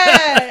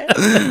that.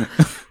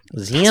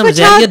 Zms, what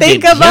yeah, y'all you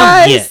think did of jump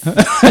us. yet.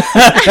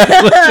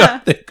 What y'all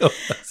think of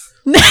us?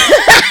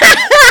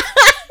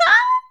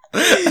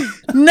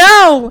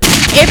 No,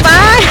 if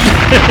I,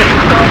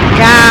 oh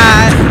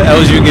God, That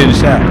was you getting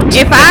shot.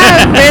 if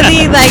I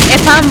really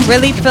if I'm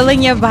really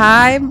feeling your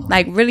vibe,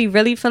 like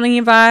really feeling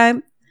your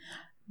vibe,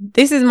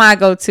 this is my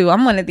go-to.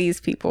 I'm one of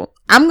these people.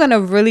 I'm gonna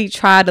really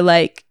try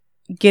to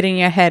get in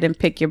your head and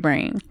pick your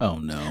brain. Oh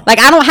no. Like,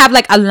 I don't have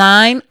a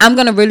line. I'm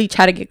gonna really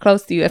try to get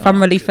close to you if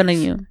I'm really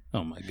feeling you.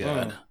 Oh my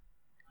God.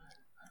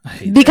 I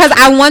hate Because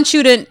I want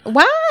you to.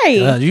 Why?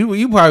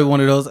 you probably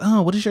one of those.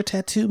 Oh, what does your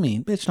tattoo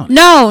mean, bitch?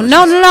 No,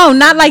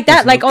 not like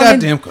that. Like on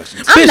goddamn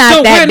questions. I'm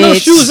not that bitch. No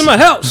shoes in my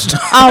house.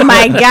 Oh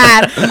my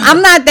God,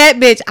 I'm not that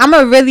bitch. I'm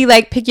gonna really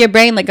pick your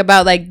brain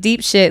about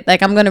deep shit.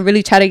 Like, I'm gonna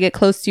really try to get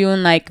close to you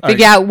and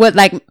figure out what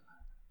like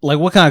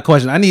what kind of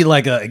question? I need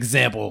an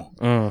example.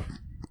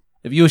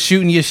 If you were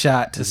shooting your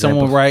shot to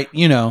someone, right?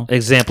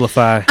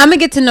 Exemplify. I'm gonna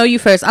get to know you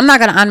first. I'm not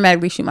gonna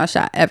automatically shoot my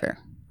shot ever.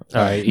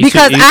 All right,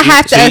 because I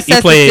have to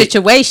assess the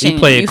situation. You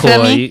play it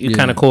coy. Me? You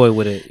kind of coy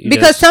with it.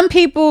 Because some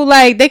people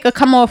they could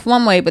come off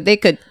one way, but they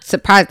could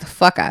surprise the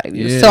fuck out of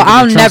you. Yeah, so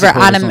I'll never.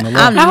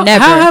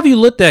 How have you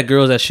looked at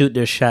girls that shoot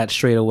their shot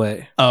straight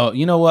away? Oh,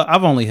 you know what?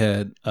 I've only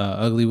had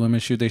ugly women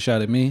shoot their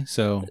shot at me.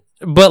 So,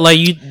 but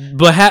you ain't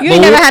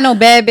never had no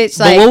bad bitch.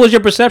 But what was your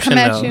perception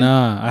though?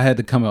 Nah, I had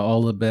to come at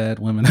all the bad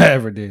women I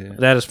ever did.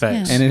 That is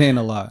facts, and it ain't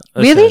a lot.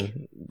 Really?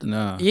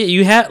 Nah. Yeah,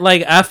 you had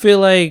I feel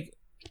like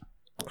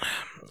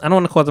I don't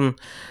want to call them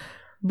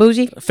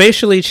bougie,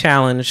 facially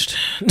challenged.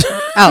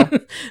 Oh,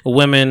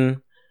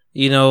 women,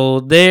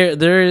 they're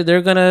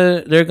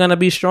gonna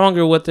be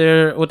stronger with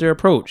their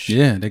approach.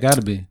 Yeah, they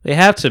gotta be. They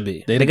have to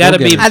be. They gotta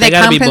be. Are they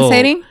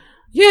compensating?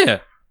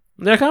 Yeah,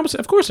 they're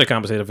of course they're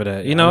compensated for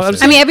that.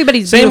 I mean,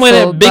 everybody's same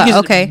beautiful, way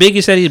that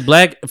Biggie said he's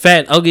black,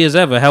 fat, ugly as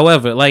ever.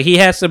 However, he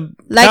has to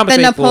the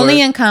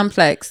Napoleon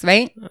complex,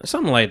 right?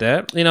 Something like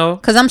that.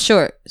 Because I'm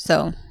short,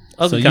 so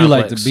you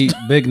like to beat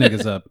big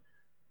niggas up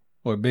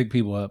or big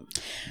people up?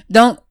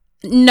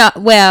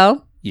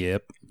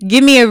 Yep.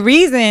 Give me a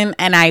reason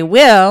and I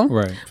will.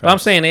 Right. But I'm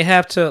saying they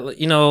have to,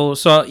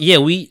 so yeah,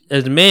 we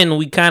as men,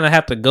 we kind of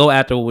have to go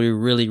after what we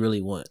really,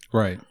 really want.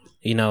 Right.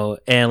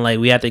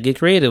 And we have to get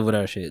creative with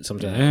our shit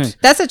sometimes.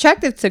 That's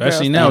attractive to girls.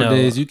 Especially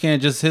nowadays, you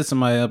can't just hit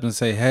somebody up and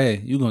say,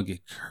 hey, you're going to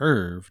get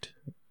curved.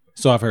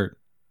 So I've heard.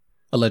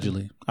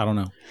 Allegedly. I don't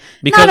know.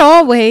 Not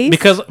always.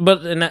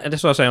 But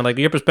that's what I'm saying.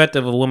 Your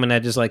perspective of women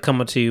that just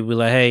come up to you, be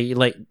like, hey,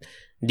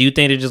 do you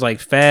think they're just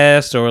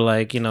fast or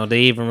they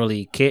even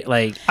really care?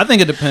 I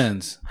think it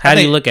depends. How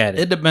do you look at it?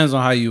 It depends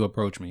on how you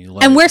approach me.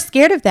 And we're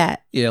scared of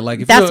that. Yeah,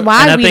 that's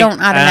why we don't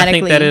automatically. I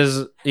think that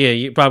is,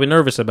 you're probably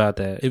nervous about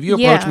that. If you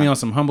approach me on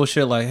some humble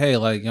shit, hey,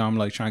 I'm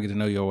trying to get to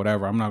know you or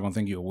whatever, I'm not gonna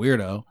think you're a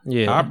weirdo.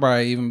 Yeah, I'll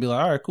probably even be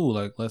like, all right, cool,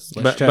 let's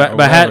chat.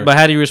 But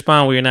how do you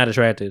respond when you're not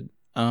attracted?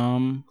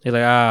 You're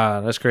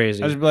like, that's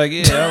crazy. I just be like,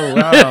 yeah, oh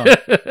wow.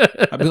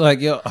 I'd be like,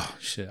 yo, oh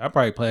shit, I'd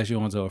probably pass you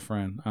on to a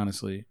friend.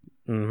 Honestly,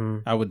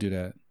 I would do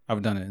that.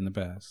 I've done it in the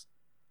past.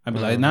 I'd be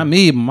like, not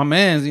me, but my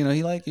man's, he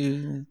like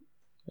you.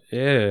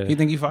 Yeah. He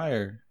think you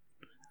fired.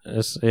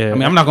 Yeah. I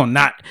mean, I'm not gonna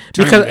not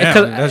because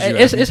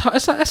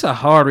it's a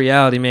hard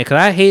reality, man. Because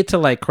I hate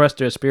to crush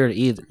their spirit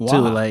either.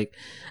 Wow. Too,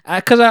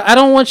 because I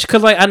don't want you.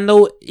 Because I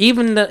know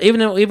even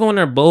when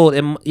they're bold,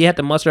 you have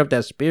to muster up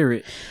that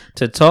spirit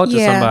to talk to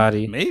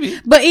somebody. Maybe,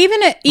 but even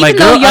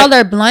though y'all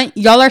are blunt,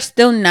 y'all are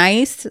still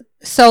nice.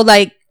 So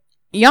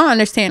y'all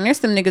understand? There's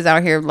some niggas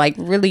out here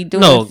really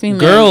doing females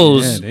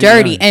girls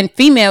dirty and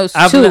females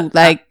too.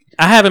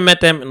 I haven't met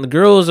them. The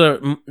girls are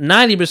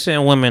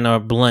 90% women are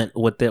blunt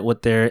with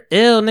their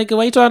ill nigga.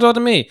 Why you trying to talk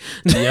to me?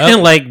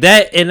 Yep.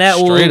 that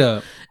straight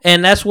up.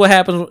 And that's what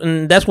happens,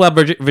 and that's why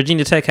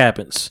Virginia Tech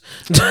happens.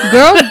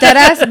 Girls that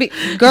that's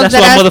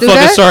why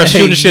motherfuckers start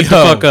shooting shit the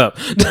fuck up.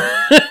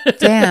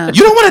 Damn.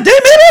 You don't want to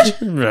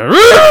date me,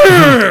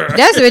 bitch?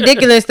 That's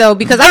ridiculous though,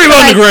 because I feel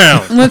on the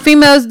ground. When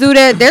females do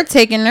that, they're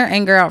taking their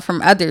anger out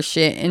from other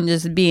shit and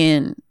just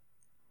being.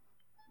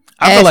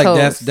 I feel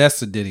like that's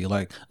the ditty.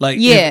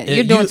 Yeah,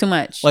 you're doing too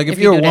much. If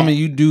you're a woman,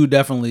 you do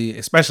definitely,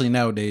 especially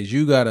nowadays,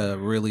 you gotta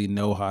really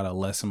know how to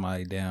let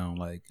somebody down.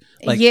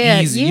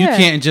 Easy. You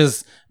can't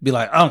just be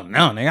like, oh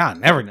no, nigga, I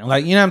never. You know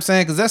what I'm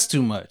saying? Because that's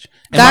too much.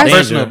 In my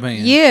personal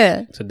opinion,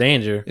 yeah, it's a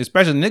danger.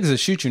 Especially niggas that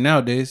shoot you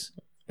nowadays.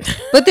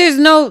 But there's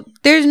no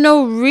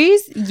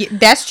reason.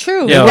 That's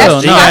true. Yeah,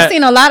 I've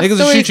seen a lot of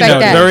stories like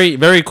that. Very,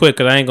 very quick,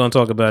 because I ain't gonna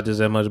talk about this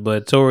that much.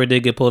 But Tory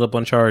did get pulled up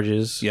on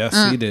charges.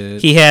 Yes, he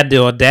did. He had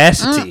the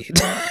audacity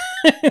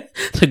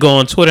to go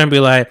on Twitter and be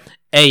like,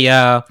 "Hey,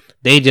 y'all,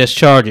 they just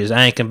charges.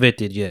 I ain't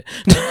convicted yet."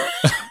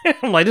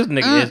 I'm like, this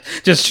nigga is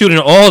just shooting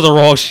all the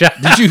wrong shots.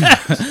 Did you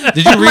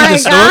read the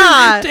story?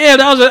 God.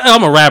 Damn,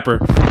 I'm a rapper.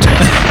 Period.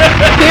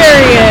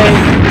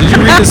 Did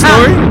you read the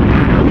story?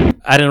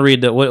 I didn't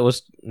read what it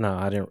was. No,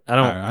 I didn't. I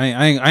don't.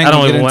 I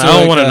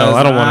don't want to know.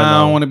 I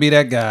don't want to be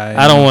that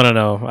guy. I don't want to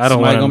know. I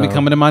don't want to know. Gonna be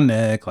coming in my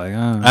neck.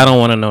 I don't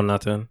want to know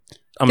nothing.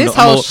 This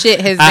whole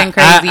shit has been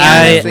crazy.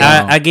 Honestly,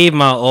 I gave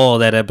my all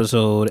that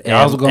episode.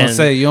 I was gonna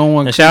say you don't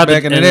want to get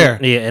back in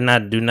there. Yeah, and I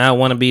do not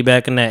want to be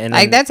back in that. And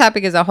like that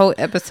topic is a whole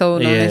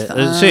episode. Yeah, on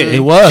this, shit, it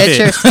was. That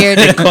you're scared.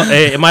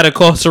 It might have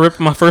cost to rip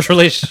my first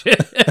relationship.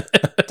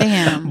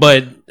 Damn.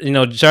 But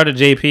shout out to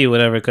JP,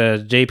 whatever,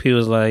 because JP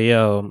was like,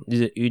 "Yo,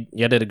 you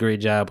did a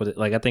great job with it.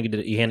 Like, I think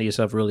you handled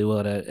yourself really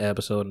well that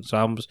episode." So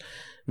I'm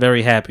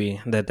very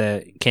happy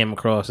that came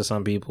across to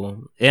some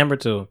people. Amber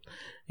too.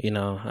 You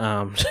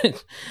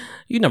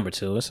number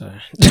 2. It's all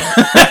right.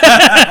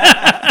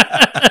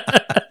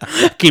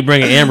 Keep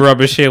bringing Amber up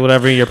and shit,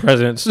 whatever in your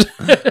presence.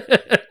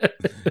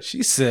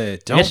 She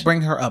said, "Don't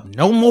bring her up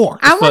no more."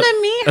 I want to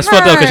meet her. That's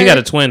fucked up because she got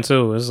a twin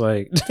too. It's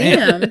like,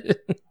 damn.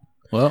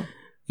 Well,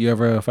 you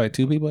ever fight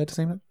 2 people at the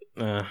same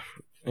time?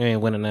 You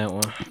ain't winning that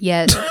one.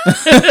 Yes.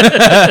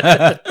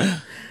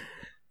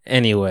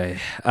 Anyway,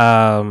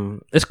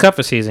 it's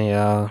cuffing season,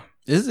 y'all.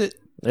 Is it?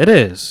 It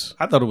is.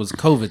 I thought it was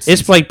COVID season.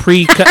 It's like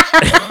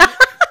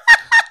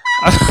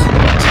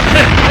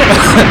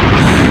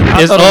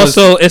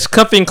it's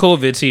cuffing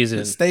COVID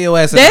season. Stay your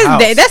ass in the house.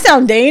 That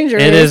sounds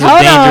dangerous. It is a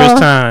dangerous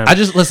time. I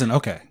just listen.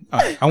 Okay, all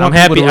right. I'm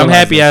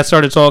happy. I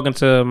started talking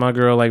to my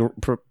girl like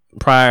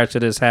prior to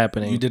this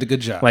happening. You did a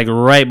good job. Like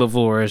right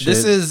before it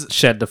this is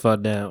shut the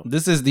fuck down.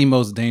 This is the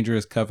most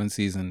dangerous cuffing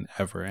season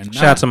ever. And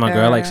shout out to my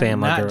girl. I like saying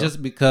my girl. Not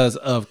just because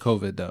of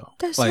COVID though.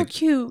 That's so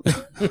cute.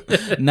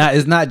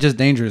 It's not just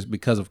dangerous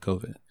because of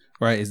COVID,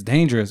 right? It's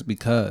dangerous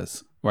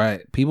because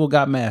people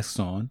got masks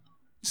on.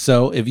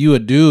 So if you a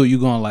dude, you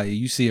going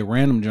you see a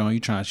random joint, you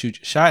trying to shoot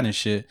your shot and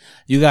shit,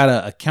 you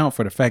gotta account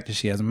for the fact that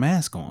she has a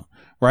mask on.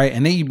 Right,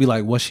 and then you'd be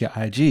like, "What's your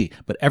IG?"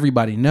 But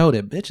everybody know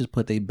that bitches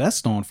put their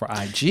best on for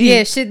IG.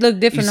 Yeah, shit look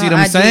different. You see on what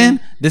I'm IG.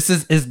 saying?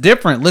 It's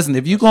different. Listen,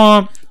 if you go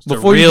on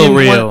before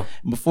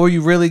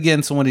you really get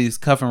into one of these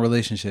cuffing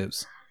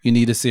relationships, you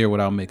need to see her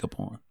without makeup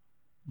on,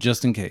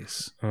 just in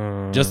case.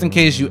 Just in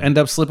case you end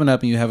up slipping up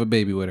and you have a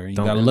baby with her. You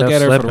gotta look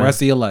at her for the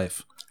rest of your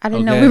life. I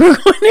didn't know we were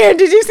going there.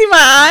 Did you see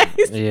my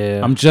eyes?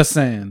 Yeah, I'm just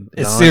saying,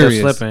 it's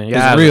serious. Slipping.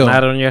 It's real.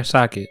 Not on your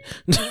socket.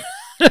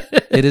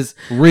 It is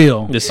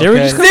real. The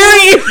Siri?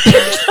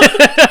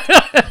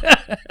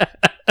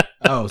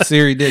 Oh,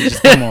 Siri did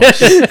just come on.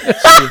 She said,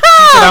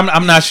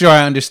 I'm not sure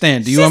I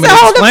understand. Do you want me to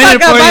explain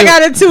it for you? I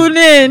gotta tune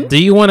in. Do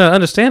you want to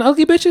understand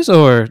ugly bitches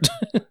or?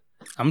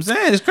 I'm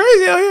saying it's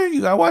crazy out here.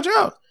 You gotta watch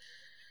out.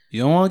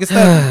 You don't want to get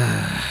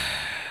stuck.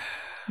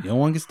 You don't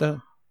want to get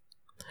stuck.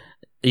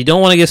 You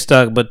don't want to get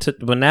stuck, but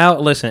now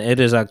listen. It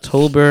is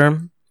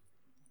October.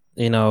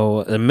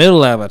 The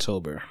middle of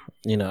October.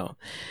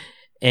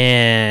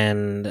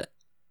 And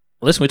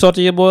listen, we talked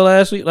to your boy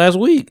last week.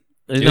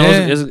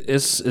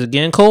 It's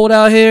getting cold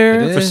out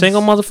here for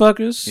single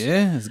motherfuckers.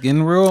 Yeah, it's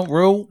getting real.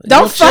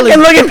 Don't fucking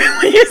look at me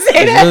when you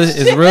say that.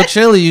 It's real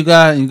chilly. You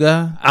got.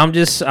 I'm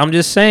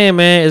just saying,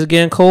 man. It's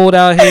getting cold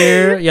out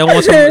here. Y'all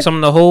want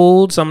something to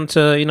hold, something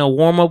to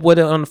warm up with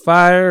it on the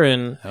fire,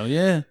 and hell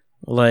yeah,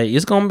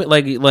 it's gonna be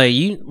like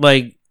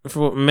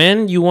for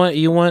men, you want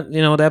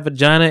that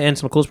vagina and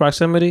some close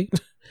proximity.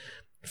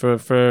 For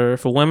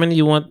women,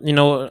 you want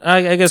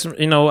I guess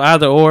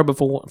either or, but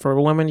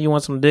for women, you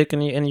want some dick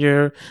in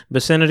your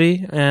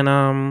vicinity,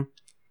 and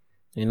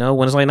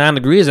when it's like 9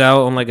 degrees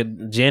out on like a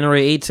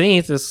January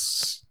 18th,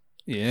 it's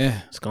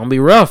gonna be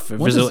rough. If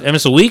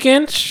it's a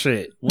weekend,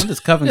 shit. When does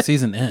cuffing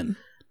season end?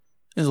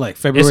 It's like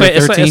February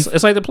 13th.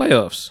 It's like the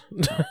playoffs.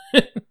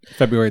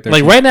 February 13th.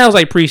 Like right now, it's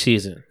like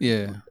preseason.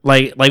 Yeah.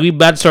 Like we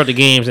about to start the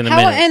games in a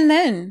minute. How and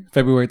then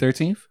February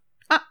 13th.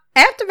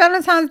 After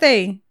Valentine's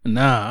Day.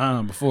 Nah, I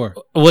don't know, before.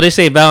 Well, they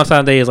say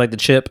Valentine's Day is like the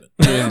chip.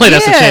 Yeah.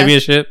 That's the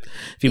championship.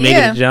 If you make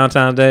it to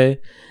Valentine's Day.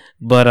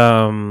 But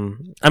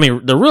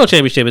the real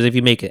championship is if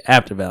you make it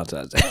after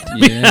Valentine's Day.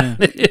 Yeah.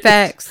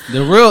 Facts.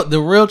 The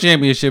real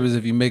championship is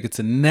if you make it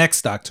to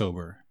next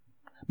October.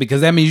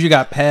 Because that means you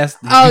got past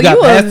the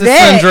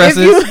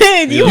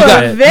sundresses. You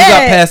got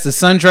past the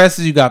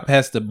sundresses, you got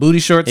past the booty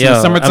shorts in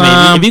the summertime.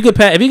 I mean,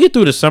 if you get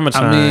through the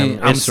summertime,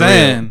 I'm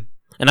saying real.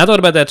 And I thought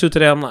about that too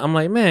today. I'm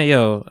like,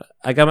 man,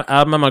 I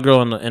met my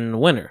girl in the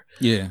winter.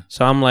 Yeah.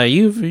 So I'm like,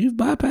 you've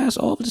bypassed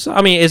all of this.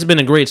 I mean, it's been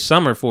a great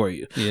summer for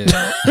you.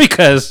 Yeah.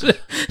 Because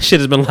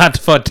shit has been locked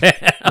the fuck down.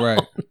 Right.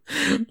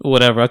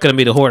 Whatever. I couldn't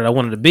be the whore that I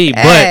wanted to be,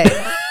 but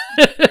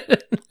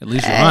at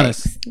least you're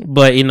honest.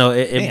 But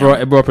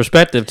it brought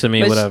perspective to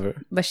me.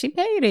 But she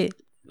made it.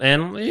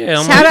 And yeah,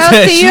 shout out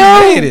to she you.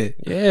 Made it.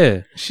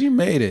 Yeah. She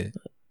made it.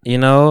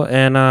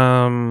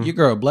 And your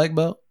girl black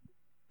belt.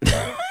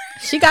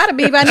 She gotta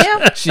be by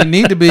now. She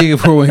need to be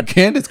for when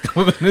Candace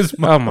comes in this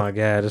month. Oh my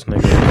god, this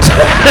nigga.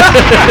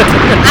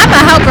 I'ma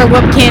help her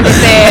whoop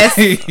Candace ass.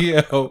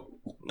 Yo,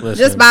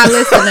 just by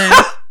listening.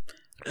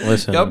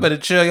 Listen, y'all better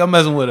chill. Y'all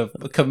messing with a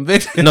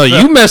conviction. No,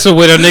 you messing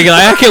with her, nigga.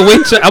 Like, I can't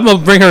wait I'm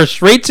gonna bring her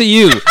straight to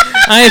you.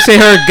 I ain't say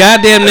her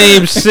goddamn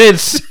name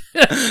since.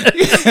 You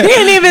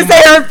didn't even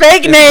say her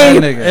fake name.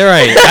 All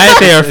right, I didn't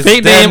say her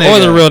fake name or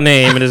the real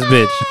name of this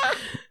bitch.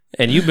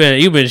 And you've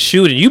been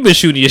shooting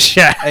your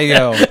shot. Hey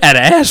yo, at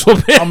an ass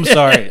whooping. I'm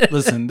sorry.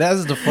 Listen,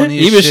 that's the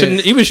funniest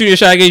shit. You've been shooting your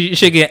shot. You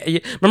should get.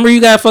 Remember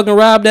you got fucking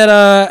robbed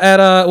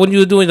at when you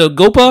were doing the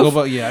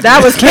GoPuff? Yeah,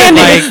 that was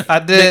candy. Like, I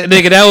did,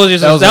 nigga. That was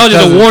just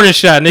a warning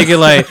shot, nigga.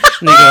 Like,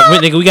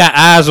 nigga, we got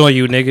eyes on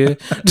you, nigga.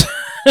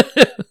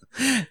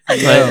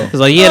 It's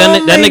like, yeah,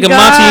 that nigga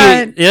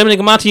Monty, that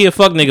nigga Monty a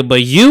fuck nigga,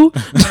 but you,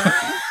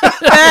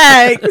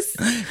 thanks.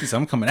 So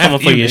I'm coming after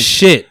for your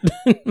shit.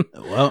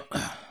 Well,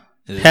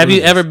 have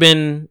you ever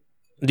been?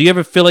 Do you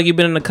ever feel like you've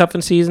been in a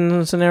cuffing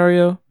season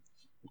scenario?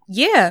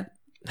 Yeah.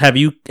 Have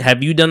you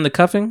done the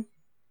cuffing?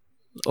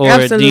 Or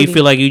Absolutely. do you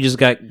feel like you just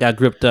got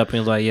gripped up and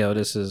was like, yo,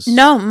 this is...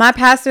 No, my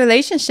past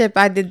relationship,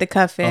 I did the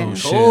cuffing. Oh,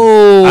 shit.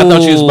 I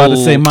thought you was about to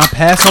say my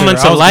pastor. Coming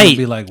to light.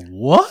 Be like,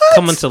 what?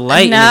 Coming to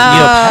light. No.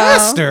 You're a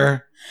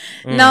pastor?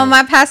 No,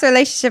 my past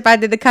relationship, I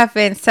did the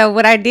cuffing. So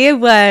what I did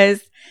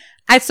was,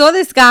 I saw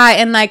this guy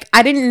and like,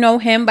 I didn't know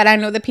him, but I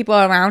know the people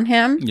around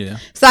him. Yeah.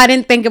 So I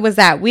didn't think it was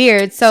that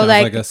weird. So Sounds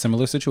like a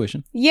similar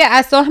situation. Yeah,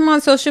 I saw him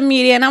on social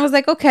media and I was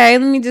like, okay,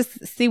 let me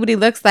just see what he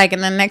looks like.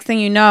 And the next thing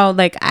you know,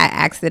 like I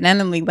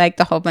accidentally liked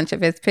a whole bunch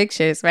of his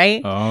pictures,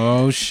 right?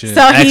 Oh shit.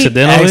 So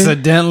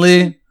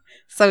accidentally?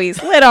 So he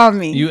slid on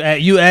me.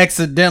 You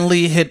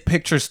accidentally hit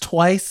pictures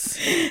twice?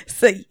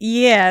 So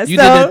yeah. You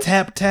did the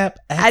tap tap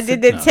I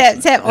did the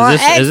tap on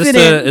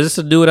accident. Is this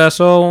the dude I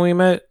saw when we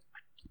met?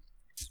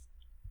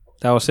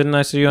 That was sitting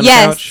next to you on the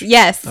couch?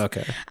 Yes.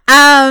 Okay. So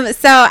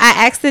I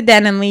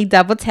accidentally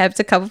double tapped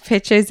a couple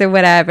pictures or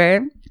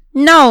whatever,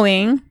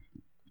 knowing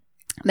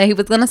that he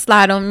was gonna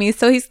slide on me.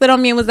 So he slid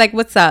on me and was like,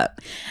 "What's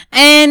up?"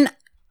 And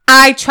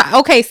I try.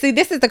 Okay, see,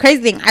 this is the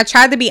crazy thing. I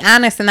tried to be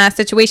honest in that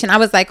situation. I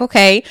was like,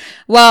 "Okay,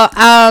 well,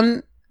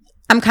 I'm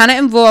kind of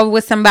involved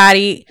with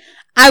somebody.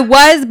 I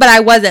was, but I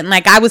wasn't.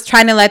 Like, I was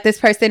trying to let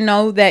this person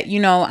know that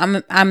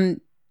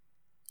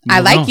I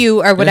like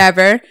you or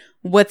whatever." Yeah.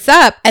 What's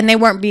up? And they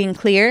weren't being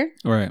clear.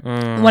 Right.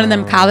 One of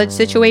them college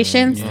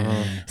situations.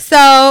 Yeah.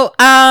 So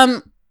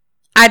I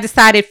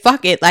decided,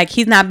 fuck it. Like,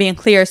 he's not being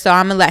clear, so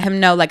I'm gonna let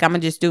him know, like, I'm gonna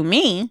just do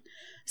me.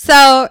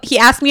 So he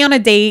asked me on a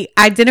date.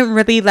 I didn't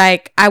really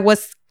I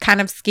was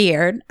kind of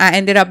scared. I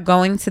ended up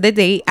going to the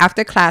date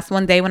after class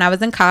one day when I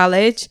was in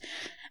college.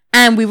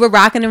 And we were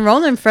rocking and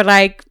rolling for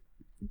like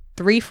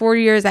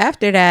 3-4 years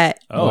after that.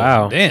 Oh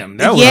wow, damn!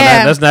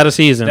 That's not a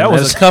season. That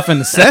was a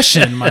cuffing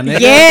session, my nigga.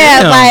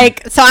 Yeah,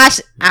 like so.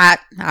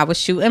 I was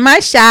shooting my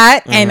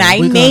shot, and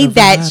I made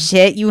that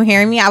shit. You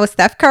hearing me? I was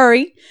Steph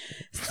Curry.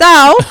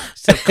 So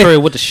Steph Curry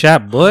with the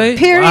shot, boy.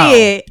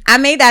 Period. Wow. I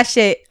made that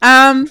shit.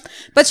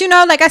 But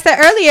like I said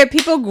earlier,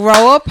 people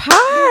grow apart.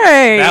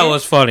 That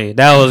was funny.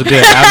 That was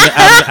good.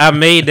 I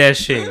made that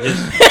shit.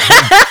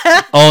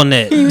 On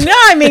it.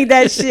 I made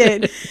that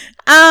shit.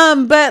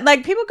 But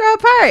like people grow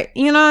apart.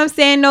 You know what I'm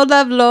saying? No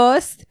love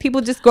lost.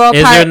 People just grow apart.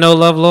 Is there no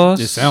love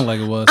lost? It sounded like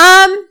it was.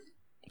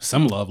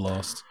 Some love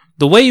lost.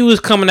 The way you was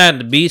coming out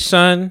the beach,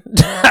 son,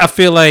 I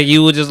feel like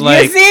you were just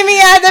like... You see me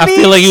at the beach?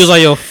 I feel like you was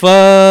like, yo,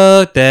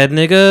 fuck that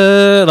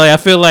nigga. Like, I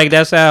feel like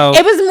that's how...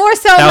 It was more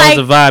so that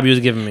was the vibe you was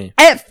giving me.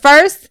 At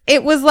first,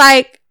 it was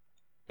like,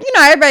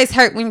 everybody's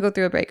hurt when you go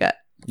through a breakup.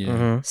 Yeah.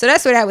 Mm-hmm. So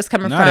that's where that was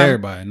coming from. Not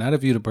everybody. Not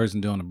if you the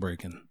person doing the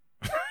breaking.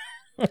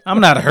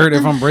 I'm not hurt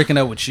if I'm breaking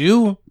up with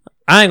you.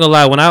 I ain't gonna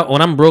lie.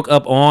 When I'm broke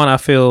up on, I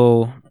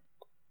feel...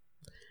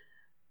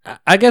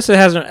 I guess it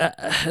hasn't.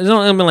 There's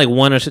only been like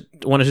one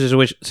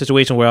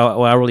situation where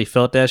I really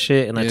felt that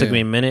shit, and it took me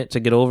a minute to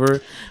get over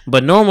it.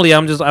 But normally,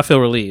 I feel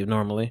relieved.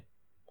 Normally,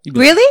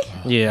 really?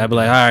 Yeah, I'd be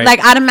like, all right,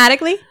 like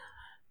automatically.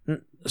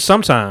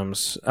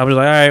 Sometimes I was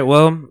like, all right,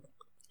 well,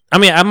 I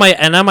mean, I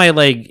might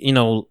like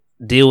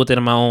deal with it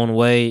in my own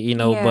way,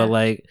 but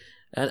like,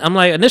 I'm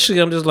like initially,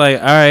 I'm just like,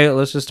 all right,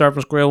 let's just start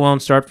from square one.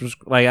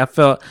 I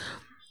felt.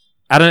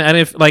 I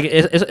didn't like.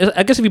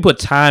 I guess if you put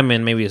time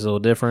in, maybe it's a little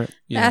different.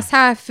 Yeah. That's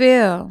how I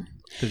feel.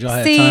 Because y'all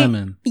had time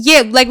in.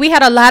 Yeah, like we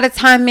had a lot of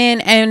time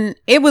in, and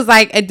it was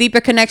like a deeper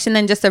connection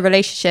than just a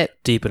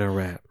relationship. Deeper than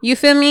rap. You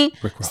feel me?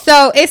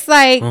 So it's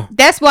like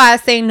that's why I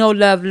say no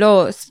love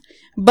lost.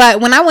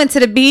 But when I went to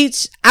the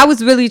beach, I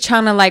was really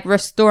trying to like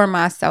restore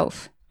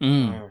myself.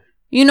 You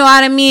know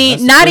what I mean?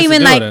 That's not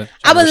even like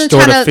I wasn't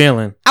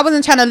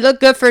trying to look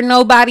good for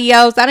nobody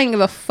else. I didn't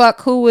give a fuck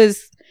who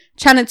was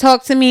trying to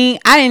talk to me.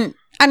 I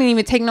didn't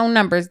even take no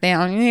numbers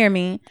down. You hear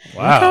me?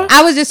 Wow.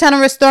 I was just trying to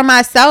restore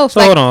myself.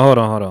 So hold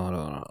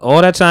on. All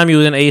that time you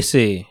was in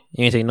AC,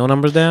 you ain't take no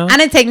numbers down? I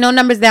didn't take no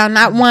numbers down,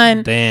 not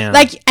one. Damn.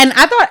 Like, and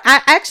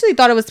I actually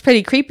thought it was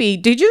pretty creepy.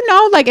 Did you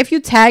know, like, if you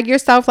tag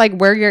yourself, like,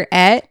 where you're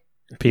at,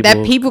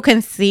 that people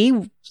can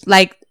see,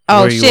 like,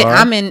 oh shit,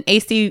 I'm in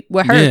AC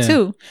with her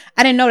too.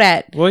 I didn't know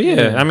that. Well,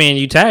 yeah. I mean,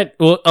 you tag.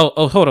 Well,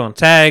 hold on.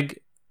 Tag.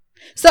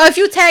 So if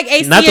you tag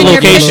AC not the in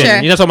location. your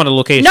picture, You're not talking about the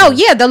location. No,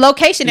 yeah, the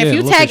location. Yeah, if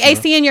you tag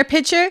AC in your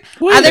picture,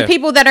 other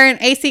people that are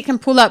in AC can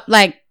pull up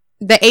like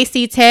the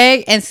AC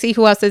tag and see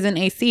who else is in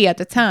AC at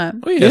the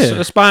time. Oh yeah,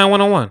 it's spying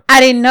 101. I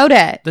didn't know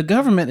that. The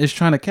government is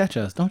trying to catch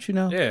us, don't you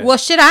know? Yeah. Well,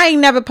 shit, I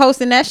ain't never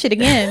posting that shit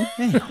again.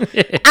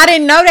 I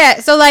didn't know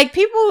that. So like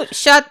people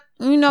shut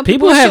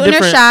people shooting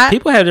their shot.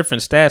 People have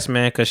different stats,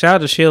 man. Because shout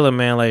out to Sheila,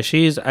 man. Like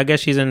I guess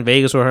she's in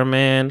Vegas with her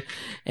man,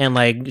 and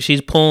like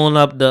she's pulling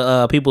up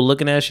the people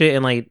looking at shit,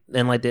 and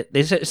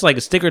they said it's like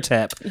a sticker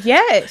tap.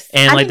 Yes,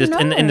 and like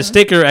and the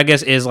sticker I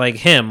guess is like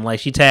him. Like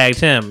she tagged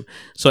him,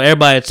 so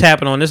everybody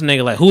tapping on this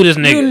nigga like who this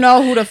nigga? You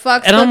know who the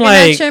fuck's and looking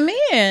at your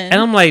man? And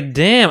I'm like,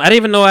 damn, I didn't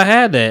even know I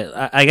had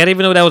that. I didn't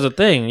even know that was a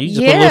thing. You just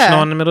put lotion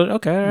on in the middle.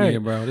 Okay, all right. Yeah,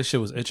 bro, this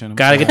shit was itching.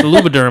 Gotta get the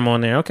Lubriderm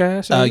on there.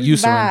 Okay,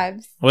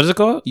 Eucerin. What is it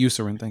called?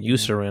 Eucerin. Thank you.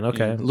 Eucerin.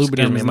 Okay. Yeah.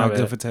 Lubriderm is not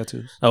good for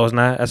tattoos. Oh, it's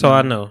not. That's all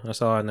I know.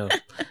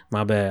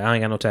 My bad. I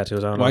ain't got no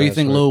tattoos. I don't know. Why do you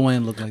think Lil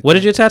Wayne looked like? What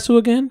is your tattoo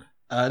again?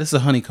 This is a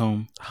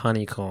honeycomb.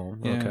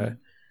 Honeycomb. Yeah. Okay.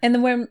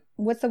 And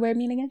what's the word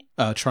mean again?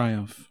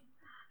 Triumph.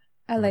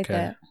 I like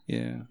that.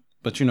 Yeah.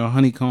 But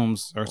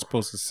honeycombs are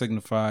supposed to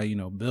signify,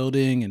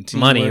 building and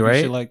teamwork money, right?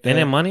 And shit like that. Ain't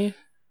it money?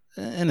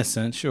 In a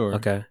sense, sure.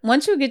 Okay.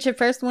 Once you get your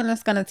first one,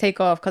 it's gonna take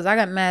off because I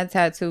got mad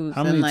tattoos.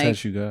 How many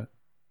tats you got?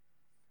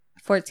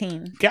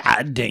 14.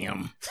 God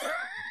damn.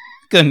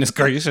 Goodness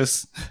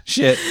gracious.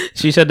 Shit.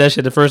 She said that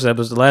shit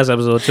the last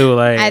episode too.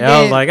 Like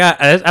I was like,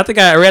 I think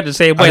I read the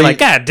same way. Like,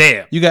 God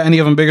damn. You got any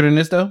of them bigger than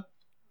this though?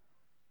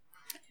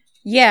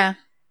 Yeah.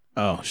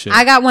 Oh shit.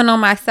 I got one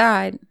on my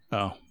side.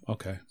 Oh,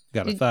 okay.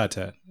 Got a thigh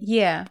tat.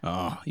 Yeah.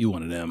 Oh, you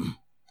one of them.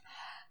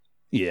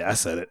 Yeah, I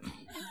said it.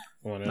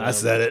 I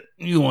said it.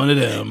 You one of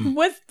them.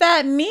 What's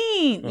that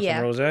mean? Want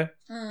some rosé?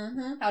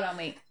 Mm-hmm. Hold on,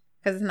 wait.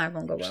 Because it's not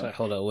going to go well. Like,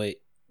 hold on, wait.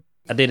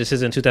 I did this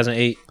in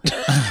 2008.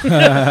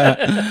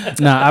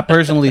 Nah, I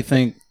personally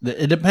think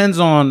that it depends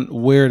on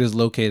where it is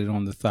located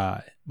on the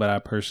thigh. But I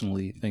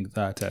personally think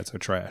thigh tats are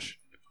trash.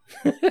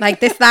 Like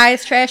this thigh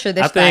is trash or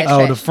this thigh is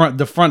trash?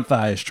 the front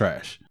thigh is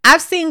trash.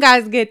 I've seen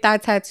guys get thigh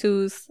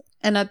tattoos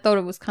and I thought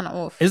it was kind of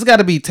off. It's got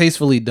to be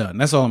tastefully done.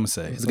 That's all I'm gonna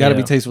say. It's got to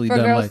be tastefully For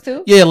done. girls like,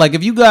 too? Yeah, like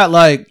if you got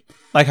like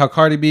how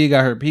Cardi B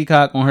got her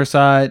peacock on her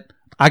side,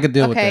 I could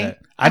deal with that.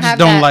 I just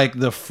don't like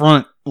the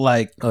front,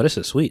 like oh, this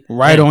is sweet,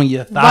 right on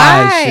your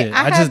thigh shit.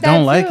 I just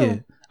don't like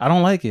it. I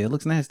don't like it. It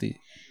looks nasty.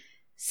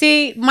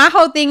 See, my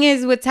whole thing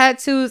is with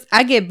tattoos,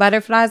 I get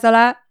butterflies a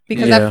lot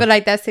because I feel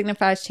like that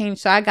signifies change.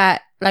 So I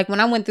got like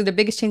when I went through the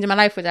biggest change in my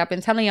life, which I've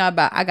been telling y'all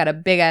about, I got a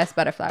big ass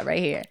butterfly right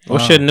here.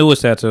 What's your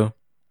newest tattoo?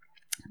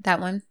 That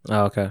one.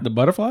 Oh, okay. The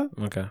butterfly?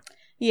 Okay.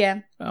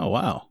 Yeah. Oh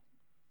wow.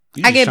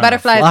 I get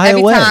butterflies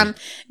every time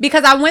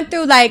because I went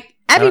through like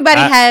everybody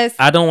has.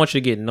 I don't want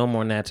you to get no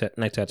more neck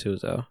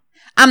tattoos though.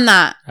 I'm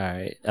not. All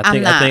right.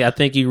 I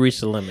think you reached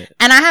the limit.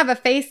 And I have a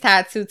face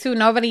tattoo too.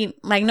 Nobody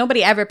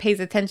ever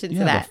pays attention to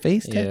that. Have a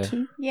face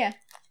tattoo? Yeah.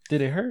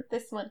 Did it hurt?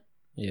 This one.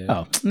 Yeah.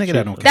 Oh, nigga,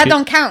 that don't count. That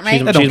don't count,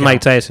 right? She's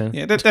Mike Tyson.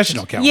 Yeah, that shit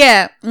don't count.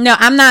 Yeah. No,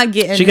 I'm not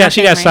getting. She got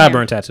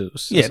sideburn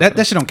tattoos. Yeah, that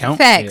shit don't count.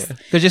 Facts.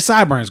 Because your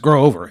sideburns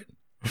grow over it.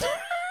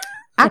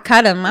 I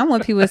cut them. I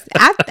want people.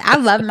 I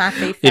love my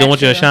face. You don't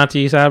want your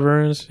Ashanti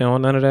sideburns? You don't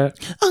want none of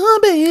that? Oh,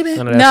 baby.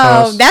 None of that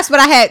no, sauce? that's what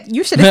I had.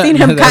 You should have seen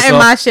him cutting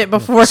my shit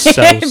before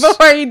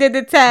before he did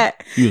the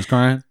tat. You was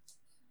crying?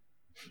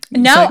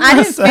 No, I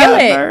didn't feel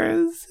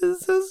it.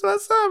 This is my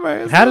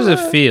sideburns. How does it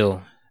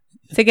feel?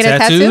 To get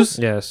tattoos?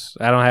 A tattoo? Yes.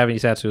 I don't have any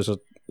tattoos, so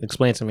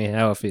explain to me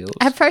how it feels.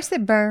 At first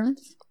it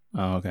burns.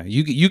 Oh, okay.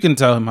 You can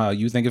tell him how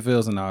you think it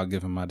feels, and I'll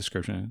give him my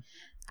description.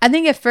 I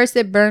think at first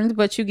it burns,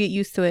 but you get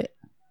used to it.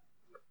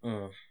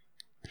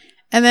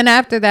 And then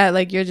after that,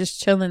 like you're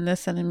just chilling,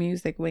 listening to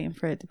music, waiting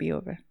for it to be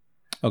over.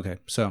 Okay,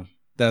 so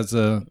that's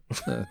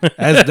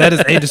that is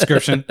a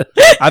description.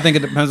 I think it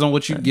depends on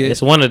what you get.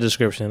 It's one of the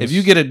descriptions. If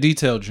you get a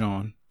detailed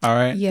John, all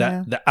right,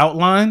 the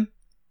outline,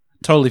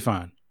 totally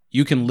fine.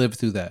 You can live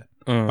through that.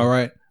 All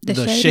right.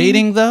 The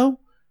shading though,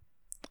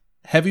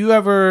 have you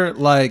ever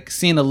like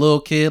seen a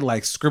little kid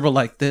like scribble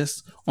like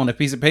this on a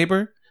piece of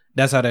paper?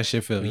 That's how that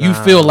shit feels. You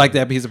feel like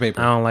that piece of paper.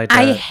 I don't like that.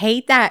 I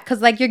hate that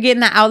because like you're getting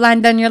the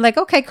outline done. You're like,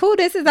 okay, cool.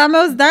 This is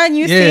almost done.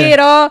 You see it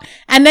all.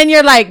 And then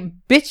you're like,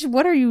 bitch,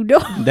 what are you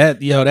doing?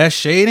 That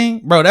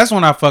shading, bro, that's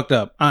when I fucked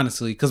up,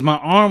 honestly. Because my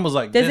arm was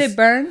like Does it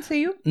burn to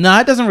you? No,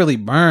 it doesn't really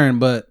burn.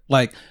 But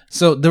like,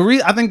 so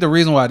I think the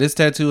reason why this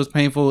tattoo is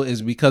painful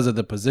is because of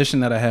the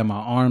position that I had my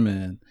arm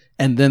in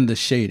and then the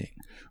shading.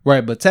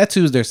 Right. But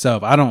tattoos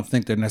themselves, I don't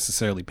think they're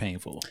necessarily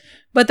painful.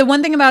 But the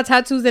one thing about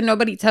tattoos that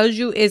nobody tells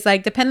you is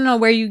like, depending on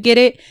where you get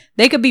it,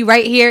 they could be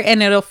right here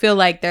and it'll feel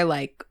like they're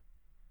like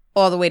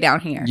all the way down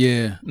here.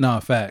 Yeah. No,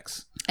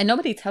 facts. And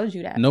nobody tells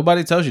you that.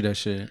 Nobody tells you that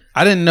shit.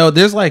 I didn't know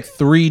there's like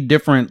 3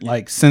 different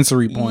like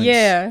sensory points.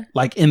 Yeah.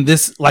 Like in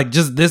this, like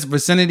just this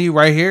vicinity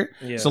right here.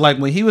 Yeah. So like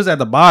when he was at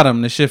the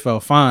bottom, the shit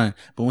felt fine.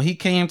 But when he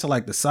came to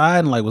like the side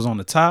and like was on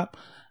the top,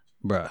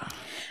 bruh.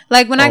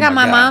 Like when I got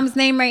my mom's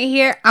name right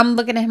here, I'm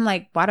looking at him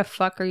like, why the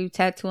fuck are you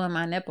tattooing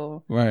my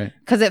nipple? Right.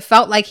 Because it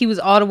felt like he was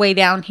all the way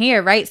down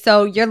here, right?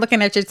 So you're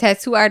looking at your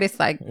tattoo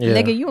artist like,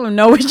 nigga, you don't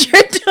know what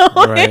you're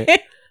doing.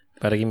 Right.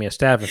 Better give me a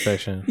staph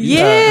infection.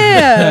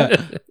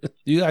 Yeah.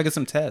 You gotta get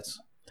some tats.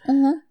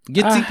 Mm-hmm.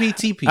 Get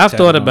TP. I've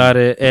thought about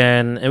it,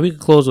 and we can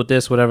close with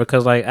this, whatever,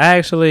 because like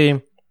I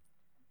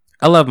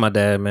love my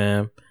dad,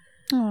 man.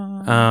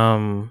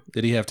 Aww.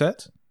 Did he have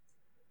tats?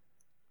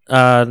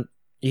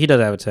 He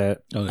does have a tat.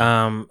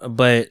 Okay.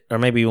 But or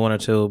maybe 1 or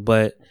 2,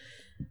 but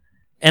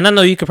and I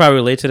know you could probably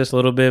relate to this a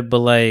little bit, but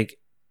like,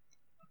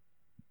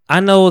 I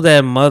know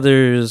that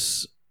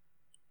mothers,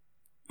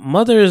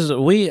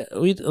 we a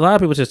lot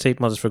of people just take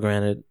mothers for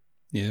granted.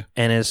 Yeah,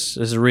 and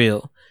it's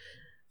real.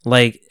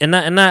 Like, and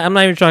I'm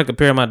not even trying to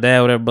compare my dad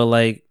or whatever, but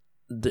like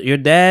your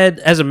dad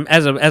as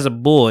a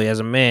boy, as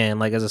a man,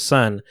 like as a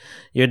son,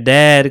 your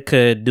dad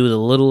could do the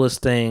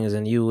littlest things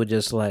and you would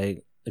just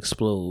like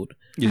explode.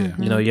 Yeah,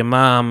 you know, your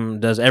mom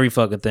does every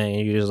fucking thing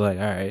and you're just like,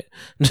 all right.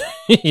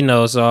 You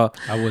know, so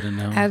I wouldn't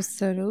know.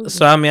 Absolutely.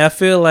 So I mean, I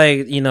feel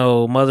like, you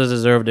know, mothers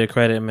deserve their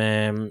credit,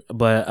 man,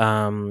 but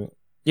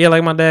yeah,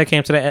 like my dad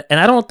came to that, and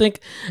I don't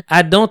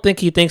think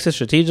he thinks it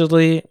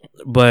strategically,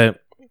 but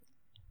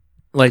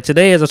like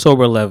today is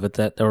October 11th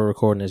that we're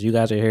recording this. You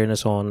guys are hearing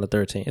this on the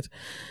 13th.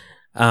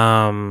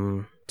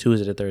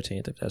 Tuesday the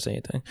 13th, if that's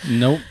anything.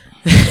 Nope.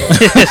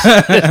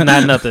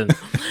 Not nothing.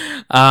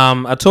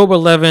 October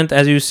 11th,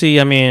 as you see,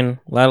 I mean,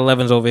 a lot of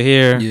 11s over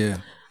here. Yeah.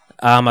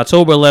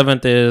 October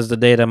 11th is the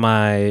day that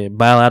my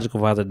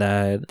biological father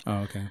died. Oh,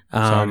 okay.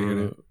 Sorry to hear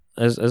that.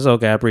 It's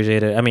okay. I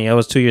appreciate it. I mean, I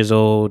was 2 years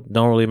old.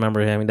 Don't really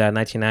remember him. He died in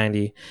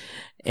 1990.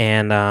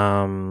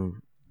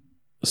 And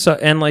so,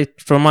 and like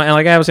from my, and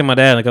like I haven't seen my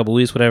dad in a couple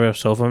weeks, whatever.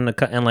 So for him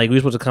to and like we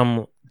were supposed to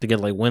come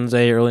together like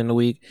Wednesday early in the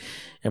week,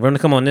 and for him to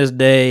come on this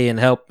day and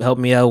help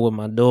me out with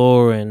my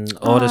door and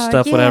all this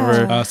stuff,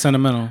 whatever.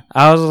 Sentimental.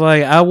 I was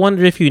like, I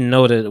wonder if you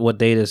know what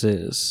day this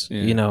is.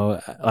 Yeah. You know,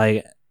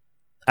 like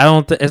I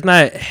don't. It's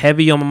not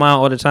heavy on my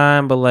mind all the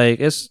time, but like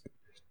it's.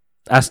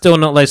 I still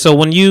know, like, so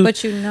when you,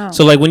 but you know,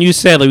 so like when you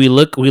said like we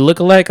look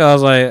alike, I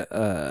was like,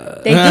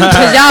 they do,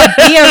 because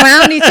y'all be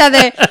around each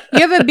other. You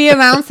ever be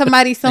around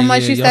somebody so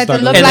much you start to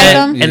look like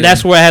them, and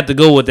that's where I had to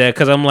go with that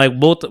because I'm like,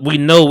 both we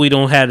know we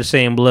don't have the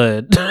same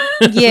blood,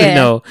 yeah, you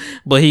know,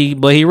 but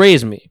he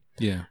raised me,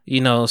 yeah,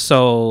 you know,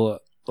 so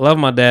love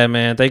my dad,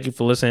 man. Thank you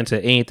for listening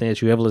to anything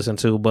that you ever listened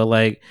to, but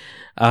like,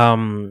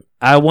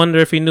 I wonder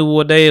if he knew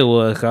what day it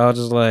was. I was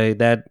just like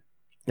that.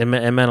 It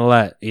meant a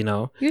lot, you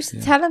know. You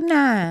should tell him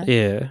that.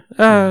 Yeah.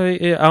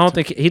 Yeah. I don't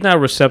think he's not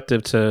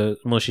receptive to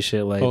mushy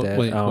shit like that.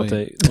 Wait, I don't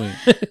think.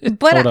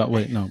 But hold up,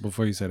 wait, no.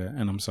 Before you say that,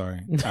 and I'm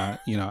sorry,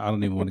 you know, I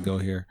don't even want to go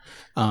here.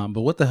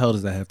 But what the hell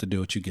does that have to do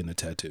with you getting a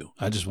tattoo?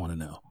 I just want to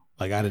know.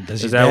 Like,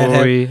 is that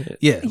what we?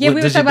 Yeah, we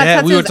were talking about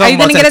tattoos. We were talking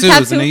about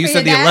tattoos, and then you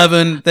said the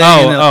 11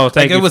 thing.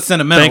 Thank you. It was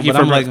sentimental.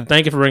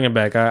 Thank you for bringing it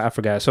back. I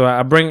forgot. So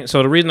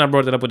the reason I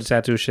brought it up with the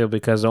tattoo shit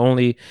because the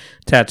only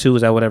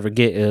tattoos I would ever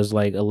get is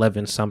like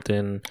 11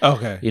 something.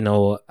 Okay. You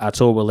know,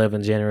 October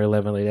 11, January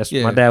 11. Like that's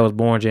my dad was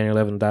born January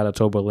 11, died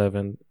October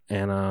 11,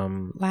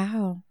 and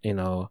wow. You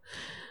know.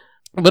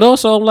 But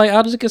also, I'm like,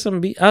 I'll just get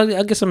some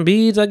I'll get some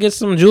beads. I get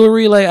some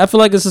jewelry. Like, I feel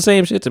like it's the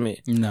same shit to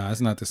me. No,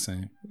 it's not the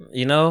same.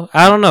 You know,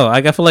 I don't know.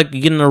 Like, I feel like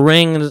you get in a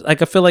ring.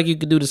 Like, I feel like you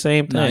could do the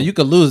same thing. Nah, you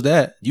could lose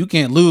that. You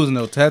can't lose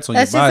no tats on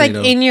your body. That's just like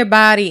though. in your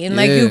body, and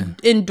like you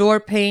endure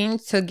pain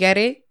to get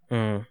it.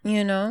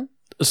 You know.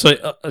 So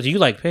you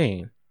like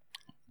pain?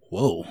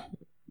 Whoa.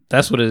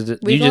 That's what it is.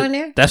 We going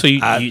there? That's what you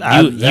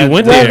We're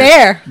went there.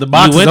 there. The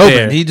box is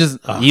open. He just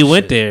you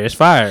went there. It's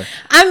fire.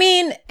 I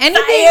mean,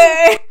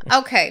 anything.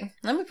 Okay,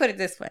 let me put it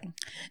this way: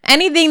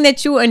 anything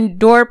that you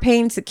endure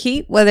pain to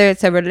keep, whether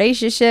it's a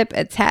relationship,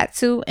 a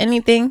tattoo,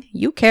 anything,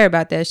 you care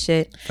about that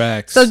shit.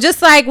 Facts. So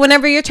just like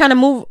whenever you're trying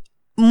to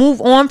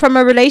move on from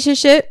a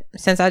relationship,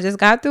 since I just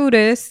got through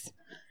this,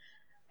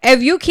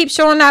 if you keep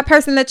showing that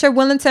person that you're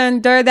willing to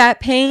endure that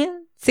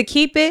pain to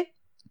keep it,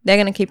 they're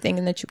gonna keep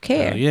thinking that you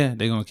care. Yeah,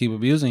 they're gonna keep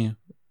abusing you.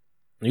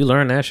 You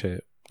learned that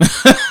shit.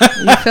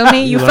 You feel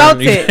me? You felt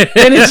it,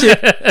 didn't you?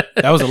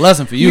 That was a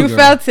lesson for you. You girl.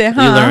 felt it,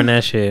 huh? You learned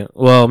that shit.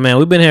 Well, man,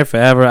 we've been here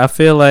forever. I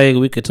feel like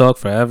we could talk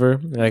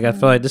forever. Like, I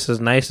feel like this is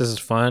nice. This is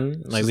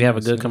fun. Like, we have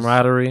a good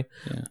camaraderie.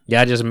 Yeah.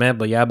 Y'all just met,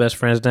 but y'all best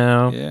friends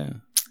now. Yeah.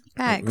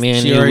 Facts. Me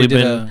and you, we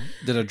did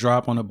a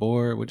drop on the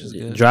board, which is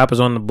good. Drop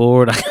is on the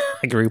board.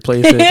 I can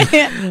replace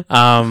it.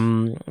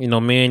 You know,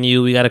 me and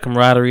you, we got a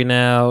camaraderie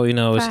now. You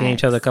know, we've seen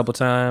each other a couple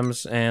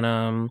times,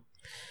 and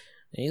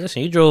hey,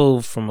 listen, you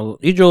drove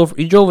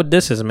a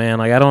distance, man.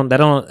 Like I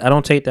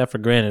don't take that for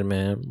granted,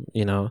 man.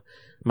 You know,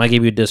 might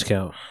give you a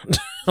discount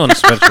on the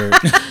sweatshirt.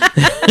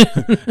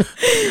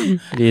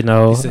 You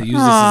know, he said, use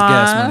this as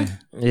gas money.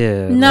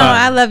 Yeah. No,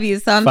 I love you,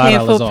 so I'm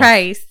paying full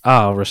price.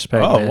 Oh,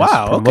 respect. Oh, man.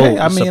 wow. Promote, okay.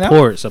 I mean,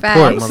 support.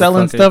 I'm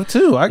selling stuff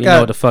too. You know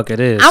what the fuck it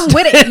is. I'm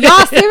with it.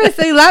 Y'all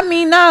seriously, let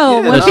me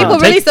know when people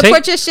really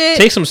support your shit.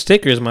 Take some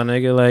stickers, my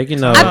nigga. Like, you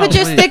know, I put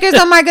your stickers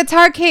on my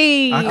guitar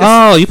case.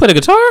 Oh, you put a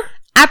guitar?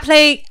 I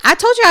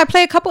told you I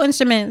play a couple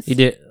instruments. You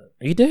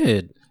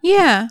did.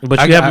 Yeah.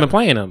 But you haven't been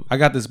playing them. I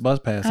got this bus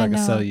pass I can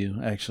sell you,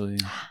 actually.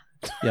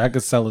 Yeah, I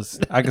could sell this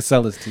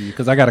to you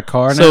because I got a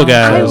car now. So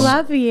guys, I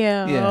love you.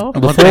 Yeah.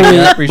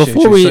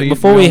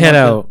 Before we head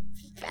out,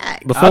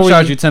 I'll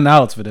charge you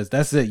 $10 for this.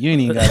 That's it. You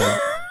ain't even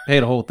gotta pay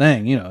the whole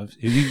thing. You know, if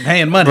you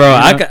paying money, bro.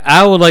 You know?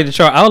 I would like to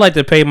charge. I would like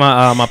to pay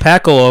my my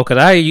Paco because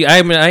I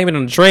ain't been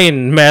on the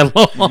train mad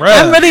long.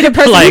 Bruh. I'm really the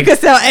person who could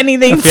sell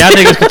anything. If y'all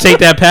niggas could take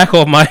that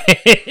Paco off my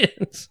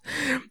hands.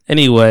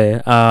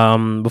 Anyway,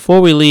 before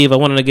we leave, I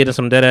wanted to get into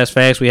some dead ass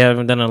facts we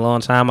haven't done in a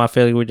long time. I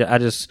feel like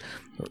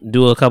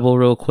do a couple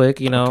real quick.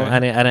 You know, Okay. I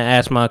didn't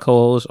ask my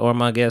co-host or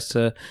my guests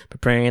to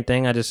prepare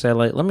anything. I just said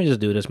like, let me just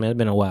do this, man. It's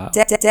been a while.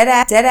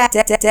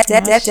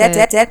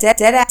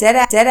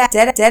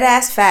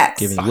 Deadass facts.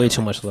 Giving you way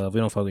too much love. We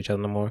don't fuck with each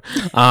other no more.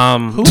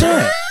 Who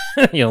that?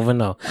 You don't even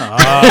know.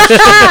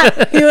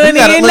 You wouldn't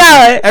even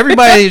know it.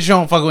 Everybody that you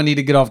don't fuck with need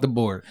to get off the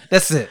board.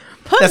 That's it.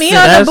 Put That's me it.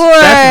 on the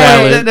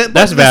board.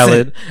 That's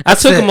valid. I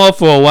took it. him off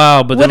for a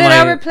while, but What then did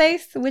I like,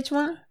 replace? Which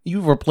one?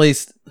 You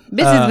replaced.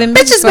 Bitches been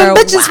Bitches for been a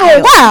bitches for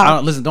a while.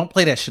 while. Listen, don't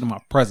play that shit in my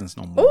presence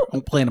no more.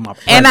 Don't play it in my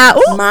presence. And I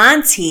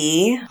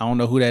Monty. I don't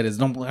know who that is.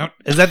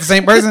 Is that the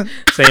same person?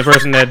 same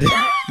person that did.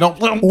 Don't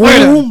play that.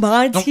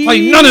 Monty. Don't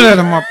play none of that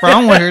in my presence. I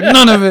don't want to hear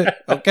none of it.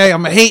 Okay,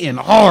 I'm hating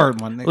hard,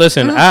 my nigga.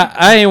 Listen,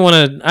 I ain't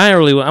want to. I ain't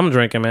really. I'm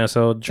drinking, man.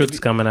 So the truth is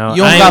coming out.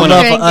 You don't I got ain't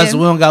love wanna, for us. We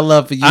don't got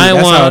love for you. I ain't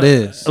That's wanna, how it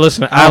is.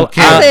 Listen, I don't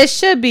care. As it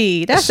should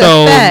be. That's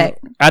so a fact.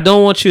 I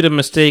don't want you to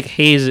mistake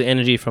Hayes'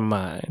 energy for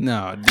mine.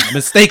 No,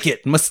 mistake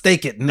it,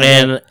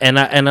 nigga.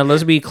 And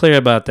let's be clear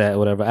about that.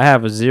 Whatever. I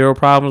have zero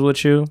problems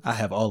with you. I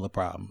have all the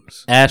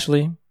problems.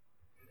 Ashley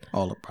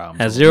All the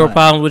problems. has zero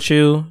problems with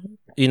you.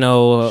 You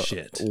know,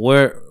 Shit.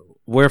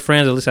 we're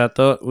friends. At least I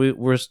thought we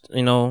were.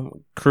 You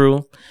know,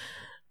 crew.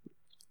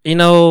 You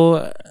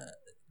know,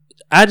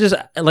 I just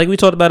like we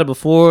talked about it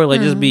before. Like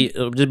just be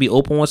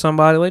open with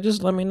somebody. Like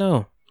just let me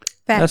know.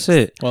 Facts. That's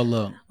it. Well,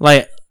 look.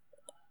 Like.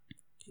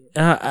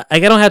 I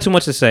don't have too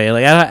much to say.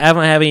 Like I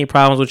don't have any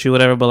problems with you,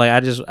 whatever. But like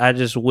I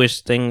just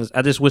wish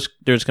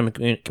there's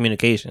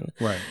communication.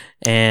 Right.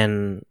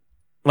 And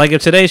like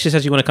if today she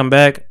says you want to come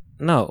back,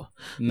 no,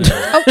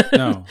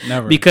 No,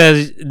 never.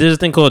 because there's a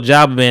thing called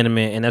job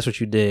abandonment, and that's what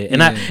you did.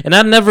 And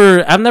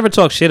Yeah. I've never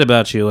talked shit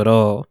about you at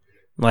all.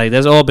 Like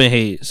that's all been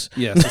Hayes.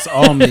 Yes, it's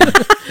all me.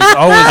 It's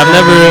always I've all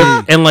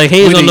never me. and like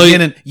Hayes We don't the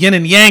know yin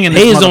and yang in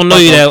this Hayes don't know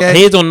you that motherfucker, okay?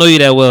 Hayes don't know you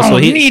that well. I So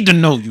don't he need to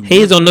know you.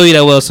 Hayes don't know you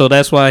that well, so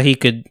that's why he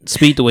could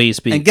speak the way he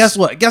speaks. And guess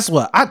what?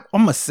 I'm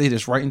gonna say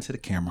this right into the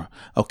camera.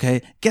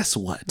 Okay. Guess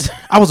what?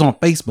 I was on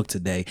Facebook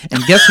today,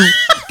 and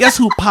guess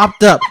who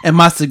popped up in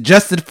my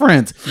suggested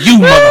friends? You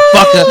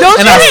motherfucker.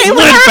 And I slid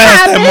past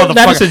that motherfucker.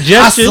 Not a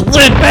suggestion. I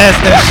slid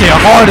past that shit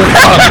hard as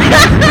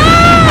fuck.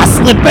 I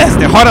slid past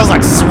it hard. I was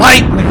like,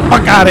 swipe, nigga,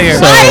 fuck out of here.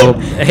 So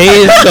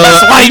Hayes,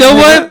 Swipe, you know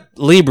nigga. what?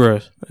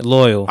 Libra,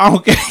 loyal. I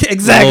don't care.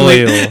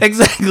 Exactly. Loyal.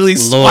 Exactly.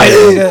 Swipe,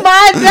 Loyal. nigga.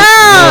 My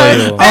God.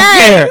 Loyal.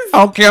 I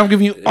don't care. I'm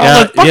giving you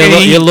all the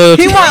fucking Your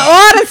loyalty, He want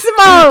all the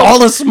smoke. all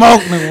the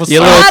smoke, nigga. What's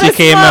your up? loyalty Lot of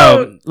came smoke.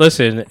 out.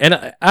 Listen,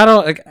 and I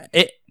don't. Like,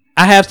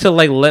 I have to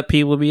like let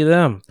people be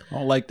them I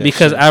don't like that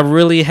because shit. I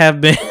really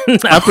have been.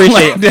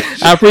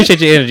 I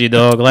appreciate your energy,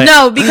 dog. Like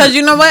No, because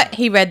you know what?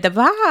 He read the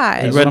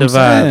vibe. you read what the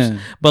I'm vibes, saying.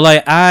 but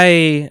like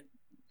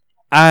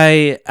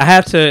I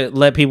have to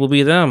let people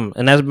be them,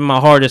 and that's been my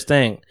hardest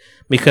thing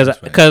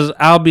because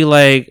I'll be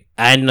like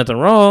I ain't nothing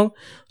wrong,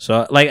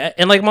 so like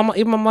and like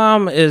even my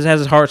mom has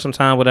his heart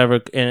sometimes, whatever,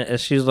 and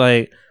she's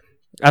like.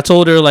 I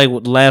told her like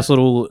the last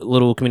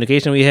little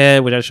communication we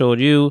had, which I showed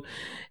you,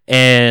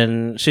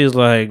 and she was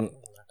like,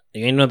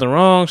 "Ain't nothing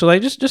wrong." She's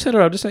like, "Just hit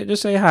her up.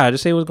 Just say hi.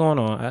 Just say what's going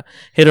on." I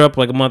hit her up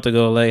like a month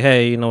ago, like,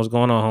 "Hey, you know what's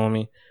going on,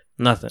 homie?"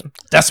 Nothing.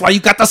 That's why you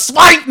got the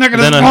swipe, nigga,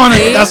 Then this I-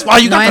 morning. That's why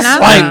you got Why the not?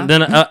 swipe. No.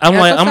 Then I'm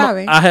You're like, so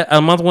sorry. I had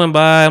a month went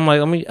by. I'm like,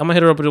 I'm gonna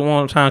hit her up at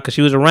one time because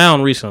she was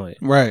around recently.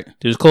 Right.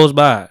 She was close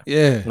by,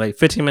 Yeah. like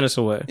 15 minutes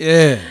away,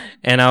 Yeah.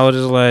 and I was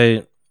just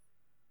like.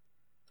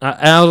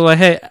 I was like,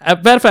 hey,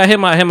 matter of fact,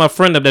 I hit my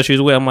friend up that she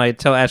was with. I'm like,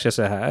 tell Ashley I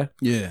said hi.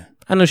 Yeah.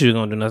 I knew she was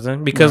gonna do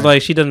nothing because Right.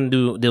 like she doesn't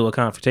deal with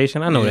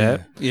confrontation. I know yeah.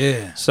 that.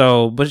 Yeah.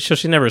 So, but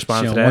she never She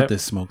responds don't to want that.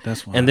 this smoke.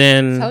 That's why. And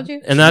then, Told you.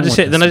 and I She just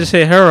don't hit, want then I this just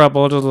hit her up. I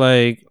was just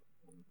like,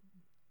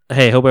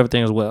 hey, hope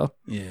everything is well.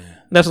 yeah.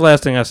 That's the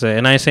last thing I said,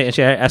 and I ain't saying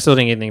I still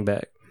didn't get anything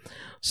back.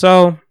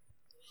 So.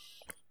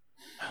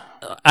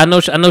 I know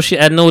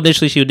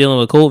initially she was dealing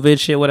with COVID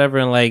shit, whatever,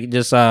 and like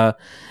just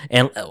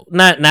and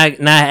not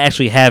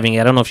actually having it.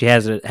 I don't know if she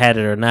had it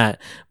or not,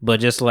 but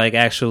just like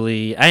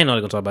actually, I ain't know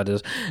they're gonna talk about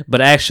this,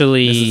 but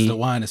actually, This is the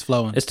wine is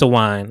flowing. it's the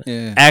wine.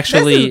 Yeah.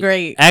 Actually, This is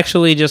great.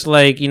 Actually, just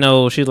like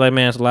she's like,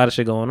 man, it's a lot of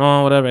shit going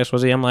on, whatever.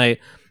 XYZ. I'm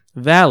like,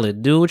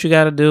 valid. Do what you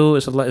got to do.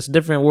 It's a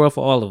different world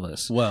for all of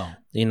us. Well,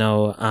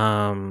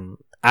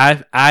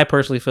 I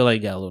personally feel like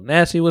you got a little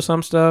nasty with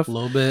some stuff, a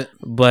little bit.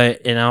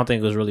 but I don't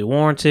think it was really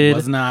warranted.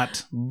 Was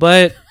not.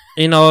 But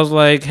I was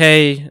like,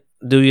 hey,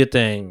 do your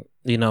thing.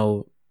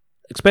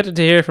 Expected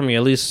to hear from you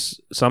at least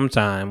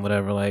sometime,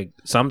 whatever, like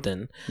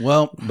something.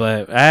 Well,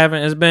 But I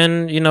haven't. It's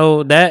been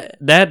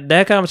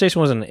that conversation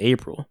was in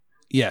April.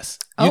 yes.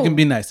 You can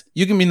be nice.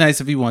 You can be nice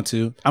if you want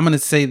to. I'm gonna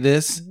say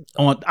this.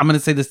 I'm gonna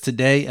say this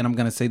today, and I'm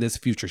gonna say this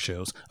future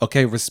shows.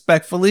 Okay,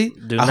 respectfully.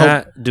 Do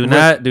not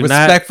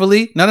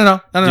respectfully. No.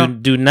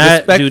 do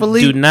not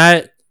Respectfully. do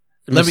not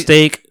me-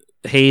 mistake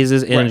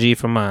Hayes' energy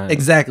for mine.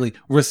 Exactly.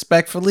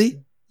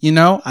 Respectfully.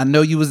 I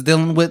know you was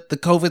dealing with the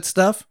COVID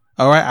stuff.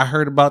 All right, I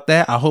heard about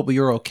that. I hope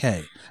you're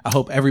okay. I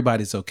hope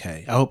everybody's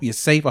okay. I hope you're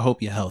safe. I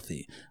hope you're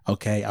healthy.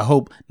 Okay. I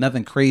hope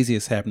nothing crazy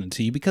is happening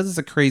to you because it's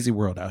a crazy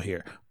world out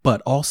here.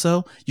 But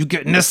also, you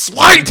getting this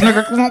swipe,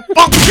 nigga. Won't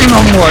fuck you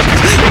no more.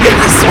 You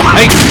getting this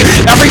swipe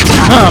every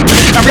time.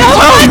 Every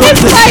time you get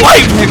this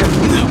swipe, nigga.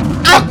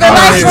 I feel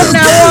like from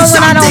now on,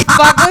 when I don't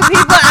fuck with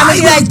people, I'm gonna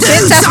be like,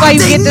 bitch, that's why you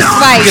get the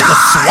swipe. Get the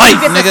swipe,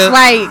 you get nigga. the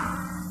swipe.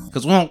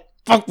 Because we don't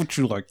fuck with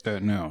you like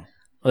that now.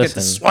 Listen, get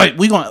the swipe.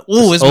 We gonna.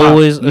 Ooh, it's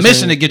always my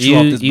mission to get you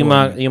off this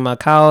board. You my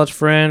college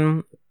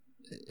friend.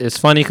 It's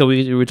funny because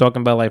we were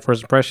talking about like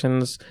first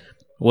impressions.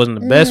 Wasn't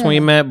the best when we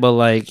met, but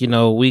like, you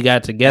know, we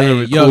got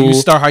together. Hey, yo, cool. you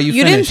start how you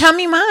finish. You didn't tell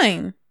me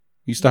mine.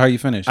 You start how you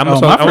finish.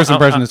 My first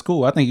impression is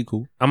cool. I think you're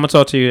cool. I'm gonna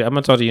talk to you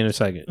in a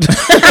second.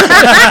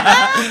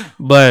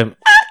 But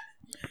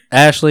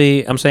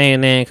Ashley, I'm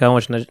saying then because I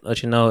want to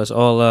let you know it's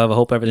all love. I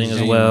hope everything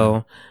is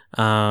well.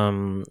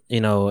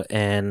 You know,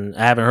 and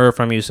I haven't heard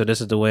from you, so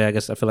this is the way I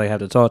guess I feel like I have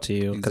to talk to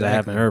you because I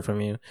haven't heard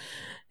from you.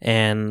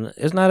 And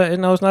it's not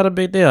a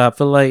big deal. I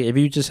feel like if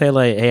you just say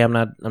like, "Hey, I'm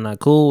not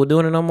cool with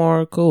doing it no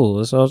more," cool.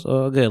 It's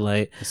all good.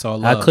 Like, it's all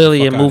love. I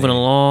clearly am moving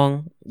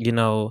along. You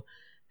know,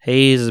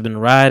 Hayes has been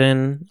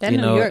riding. That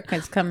New York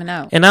is coming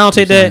out, and I don't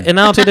take that. And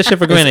I don't take that shit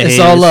for granted. It's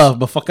Hayes. all love,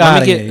 but fuck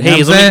out of here.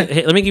 Hayes,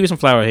 let me give you some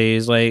flower,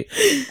 Hayes. Like,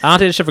 I don't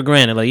take this shit for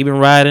granted. Like, you've been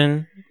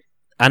riding.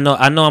 I know.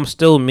 I'm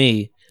still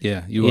me.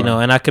 Yeah, you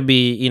know, and I could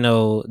be, you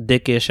know,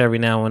 dickish every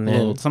now and then.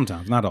 Well,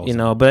 sometimes, not always. You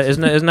know, but it's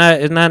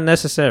not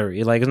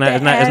necessary. Like, it's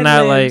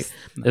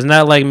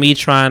not like me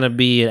trying to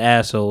be an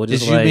asshole.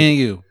 It's you like, being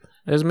you.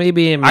 It's me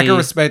being me. I can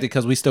respect it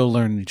because we still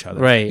learning each other.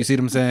 Right. You see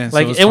what I'm saying?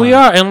 Like, so and fine. we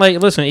are, and like,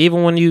 listen,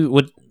 even when you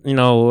would, you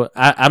know,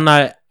 I'm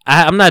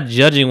not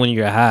judging when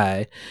you're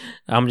high.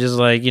 I'm just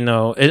like, you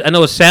know, I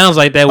know it sounds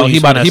like that. When he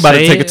about to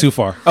take it too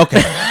far.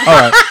 Okay, all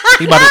right.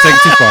 He about to take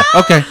it too far.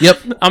 Okay,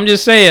 yep. I'm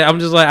just saying. I'm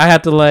just like, I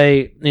have to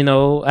like, you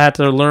know, I have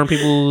to learn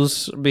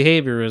people's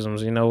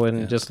behaviorisms, you know,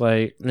 and just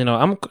like, you know,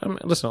 I'm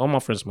listen, all my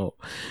friends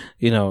smoke,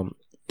 you know.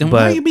 Then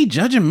why you be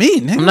judging me,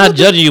 nigga? I'm not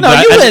judging you, no, but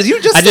I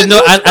just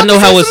know I know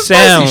how it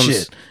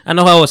sounds. I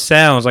know how it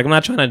sounds. Like, I'm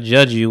not trying to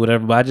judge you,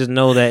 whatever, but I just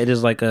know that it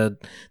is like a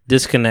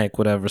disconnect,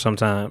 whatever.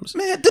 Sometimes,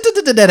 man,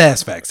 that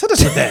ass facts. How does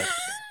that?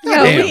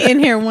 Yo, we in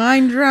here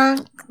wine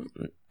drunk.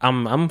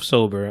 I'm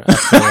sober.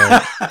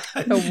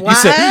 I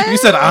what? You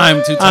said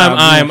I'm 2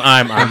 times.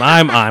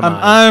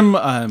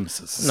 I'm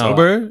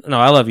sober. No,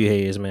 I love you,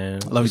 Hayes, man.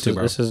 I love you too,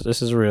 bro.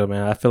 This is real,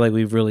 man. I feel like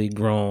we've really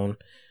grown.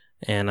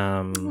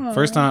 And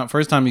first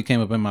time you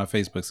came up in my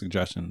Facebook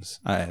suggestions,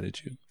 I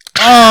added you.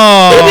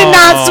 Oh, he did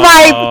not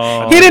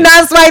swipe. He did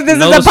not swipe. This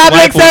is a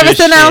public service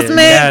announcement.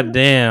 God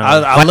damn.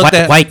 I looked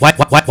at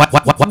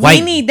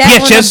we need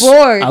that on the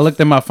board. I looked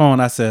at my phone.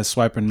 I said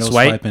swiping, no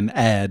swiping,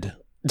 add.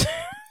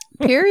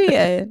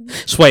 Period.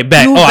 Swipe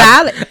back. You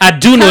valid. I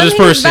do know this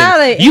person.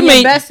 You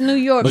may best New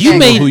York. You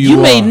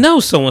may know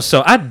so and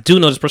so. I do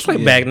know this person.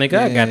 Swipe back, nigga.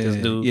 I got this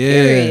dude.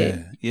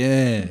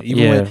 Yeah.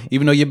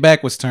 Even though your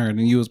back was turned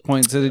and you was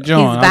pointing to the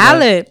joint. He's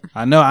valid. Like,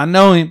 I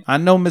know him. I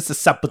know Mr.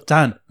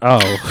 Sapatan. Oh,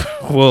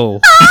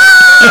 whoa.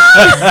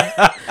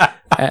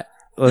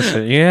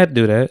 Listen, you had to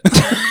do that.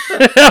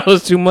 That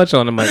was too much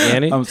on him, Mike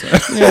Annie. I'm sorry.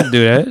 You had to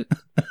do that.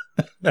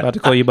 About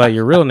to call you by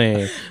your real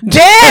name.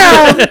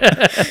 Damn.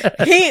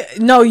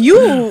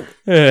 You.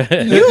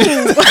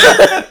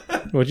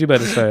 What you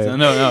better say?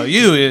 No,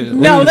 you.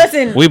 No,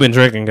 listen. We've been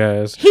drinking,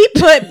 guys. He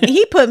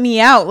put me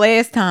out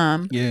last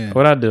time. Yeah.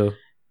 What'd I do?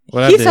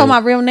 He told my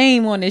real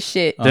name on this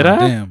shit. Did I?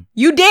 Damn.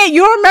 You did.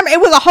 You don't remember? It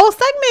was a whole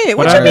segment.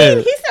 What you mean?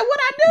 He said, "What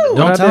I do?"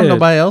 Don't tell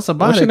nobody else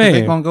about What's it. Your name?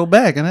 They're gonna go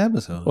back in the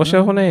episode. What's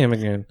your whole name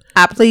again?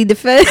 I plead the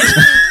fifth.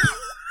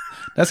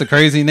 That's a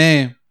crazy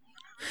name.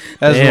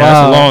 That's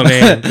a long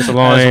name. It's a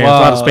long name. There's a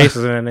lot of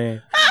spaces in that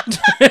name.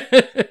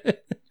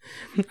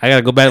 I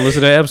gotta go back and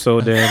listen to the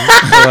episode then.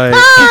 Like,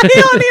 he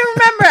don't even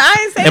remember. I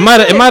ain't saying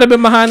it might have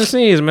been behind the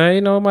scenes, man.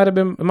 You know, it might have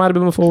been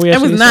before we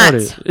actually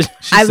started.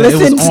 I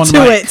listened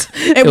to it.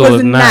 It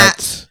was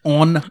not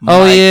on mic.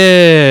 Oh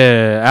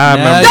yeah,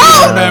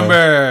 I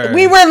remember.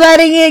 We were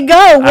letting it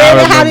go.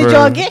 How did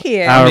y'all get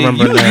here? I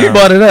remember. You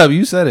brought it up.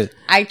 You said it.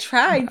 I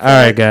tried. All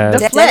right,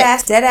 guys.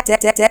 Deadass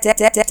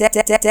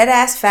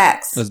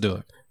facts. Let's do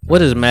it.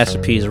 What is Master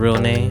P's real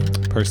name?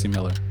 Percy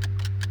Miller.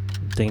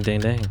 Ding, ding,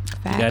 ding.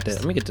 Facts. You got that.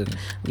 Let me get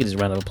this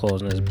round of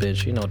applause in this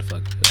bitch. You know what the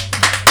fuck it is.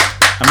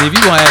 I mean, if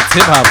you want to ask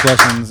hip hop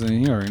questions,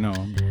 then you already know.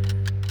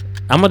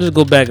 I'm gonna just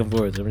go back and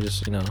forth. I'm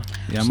just, you know.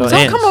 Yeah,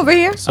 don't come over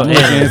here.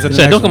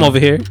 Don't come over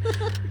here.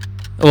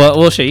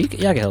 Well, shit.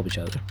 Y'all can help each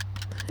other.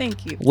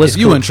 Thank you. If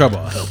you in trouble,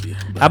 I'll help you.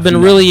 I've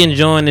been really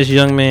enjoying this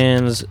young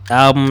man's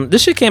album.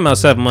 This shit came out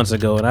 7 months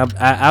ago, and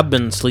I've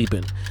been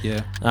sleeping.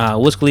 Yeah.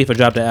 Wiz Khalifa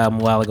dropped an album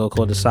a while ago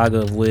called The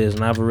Saga of Wiz,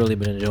 and I've really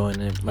been enjoying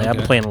it. Like, I've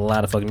been playing a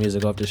lot of fucking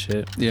music off this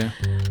shit. Yeah.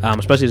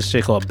 Especially this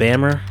shit called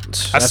Bammer.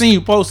 I seen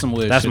you post some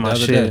Wiz. That's my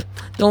shit.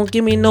 Don't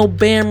give me no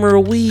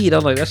Bammer weed.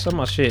 I'm like, that's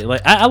my shit.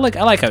 Like, I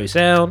like how he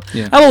sound.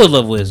 Yeah. I always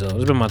love Wiz though.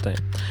 It's been my thing.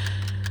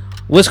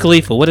 Wiz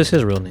Khalifa. What is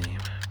his real name?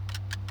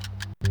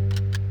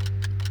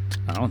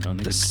 I don't know.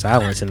 The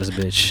silence in this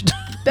bitch.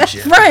 Best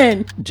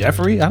friend.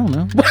 Jeffrey? I don't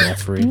know.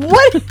 Jeffrey.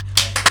 What?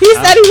 He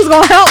said he was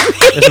gonna help me.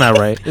 It's not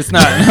right. It's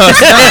not. No,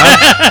 it's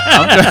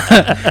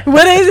not.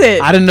 What is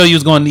it? I didn't know you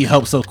was gonna need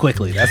help so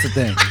quickly. That's the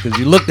thing. Because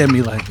you looked at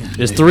me like.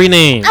 There's 3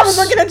 names. I was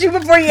looking at you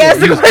before you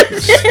asked the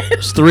question.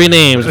 There's 3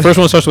 names. The first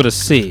one starts with a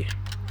C.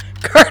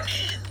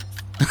 Curtis.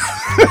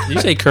 Did you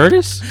say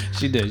Curtis?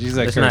 She did. She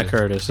said It's not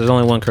Curtis. There's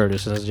only one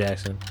Curtis, and it's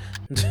Jackson.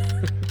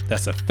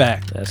 That's a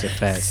fact. That's a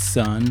fact.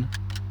 Son.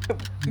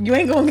 You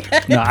ain't gonna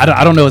get it. No,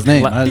 I don't know his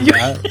name. I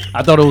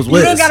thought it was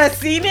Wiz. You don't got a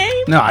C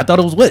name? No, I thought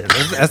it was Wiz.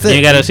 That's it. You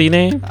ain't got a C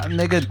name?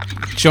 Nigga,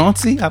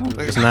 Chauncey? I don't.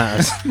 It's not.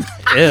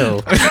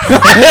 Ew.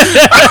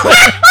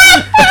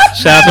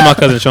 Shout out to my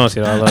cousin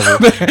Chauncey. Though. I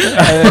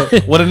love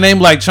you. With a name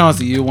like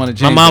Chauncey, you want to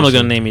change. My mom was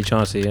gonna name me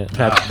Chauncey.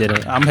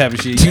 Didn't. I'm happy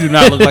she. You do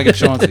not look like a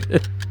Chauncey.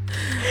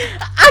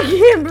 I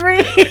can't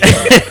breathe.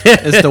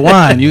 It's the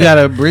wine. You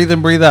gotta breathe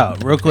in, breathe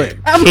out, real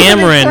quick.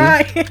 Cameron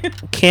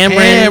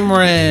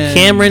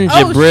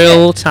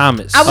Jabril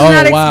Thomas. I was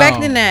not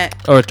expecting that.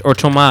 Or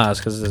Tomas,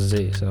 because it's a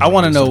Z. So I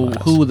want to know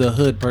Tomas. who the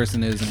hood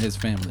person is in his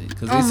family,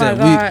 because he Oh my said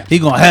God. he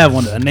gonna have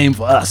a name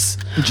for us,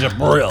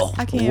 Jabril.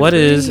 I can't What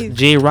is breathe.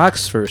 J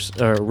Rock's first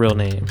real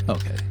name?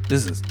 Okay,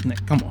 this is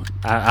come on.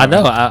 I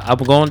know. I'm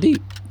going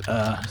deep.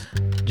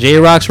 J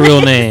Rock's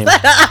real name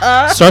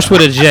starts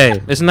with a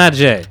J. It's not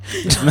J.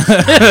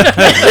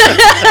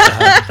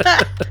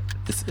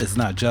 It's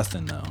not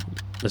Justin though.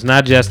 It's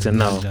not Justin.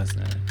 No, Not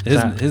Justin.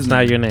 it's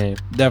not your name.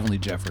 Definitely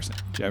Jefferson.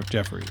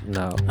 Jeffrey.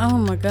 No, Oh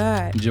my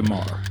God.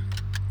 Jamar.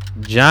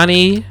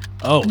 Johnny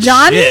Oh,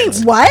 Johnny?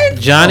 shit. What?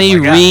 Johnny Oh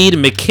my God. Reed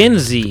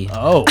McKenzie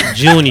Oh,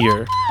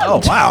 Jr.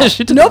 oh wow.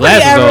 She took the Nobody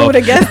glasses ever off. would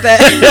have guessed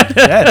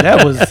that.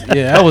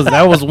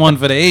 that was one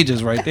for the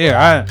ages right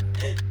there.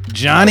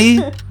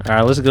 Johnny. All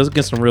right, let's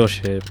get some real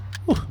shit.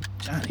 Ooh,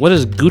 Johnny. What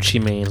is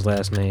Gucci Mane's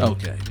last name?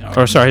 Okay.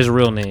 Or sorry, his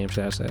real name,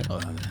 should I say?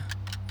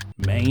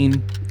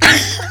 Maine.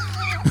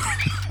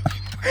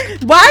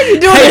 Why are you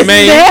doing Hey this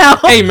man, now?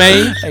 hey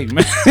man, Hey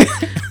man.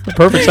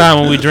 perfect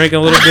time when we drink a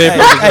little bit.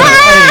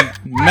 Hey,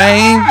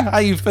 Maine. How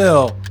you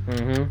feel?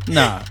 Mm-hmm.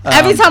 Nah.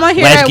 Every time I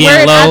hear Let's that get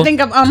word, I low.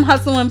 think of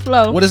Hustle and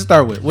Flow. What does it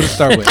start with?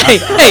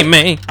 Hey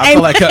man, I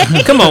feel like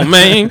come on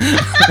man,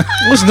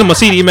 listen to my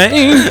CD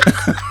man.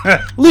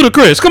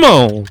 Ludacris, come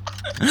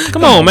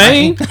on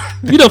man.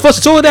 You done fuss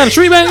the toilet down the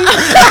street, man.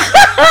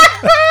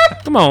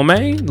 Come on,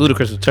 man.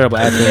 Ludacris is a terrible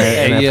actor.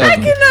 Hey, yeah. I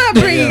cannot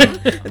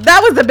breathe.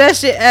 That was the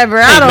best shit ever.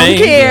 I don't man.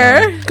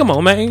 care. Come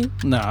on, man.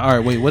 Nah. All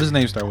right. Wait. What does his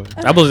name start with?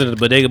 I was into the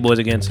Bodega Boys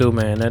again too,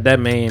 man. That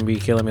man be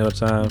killing me all the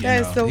time.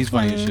 That is so He's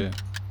funny as funny.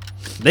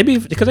 shit. They be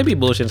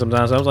bullshitting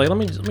sometimes. So I was like, let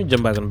me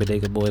jump back on the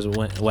Bodega Boys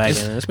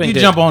wagon. It's been You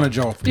good. jump on a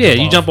jump. Yeah,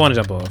 you jump on and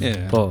jump off.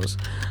 Yeah. Pause.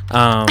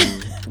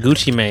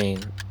 Gucci Mane,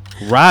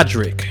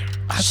 Roderick,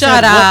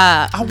 Shut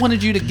up. I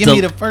wanted you to give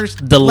me the first.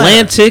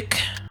 Delantic,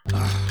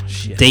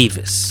 Shit.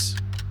 Davis.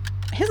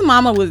 His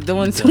mama was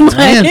doing too much.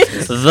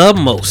 Delantic. The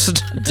most.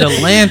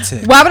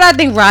 Delantic. Why would I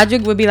think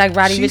Roderick would be like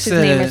Roddy She Rich's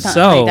name or said- something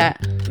So like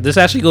that? this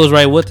actually goes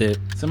right with it.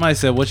 Somebody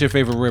said, "What's your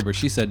favorite river?"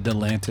 She said,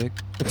 "Delantic."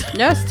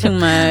 That's too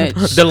much.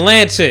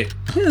 Delantic.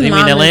 You mean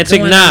mom is Atlantic?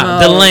 doing Nah,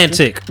 the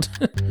Delantic.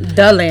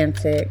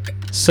 Delantic.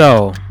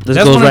 So this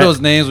That's goes one right. of those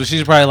names where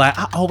she's probably like,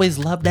 "I always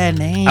loved that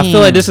name." I feel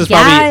like this is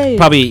Yes.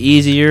 probably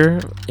easier.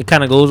 It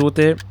kind of goes with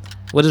it.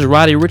 What is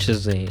Roddy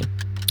Rich's name?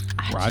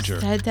 Roger.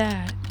 Said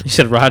that. You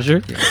said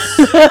Roger.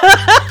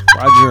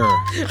 Roger.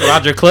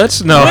 Roger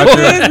Klutz? No. What's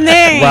his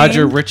name?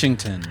 Roger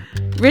Richington.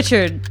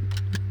 Richard.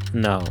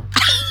 No.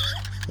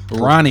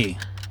 Ronnie.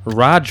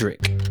 Roderick.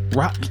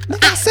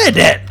 I said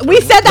that.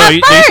 We said that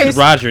you first. said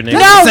Roger, nigga.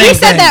 No, we Same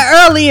said thing.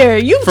 that earlier.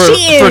 You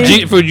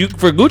cheating.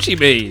 For Gucci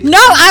Mane. No,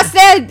 I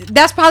said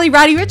that's probably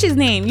Roddy Rich's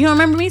name. You don't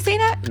remember me saying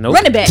that? Nope.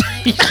 Run it back.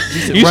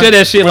 You said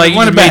that shit like you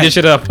run just it made back. this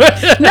shit up.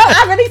 No,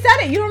 I really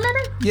said it. You don't remember?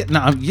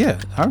 Yeah,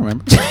 I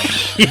remember.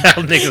 Yeah,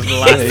 niggas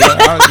lying.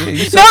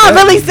 No, I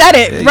really said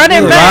it. Run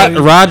it back.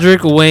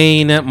 Roderick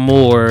Wayne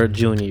Moore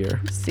Jr.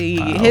 See,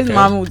 his okay.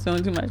 mama was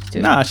doing too much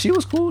too. Nah, she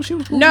was cool.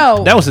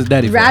 No, That was his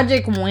daddy.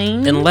 Roderick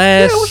Wayne. And Yeah,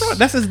 last, what's wrong?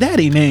 That's his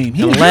daddy name.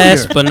 He and was last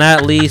younger. but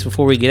not least,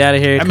 before we get out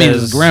of here, I mean,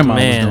 his 'cause, grandma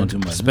was man, doing too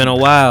much. It's been a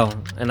while,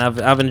 and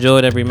I've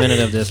enjoyed every minute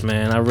of this,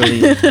 man. I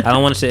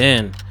don't want it to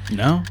end.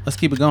 No, let's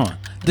keep it going.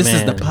 This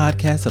is the Man.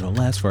 podcast that'll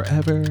last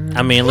forever.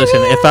 I mean, listen,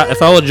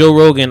 if I were Joe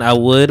Rogan, I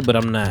would, but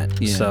I'm not.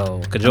 Yeah. So,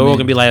 because Joe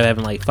Rogan be like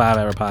having like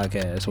 5-hour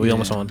podcasts. We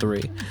almost on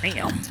 3.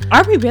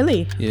 Are we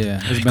really?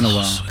 Yeah, it's been a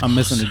while. I'm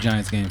missing the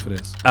Giants game for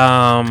this.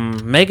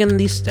 Megan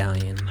Thee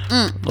Stallion.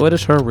 What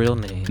is her real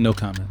name? No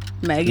comment.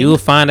 Megan. You will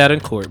find out in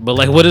court. But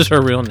like, what is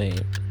her real name?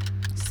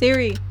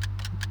 Siri.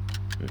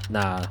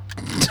 Nah.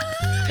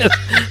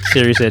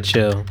 Siri said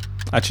chill.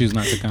 I choose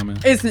not to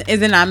comment. Is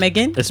it not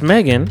Megan? It's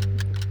Megan.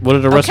 What are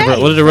the rest of her?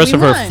 Okay, What are the rest so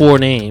of we her won. 4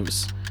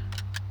 names?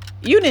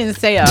 You didn't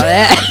say all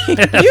that.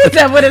 You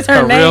said what is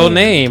her Her name? real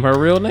name. Her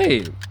real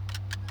name.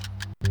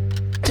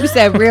 You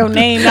said real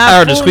name, not I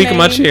heard the full squeak in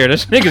my name. chair.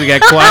 This nigga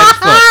got quiet as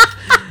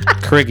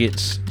fuck.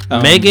 Crickets.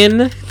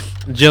 Megan,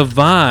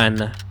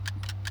 Javon,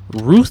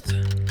 Ruth,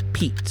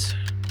 Pete.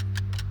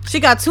 She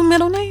got 2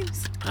 middle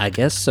names. I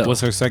guess so. What's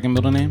her second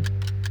middle name?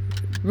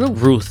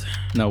 Ruth.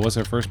 No, what's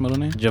her first middle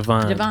name?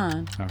 Javon.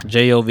 Javon.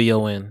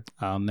 Jovon.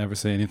 I'll never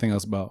say anything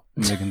else about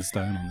Megan Thee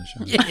Stallion on the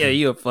show. Yeah,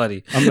 you are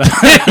funny.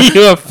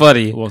 You are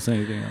funny. I won't say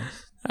anything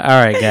else. All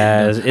right,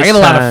 guys. I get a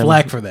lot of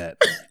flack for that.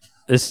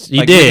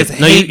 You did.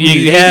 No,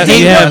 you have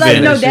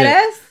been. No,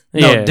 Deadass?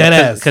 Yeah, no,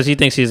 Deadass. Because he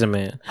thinks he's a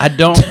man. I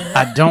don't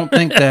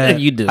think that.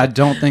 You do. I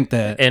don't think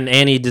that. And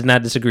Annie does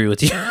not disagree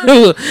with you. I'm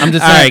just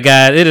saying. All right,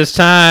 guys. It is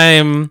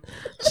time.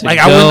 Like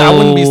I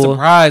wouldn't be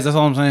surprised. That's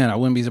all I'm saying. I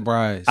wouldn't be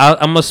surprised.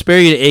 I'm gonna spare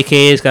you the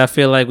AKAs because I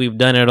feel like we've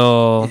done it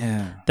all.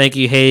 Yeah. Thank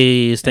you,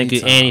 Hayes. Thank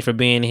Anytime. you, Annie, for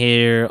being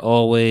here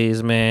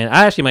always, man.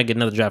 I actually might get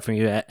another drop from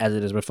you as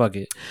it is, but fuck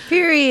it.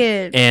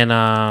 Period.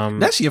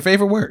 And that's your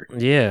favorite word.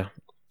 Yeah.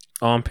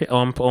 On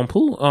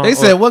pool. They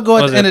said what go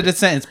at the end of the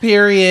sentence.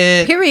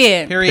 Period.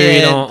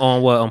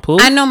 On what? On pool?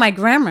 I know my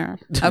grammar.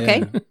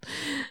 Okay. Yeah.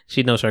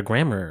 She knows her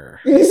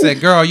grammar. He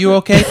said, "Girl, you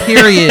okay?"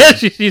 Period.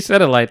 she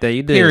said it like that.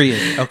 You did.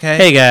 Period. Okay.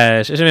 Hey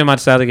guys, it's me,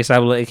 Monty Salad,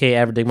 aka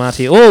Average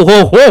Monty. Oh,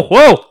 whoa!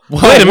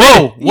 Wait a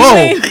minute.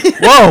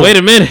 Whoa! Wait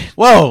a minute.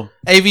 Whoa!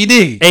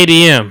 AVD.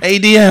 ADM.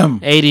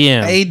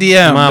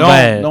 My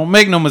bad. Don't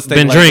make no mistake.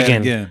 Been like drinking.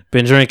 that again.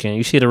 Been drinking.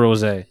 You see the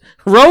rose?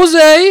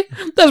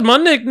 That's my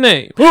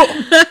nickname.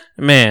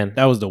 Man,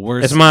 that was the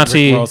worst. It's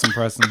Monty.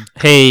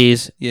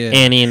 Hayes. Yeah.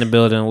 Annie in the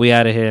building. We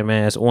out of here,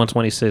 man. It's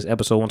 126,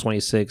 episode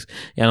 126.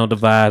 Y'all know the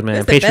vibes, man.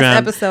 It's the best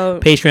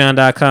episode.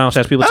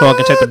 Patreon.com/people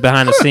talking. Check the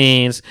behind the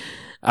scenes.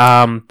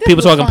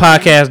 People talking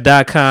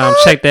podcast.com.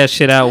 Check that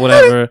shit out.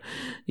 Whatever.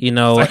 You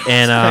know,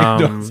 and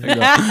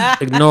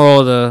ignore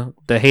all the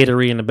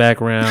hatery in the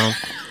background.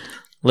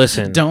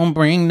 Listen, don't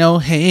bring no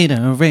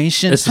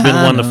hateration. It's been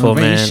wonderful,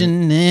 man.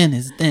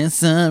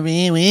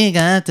 We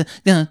got to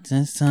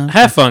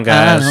have fun,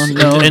 guys.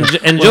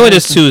 Enjoy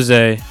this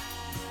Tuesday.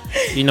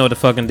 You know what the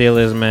fucking deal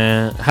is,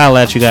 man.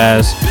 Holla at you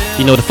guys.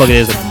 You know what the fuck it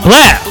is.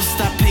 Blah!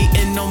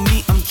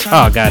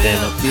 Oh, goddamn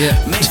it. Yeah.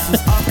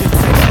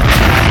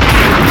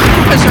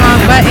 Push the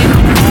wrong button.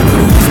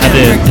 I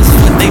did.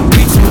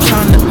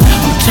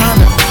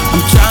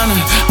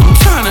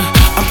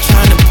 I'm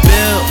trying to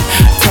build.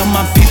 Tell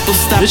my people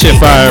stop. This shit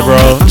fire,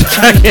 bro.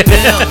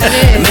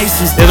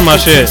 This is my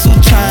shit.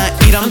 I'm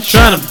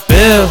trying to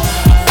build.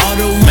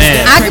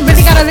 Man, I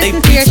really gotta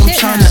listen to your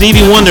shit now.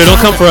 Stevie Wonder, don't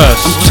come for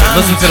us.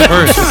 Listen to the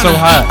verse. It's so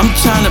hot. I'm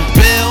trying to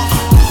build.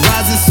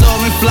 Rising,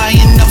 soaring,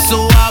 flying up,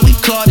 so why we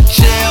caught a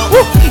chill.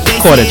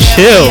 Caught a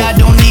chill. I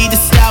don't need to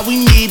stop,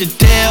 we need a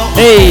deal.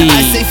 Hey,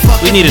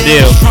 we need a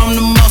deal. From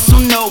the muscle,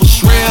 know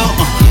it's real.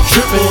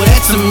 Triple,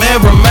 that's a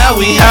mirror,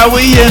 Maui, how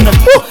we in the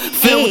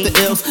fill with the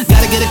ills.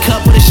 Gotta get a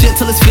cup of the shit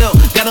till it's filled.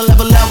 Gotta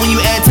level up when you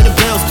add to the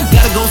bills.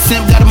 Gotta go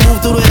simp, gotta move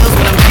through the hills.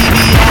 But I'm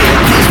GBI,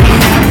 catch me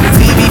now.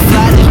 TV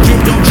fly, this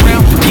drip don't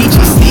drown. DG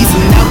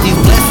sneezing out these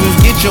blessings.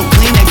 Get your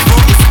Kleenex,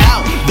 focus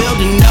out.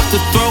 Building up to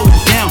throw it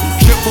down.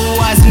 Triple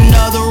Y's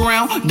another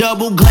round.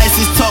 Double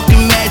glasses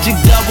talking magic.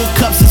 Double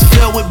cups is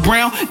filled with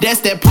brown.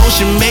 That's that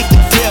potion, make the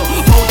deal.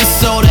 Hold the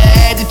soda,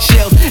 add the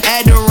chills.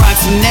 Add the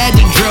rocks and add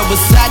the drill.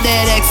 Beside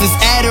that X is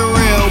add a